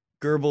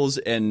Goebbels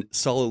and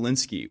Saul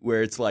Alinsky,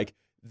 where it's like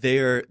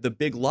the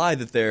big lie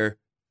that they're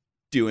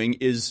doing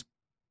is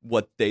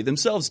what they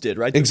themselves did,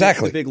 right?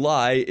 Exactly. The big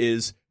lie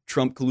is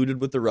Trump colluded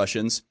with the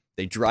Russians.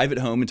 They drive it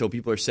home until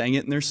people are saying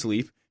it in their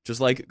sleep,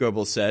 just like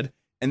Goebbels said.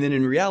 And then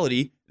in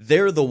reality,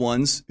 they're the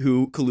ones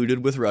who colluded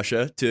with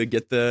Russia to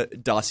get the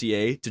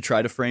dossier to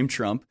try to frame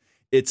Trump.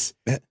 It's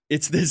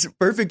this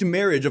perfect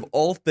marriage of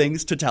all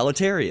things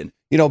totalitarian.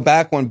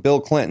 Back when Bill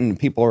Clinton,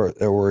 people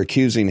were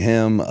accusing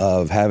him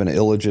of having an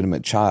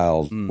illegitimate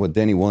child with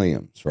Denny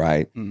Williams,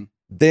 right?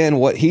 Then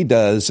what he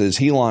does is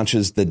he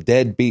launches the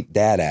Deadbeat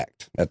Dad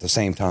Act at the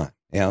same time.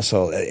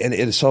 So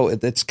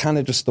it's kind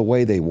of just the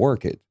way they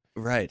work it.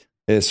 Right.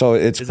 So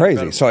it's crazy.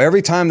 Incredible. So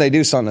every time they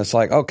do something, it's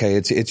like, okay,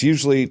 it's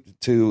usually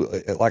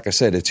like I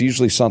said, it's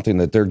usually something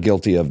that they're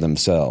guilty of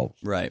themselves.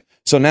 Right.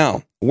 So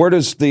now, where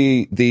does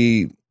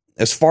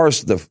as far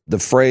as the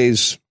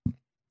phrase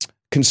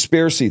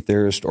conspiracy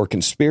theorist or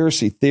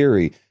conspiracy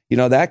theory,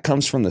 that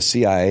comes from the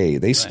CIA.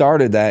 They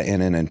started that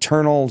in an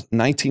internal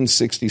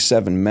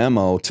 1967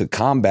 memo to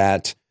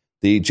combat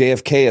the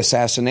JFK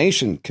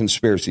assassination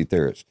conspiracy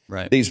theorists.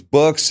 Right. These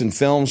books and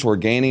films were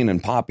gaining in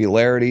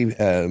popularity.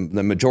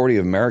 The majority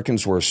of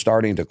Americans were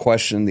starting to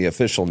question the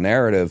official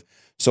narrative.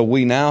 So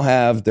we now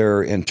have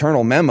their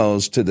internal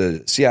memos to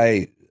the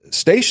CIA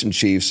station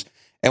chiefs.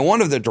 And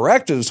one of the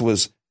directives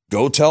was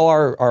go tell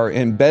our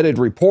embedded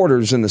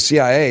reporters in the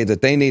CIA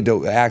that they need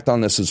to act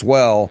on this as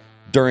well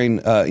during,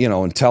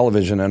 in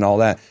television and all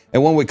that.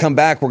 And when we come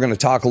back, we're going to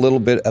talk a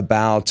little bit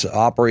about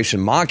Operation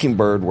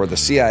Mockingbird, where the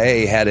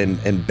CIA had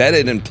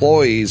embedded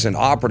employees and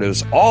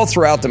operatives all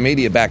throughout the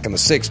media back in the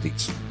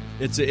 60s.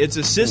 It's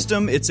a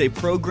system. It's a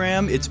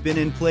program. It's been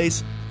in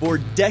place for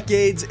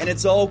decades, and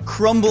it's all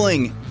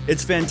crumbling.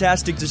 It's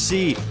fantastic to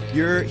see.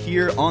 You're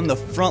here on the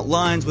front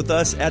lines with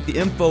us at the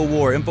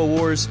InfoWar,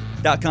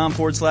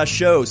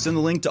 Infowars.com/show. Send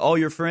the link to all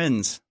your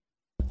friends.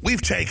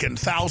 We've taken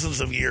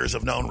thousands of years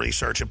of known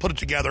research and put it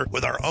together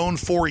with our own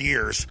 4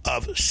 years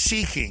of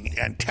seeking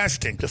and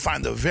testing to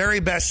find the very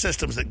best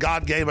systems that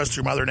God gave us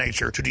through Mother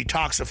Nature to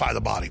detoxify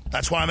the body.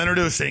 That's why I'm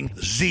introducing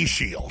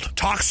Z-Shield,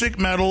 toxic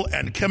metal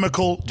and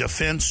chemical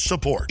defense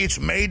support. It's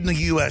made in the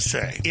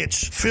USA.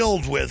 It's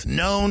filled with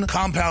known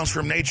compounds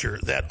from nature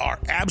that are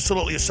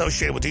absolutely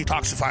associated with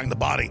detoxifying the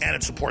body, and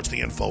it supports the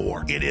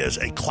InfoWar. It is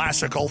a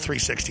classical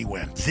 360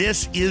 win.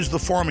 This is the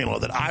formula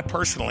that I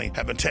personally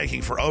have been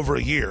taking for over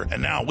a year,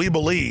 and now we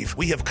believe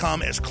we have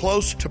come as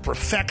close to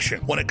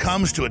perfection when it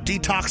comes to a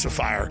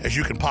detoxifier as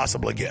you can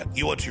possibly get.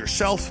 You owe it to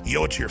yourself, you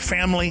owe it to your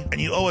family, and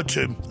you owe it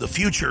to the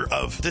future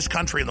of this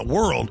country and the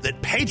world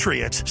that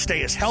patriots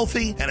stay as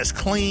healthy and as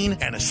clean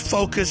and as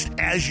focused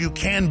as you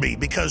can be,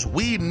 because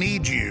we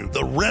need you,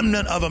 the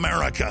remnant of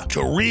America, to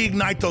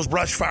reignite those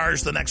brush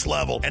fires to the next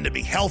level and to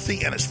be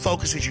healthy and as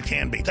focused as you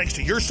can be. Thanks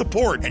to your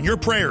support and your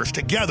prayers,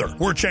 together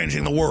we're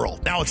changing the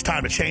world. Now it's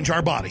time to change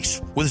our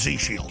bodies with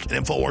Z-Shield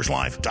at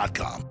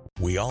InfoWarsLife.com.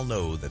 We all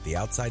know that the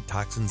outside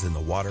toxins in the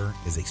water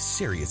is a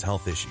serious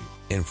health issue.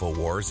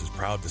 InfoWars is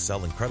proud to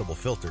sell incredible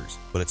filters,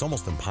 but it's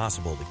almost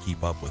impossible to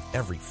keep up with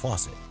every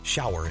faucet,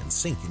 shower, and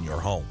sink in your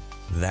home.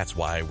 That's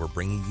why we're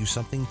bringing you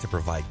something to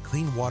provide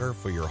clean water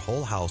for your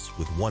whole house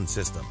with one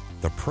system.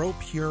 The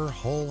ProPure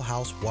Whole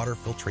House Water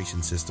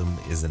Filtration System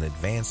is an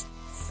advanced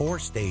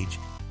 4-stage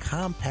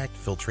compact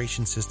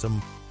filtration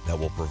system that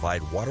will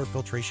provide water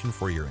filtration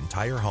for your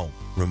entire home,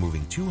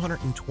 removing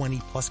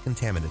 220 plus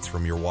contaminants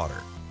from your water.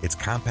 It's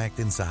compact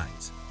in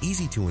size,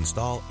 easy to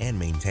install and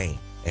maintain,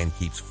 and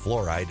keeps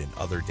fluoride and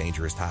other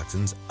dangerous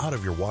toxins out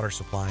of your water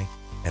supply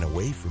and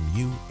away from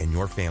you and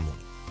your family.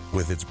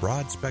 With its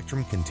broad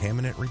spectrum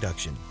contaminant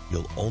reduction,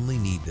 you'll only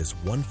need this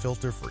one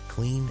filter for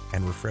clean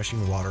and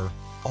refreshing water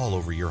all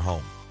over your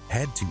home.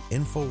 Head to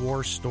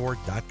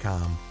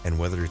InfoWarsStore.com, and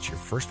whether it's your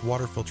first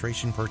water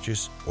filtration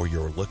purchase or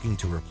you're looking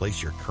to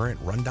replace your current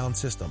rundown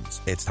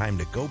systems, it's time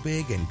to go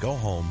big and go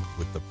home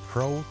with the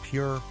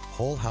ProPure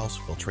Whole House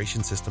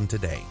Filtration System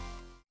today.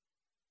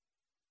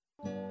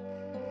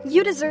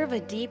 You deserve a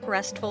deep,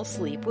 restful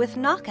sleep with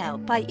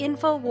Knockout by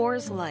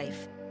InfoWars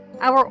Life.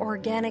 Our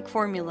organic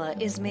formula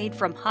is made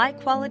from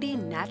high-quality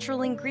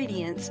natural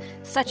ingredients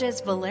such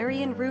as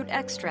valerian root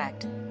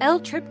extract,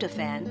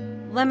 L-tryptophan,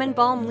 lemon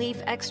balm leaf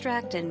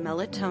extract, and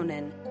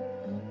melatonin.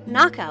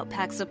 Knockout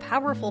packs a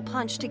powerful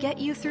punch to get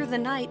you through the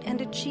night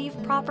and achieve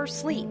proper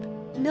sleep.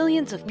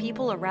 Millions of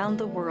people around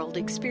the world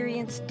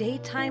experience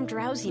daytime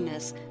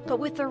drowsiness, but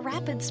with the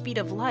rapid speed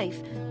of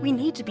life, we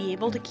need to be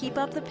able to keep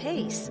up the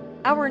pace.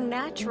 Our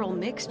natural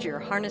mixture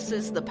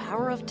harnesses the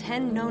power of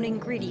 10 known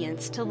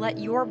ingredients to let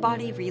your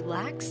body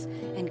relax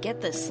and get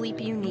the sleep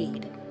you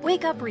need.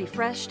 Wake up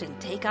refreshed and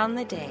take on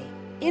the day.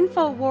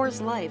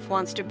 InfoWars Life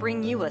wants to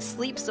bring you a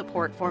sleep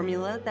support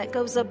formula that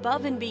goes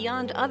above and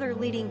beyond other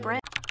leading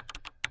brands.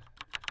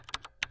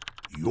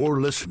 You're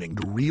listening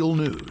to Real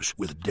News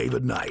with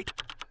David Knight.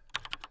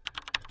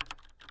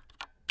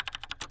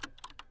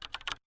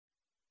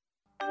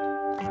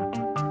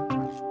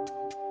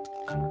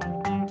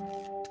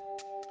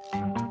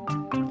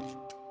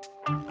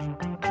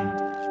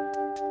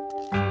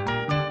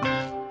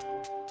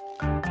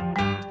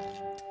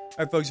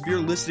 All right, folks, if you're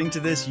listening to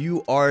this,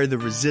 you are the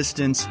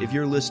resistance. If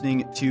you're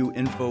listening to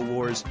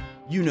InfoWars,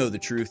 you know the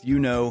truth. You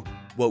know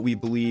what we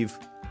believe.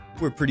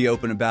 We're pretty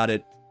open about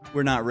it.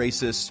 We're not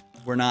racist.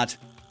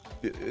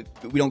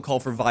 We don't call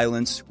for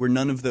violence. We're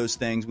none of those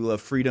things. We love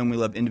freedom. We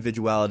love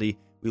individuality.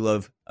 We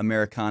love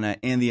Americana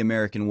and the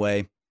American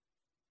way.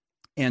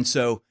 And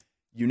so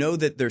you know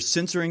that they're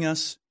censoring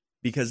us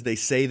because they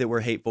say that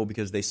we're hateful,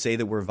 because they say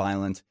that we're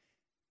violent.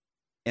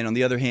 And on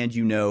the other hand,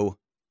 you know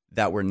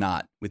that we're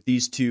not. With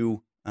these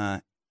two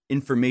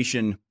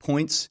information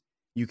points,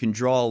 you can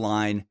draw a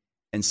line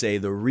and say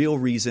the real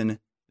reason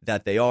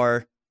that they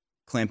are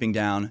clamping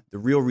down, the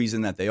real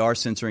reason that they are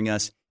censoring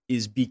us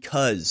is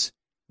because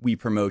we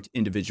promote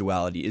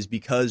individuality, is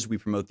because we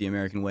promote the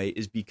American way,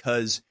 is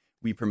because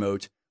we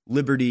promote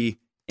liberty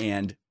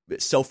and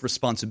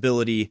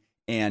self-responsibility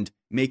and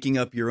making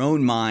up your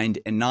own mind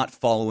and not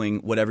following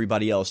what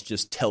everybody else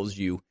just tells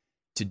you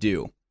to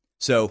do.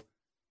 So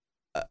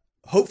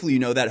hopefully you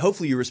know that.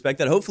 Hopefully you respect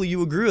that. Hopefully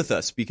you agree with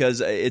us,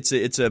 because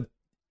it's a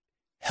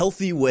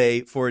healthy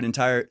way for an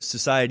entire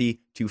society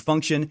to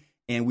function,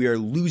 and we are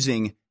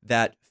losing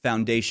that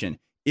foundation.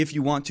 If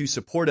you want to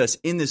support us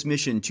in this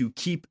mission to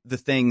keep the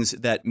things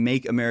that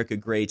make America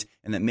great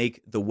and that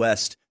make the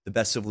West the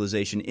best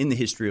civilization in the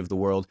history of the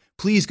world,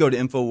 please go to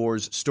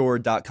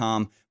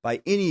InfoWarsStore.com.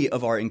 Buy any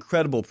of our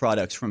incredible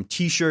products, from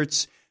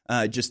T-shirts,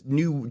 just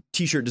new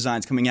T-shirt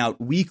designs coming out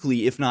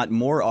weekly, if not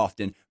more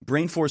often.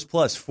 BrainForce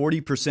Plus,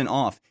 40%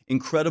 off.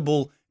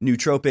 Incredible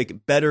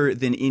nootropic, better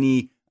than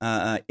any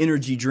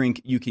energy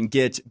drink you can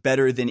get,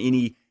 better than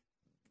any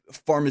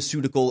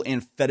pharmaceutical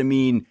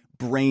amphetamine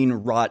brain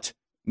rot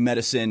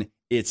medicine.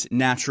 It's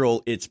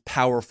natural, it's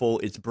powerful,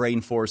 it's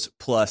BrainForce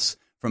Plus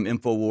from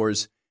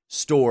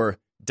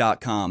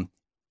InfoWarsStore.com.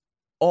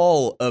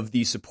 All of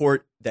the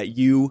support that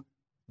you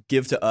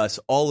give to us,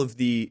 all of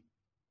the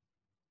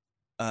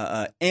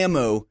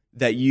ammo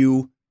that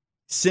you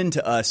send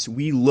to us,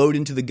 we load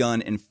into the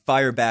gun and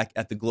fire back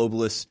at the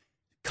globalist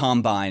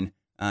combine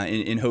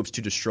in hopes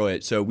to destroy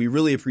it. So we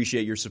really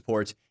appreciate your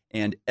support,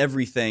 and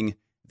everything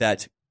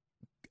that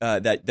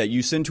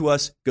you send to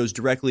us goes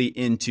directly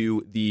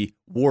into the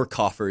war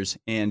coffers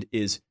and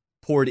is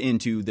poured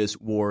into this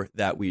war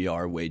that we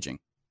are waging.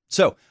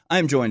 So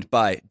I'm joined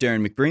by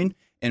Darren McBreen,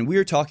 and we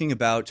are talking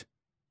about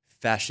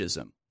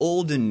fascism,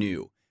 old and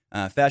new.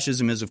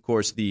 Fascism is, of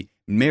course, the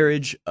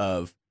marriage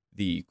of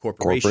the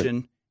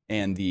corporation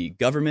and the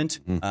government,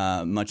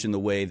 much in the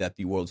way that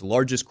the world's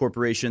largest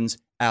corporations,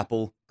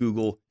 Apple,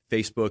 Google,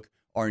 Facebook,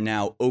 are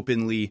now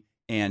openly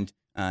and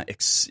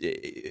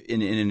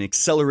in an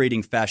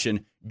accelerating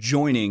fashion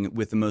joining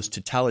with the most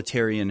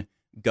totalitarian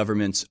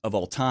governments of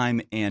all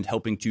time and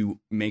helping to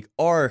make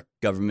our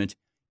government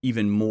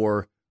even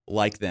more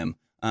like them.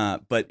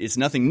 But it's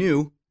nothing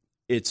new.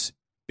 It's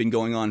been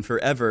going on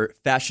forever.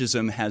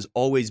 Fascism has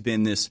always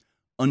been this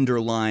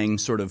underlying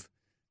sort of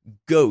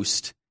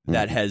ghost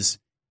that has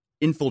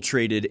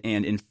infiltrated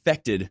and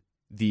infected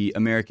the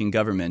American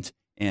government.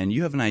 And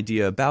you have an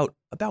idea about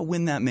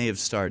when that may have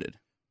started.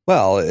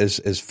 Well,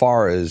 as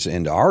far as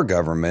into our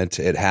government,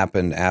 it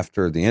happened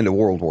after the end of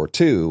World War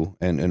II,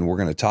 and we're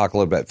going to talk a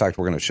little bit. In fact,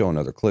 we're going to show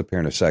another clip here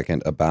in a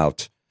second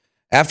about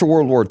after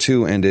World War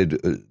II ended,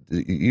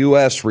 the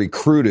U.S.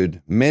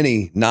 recruited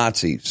many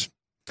Nazis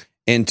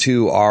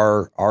into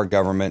our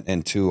government,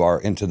 into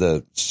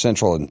the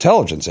Central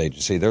Intelligence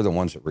Agency. They're the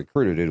ones that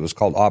recruited it. It was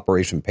called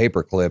Operation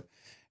Paperclip,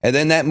 and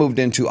then that moved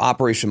into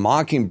Operation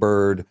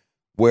Mockingbird,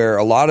 where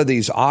a lot of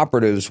these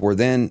operatives were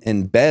then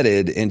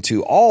embedded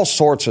into all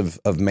sorts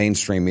of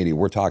mainstream media.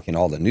 We're talking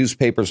all the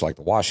newspapers like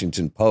the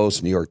Washington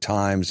Post, New York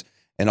Times,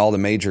 and all the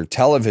major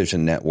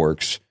television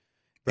networks.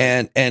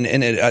 Right.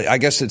 And I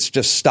guess it's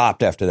just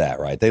stopped after that,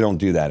 right? They don't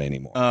do that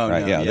anymore. Oh,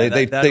 right? No. Yeah,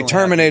 they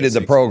terminated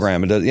the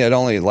program. It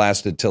only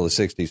lasted till the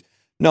 60s.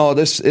 No,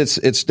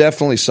 it's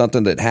definitely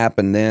something that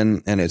happened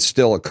then, and it's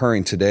still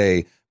occurring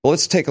today. Well,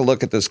 let's take a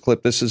look at this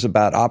clip. This is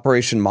about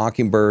Operation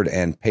Mockingbird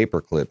and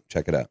Paperclip.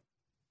 Check it out.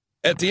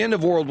 At the end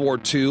of World War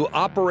II,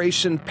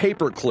 Operation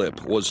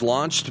Paperclip was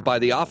launched by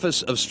the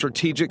Office of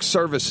Strategic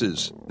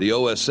Services, the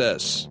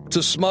OSS,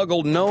 to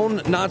smuggle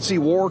known Nazi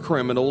war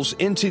criminals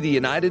into the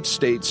United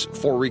States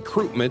for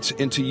recruitment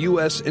into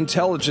U.S.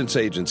 intelligence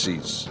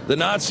agencies. The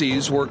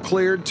Nazis were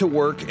cleared to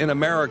work in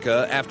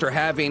America after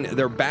having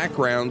their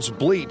backgrounds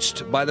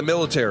bleached by the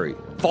military.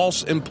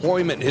 False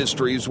employment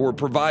histories were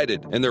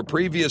provided, and their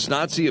previous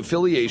Nazi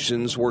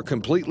affiliations were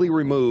completely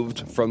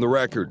removed from the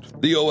record.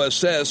 The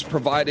OSS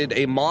provided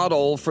a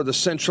model for the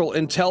Central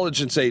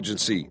Intelligence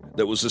Agency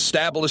that was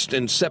established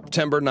in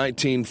September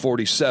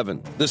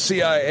 1947. The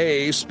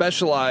CIA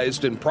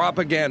specialized in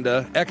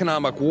propaganda,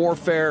 economic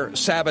warfare,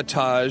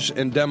 sabotage,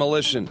 and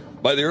demolition.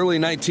 By the early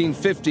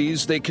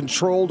 1950s, they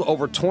controlled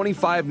over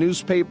 25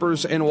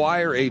 newspapers and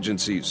wire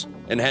agencies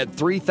and had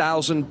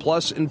 3,000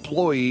 plus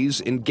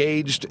employees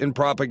engaged in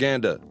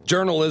propaganda.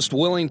 Journalists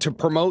willing to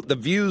promote the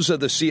views of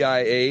the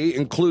CIA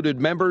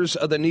included members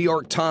of the New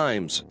York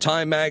Times,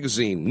 Time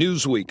Magazine,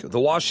 Newsweek, The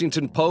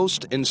Washington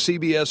Post, and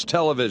CBS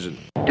Television.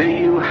 Do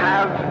you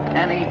have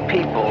any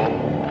people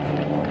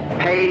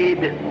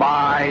paid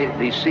by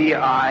the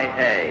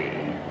CIA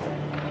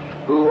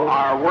who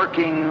are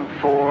working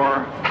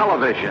for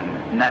television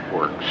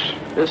networks?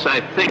 This, I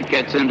think,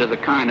 gets into the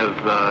kind of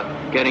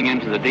getting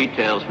into the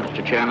details,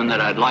 Mr. Chairman, that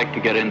I'd like to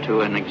get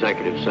into in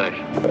executive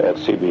session. At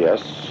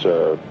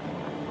CBS,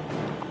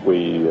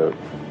 we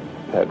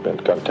had been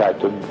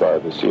contacted by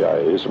the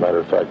CIA. As a matter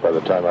of fact, by the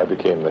time I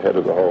became the head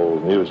of the whole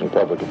news and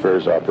public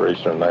affairs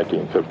operation in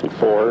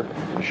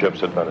 1954,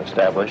 ships had been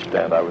established,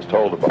 and I was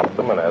told about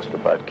them and asked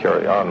if I'd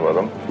carry on with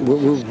them.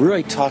 We're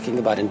really talking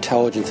about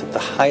intelligence at the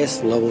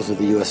highest levels of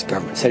the U.S.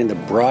 government, setting the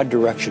broad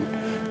direction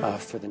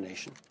for the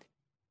nation.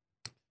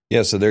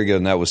 Yeah, so there you go.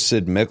 And that was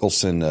Sid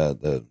Mickelson,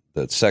 the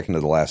the second to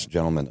the last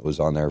gentleman that was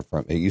on there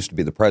from, he used to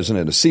be the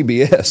president of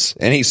CBS.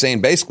 And he's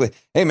saying basically,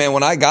 hey, man,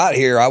 when I got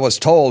here, I was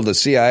told the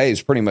CIA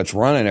is pretty much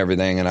running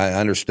everything. And I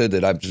understood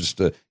that I'm just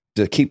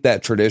to keep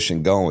that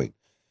tradition going.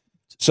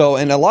 So,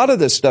 and a lot of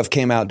this stuff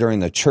came out during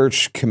the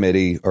church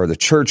committee or the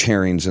church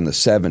hearings in the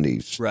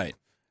 70s. Right.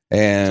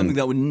 And something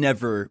that would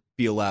never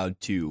be allowed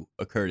to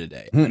occur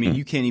today. I mean,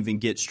 you can't even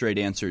get straight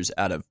answers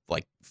out of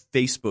like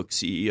Facebook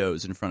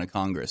CEOs in front of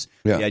Congress.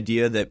 Yeah. The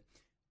idea that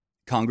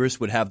Congress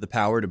would have the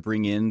power to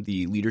bring in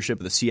the leadership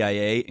of the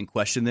CIA and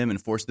question them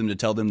and force them to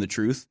tell them the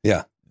truth.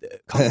 Yeah.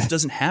 Congress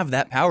doesn't have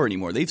that power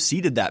anymore. They've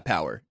ceded that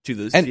power to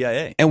the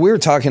CIA. And we were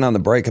talking on the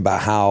break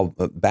about how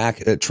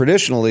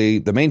traditionally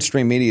the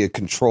mainstream media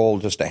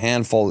controlled just a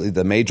handful of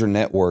the major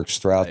networks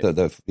throughout the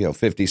 50s,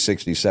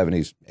 60s,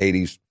 70s,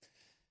 80s.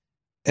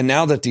 And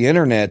now that the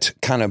internet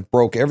kind of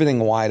broke everything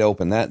wide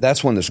open,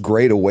 that's when this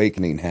great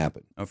awakening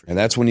happened. And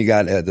that's when you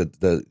got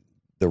the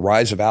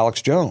rise of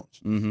Alex Jones.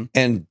 Mm-hmm.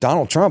 And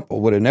Donald Trump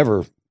would have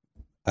never,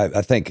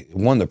 I think,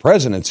 won the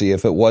presidency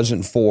if it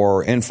wasn't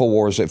for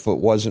InfoWars, if it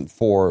wasn't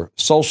for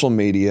social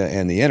media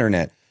and the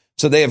internet.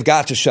 So they have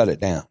got to shut it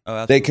down.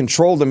 They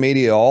controlled the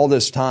media all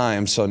this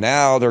time. So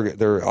now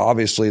they're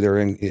obviously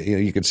in,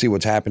 you can see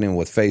what's happening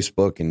with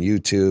Facebook and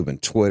YouTube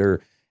and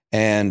Twitter.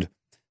 And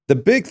the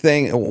big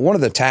thing, one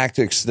of the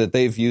tactics that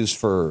they've used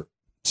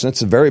since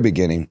the very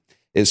beginning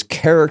is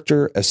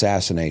character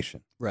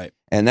assassination. Right.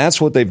 And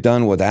that's what they've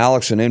done with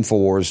Alex and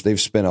InfoWars.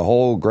 They've spent a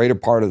whole greater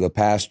part of the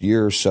past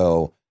year or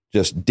so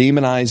just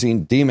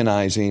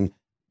demonizing,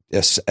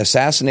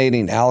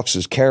 assassinating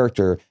Alex's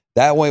character.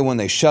 That way, when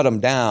they shut him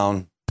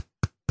down,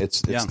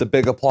 it's the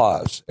big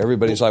applause.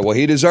 Everybody's like, well,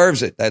 he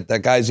deserves it.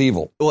 That guy's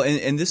evil. Well,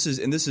 and this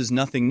is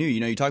nothing new.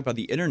 You talk about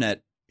the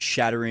internet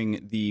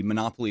shattering the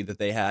monopoly that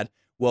they had.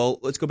 Well,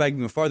 let's go back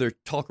even farther.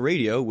 Talk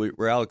radio,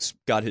 where Alex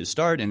got his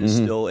start and is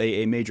still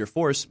a major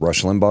force.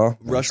 Rush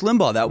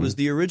Limbaugh. That was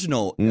the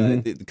original.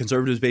 The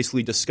conservatives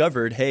basically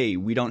discovered, hey,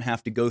 we don't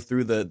have to go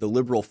through the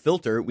liberal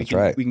filter. We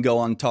can go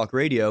on talk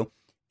radio,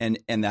 and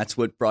that's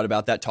what brought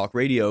about that talk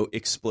radio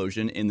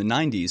explosion in the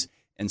 90s.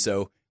 And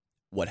so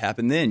what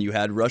happened then? You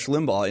had Rush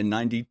Limbaugh in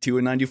 92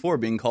 and 94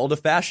 being called a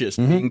fascist,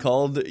 being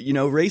called,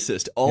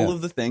 racist, all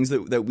of the things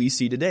that we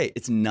see today.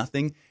 It's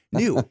nothing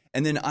new.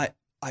 And then I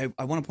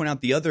want to point out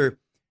the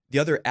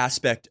other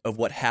aspect of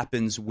what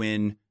happens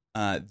when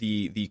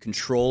the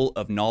control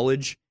of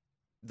knowledge,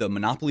 the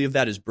monopoly of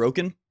that is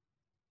broken,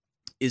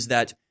 is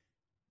that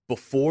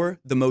before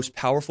the most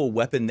powerful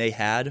weapon they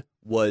had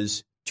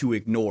was to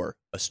ignore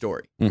a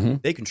story.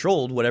 They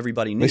controlled what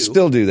everybody knew. They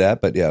still do that,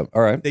 but yeah,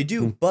 all right. They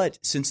do, but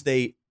since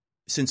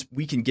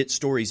we can get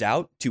stories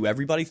out to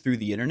everybody through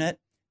the internet,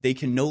 they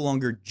can no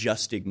longer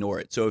just ignore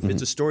it. So if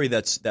it's a story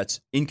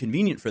that's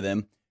inconvenient for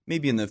them,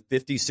 maybe in the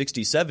 50s,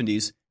 60s,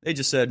 70s, they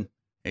just said,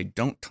 hey,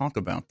 don't talk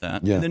about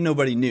that. Yeah. And then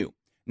nobody knew.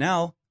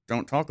 Now,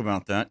 don't talk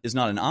about that is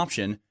not an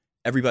option.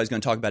 Everybody's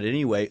going to talk about it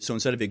anyway. So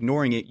instead of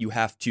ignoring it, you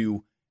have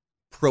to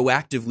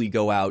proactively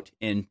go out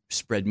and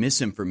spread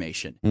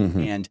misinformation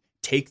and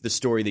take the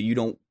story that you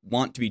don't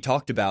want to be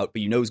talked about,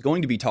 but you know is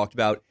going to be talked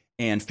about,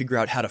 and figure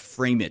out how to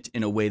frame it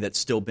in a way that's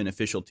still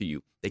beneficial to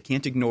you. They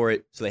can't ignore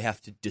it, so they have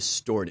to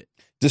distort it.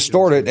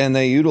 And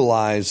they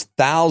utilize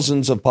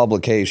thousands of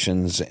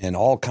publications and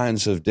all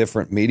kinds of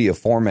different media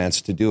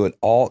formats to do it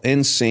all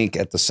in sync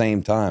at the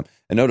same time.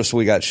 And notice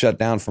we got shut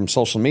down from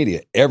social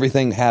media.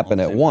 Everything happened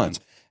at once.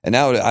 And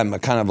now I'm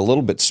kind of a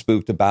little bit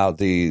spooked about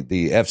the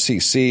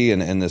FCC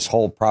and this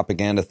whole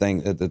propaganda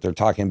thing that they're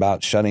talking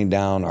about, shutting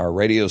down our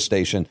radio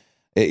station,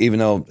 even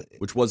though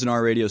which wasn't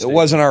our radio station. It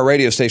wasn't our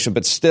radio station,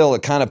 but still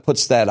it kind of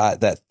puts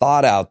that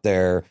thought out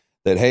there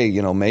that, hey,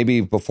 maybe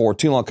before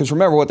too long, because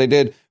remember what they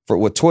did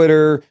with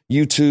Twitter,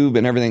 YouTube,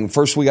 and everything.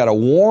 First, we got a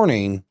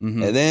warning,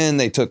 and then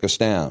they took us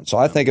down. So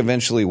I think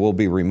eventually we'll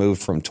be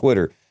removed from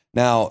Twitter.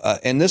 Now,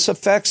 and this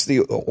affects the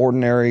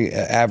ordinary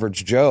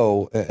average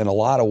Joe in a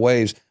lot of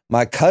ways.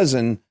 My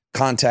cousin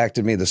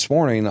contacted me this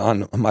morning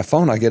on my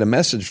phone. I get a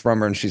message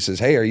from her, and she says,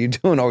 hey, are you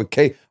doing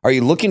okay? Are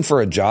you looking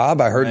for a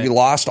job? I heard you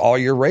lost all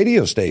your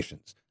radio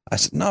stations. I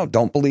said, no,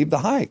 don't believe the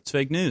hype. It's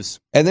fake news.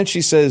 And then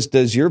she says,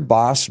 does your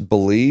boss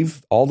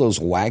believe all those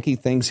wacky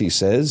things he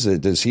says?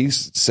 Does he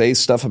say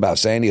stuff about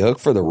Sandy Hook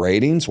for the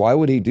ratings? Why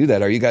would he do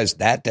that? Are you guys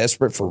that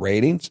desperate for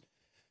ratings?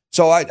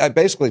 So I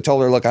basically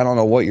told her, look, I don't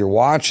know what you're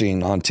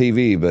watching on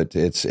TV, but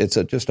it's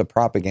just a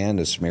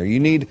propaganda smear.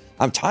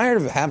 I'm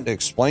tired of having to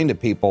explain to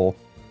people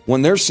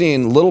when they're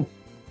seeing little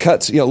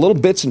cuts, little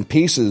bits and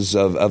pieces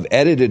of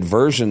edited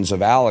versions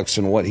of Alex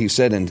and what he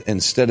said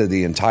instead of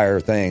the entire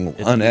thing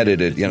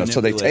unedited,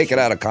 so they take it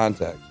out of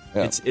context.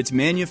 Yeah. It's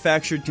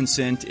manufactured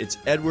consent. It's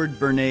Edward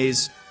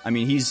Bernays. I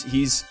mean,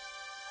 he's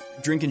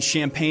drinking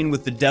champagne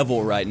with the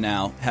devil right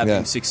now,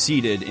 having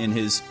succeeded in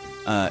his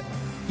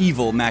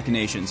evil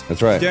machinations.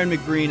 That's right. Darren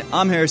McBreen,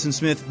 I'm Harrison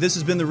Smith. This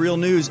has been The Real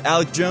News.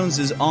 Alex Jones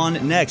is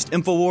on next.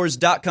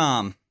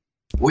 Infowars.com.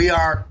 We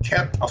are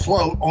kept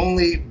afloat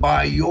only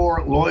by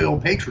your loyal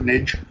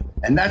patronage,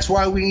 and that's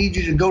why we need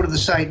you to go to the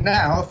site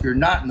now. If you're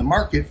not in the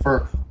market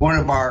for one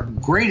of our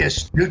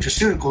greatest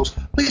nutraceuticals,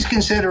 please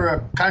consider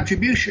a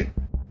contribution.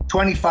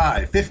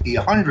 $25, $50,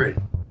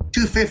 $100,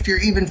 $250, or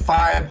even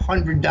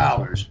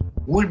 $500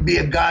 would be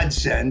a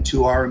godsend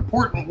to our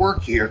important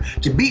work here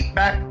to beat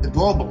back the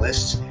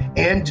globalists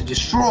and to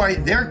destroy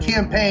their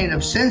campaign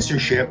of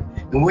censorship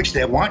in which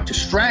they want to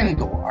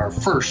strangle our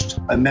First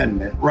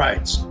Amendment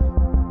rights.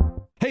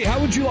 Hey, how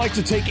would you like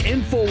to take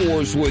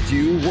InfoWars with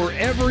you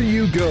wherever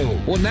you go?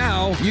 Well,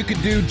 now you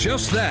can do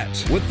just that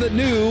with the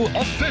new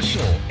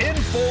official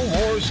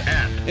InfoWars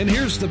app. And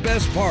here's the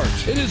best part.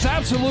 It is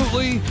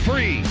absolutely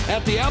free.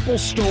 At the Apple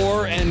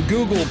Store and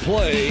Google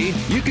Play,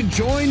 you can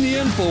join the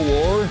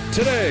InfoWar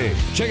today.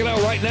 Check it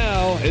out right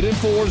now at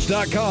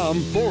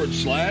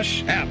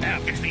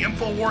InfoWars.com/app. It's the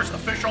InfoWars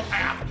official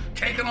app.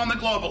 Taking on the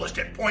globalist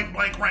at point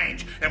blank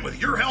range. And with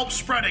your help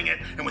spreading it,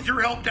 and with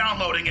your help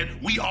downloading it,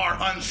 we are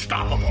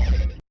unstoppable.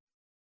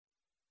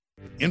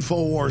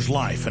 InfoWars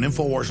Life and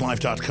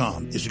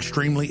InfoWarsLife.com is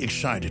extremely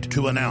excited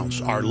to announce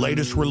our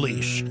latest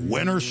release,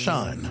 Winter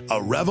Sun,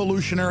 a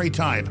revolutionary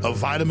type of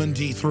vitamin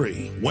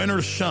D3.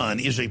 Winter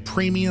Sun is a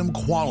premium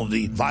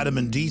quality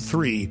vitamin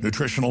D3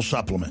 nutritional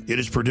supplement. It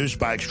is produced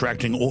by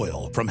extracting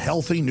oil from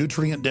healthy,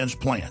 nutrient-dense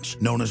plants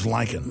known as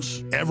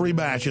lichens. Every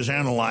batch is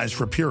analyzed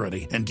for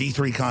purity and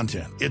D3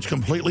 content. It's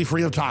completely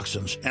free of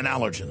toxins and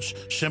allergens.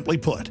 Simply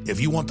put, if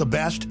you want the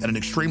best at an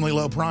extremely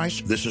low price,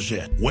 this is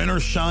it.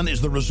 Winter Sun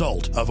is the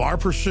result of our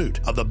pursuit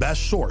of the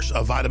best source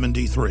of vitamin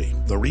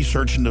D3. The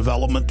research and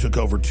development took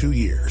over 2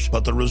 years,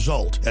 but the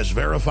result, as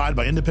verified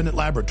by independent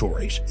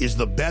laboratories, is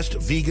the best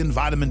vegan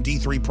vitamin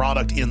D3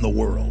 product in the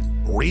world.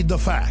 Read the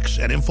facts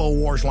at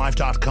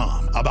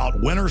InfoWarsLife.com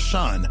about Winter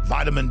Sun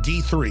Vitamin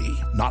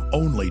D3. Not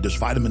only does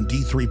vitamin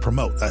D3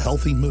 promote a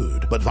healthy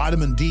mood, but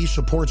vitamin D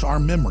supports our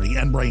memory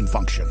and brain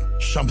function,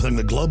 something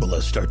the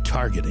globalists are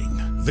targeting.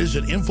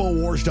 Visit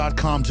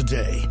InfoWars.com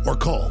today or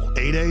call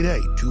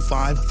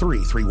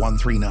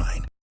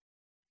 888-253-3139.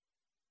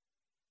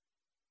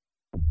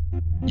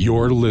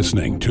 You're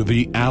listening to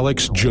The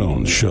Alex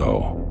Jones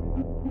Show.